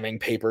slamming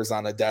papers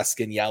on a desk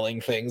and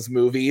yelling things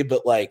movie,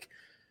 but like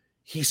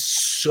he's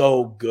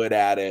so good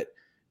at it.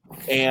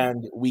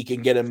 And we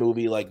can get a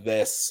movie like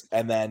this,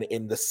 and then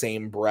in the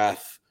same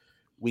breath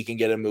we can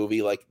get a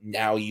movie like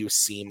Now You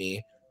See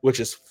Me,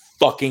 which is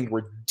fucking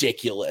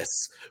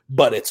ridiculous,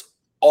 but it's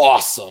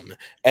awesome.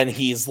 And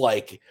he's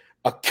like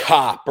a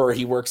cop, or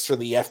he works for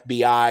the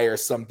FBI or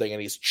something,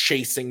 and he's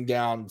chasing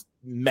down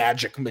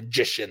magic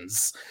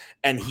magicians,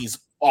 and he's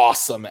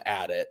awesome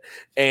at it.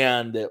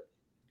 And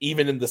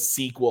even in the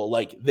sequel,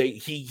 like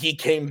he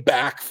came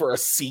back for a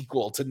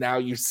sequel to Now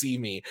You See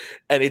Me,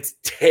 and it's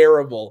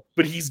terrible,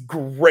 but he's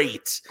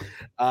great.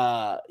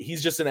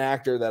 He's just an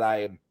actor that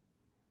I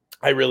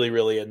really,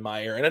 really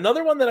admire. And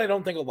another one that I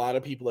don't think a lot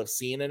of people have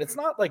seen, and it's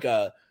not like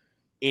a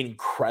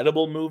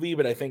incredible movie,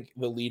 but I think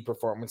the lead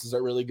performances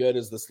are really good,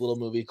 is this little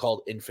movie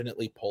called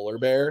Infinitely Polar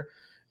Bear.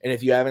 And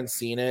if you haven't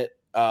seen it,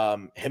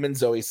 him and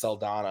Zoe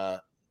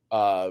Saldana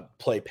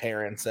play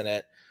parents in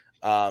it.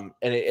 And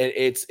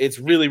it's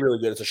really, really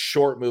good. It's a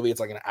short movie. It's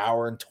like an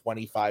hour and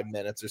 25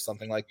 minutes or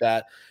something like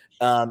that.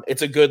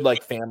 It's a good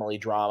like family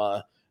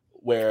drama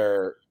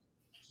where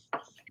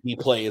he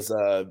plays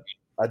a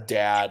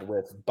dad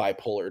with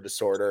bipolar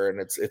disorder, and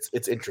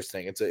it's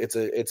interesting.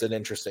 It's an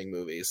interesting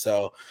movie.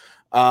 So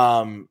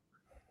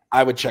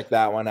I would check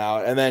that one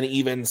out. And then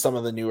even some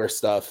of the newer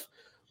stuff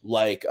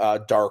like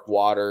Dark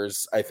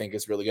Waters, I think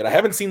is really good. I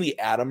haven't seen the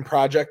Adam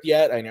Project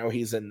yet. I know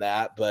he's in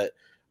that, but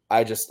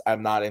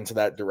I'm not into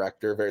that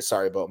director. Very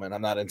sorry, Boatman.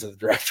 I'm not into the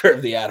director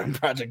of the Adam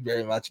Project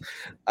very much.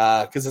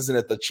 Because isn't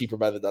it the Cheaper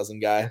by the Dozen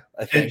guy?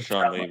 I think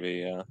Sean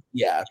Levy,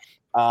 yeah.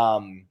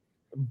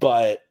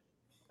 But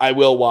I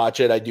will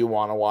watch it. I do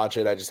want to watch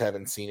it. I just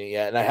haven't seen it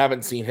yet. And I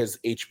haven't seen his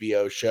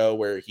HBO show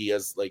where he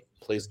has like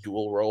plays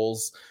dual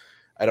roles.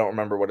 I don't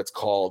remember what it's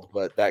called,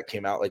 but that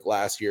came out like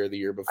last year or the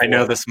year before. I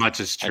know this much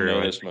is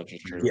true.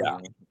 Yeah.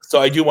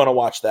 So I do want to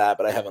watch that,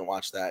 but I haven't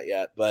watched that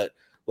yet. But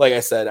like I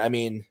said, I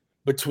mean,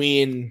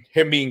 between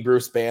him being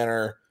Bruce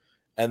Banner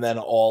and then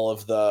all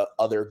of the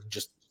other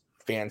just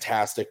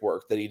fantastic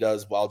work that he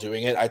does while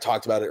doing it. I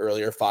talked about it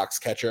earlier,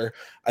 Foxcatcher.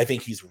 I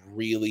think he's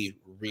really,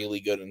 really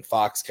good in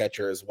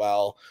Foxcatcher as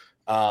well.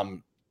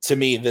 To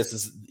me,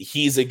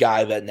 he's a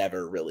guy that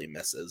never really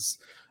misses.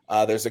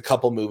 There's a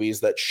couple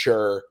movies that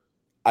sure,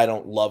 I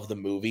don't love the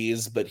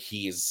movies, but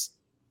he's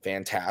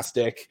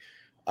fantastic.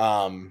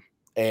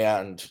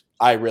 And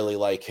I really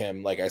like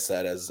him, like I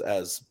said,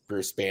 as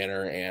Bruce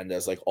Banner and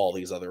as like all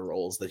these other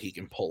roles that he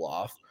can pull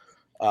off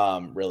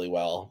really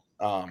well.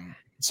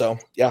 So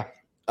yeah.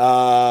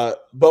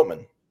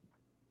 Boatman.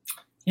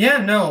 Yeah,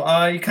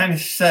 no, you kind of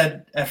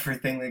said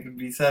everything that could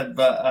be said,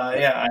 but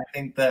yeah, I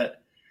think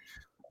that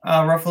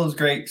Ruffalo's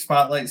great.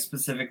 Spotlight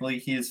specifically,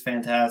 he is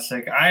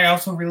fantastic. I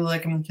also really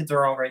like him in Kids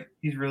Are All Right.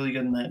 He's really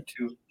good in that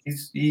too.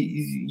 He's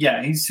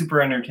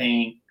super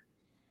entertaining.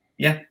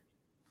 Yeah.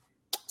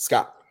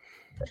 Scott.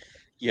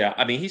 Yeah,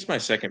 I mean, he's my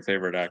second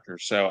favorite actor,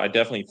 so I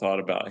definitely thought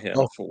about him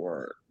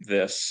for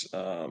this.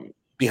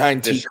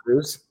 Behind T.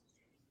 Cruz?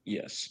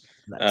 Yes.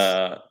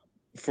 Nice.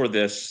 For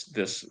this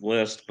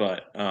list,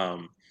 but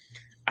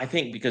I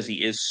think because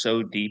he is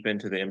so deep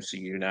into the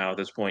MCU now at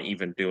this point,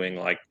 even doing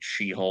like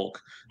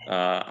She-Hulk,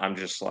 I'm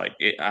just like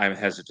I'm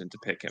hesitant to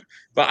pick him.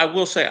 But I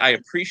will say I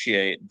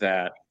appreciate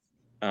that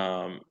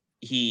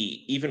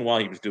he, even while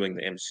he was doing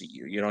the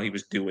MCU, he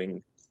was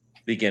doing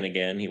Begin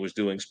Again, he was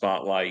doing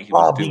Spotlight, he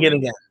was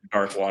doing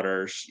Dark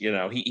Waters.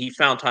 He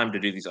found time to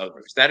do these other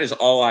movies. That is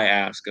all I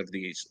ask of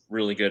these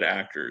really good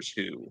actors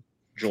who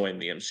join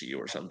the MCU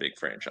or some big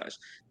franchise.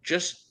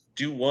 Just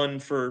do one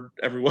for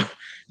everyone.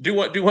 Do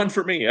one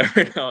for me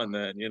every now and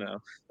then.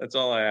 That's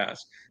all I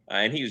ask.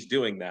 And he was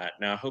doing that.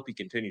 Now I hope he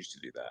continues to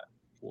do that.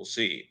 We'll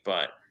see.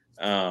 But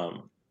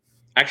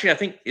actually, I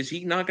think is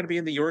he not going to be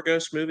in the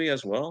Yorgos movie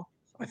as well?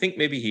 I think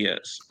maybe he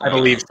is. I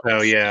believe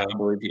so. Yeah, I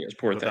believe he is.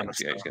 Poor things.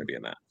 Yeah, he's going to be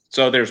in that.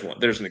 So there's one.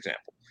 There's an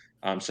example.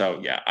 So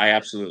yeah, I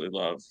absolutely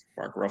love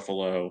Mark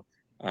Ruffalo.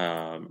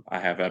 I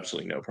have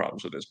absolutely no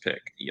problems with his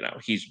pick.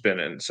 He's been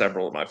in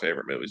several of my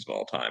favorite movies of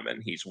all time,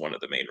 and he's one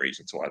of the main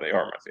reasons why they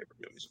are my favorite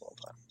movies of all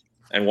time.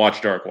 And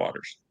watch Dark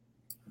Waters.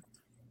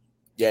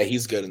 Yeah,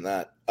 he's good in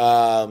that.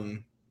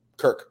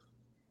 Kirk.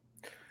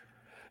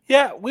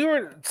 Yeah, we were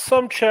in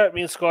some chat.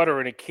 Me and Scott are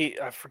in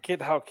I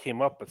forget how it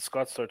came up, but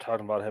Scott started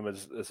talking about him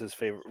as his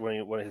favorite,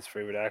 one of his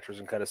favorite actors,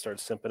 and kind of started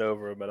simping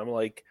over him. And I'm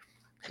like,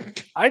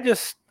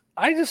 he's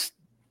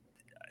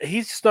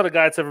just not a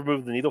guy that's ever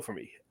moved the needle for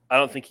me. I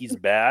don't think he's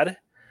bad,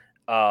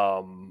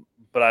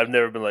 but I've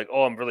never been like,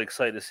 oh, I'm really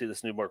excited to see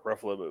this new Mark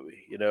Ruffalo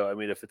movie. I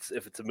mean, if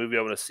it's a movie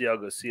I want to see, I'll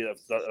go see it. If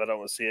I don't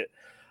want to see it,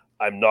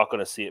 I'm not going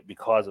to see it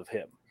because of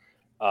him.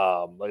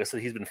 Like I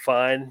said, he's been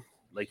fine.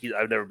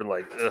 I've never been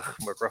like, ugh,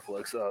 Mark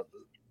Ruffalo.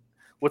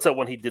 What's that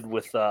one he did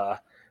with the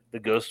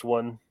Ghost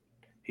one?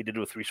 He did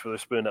with Reese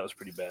Witherspoon. That was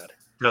pretty bad.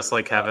 Just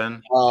Like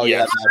Heaven. Oh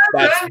yeah,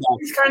 That's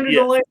kind of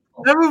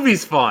delightful. That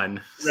movie's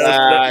fun.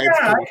 That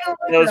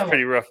was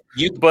pretty rough.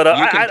 You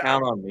can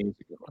count on me.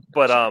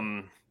 But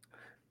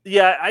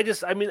yeah, I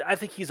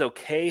think he's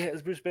okay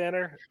as Bruce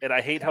Banner, and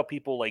I hate how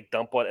people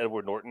dump on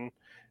Edward Norton,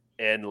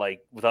 and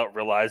without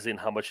realizing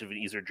how much of an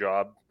easier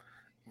job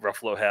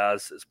Ruffalo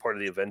has as part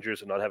of the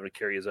Avengers and not having to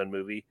carry his own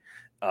movie.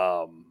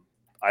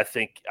 I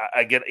think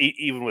I get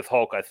even with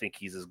Hulk. I think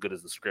he's as good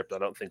as the script. I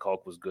don't think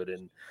Hulk was good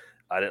in.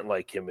 I didn't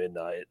like him in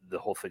the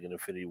whole thing in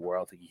Infinity War. I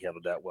don't think he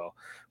handled that well.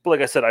 But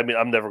like I said,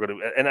 I'm never going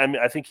to. And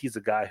I think he's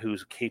a guy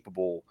who's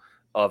capable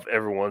of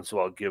every once in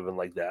a while giving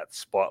that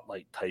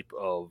spotlight type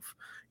of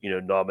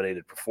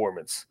nominated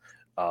performance.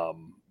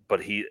 But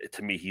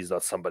to me, he's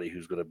not somebody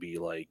who's going to be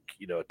a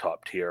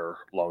top tier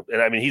long.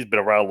 And I mean, he's been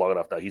around long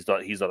enough now. He's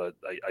not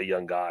a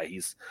young guy.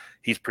 He's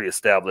pretty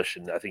established,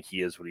 and I think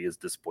he is what he is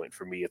at this point.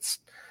 For me,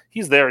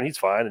 he's there and he's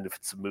fine. And if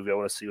it's a movie I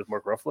want to see with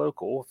Mark Ruffalo,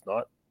 cool. If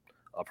not,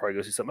 I'll probably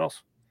go see something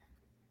else.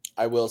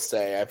 I will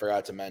say, I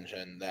forgot to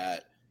mention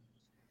that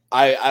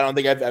I don't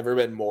think I've ever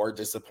been more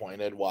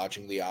disappointed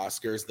watching the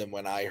Oscars than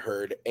when I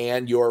heard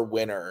 "and your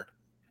winner."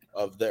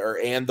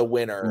 And the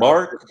winner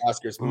Mark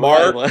Oscars,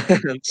 Mark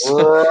Rylance.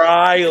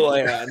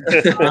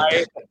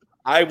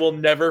 I will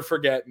never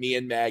forget. Me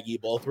and Maggie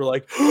both were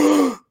like,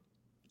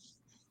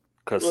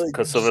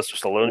 because Sylvester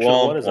Stallone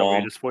won. Is that what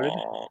you disappointed?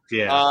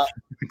 Yeah.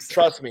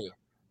 Trust me,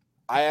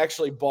 I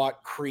actually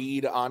bought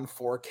Creed on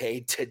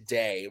 4K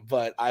today,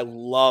 but I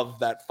love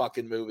that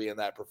fucking movie and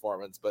that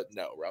performance. But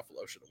no,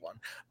 Ruffalo should have won.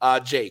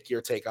 Jake, your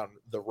take on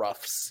the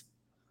Ruffs?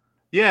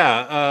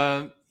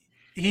 Yeah.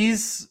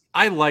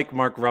 I like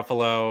Mark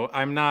Ruffalo.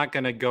 I'm not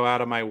going to go out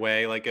of my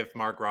way. If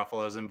Mark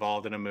Ruffalo is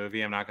involved in a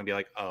movie, I'm not going to be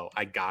like, oh,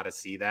 I got to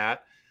see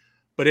that.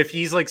 But if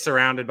he's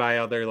surrounded by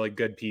other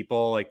good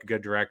people, a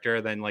good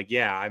director, then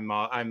yeah, I'm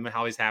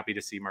always happy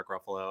to see Mark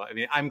Ruffalo. I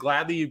mean, I'm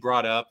glad that you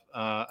brought up,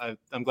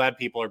 I'm glad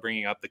people are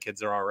bringing up The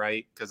Kids Are All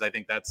Right. Cause I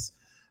think that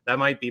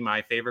might be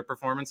my favorite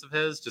performance of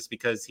his, just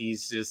because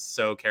he's just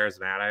so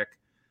charismatic.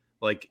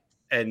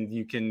 And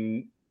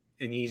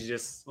he's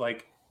just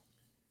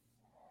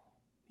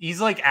he's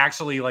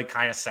actually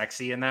kind of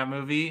sexy in that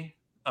movie.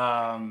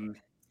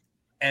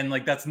 And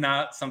that's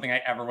not something I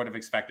ever would have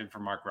expected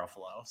from Mark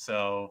Ruffalo.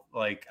 So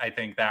I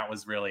think that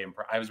was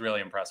I was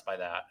really impressed by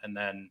that. And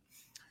then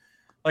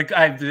a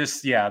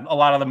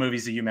lot of the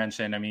movies that you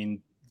mentioned, I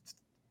mean,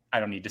 I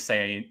don't need to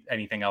say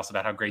anything else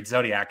about how great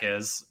Zodiac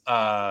is,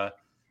 or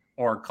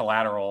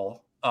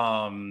Collateral.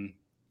 No,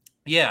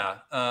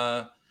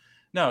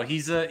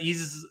 he's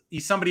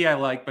somebody I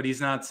like, but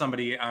he's not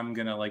somebody I'm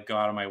going to go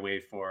out of my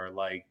way for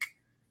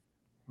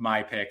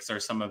my picks or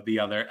some of the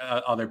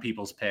other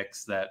people's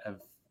picks that have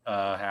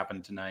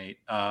happened tonight.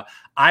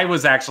 I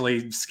was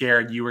actually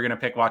scared you were going to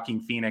pick Joaquin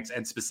Phoenix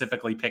and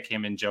specifically pick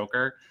him in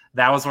Joker.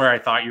 That was where I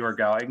thought you were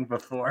going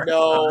before.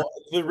 No,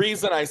 the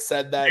reason I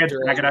said that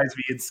antagonize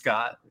me and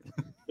Scott.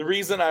 The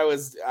reason I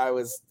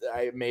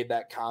made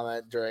that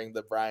comment during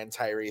the Brian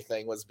Tyree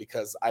thing was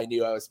because I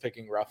knew I was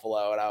picking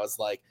Ruffalo, and I was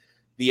like,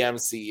 the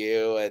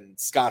MCU and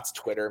Scott's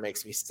Twitter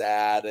makes me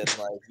sad, and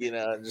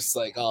just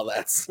all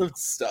that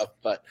stuff.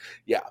 But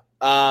yeah.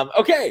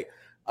 Okay.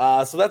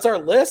 So that's our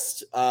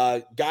list.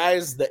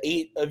 Guys, the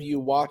 8 of you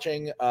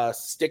watching,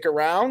 stick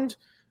around.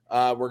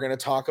 We're going to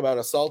talk about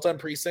Assault on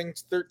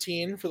Precinct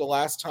 13 for the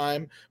last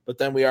time, but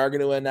then we are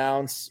going to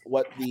announce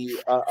what the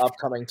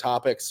upcoming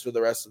topics for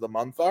the rest of the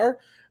month are.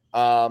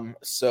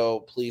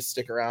 So please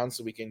stick around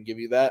so we can give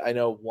you that. I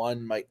know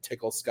one might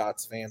tickle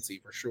Scott's fancy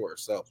for sure.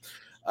 So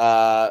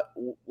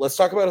let's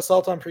talk about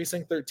Assault on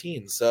Precinct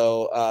 13.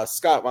 So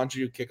Scott, why don't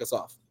you kick us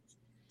off?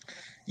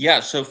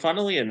 Yeah, so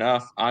funnily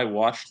enough, I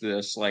watched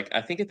this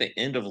I think at the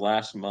end of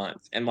last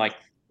month, and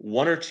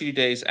 1 or 2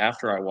 days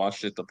after I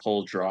watched it, the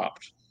poll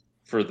dropped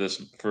for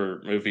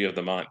movie of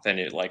the month, and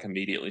it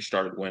immediately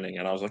started winning,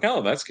 and I was like,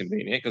 oh, that's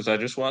convenient because I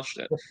just watched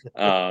it.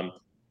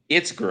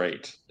 It's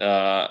great.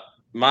 My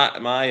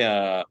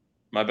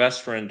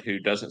best friend, who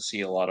doesn't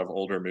see a lot of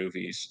older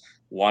movies,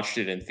 watched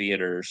it in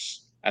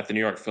theaters at the New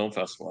York Film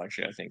Festival,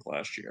 actually, I think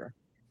last year.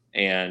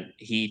 And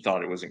he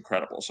thought it was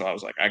incredible. So I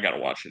was like, I got to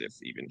watch it if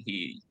even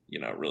he,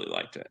 really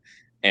liked it.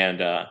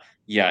 And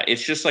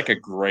it's just a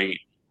great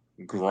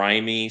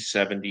grimy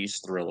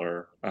 70s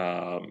thriller.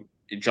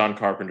 John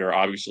Carpenter,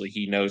 obviously,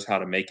 he knows how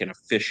to make an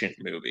efficient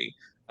movie.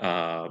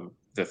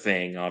 The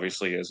Thing,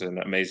 obviously, is an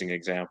amazing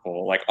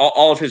example. Like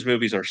all of his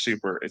movies are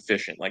super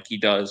efficient. Like he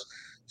does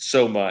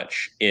so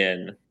much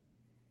in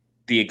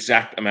the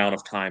exact amount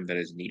of time that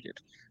is needed.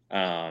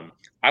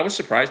 I was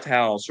surprised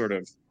how sort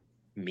of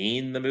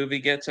mean the movie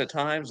gets at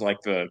times. Like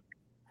the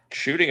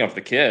shooting of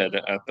the kid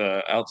at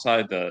the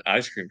outside the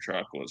ice cream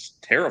truck was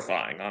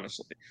terrifying.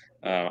 Honestly,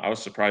 I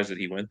was surprised that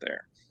he went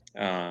there.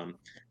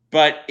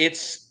 But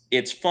it's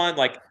fun.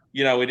 Like,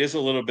 it is a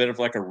little bit of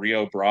like a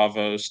Rio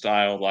Bravo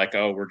style. Like,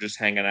 oh, we're just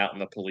hanging out in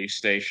the police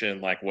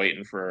station, like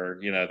waiting for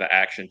the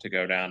action to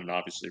go down. And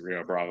obviously,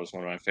 Rio Bravo is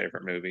one of my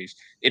favorite movies.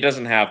 It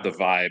doesn't have the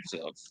vibes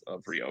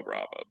of Rio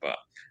Bravo, but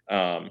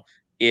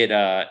it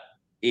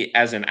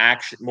as an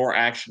more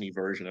actiony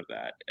version of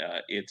that,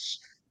 it's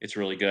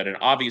really good. And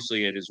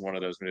obviously, it is one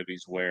of those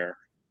movies where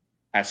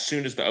as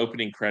soon as the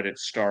opening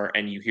credits start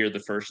and you hear the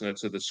first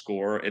notes of the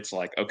score, it's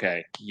like,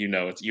 okay, you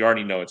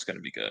already know it's going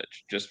to be good,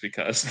 just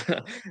because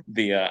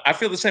I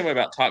feel the same way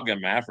about Top Gun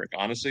Maverick,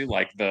 honestly.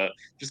 Like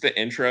just the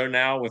intro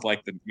now with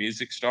like the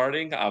music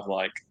starting, I'm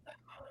like,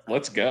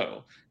 let's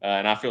go.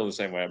 And I feel the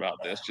same way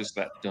about this, just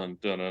that dun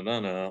dun dun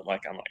dun dun.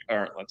 Like I'm like, all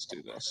right, let's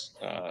do this.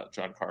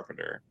 John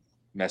Carpenter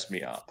messed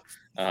me up.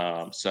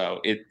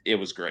 So it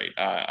was great.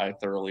 I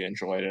thoroughly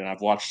enjoyed it, and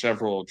I've watched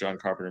several John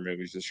Carpenter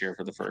movies this year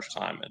for the first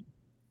time, and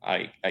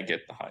I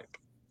get the hype.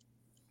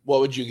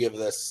 What would you give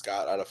this,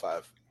 Scott, out of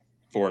 5?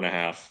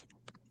 4.5.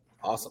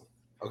 Awesome.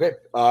 Okay.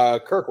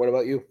 Kirk, what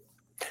about you?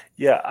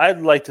 Yeah, I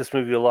like this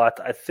movie a lot.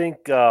 I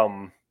think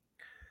I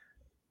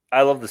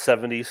love the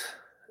 70s,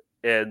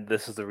 and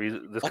this is the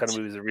reason. This kind of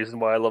movie is the reason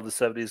why I love the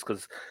 70s,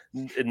 because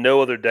in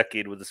no other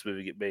decade would this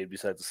movie get made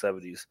besides the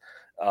 70s.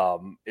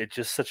 It's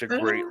just such a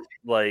great,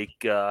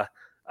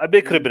 I bet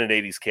it could have been an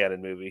 80s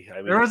canon movie. I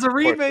mean, there was a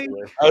remake.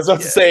 I was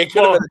about to say it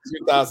could have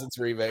been a 2000s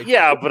remake.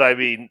 Yeah, but I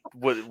mean,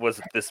 was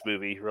it this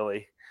movie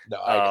really?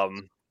 No.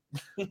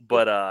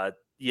 But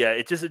yeah,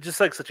 it's just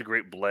like such a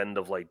great blend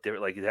of like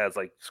different. Like it has,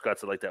 like Scott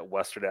said, like that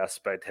Western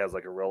aspect, has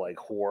like a real like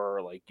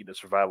horror, like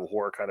survival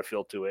horror kind of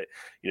feel to it.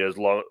 As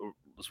well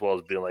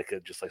as being like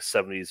just like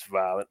 70s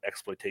violent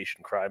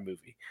exploitation crime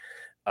movie.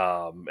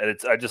 And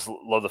I just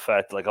love the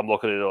fact that, like, I'm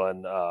looking at it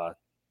on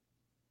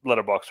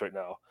Letterboxd right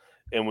now.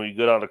 And when you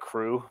go down to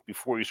crew,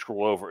 before you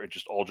scroll over, it's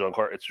just all John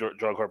Carpenter. It's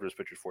John Carpenter's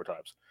pictures 4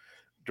 times.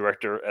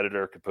 Director,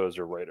 editor,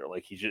 composer, writer.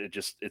 Like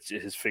it's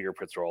his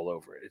fingerprints are all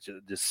over it. It's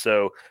just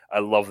so, I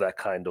love that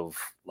kind of,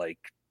 like,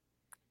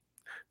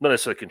 not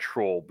necessarily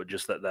control, but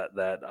just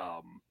that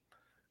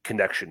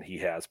connection he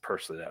has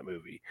personally in that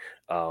movie.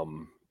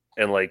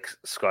 And like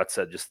Scott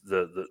said, just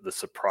the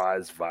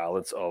surprise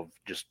violence of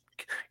just,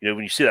 when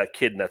you see that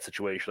kid in that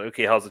situation, like,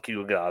 okay, how's the kid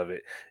going to get out of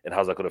it, and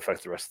how's that going to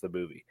affect the rest of the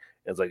movie?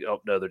 And it's like, oh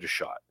no, they're just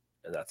shot,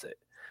 and that's it.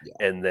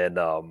 Yeah. And then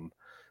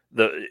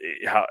the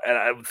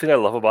thing I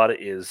love about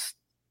it is,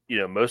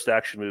 most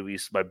action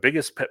movies, one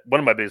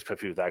of my biggest pet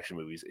peeves with action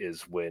movies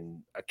is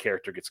when a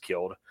character gets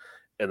killed,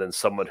 and then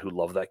someone who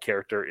loved that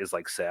character is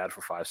like sad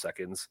for 5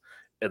 seconds,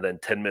 and then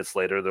 10 minutes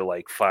later they're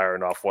like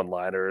firing off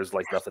one-liners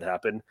like nothing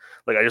happened.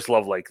 Like, I just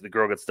love, like, the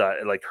girl gets died,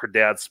 and like her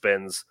dad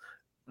spends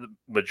the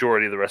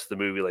majority of the rest of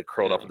the movie like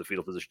curled up in the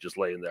fetal position, just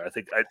laying there. I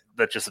think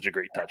that's just such a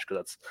great touch,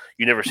 because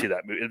you never see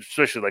that movie,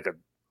 especially like a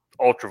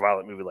ultra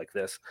violent movie like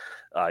this.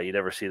 You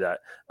never see that.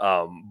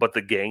 But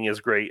the gang is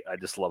great. I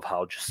just love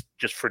how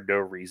just for no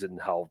reason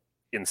how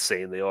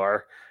insane they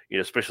are.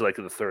 Especially like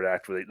in the third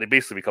act, where they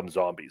basically become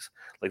zombies.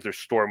 Like, they're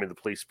storming the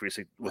police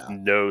precinct with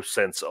no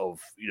sense of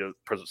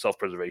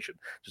self-preservation,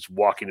 just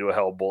walking into a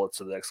hell of bullets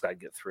so the next guy can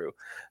get through.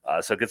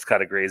 So it gets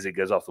kind of crazy. It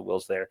goes off the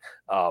wheels there.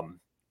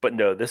 But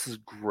no, this is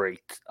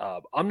great.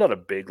 I'm not a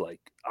big,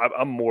 like,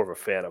 I'm more of a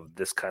fan of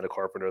this kind of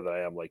Carpenter than I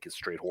am like his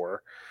straight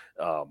horror.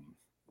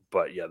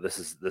 But yeah, this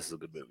is a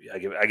good movie. I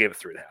gave it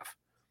 3.5.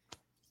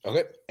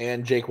 Okay.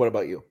 And Jake, what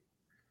about you?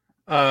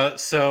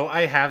 So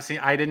I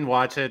didn't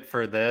watch it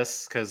for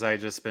this because I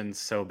just been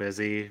so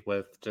busy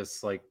with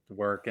just like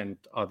work and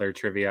other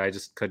trivia. I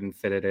just couldn't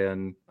fit it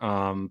in.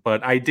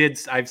 But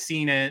I've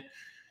seen it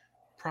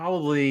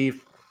probably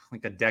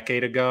like a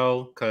decade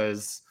ago,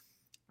 because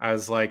I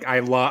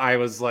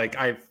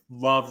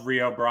love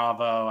Rio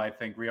Bravo. I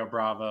think Rio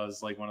Bravo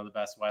is like one of the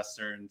best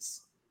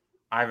Westerns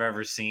I've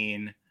ever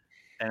seen.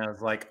 And I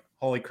was like,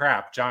 holy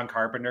crap, John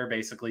Carpenter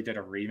basically did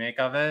a remake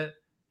of it.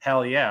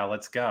 Hell yeah,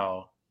 let's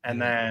go. And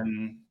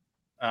then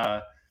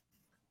I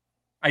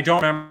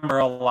don't remember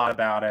a lot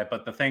about it,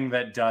 but the thing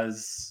that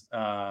does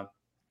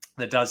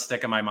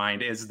stick in my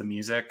mind is the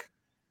music.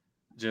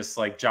 Just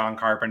like John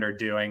Carpenter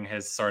doing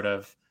his sort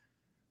of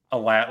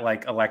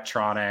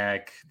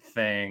electronic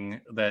thing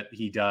that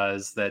he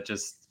does that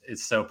just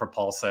is so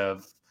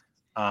propulsive.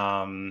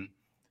 Yeah,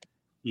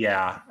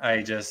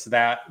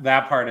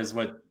 that part is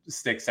what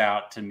sticks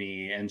out to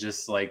me, and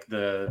just like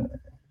the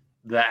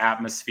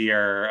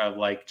atmosphere of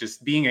like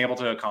just being able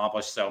to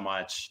accomplish so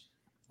much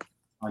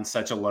on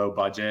such a low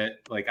budget.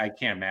 Like, I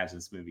can't imagine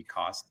this movie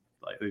cost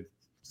like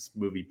this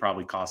movie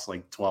probably costs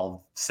like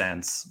 12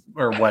 cents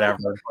or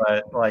whatever,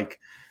 but like,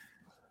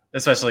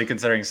 especially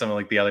considering some of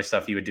like the other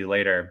stuff he would do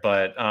later.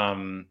 But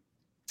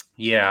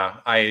yeah,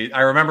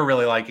 I remember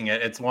really liking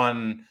it. It's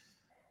one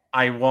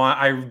I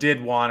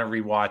did want to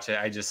rewatch it.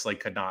 I just like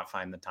could not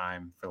find the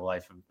time for the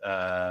life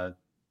of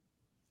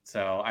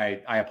so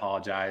I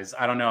apologize.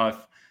 I don't know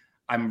if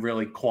I'm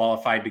really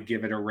qualified to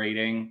give it a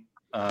rating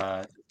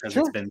because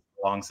It's been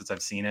so long since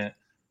I've seen it.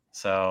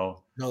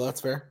 So no,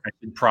 that's fair. I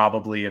should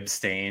probably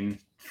abstain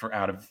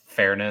out of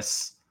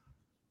fairness.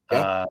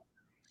 Yeah.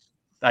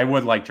 I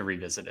would like to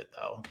revisit it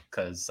though,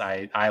 because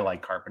I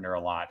like Carpenter a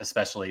lot,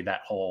 especially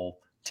that whole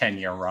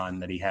 10-year run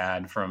that he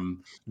had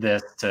from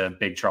this to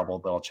Big Trouble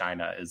in Little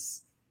China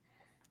is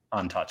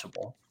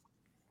untouchable.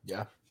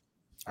 Yeah.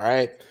 All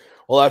right.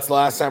 Well, that's the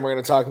last time we're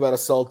going to talk about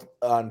Assault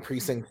on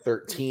Precinct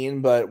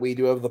 13, but we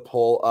do have the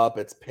poll up.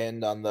 It's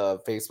pinned on the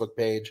Facebook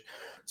page.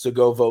 So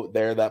go vote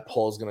there. That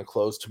poll is going to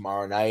close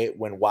tomorrow night.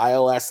 When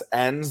YLS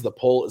ends, the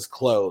poll is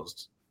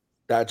closed.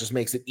 That just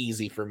makes it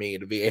easy for me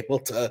to be able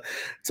to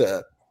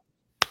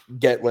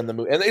get when the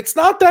movie, and it's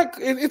not that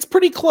it's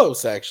pretty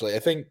close actually. I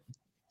think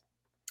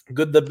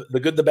the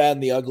good, the bad,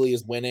 and the ugly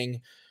is winning,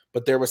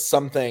 but there was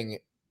something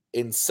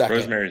in second.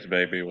 Rosemary's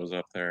Baby was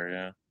up there.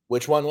 Yeah.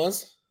 Which one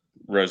was?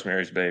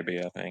 Rosemary's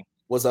Baby, I think.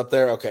 Was up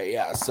there. Okay,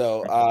 yeah.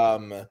 So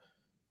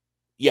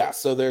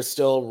so there's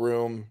still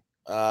room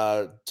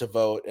to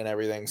vote and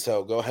everything.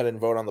 So go ahead and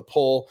vote on the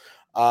poll.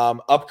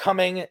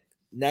 Upcoming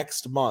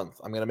next month,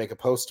 I'm going to make a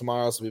post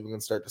tomorrow so people can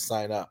start to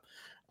sign up.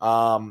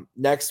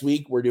 Next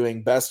week we're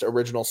doing best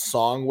original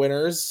song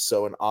winners,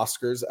 so an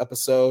Oscars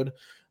episode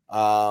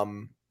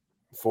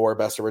for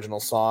best original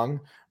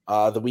song.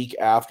 The week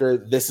after,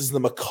 this is the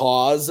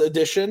Macaws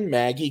edition.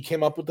 Maggie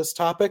came up with this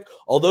topic,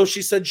 although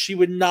she said she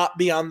would not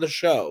be on the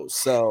show.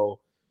 So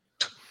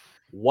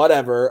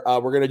whatever.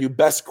 We're going to do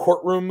best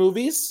courtroom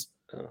movies.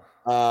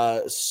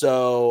 This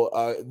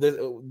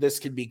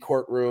could be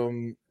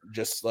courtroom,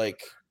 just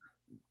like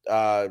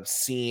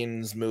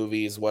scenes,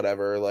 movies,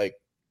 whatever, like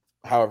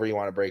however you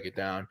want to break it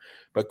down.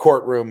 But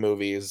courtroom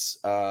movies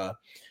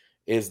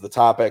is the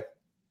topic.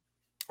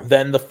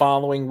 Then the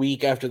following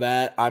week after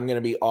that, I'm going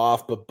to be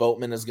off, but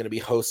Boatman is going to be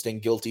hosting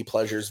Guilty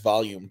Pleasures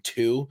Volume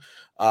 2.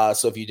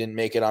 So if you didn't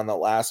make it on the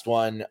last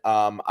one,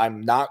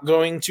 I'm not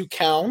going to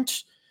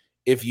count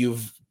if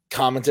you've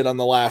commented on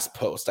the last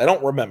post. I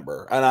don't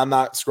remember, and I'm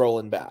not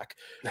scrolling back,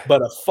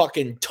 but a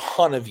fucking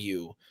ton of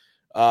you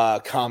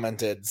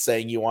commented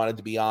saying you wanted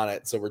to be on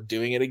it. So we're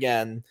doing it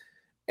again,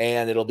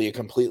 and it'll be a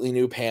completely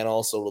new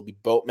panel. So it'll be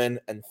Boatman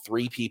and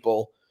 3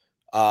 people.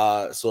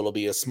 So it'll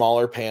be a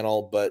smaller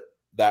panel, but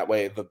that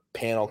way the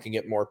panel can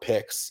get more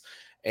picks,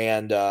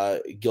 and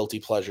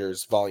Guilty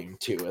Pleasures Volume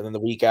 2. And then the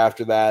week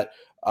after that,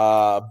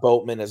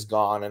 Boatman is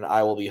gone and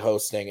I will be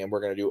hosting, and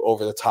we're going to do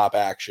over the top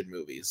action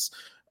movies,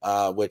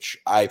 which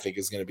I think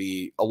is going to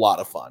be a lot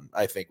of fun.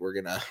 I think we're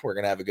going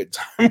to have a good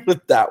time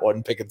with that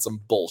one, picking some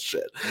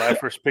bullshit. My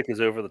first pick is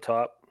Over the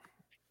Top.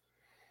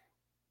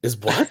 Is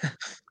what?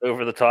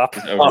 Over the Top.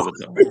 Over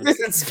the Top.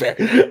 It's fair.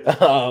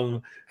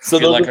 So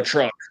feel like a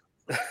truck.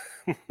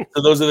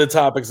 So those are the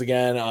topics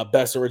again.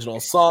 Best original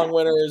song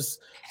winners,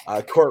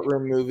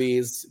 courtroom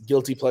movies,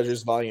 Guilty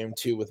Pleasures Volume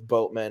 2 with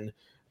Boatman,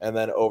 and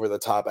then over the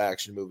top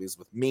action movies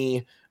with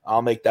me.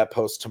 I'll make that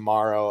post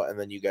tomorrow, and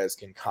then you guys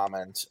can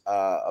comment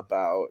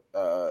about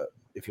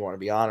if you want to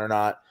be on or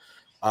not.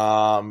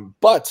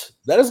 But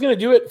that is going to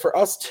do it for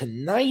us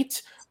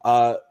tonight.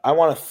 I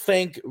want to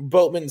thank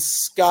Boatman,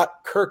 Scott,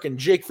 Kirk, and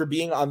Jake for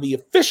being on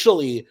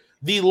officially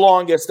the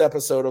longest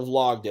episode of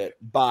Logged It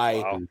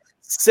by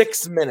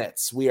 6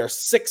 minutes. We are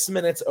 6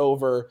 minutes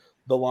over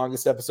the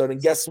longest episode.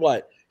 And guess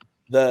what?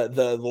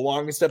 The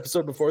longest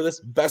episode before this,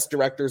 best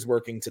directors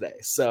working today.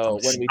 So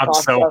I'm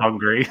so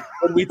hungry.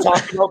 When we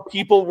talk about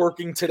people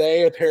working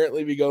today,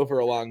 apparently we go for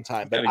a long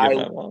time. But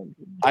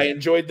I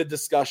enjoyed the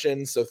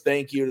discussion. So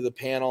thank you to the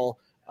panel.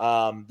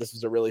 This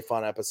was a really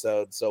fun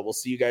episode. So we'll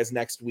see you guys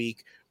next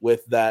week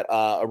with that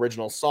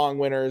original song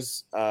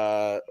winners.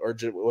 Or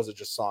was it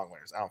just song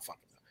winners? I don't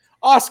fucking know.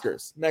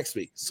 Oscars next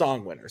week,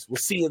 song winners. We'll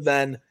see you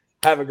then.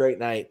 Have a great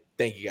night.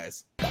 Thank you,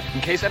 guys.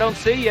 In case I don't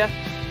see you,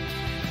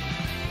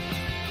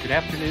 good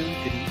afternoon,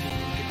 good evening,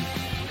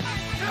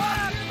 good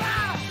evening.